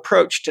Hebrew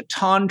approach to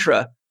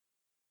Tantra.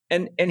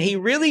 And he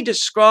really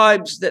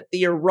describes that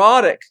the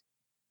erotic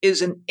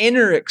is an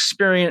inner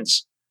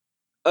experience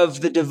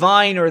of the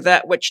divine or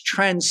that which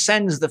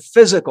transcends the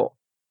physical.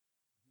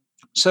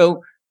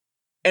 So,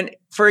 and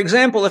for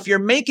example, if you're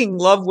making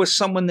love with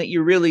someone that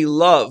you really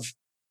love,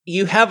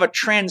 you have a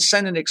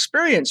transcendent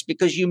experience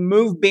because you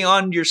move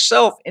beyond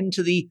yourself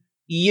into the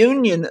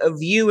union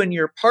of you and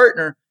your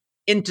partner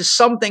into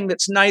something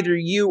that's neither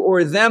you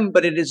or them,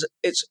 but it's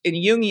in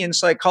Jungian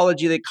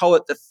psychology, they call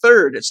it the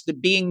third. It's the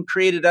being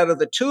created out of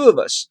the two of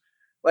us.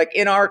 Like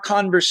in our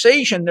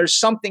conversation, there's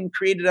something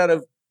created out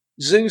of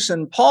Zeus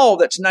and Paul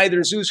that's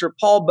neither Zeus or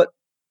Paul, but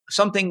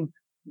something,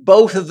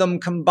 both of them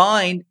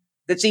combined,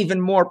 that's even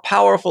more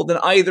powerful than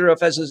either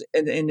of us as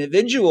an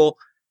individual.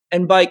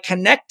 And by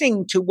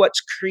connecting to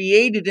what's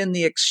created in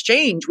the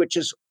exchange, which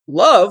is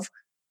love,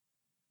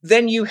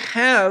 then you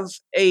have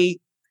an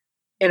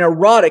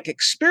erotic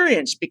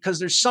experience because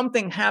there's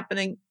something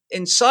happening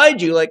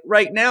inside you. Like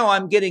right now,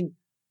 I'm getting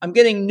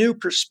new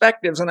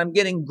perspectives and I'm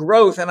getting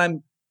growth and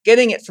I'm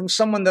getting it from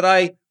someone that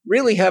I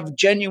really have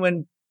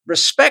genuine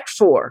respect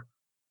for.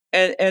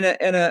 And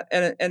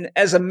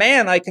as a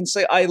man, I can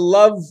say I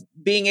love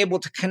being able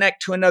to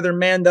connect to another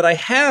man that I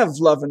have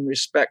love and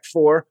respect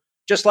for,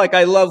 just like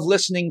I love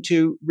listening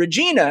to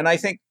Regina. And I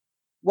think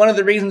one of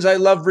the reasons I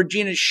love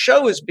Regina's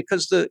show is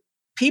because the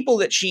people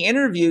that she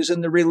interviews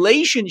and the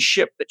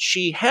relationship that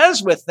she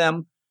has with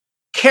them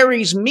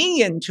carries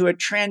me into a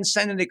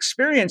transcendent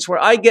experience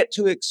where I get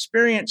to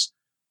experience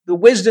the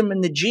wisdom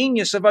and the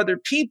genius of other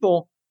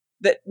people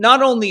that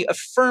not only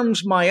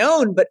affirms my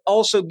own, but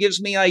also gives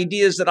me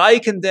ideas that I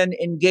can then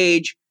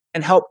engage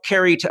and help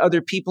carry to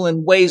other people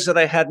in ways that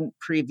I hadn't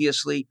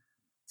previously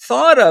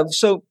thought of.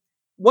 So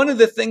one of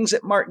the things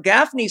that Mark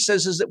Gaffney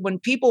says is that when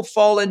people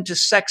fall into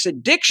sex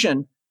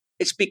addiction,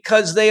 it's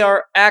because they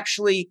are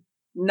actually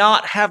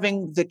not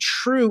having the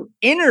true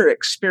inner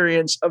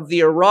experience of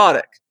the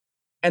erotic.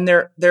 And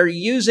they're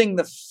using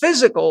the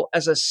physical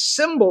as a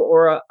symbol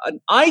or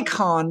an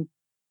icon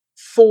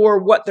for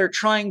what they're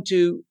trying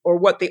to, or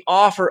what the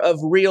offer of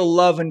real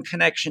love and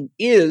connection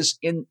is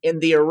in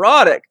the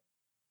erotic.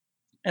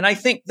 And I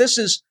think this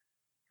is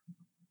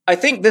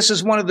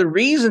one of the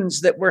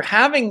reasons that we're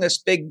having this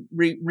big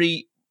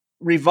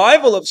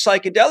revival of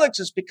psychedelics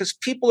is because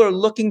people are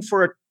looking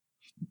for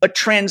a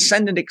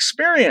transcendent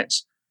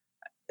experience.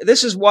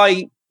 This is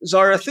why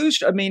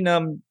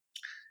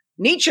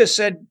Nietzsche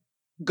said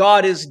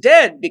God is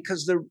dead,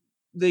 because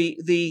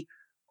the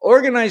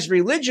organized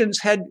religions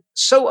had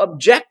so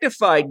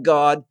objectified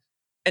God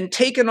and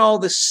taken all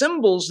the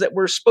symbols that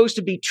were supposed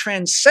to be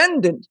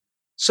transcendent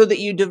so that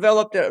you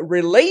developed a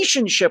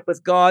relationship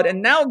with God.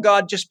 And now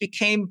God just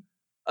became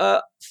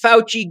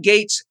Fauci,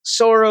 Gates,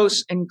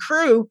 Soros, and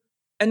crew.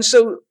 And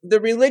so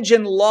the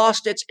religion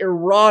lost its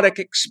erotic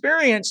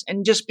experience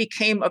and just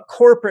became a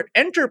corporate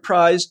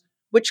enterprise,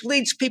 which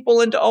leads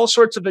people into all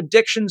sorts of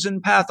addictions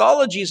and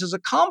pathologies as a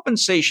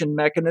compensation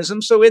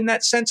mechanism. So in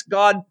that sense,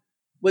 God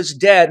was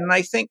dead. And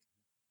I think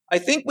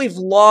we've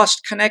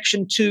lost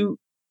connection to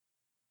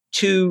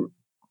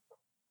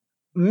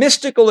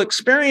mystical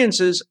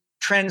experiences,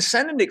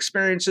 transcendent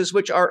experiences,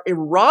 which are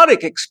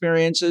erotic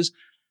experiences,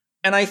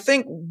 And I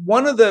think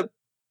one of the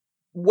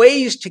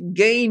ways to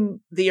gain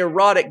the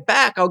erotic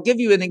back, I'll give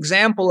you an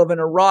example of an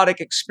erotic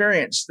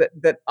experience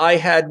that I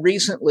had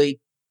recently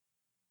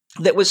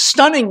that was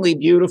stunningly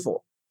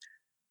beautiful.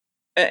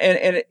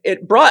 And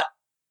it brought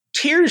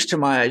tears to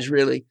my eyes,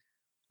 really.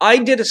 I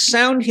did a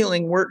sound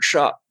healing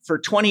workshop for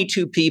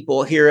 22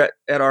 people here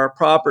at our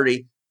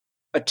property,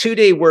 a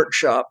 2-day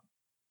workshop.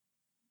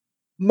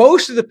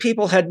 Most of the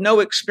people had no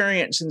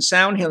experience in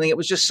sound healing. It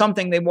was just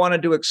something they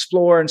wanted to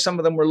explore, and some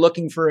of them were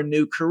looking for a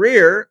new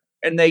career,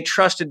 and they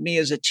trusted me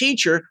as a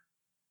teacher.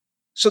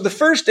 So the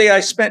first day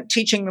I spent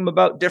teaching them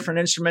about different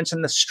instruments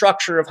and the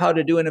structure of how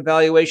to do an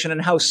evaluation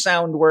and how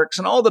sound works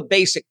and all the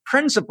basic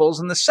principles.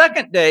 And the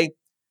second day,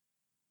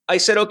 I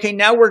said, okay,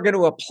 now we're going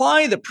to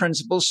apply the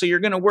principles. So you're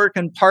going to work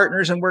in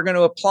partners and we're going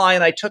to apply.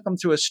 And I took them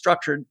through a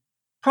structured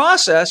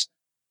process.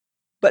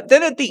 But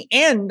then at the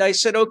end, I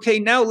said, okay,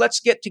 now let's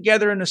get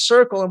together in a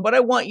circle. And what I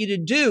want you to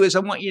do is I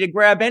want you to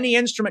grab any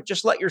instrument,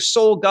 just let your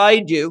soul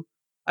guide you.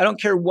 I don't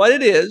care what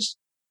it is.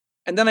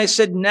 And then I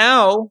said,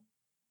 now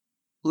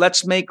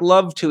let's make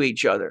love to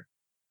each other.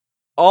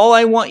 All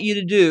I want you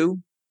to do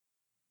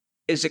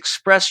is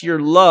express your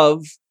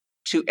love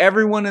to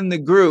everyone in the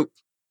group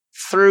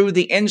through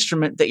the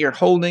instrument that you're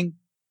holding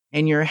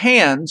in your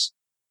hands.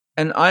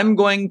 And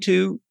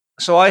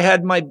so I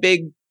had my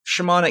big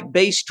shamanic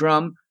bass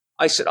drum.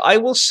 I said, I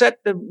will set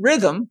the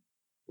rhythm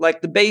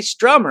like the bass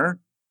drummer,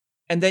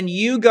 and then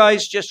you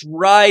guys just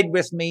ride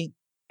with me.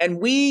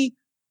 And we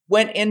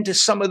went into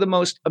some of the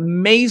most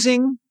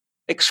amazing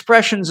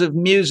expressions of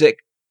music.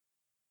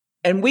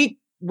 And we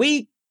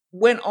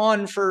went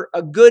on for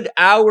a good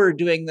hour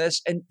doing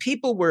this, and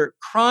people were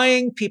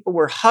crying, people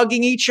were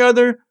hugging each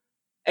other,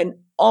 and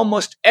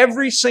almost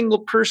every single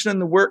person in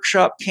the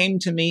workshop came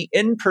to me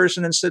in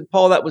person and said,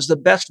 Paul, that was the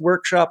best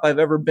workshop I've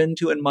ever been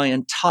to in my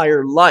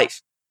entire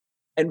life.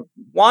 And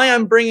why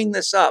I'm bringing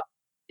this up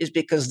is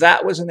because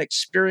that was an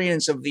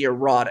experience of the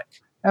erotic.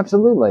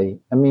 Absolutely.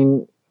 I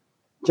mean,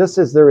 just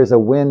as there is a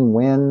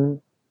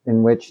win-win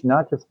in which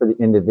not just for the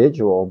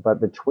individual, but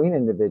between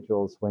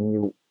individuals, when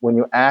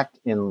you act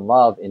in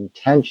love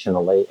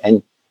intentionally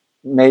and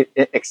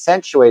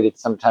accentuated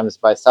sometimes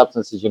by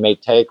substances you may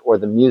take or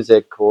the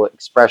musical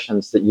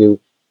expressions that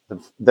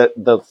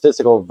the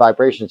physical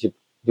vibrations you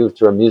do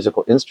through a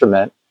musical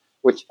instrument,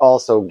 which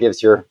also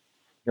gives your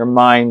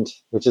mind,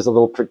 which is a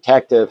little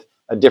protective,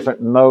 a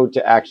different mode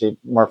to actually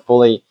more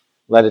fully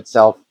let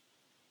itself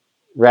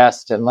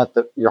rest and let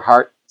your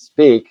heart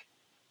speak.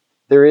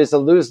 There is a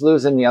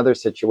lose-lose in the other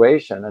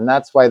situation. And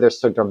that's why they're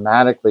so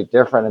dramatically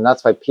different. And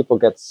that's why people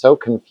get so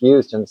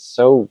confused and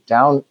so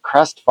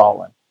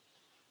crestfallen.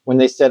 When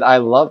they said, I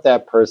love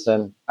that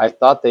person, I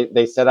thought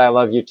they said, I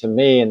love you to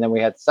me. And then we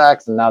had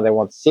sex and now they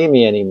won't see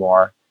me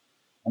anymore.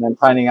 And I'm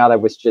finding out I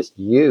was just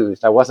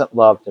used. I wasn't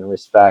loved and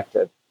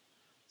respected.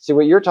 See,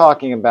 what you're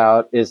talking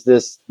about is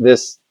this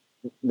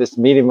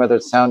medium, whether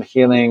it's sound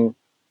healing,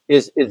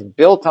 is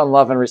built on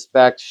love and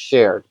respect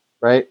shared,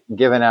 right?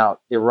 Given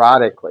out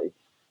erotically.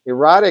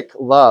 Erotic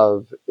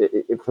love,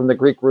 from the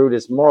Greek root,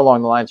 is more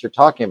along the lines you're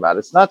talking about.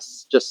 It's not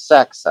just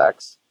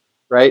sex,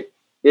 right?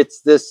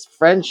 It's this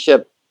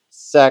friendship,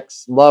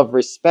 sex, love,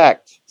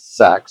 respect,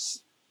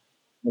 sex.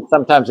 And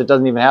sometimes it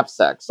doesn't even have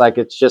sex. Like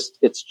it's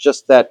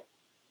just that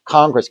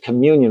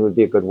communion would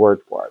be a good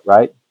word for it,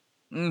 right?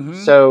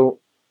 Mm-hmm.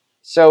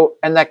 So,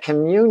 and that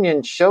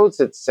communion shows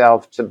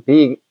itself to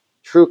be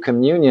true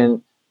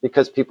communion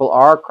because people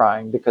are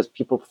crying, because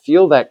people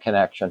feel that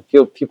connection,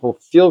 people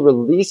feel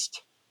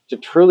released to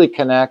truly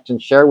connect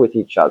and share with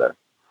each other.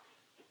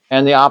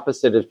 And the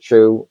opposite is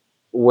true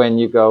when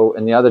you go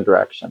in the other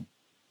direction.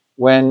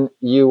 When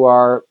you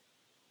are,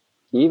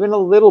 even a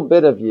little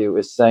bit of you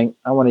is saying,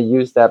 I want to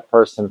use that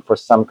person for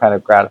some kind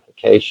of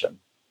gratification.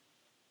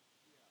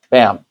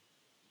 Bam.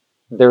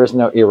 There is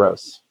no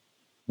eros,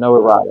 no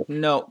erotic.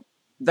 No,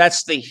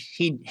 that's the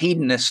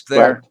hedonist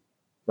there.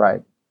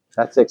 Right.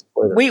 That's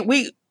exploitive.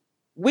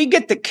 We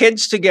get the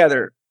kids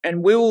together.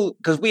 And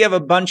because we have a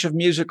bunch of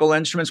musical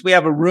instruments. We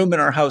have a room in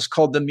our house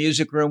called the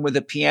music room with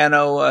a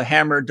piano, a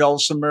hammer,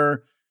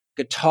 dulcimer,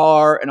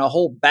 guitar, and a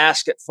whole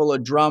basket full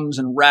of drums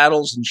and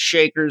rattles and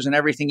shakers and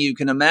everything you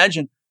can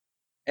imagine.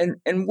 And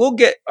we'll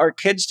get our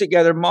kids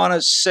together.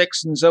 Mana's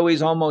 6 and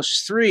Zoe's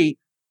almost 3.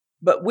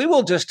 But we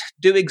will just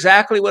do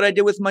exactly what I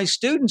did with my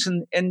students.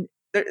 And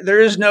there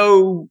is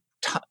no,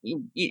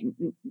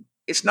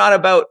 it's not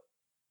about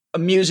a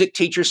music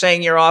teacher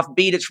saying you're off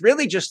beat. It's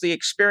really just the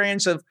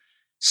experience of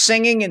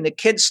singing and the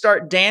kids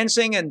start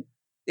dancing. And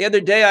the other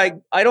day,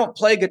 I don't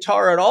play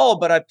guitar at all,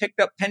 but I picked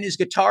up Penny's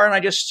guitar and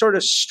I just sort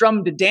of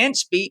strummed a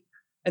dance beat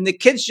and the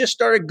kids just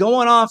started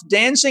going off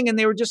dancing and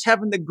they were just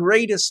having the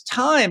greatest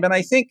time. And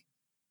I think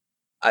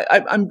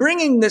I'm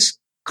bringing this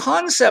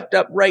concept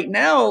up right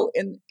now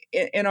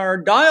in our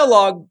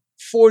dialogue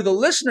for the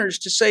listeners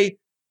to say,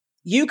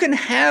 you can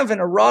have an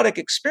erotic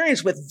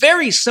experience with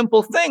very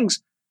simple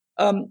things.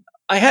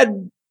 I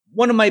had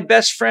one of my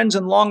best friends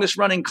and longest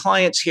running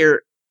clients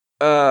here.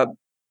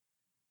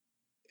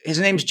 His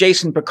name's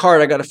Jason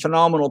Picard. I got a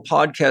phenomenal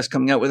podcast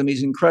coming out with him.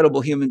 He's an incredible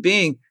human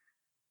being.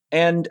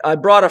 And I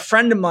brought a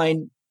friend of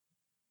mine,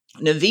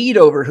 Naveed,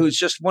 over, who's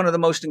just one of the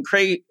most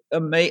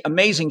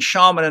amazing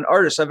shaman and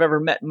artists I've ever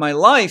met in my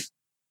life.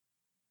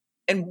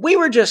 And we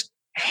were just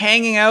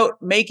hanging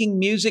out, making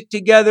music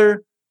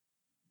together.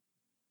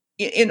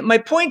 And my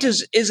point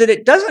is that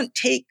it doesn't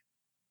take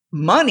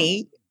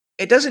money.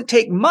 It doesn't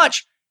take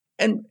much.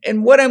 And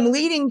what I'm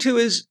leading to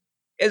is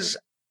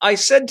I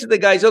said to the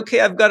guys, okay,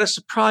 I've got a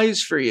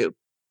surprise for you.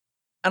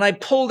 And I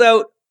pulled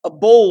out a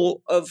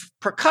bowl of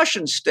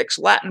percussion sticks,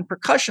 Latin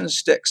percussion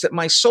sticks that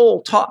my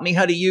soul taught me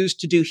how to use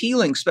to do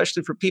healing,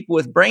 especially for people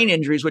with brain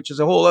injuries, which is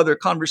a whole other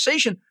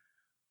conversation.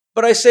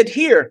 But I said,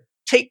 here,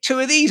 take 2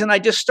 of these. And I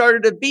just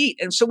started a beat.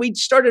 And so we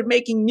started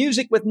making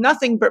music with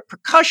nothing but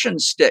percussion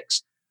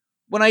sticks.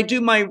 When I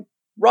do my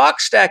rock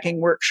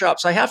stacking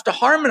workshops, I have to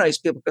harmonize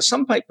people because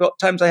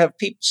sometimes I have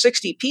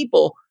 60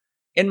 people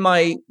in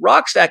my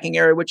rock stacking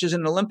area, which is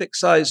an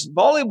Olympic-sized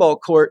volleyball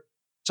court.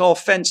 It's all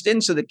fenced in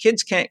so the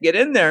kids can't get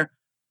in there.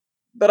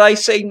 But I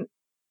say,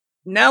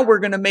 now we're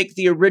going to make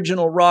the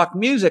original rock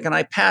music. And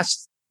I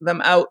pass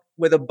them out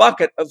with a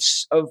bucket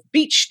of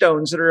beach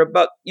stones that are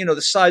about,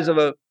 the size of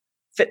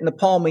fit in the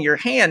palm of your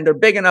hand. They're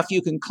big enough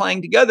you can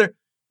clang together.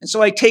 And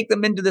so I take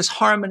them into this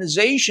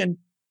harmonization,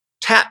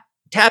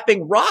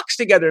 tapping rocks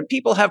together. And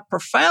people have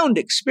profound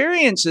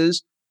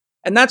experiences.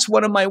 And that's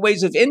one of my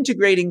ways of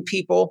integrating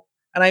people.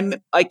 And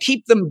I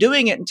keep them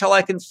doing it until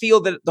I can feel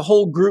that the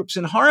whole group's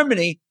in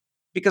harmony.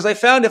 Because I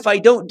found if I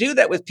don't do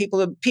that with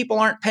people, people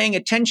aren't paying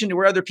attention to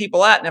where other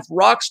people are at. And if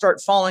rocks start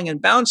falling and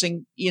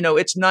bouncing,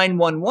 it's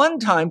 911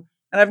 time.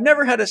 And I've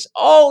never had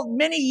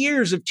many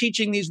years of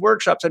teaching these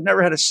workshops, I've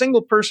never had a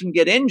single person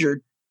get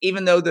injured,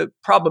 even though the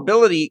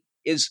probability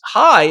is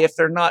high if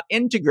they're not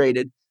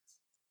integrated.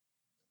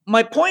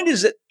 My point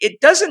is that it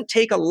doesn't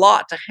take a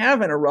lot to have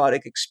an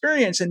erotic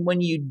experience. And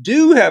when you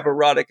do have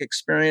erotic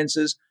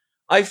experiences,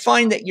 I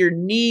find that your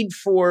need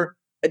for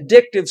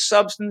addictive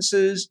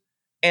substances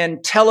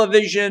and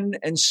television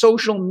and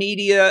social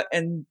media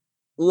and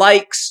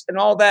likes and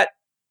all that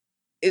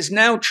is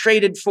now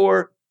traded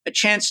for a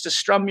chance to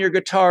strum your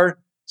guitar,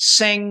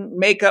 sing,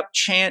 make up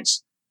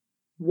chants,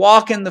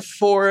 walk in the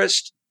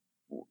forest,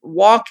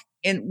 walk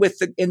in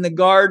the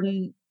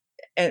garden,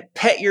 and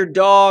pet your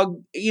dog.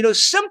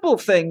 Simple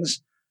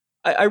things.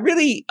 I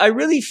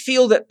really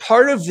feel that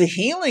part of the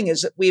healing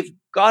is that we've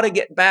got to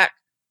get back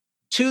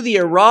to the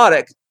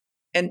erotic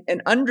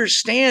and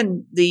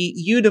understand the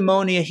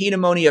eudaimonia,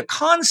 hedomonia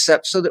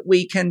concept so that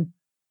we can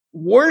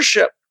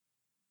worship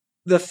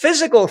the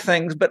physical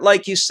things, but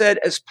like you said,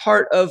 as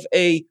part of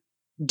a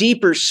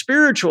deeper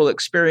spiritual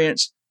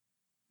experience.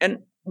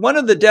 And one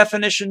of the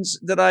definitions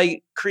that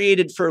I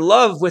created for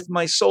love with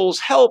my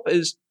soul's help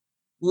is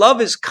love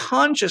is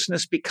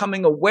consciousness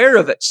becoming aware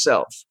of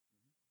itself.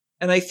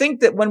 And I think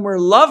that when we're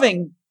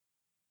loving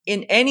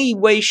in any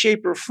way,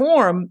 shape, or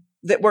form,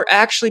 that we're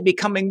actually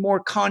becoming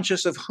more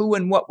conscious of who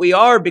and what we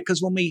are,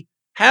 because when we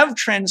have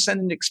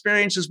transcendent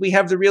experiences, we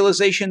have the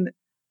realization that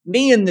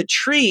me and the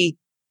tree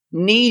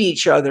need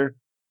each other,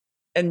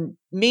 and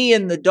me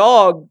and the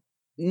dog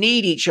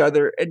need each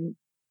other, and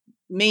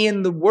me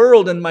and the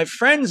world and my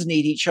friends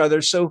need each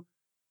other. So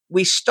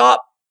we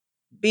stop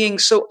being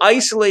so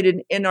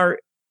isolated in our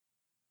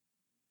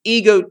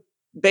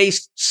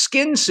ego-based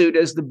skin suit,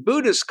 as the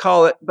Buddhists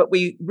call it, but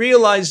we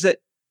realize that,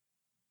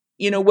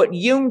 what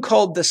Jung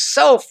called the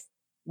self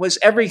was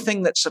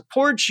everything that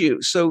supports you.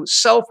 So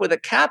self with a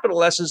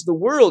capital S is the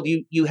world.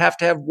 You have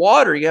to have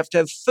water. You have to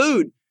have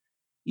food.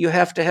 You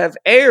have to have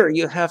air.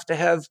 You have to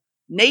have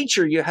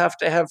nature. You have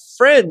to have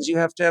friends. You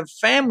have to have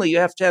family. You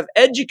have to have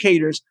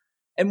educators.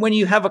 And when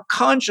you have a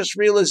conscious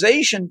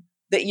realization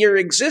that your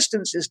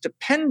existence is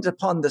dependent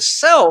upon the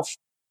self,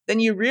 then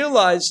you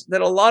realize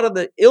that a lot of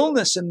the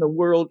illness in the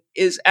world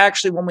is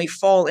actually when we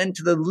fall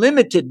into the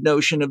limited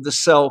notion of the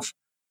self.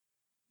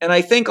 And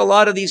I think a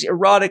lot of these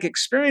erotic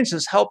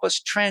experiences help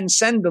us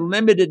transcend the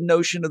limited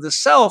notion of the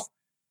self.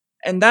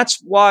 And that's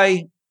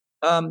why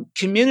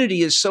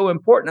community is so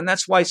important. And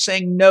that's why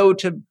saying no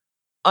to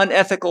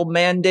unethical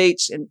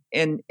mandates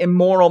and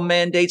immoral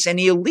mandates and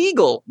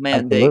illegal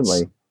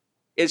mandates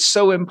is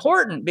so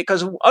important,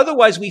 because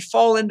otherwise we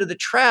fall into the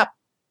trap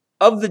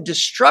of the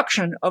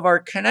destruction of our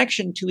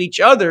connection to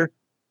each other.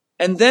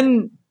 And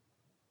then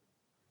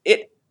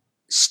it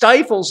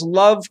stifles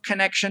love,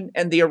 connection,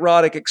 and the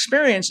erotic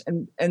experience.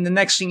 And the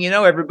next thing you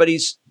know,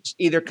 everybody's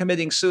either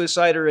committing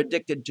suicide or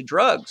addicted to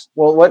drugs.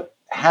 Well, what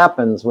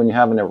happens when you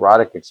have an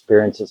erotic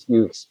experience is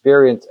you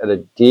experience at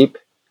a deep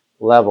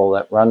level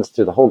that runs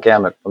through the whole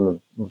gamut, from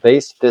the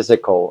base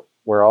physical,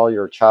 where all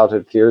your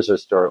childhood fears are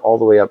stored, all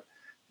the way up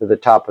to the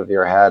top of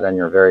your head and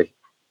your very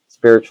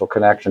spiritual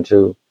connection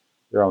to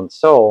your own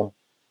soul,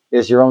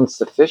 is your own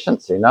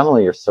sufficiency. Not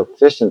only your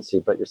sufficiency,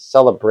 but your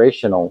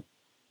celebrational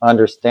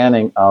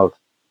understanding of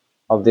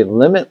the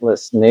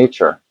limitless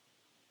nature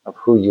of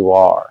who you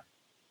are.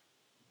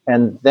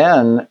 And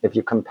then if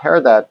you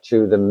compare that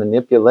to the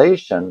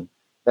manipulation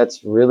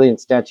that's really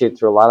instantiated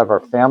through a lot of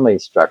our family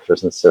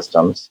structures and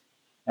systems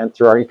and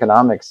through our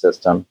economic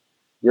system,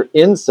 your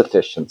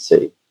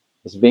insufficiency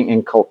is being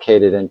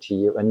inculcated into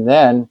you. And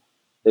then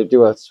They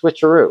do a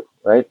switcheroo,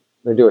 right?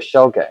 They do a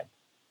shell game.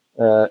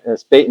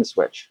 It's bait and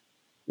switch,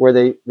 where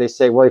they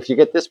say, well, if you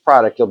get this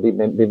product, you'll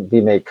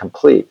be made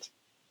complete.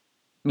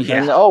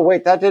 Yeah. And oh,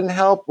 wait, that didn't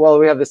help. Well,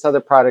 we have this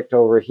other product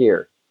over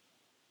here.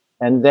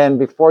 And then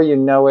before you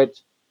know it,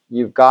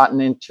 you've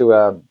gotten into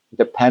a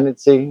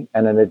dependency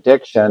and an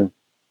addiction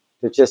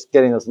to just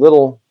getting those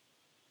little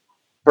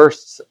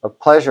bursts of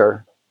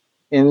pleasure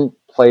in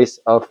place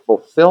of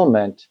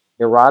fulfillment,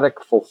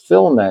 erotic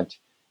fulfillment,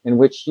 in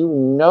which you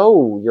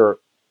know you're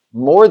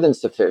more than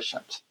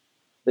sufficient,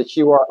 that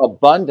you are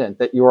abundant,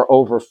 that you are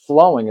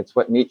overflowing. It's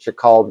what Nietzsche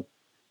called,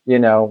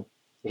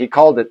 he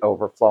called it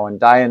overflowing,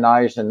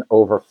 Dionysian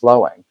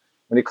overflowing.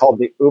 When he called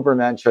the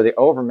Ubermensch or the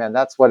Overman,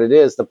 that's what it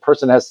is. The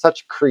person has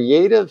such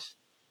creative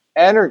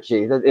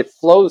energy that it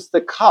flows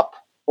the cup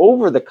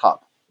over the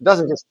cup. It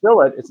doesn't just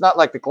fill it. It's not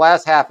like the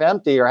glass half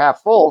empty or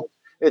half full.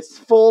 It's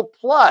full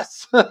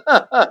plus.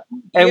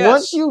 And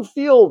once you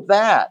feel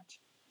that,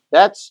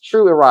 that's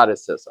true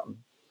eroticism.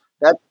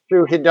 That's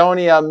true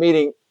hedonia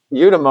meeting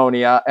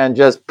eudaimonia, and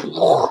just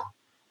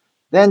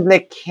then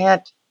they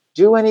can't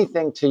do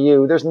anything to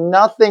you. There's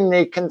nothing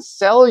they can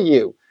sell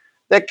you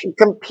that can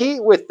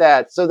compete with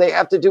that. So they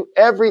have to do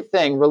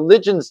everything.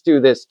 Religions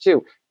do this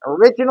too.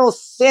 Original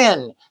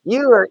sin.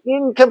 You are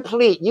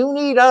incomplete. You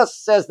need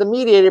us as the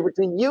mediator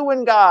between you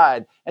and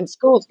God. And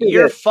schools do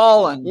You're this.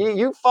 fallen.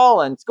 You've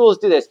fallen. Schools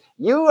do this.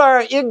 You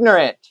are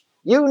ignorant.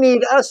 You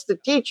need us, the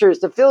teachers,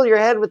 to fill your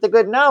head with the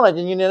good knowledge.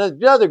 And you need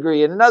another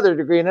degree and another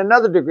degree and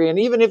another degree. And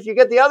even if you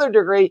get the other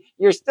degree,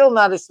 you're still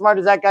not as smart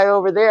as that guy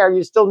over there.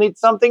 You still need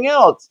something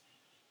else.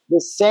 The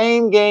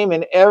same game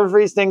in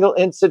every single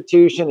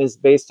institution is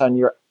based on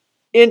your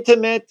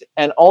intimate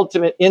and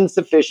ultimate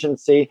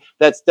insufficiency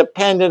that's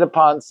dependent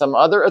upon some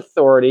other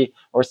authority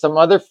or some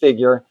other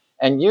figure.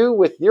 And you,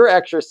 with your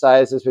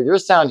exercises, with your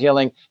sound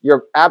healing,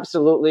 you're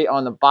absolutely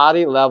on the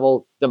body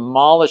level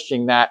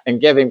demolishing that and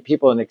giving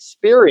people an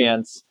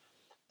experience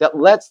that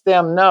lets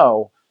them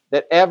know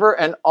that ever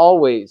and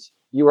always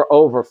you are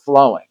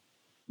overflowing.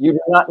 You do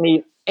not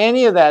need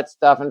any of that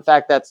stuff. In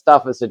fact, that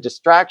stuff is a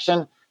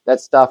distraction. That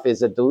stuff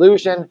is a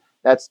delusion.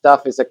 That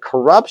stuff is a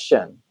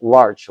corruption,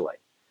 largely.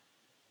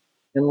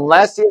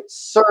 Unless it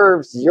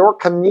serves your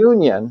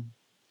communion,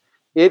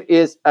 it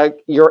is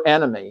your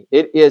enemy.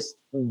 It is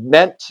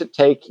meant to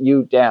take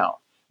you down.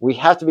 We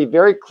have to be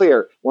very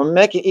clear. We're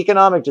making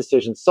economic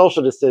decisions,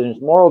 social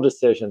decisions, moral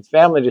decisions,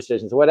 family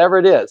decisions, whatever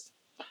it is.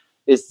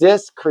 Is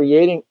this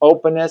creating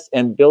openness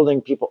and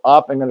building people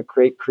up and going to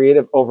create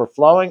creative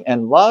overflowing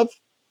and love?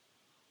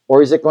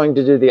 Or is it going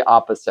to do the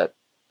opposite?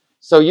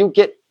 So you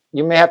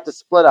may have to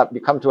split up.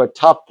 You come to a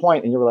tough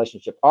point in your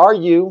relationship. Are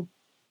you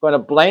going to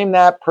blame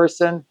that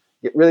person,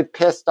 get really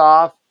pissed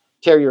off,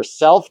 tear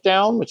yourself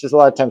down, which is a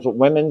lot of times what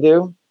women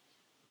do?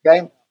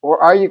 Okay?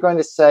 Or are you going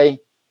to say,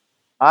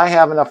 I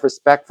have enough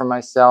respect for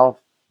myself,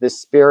 this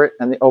spirit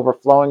and the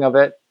overflowing of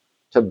it,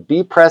 to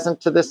be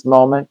present to this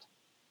moment,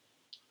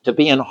 to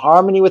be in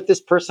harmony with this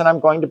person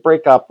I'm going to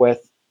break up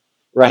with,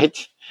 right?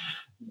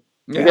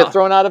 Yeah. You get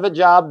thrown out of a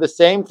job, the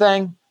same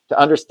thing, to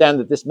understand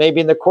that this may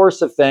be in the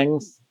course of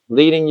things,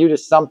 leading you to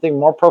something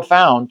more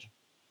profound,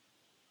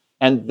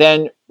 and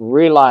then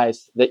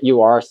realize that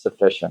you are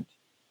sufficient.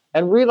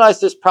 And realize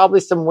there's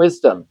probably some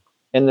wisdom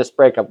in this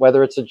breakup,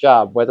 whether it's a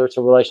job, whether it's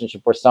a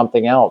relationship or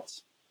something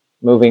else.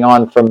 Moving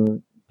on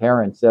from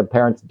parents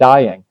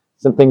dying,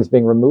 some things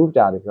being removed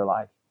out of your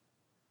life.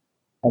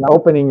 And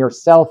opening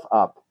yourself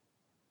up,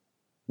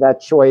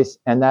 that choice,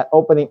 and that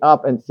opening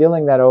up and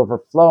feeling that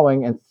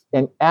overflowing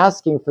and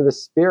asking for the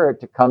spirit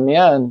to come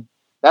in.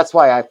 That's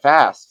why I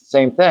fast.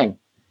 Same thing.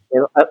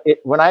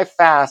 When I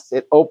fast,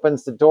 it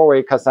opens the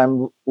doorway because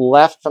I'm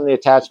left from the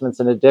attachments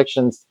and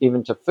addictions,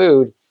 even to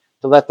food,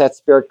 to let that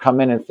spirit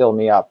come in and fill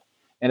me up.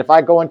 And if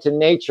I go into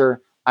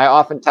nature, I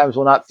oftentimes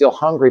will not feel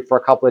hungry for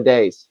a couple of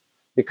days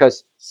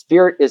because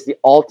spirit is the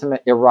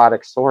ultimate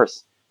erotic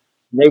source.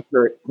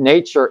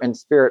 Nature and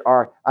spirit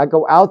are. I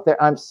go out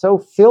there, I'm so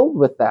filled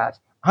with that.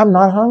 I'm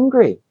not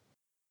hungry.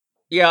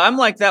 Yeah, I'm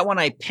like that when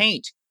I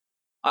paint.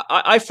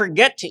 I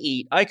forget to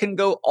eat. I can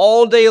go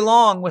all day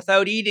long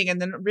without eating and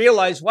then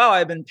realize, wow,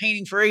 I've been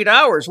painting for 8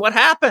 hours. What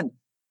happened?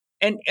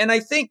 And I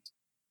think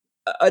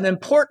an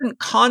important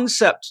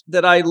concept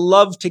that I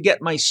love to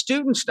get my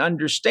students to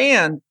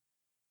understand,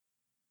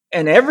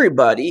 and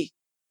everybody,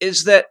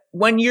 is that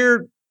when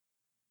you're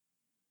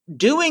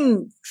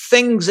doing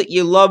things that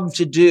you love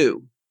to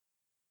do,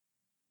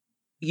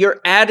 you're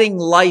adding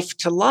life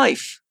to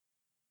life.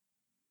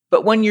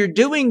 But when you're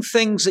doing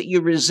things that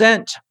you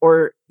resent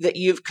or that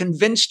you've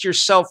convinced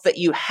yourself that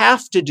you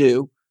have to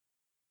do,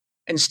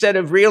 instead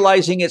of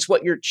realizing it's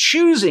what you're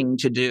choosing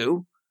to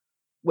do,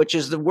 which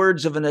is the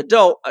words of an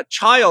adult, a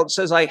child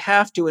says, I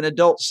have to, an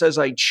adult says,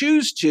 I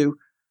choose to,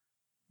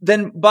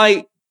 then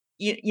by,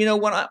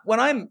 when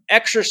I'm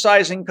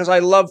exercising because I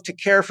love to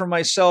care for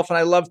myself and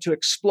I love to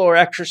explore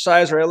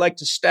exercise, or I like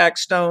to stack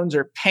stones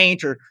or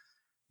paint or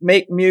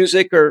make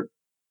music, or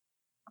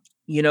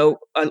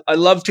I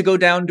love to go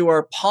down to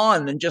our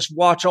pond and just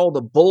watch all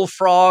the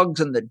bullfrogs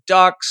and the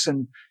ducks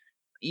and,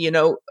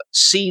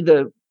 see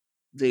the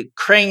the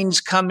cranes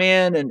come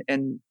in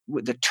and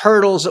with the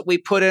turtles that we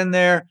put in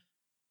there.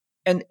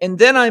 And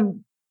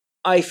then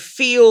I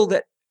feel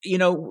that,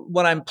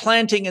 when I'm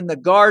planting in the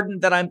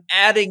garden, that I'm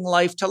adding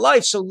life to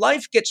life. So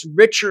life gets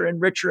richer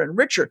and richer and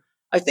richer.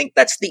 I think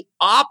that's the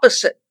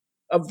opposite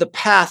of the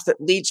path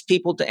that leads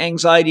people to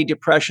anxiety,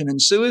 depression,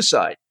 and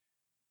suicide.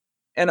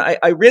 And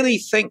I really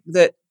think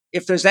that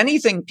if there's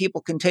anything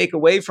people can take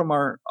away from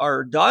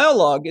our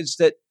dialogue, is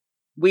that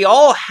we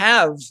all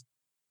have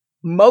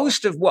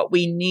most of what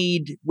we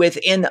need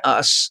within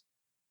us.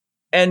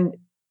 And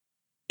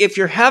if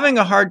you're having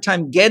a hard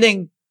time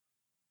getting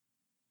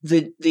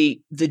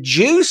the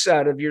juice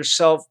out of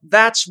yourself,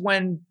 that's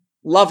when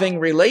loving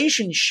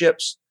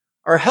relationships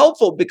are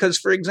helpful. Because,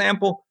 for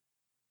example,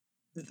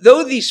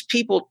 though these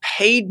people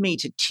paid me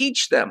to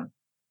teach them,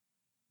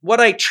 what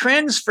I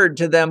transferred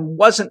to them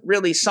wasn't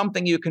really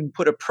something you can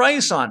put a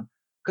price on.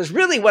 Because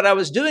really what I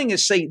was doing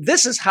is say,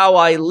 this is how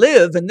I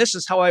live and this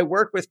is how I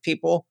work with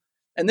people.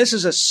 And this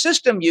is a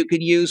system you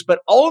can use. But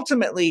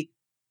ultimately,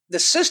 the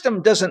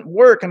system doesn't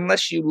work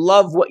unless you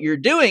love what you're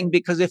doing.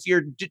 Because if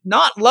you're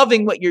not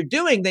loving what you're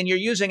doing, then you're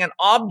using an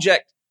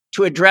object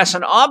to address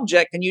an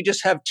object and you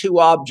just have two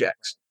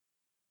objects.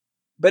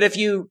 But if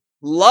you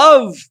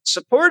love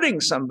supporting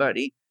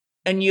somebody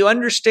and you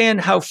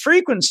understand how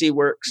frequency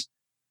works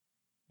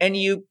and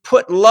you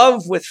put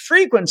love with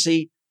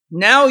frequency,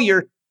 now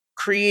you're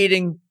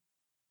creating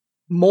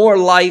more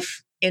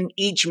life in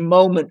each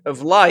moment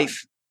of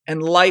life,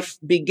 and life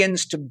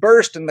begins to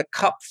burst and the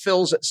cup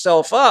fills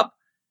itself up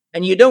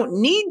and you don't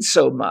need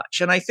so much.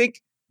 And I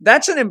think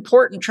that's an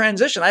important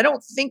transition. I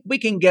don't think we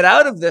can get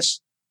out of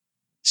this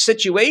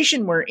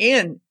situation we're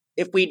in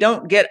if we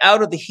don't get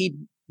out of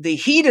the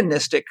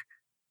hedonistic,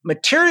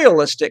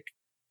 materialistic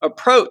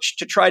approach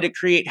to try to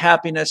create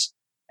happiness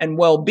and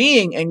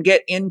well-being and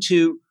get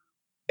into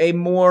a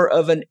more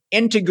of an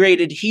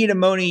integrated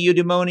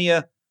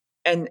eudaimonia,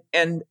 and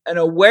an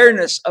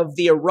awareness of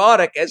the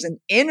erotic as an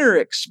inner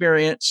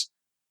experience.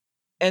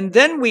 And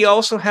then we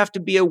also have to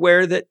be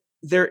aware that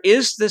there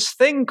is this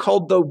thing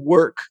called the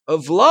work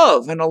of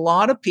love. And a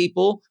lot of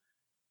people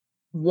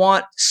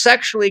want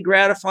sexually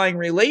gratifying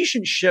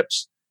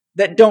relationships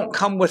that don't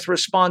come with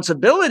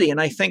responsibility. And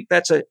I think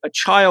that's a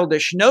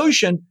childish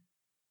notion.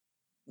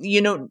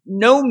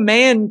 No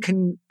man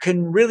can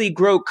really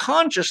grow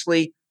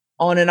consciously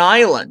on an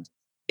island.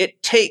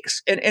 It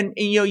takes, and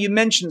you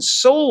mentioned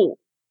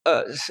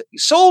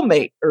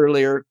soulmate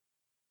earlier.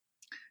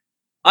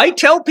 I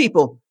tell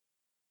people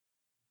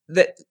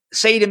that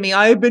say to me,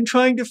 I've been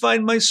trying to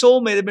find my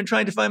soulmate.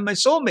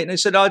 And I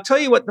said, I'll tell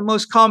you what the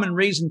most common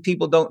reason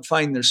people don't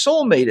find their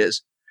soulmate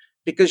is.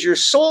 Because your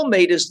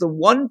soulmate is the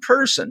one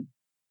person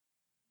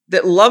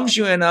that loves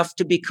you enough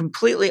to be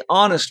completely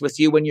honest with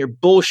you when you're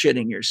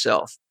bullshitting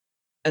yourself.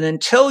 And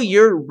until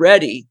you're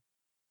ready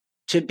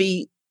to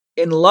be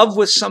in love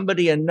with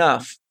somebody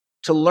enough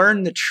to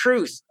learn the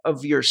truth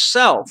of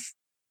yourself,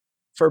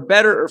 for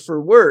better or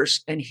for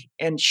worse,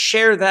 and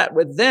share that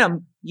with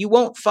them, you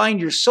won't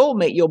find your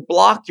soulmate. You'll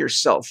block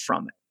yourself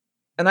from it.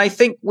 And I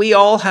think we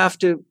all have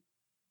to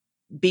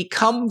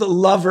become the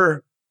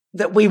lover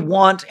that we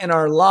want in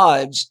our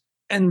lives.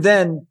 And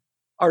then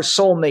our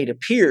soulmate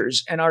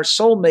appears, and our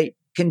soulmate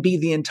can be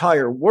the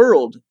entire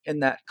world in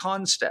that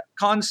concept.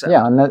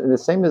 Yeah, and the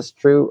same is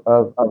true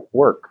of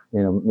work,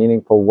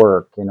 meaningful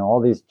work.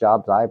 All these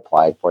jobs I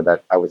applied for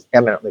that I was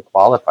eminently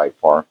qualified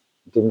for,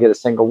 didn't get a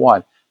single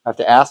one. I have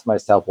to ask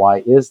myself, why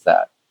is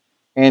that?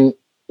 And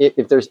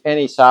if there's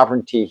any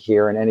sovereignty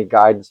here and any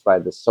guidance by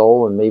the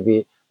soul, and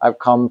maybe I've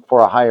come for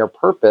a higher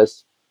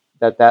purpose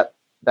that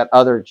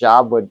other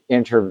job would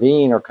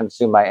intervene or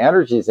consume my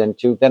energies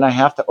into, then I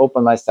have to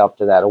open myself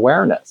to that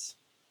awareness.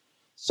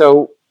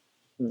 So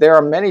there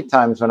are many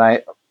times when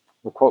I,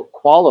 quote,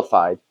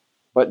 qualified,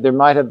 but there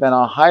might have been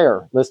a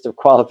higher list of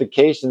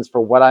qualifications for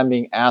what I'm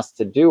being asked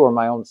to do, or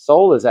my own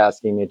soul is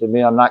asking me to do,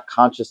 I'm not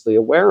consciously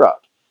aware of.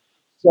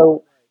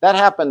 So that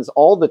happens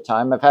all the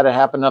time. I've had it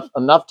happen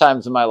enough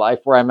times in my life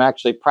where I'm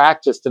actually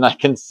practiced and I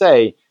can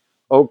say,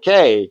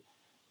 okay,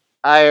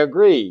 I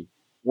agree.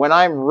 When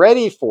I'm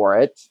ready for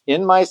it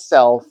in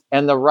myself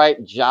and the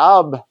right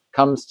job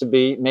comes to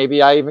be,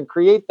 maybe I even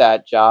create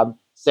that job.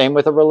 Same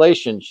with a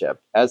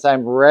relationship. As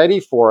I'm ready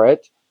for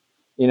it,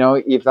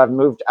 if I've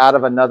moved out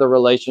of another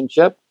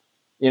relationship,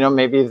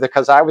 maybe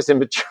because I was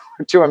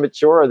too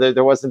immature, or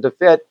there wasn't a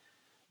fit,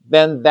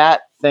 then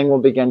that thing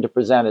will begin to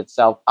present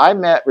itself. I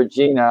met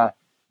Regina.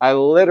 I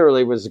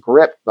literally was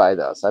gripped by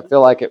this. I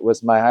feel like it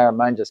was my higher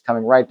mind just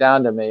coming right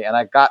down to me. And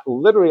I got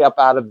literally up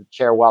out of the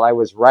chair while I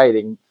was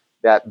writing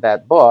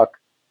that book.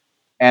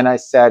 And I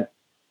said,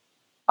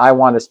 I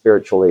want a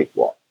spiritual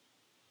equal.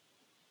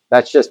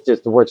 That's just the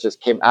words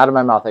just came out of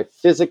my mouth. I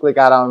physically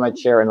got out of my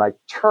chair and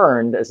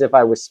turned as if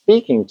I was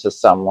speaking to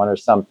someone or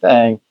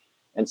something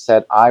and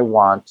said, I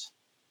want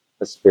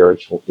a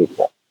spiritual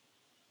equal.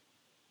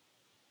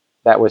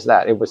 That was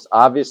that. It was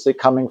obviously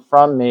coming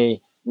from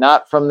me,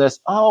 not from this,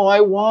 I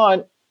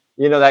want,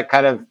 that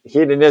kind of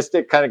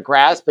hedonistic kind of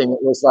grasping.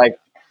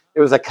 It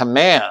was a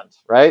command,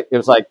 right? It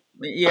was like,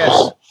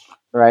 yes,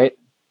 right?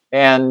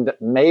 And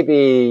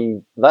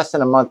maybe less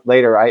than a month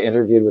later, I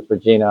interviewed with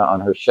Regina on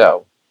her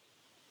show.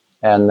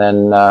 And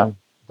then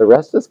the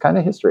rest is kind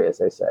of history, as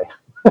they say.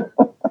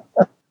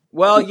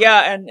 Well,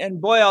 yeah,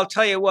 and boy, I'll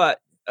tell you what.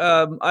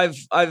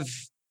 I've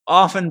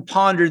often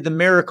pondered the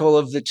miracle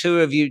of the two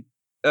of you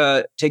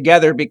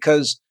together,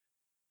 because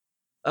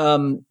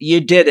you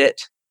did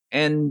it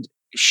and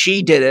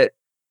she did it,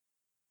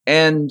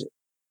 and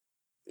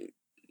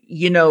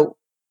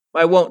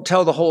I won't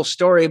tell the whole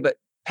story, but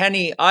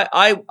Penny,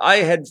 I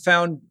had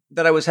found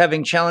that I was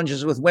having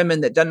challenges with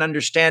women that didn't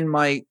understand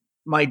my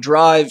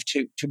drive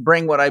to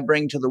bring what I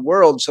bring to the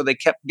world. So they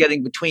kept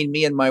getting between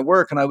me and my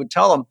work. And I would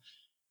tell them,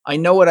 I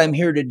know what I'm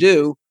here to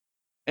do,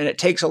 and it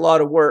takes a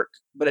lot of work,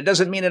 but it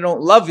doesn't mean I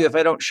don't love you if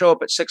I don't show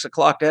up at 6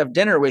 o'clock to have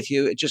dinner with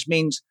you. It just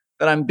means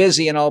that I'm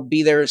busy and I'll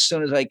be there as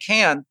soon as I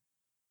can.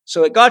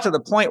 So it got to the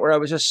point where I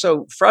was just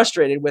so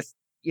frustrated with,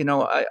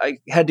 I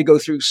had to go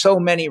through so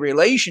many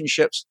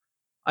relationships.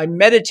 I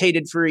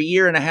meditated for a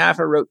year and a half.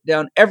 I wrote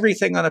down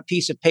everything on a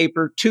piece of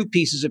paper, 2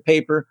 pieces of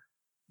paper,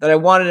 that I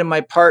wanted in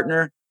my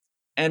partner,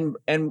 and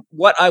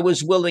what I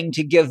was willing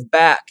to give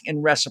back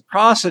in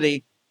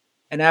reciprocity.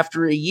 And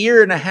after a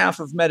year and a half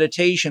of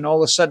meditation,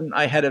 all of a sudden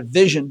I had a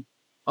vision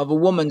of a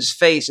woman's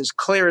face as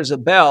clear as a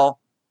bell.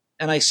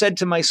 And I said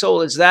to my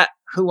soul, is that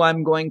who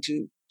I'm going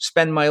to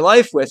spend my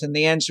life with? And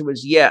the answer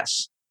was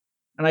yes.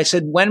 And I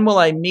said, when will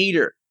I meet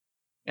her?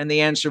 And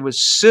the answer was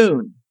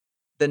soon.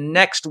 The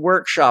next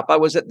workshop. I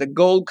was at the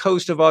Gold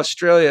Coast of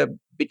Australia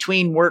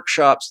between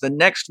workshops. The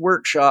next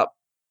workshop,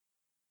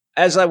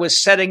 as I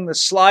was setting the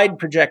slide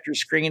projector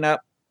screen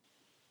up,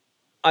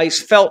 I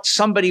felt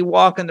somebody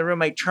walk in the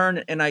room. I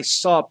turned and I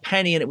saw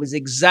Penny, and it was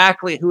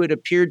exactly who had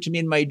appeared to me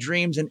in my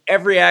dreams. And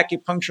every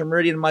acupuncture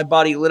meridian in my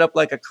body lit up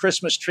like a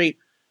Christmas tree.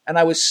 And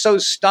I was so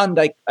stunned.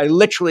 I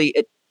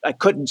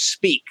couldn't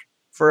speak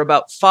for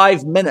about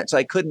 5 minutes.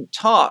 I couldn't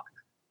talk.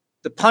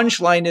 The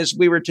punchline is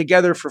we were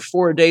together for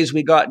 4 days.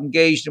 We got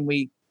engaged, and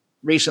we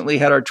recently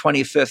had our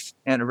 25th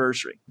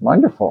anniversary.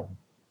 Wonderful.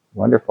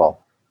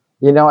 Wonderful.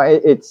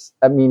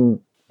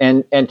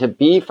 And to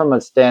be from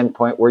a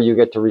standpoint where you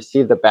get to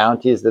receive the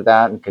bounties of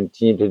that and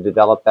continue to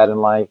develop that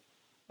in life.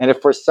 And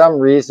if for some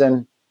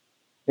reason,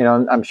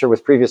 I'm sure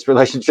with previous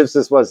relationships,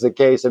 this was the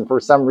case, and for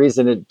some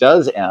reason it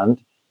does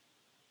end,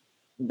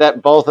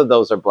 that both of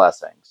those are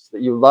blessings.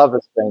 That you love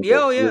a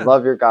stranger, you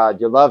love your God,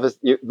 you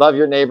love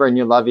your neighbor, and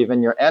you love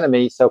even your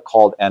enemy,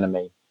 so-called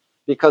enemy,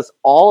 because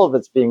all of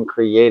it's being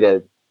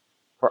created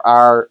for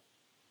our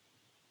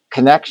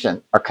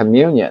connection, our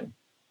communion,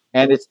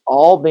 and it's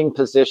all being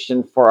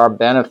positioned for our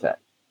benefit.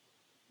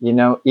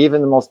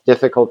 Even the most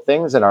difficult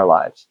things in our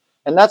lives,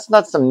 and that's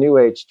not some new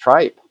age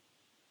tripe.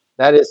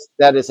 That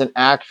is an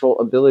actual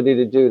ability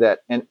to do that,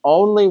 and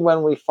only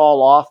when we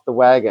fall off the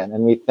wagon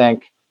and we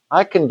think,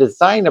 I can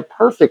design a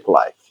perfect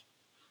life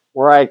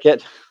where I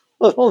get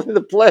only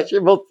the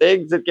pleasurable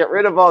things and get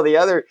rid of all the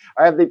other.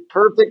 I have the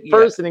perfect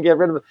person and get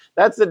rid of it.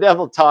 That's the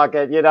devil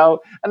talking,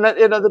 And that,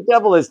 the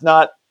devil is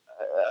not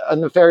a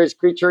nefarious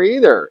creature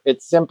either.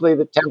 It's simply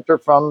the tempter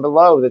from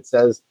below that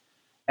says,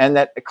 and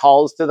that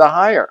calls to the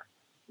higher.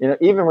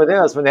 Even within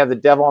us, when they have the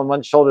devil on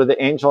one shoulder,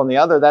 the angel on the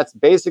other, that's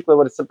basically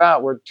what it's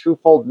about. We're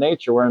twofold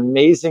nature. We're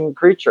amazing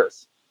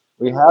creatures.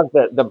 We have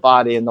the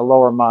body and the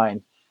lower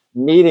mind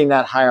meeting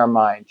that higher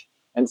mind.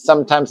 And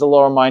sometimes the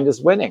lower mind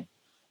is winning,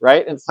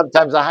 right? And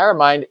sometimes the higher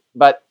mind,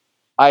 but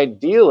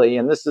ideally,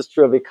 and this is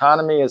true of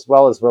economy as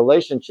well as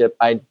relationship,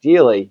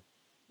 ideally,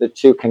 the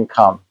two can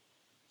come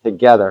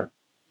together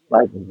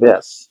like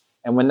this.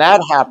 And when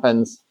that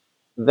happens,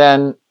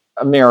 then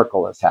a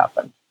miracle has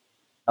happened,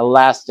 a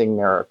lasting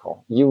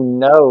miracle.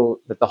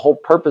 That the whole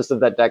purpose of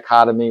that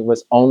dichotomy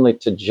was only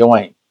to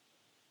join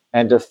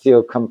and to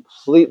feel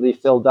completely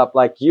filled up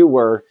like you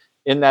were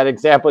in that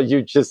example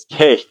you just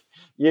gave.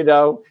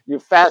 You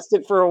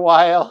fasted for a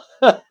while.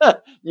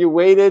 You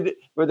waited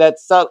for that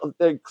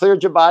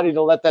cleared your body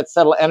to let that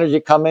subtle energy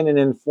come in and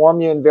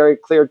inform you in very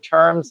clear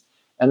terms,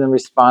 and then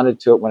responded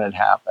to it when it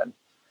happened.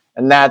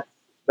 And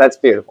that's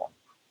beautiful.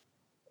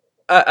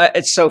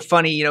 It's so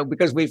funny,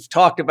 because we've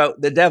talked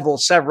about the devil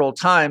several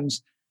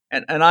times,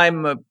 and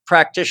I'm a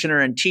practitioner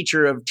and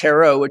teacher of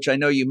tarot, which I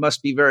know you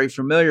must be very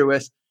familiar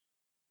with.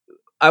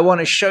 I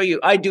want to show you,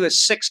 I do a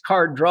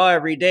 6-card draw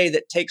every day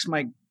that takes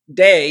my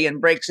day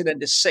and breaks it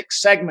into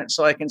 6 segments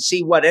so I can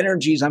see what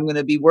energies I'm going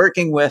to be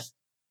working with.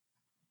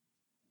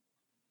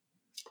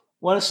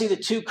 Want to see the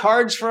 2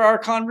 cards for our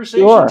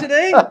conversation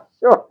today?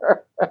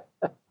 Sure.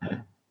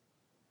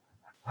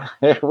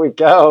 Here we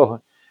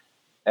go.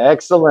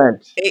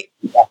 Excellent.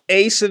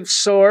 Ace of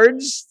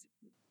Swords,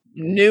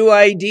 new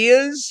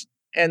ideas,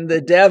 and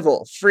the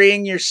devil,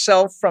 freeing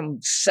yourself from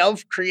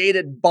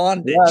self-created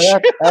bondage. Yeah,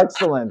 that's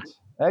excellent.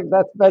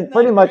 That's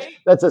pretty much,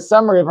 that's a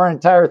summary of our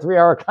entire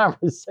 3-hour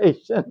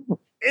conversation.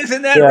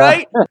 Isn't that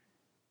right?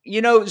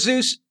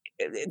 Zeus,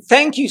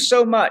 thank you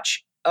so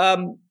much.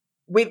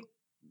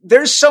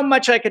 There's so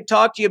much I could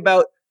talk to you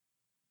about.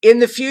 In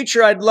the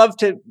future, I'd love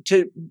to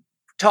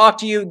talk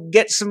to you,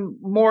 get some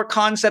more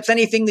concepts,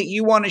 anything that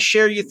you want to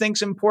share you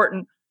think's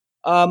important.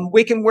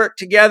 We can work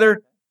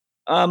together.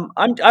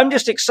 I'm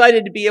just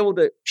excited to be able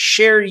to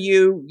share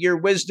your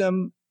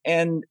wisdom,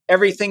 and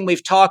everything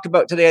we've talked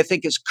about today, I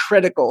think, is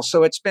critical.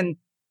 So it's been,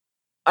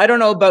 I don't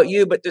know about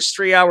you, but this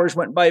 3 hours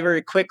went by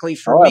very quickly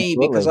for me,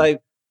 absolutely. because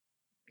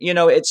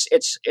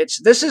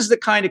this is the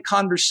kind of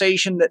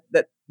conversation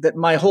that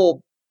my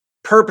whole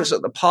purpose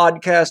of the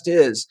podcast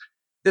is.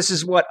 This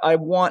is what I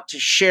want to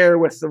share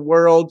with the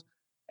world.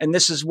 And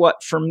this is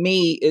what, for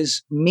me,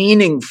 is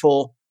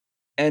meaningful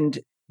and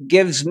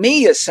gives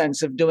me a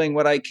sense of doing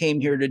what I came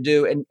here to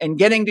do, and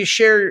getting to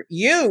share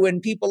you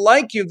and people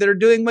like you that are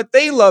doing what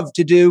they love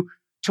to do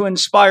to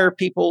inspire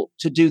people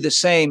to do the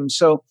same.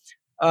 So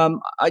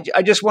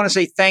I just want to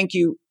say thank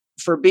you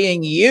for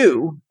being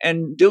you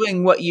and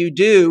doing what you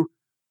do.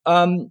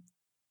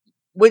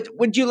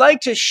 Would you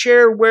like to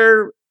share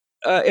where,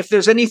 if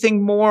there's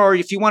anything more, or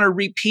if you want to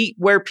repeat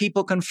where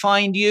people can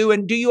find you?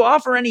 And do you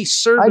offer any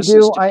services? I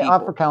do. To I people?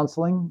 offer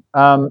counseling,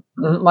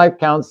 life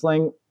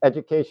counseling,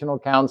 educational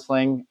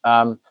counseling,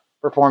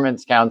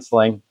 performance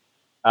counseling.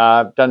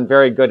 I've done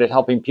very good at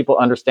helping people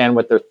understand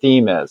what their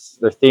theme is,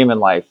 their theme in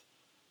life.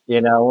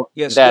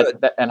 Yes,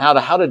 that and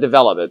how to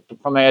develop it.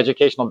 From my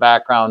educational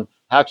background,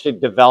 actually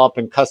develop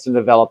and custom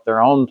develop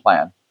their own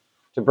plan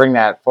to bring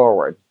that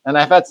forward. And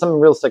I've had some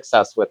real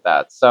success with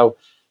that. So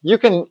you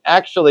can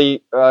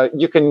actually,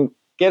 you can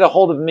get a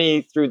hold of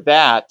me through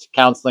that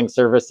counseling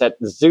service at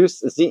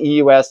Zeus,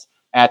 Z-E-U-S,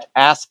 at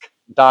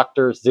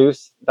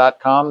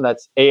askdrzeus.com.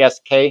 That's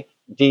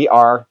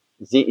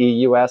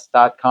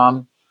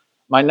ASKDRZEUS.com.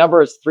 My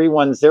number is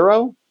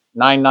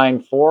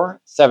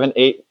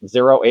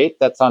 310-994-7808.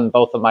 That's on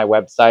both of my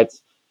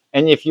websites.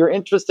 And if you're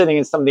interested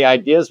in some of the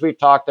ideas we've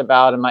talked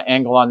about and my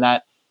angle on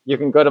that, you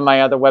can go to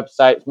my other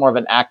website. It's more of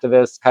an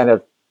activist kind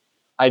of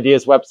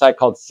ideas website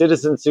called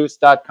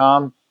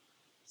citizenzeus.com.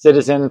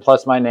 Citizen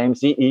plus my name,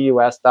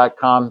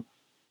 ZEUS.com.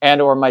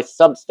 And or my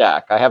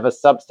Substack. I have a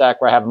Substack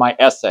where I have my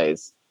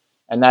essays.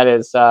 And that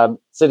is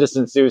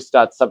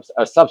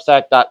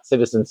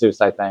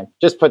Substack.citizenzeus, I think.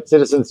 Just put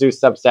Citizen Zeus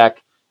Substack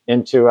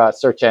into a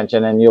search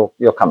engine and you'll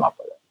come up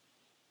with it.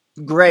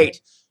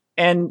 Great.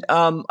 And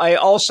I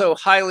also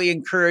highly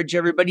encourage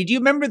everybody. Do you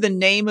remember the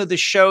name of the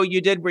show you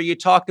did where you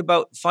talked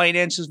about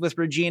finances with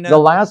Regina? The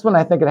last one,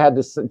 I think it had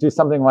to do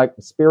something like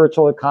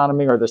spiritual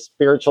economy or the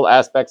spiritual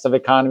aspects of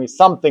economy,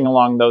 something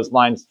along those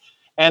lines.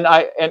 And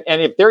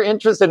if they're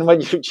interested in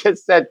what you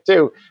just said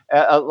too,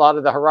 a lot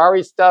of the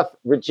Harari stuff,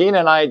 Regina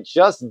and I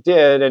just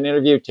did an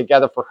interview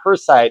together for her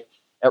site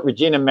at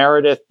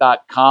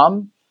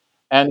reginameredith.com.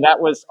 And that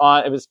was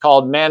it was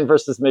called Man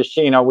versus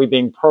Machine, Are We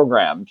Being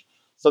Programmed?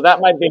 So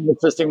that might be an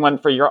interesting one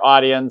for your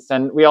audience.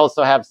 And we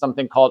also have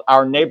something called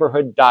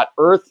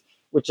ourneighborhood.earth,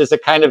 which is a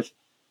kind of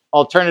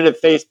alternative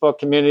Facebook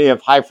community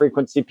of high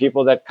frequency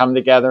people that come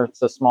together.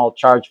 It's a small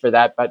charge for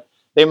that, but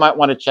they might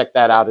want to check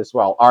that out as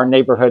well.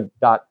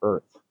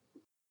 Ourneighborhood.earth.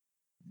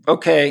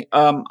 Okay.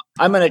 I'm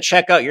going to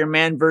check out your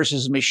Man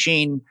versus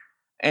Machine,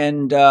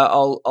 and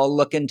I'll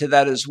look into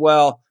that as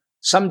well.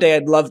 Someday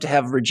I'd love to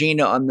have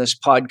Regina on this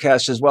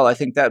podcast as well. I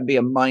think that'd be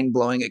a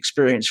mind-blowing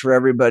experience for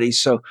everybody.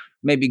 So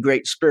maybe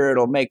Great Spirit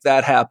will make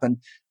that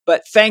happen.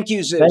 But thank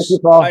you, Zeus. Thank you,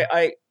 Paul.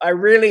 I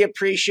really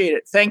appreciate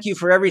it. Thank you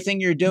for everything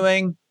you're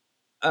doing.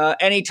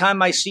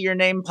 Anytime I see your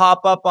name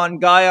pop up on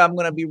Gaia, I'm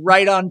going to be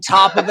right on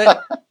top of it.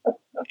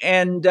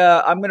 And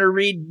I'm going to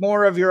read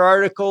more of your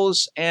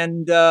articles.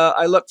 And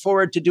I look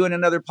forward to doing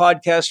another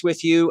podcast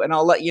with you. And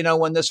I'll let you know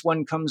when this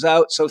one comes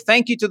out. So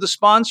thank you to the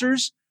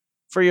sponsors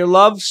for your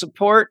love,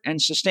 support, and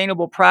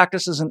sustainable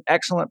practices and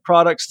excellent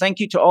products.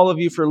 Thank you to all of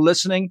you for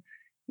listening.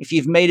 If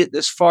you've made it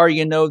this far,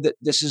 you know that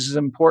this is as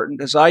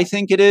important as I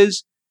think it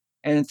is.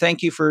 And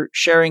thank you for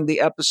sharing the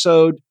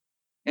episode.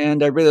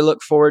 And I really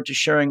look forward to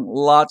sharing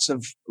lots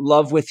of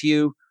love with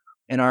you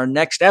in our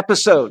next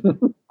episode.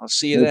 I'll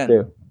see you then.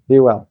 Too. Be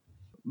well.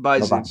 Bye,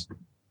 Bye-bye. Zeus.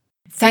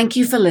 Thank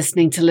you for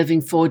listening to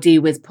Living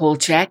 4D with Paul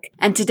Chek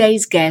and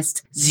today's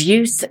guest,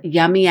 Zeus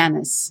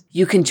Yamianis.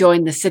 You can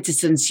join the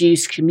Citizen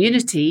Zeus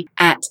community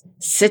at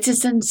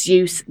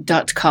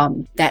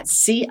citizenzeus.com. That's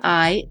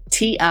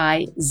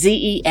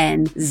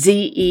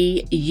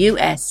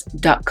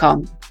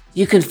CITIZENZEUS.com.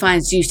 You can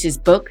find Zeus's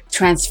book,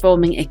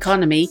 Transforming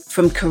Economy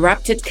from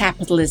Corrupted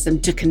Capitalism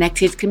to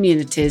Connected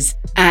Communities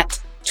at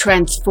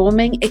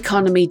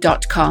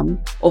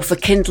transformingeconomy.com, or for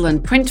Kindle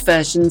and print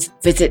versions,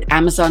 visit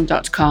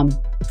amazon.com.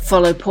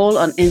 Follow Paul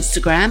on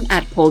Instagram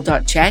at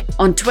paul.chek,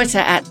 on Twitter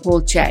at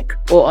paulchek,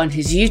 or on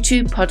his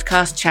YouTube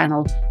podcast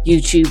channel,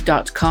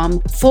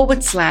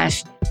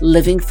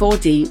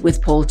 youtube.com/living4d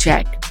with Paul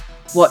Chek.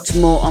 Watch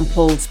more on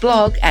Paul's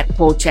blog at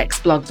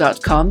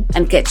paulcheksblog.com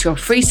and get your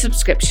free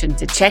subscription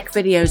to Chek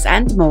videos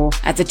and more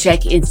at the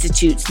Chek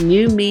Institute's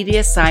new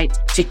media site,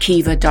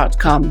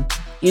 chekiva.com.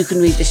 You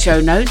can read the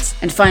show notes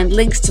and find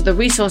links to the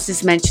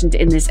resources mentioned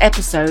in this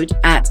episode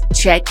at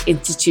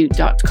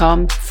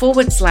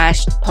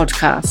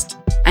chekinstitute.com/podcast.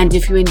 And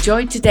if you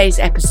enjoyed today's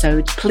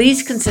episode,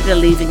 please consider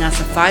leaving us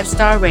a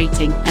 5-star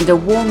rating and a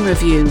warm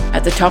review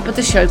at the top of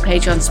the show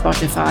page on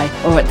Spotify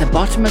or at the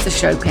bottom of the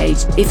show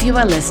page if you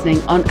are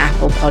listening on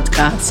Apple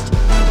Podcast.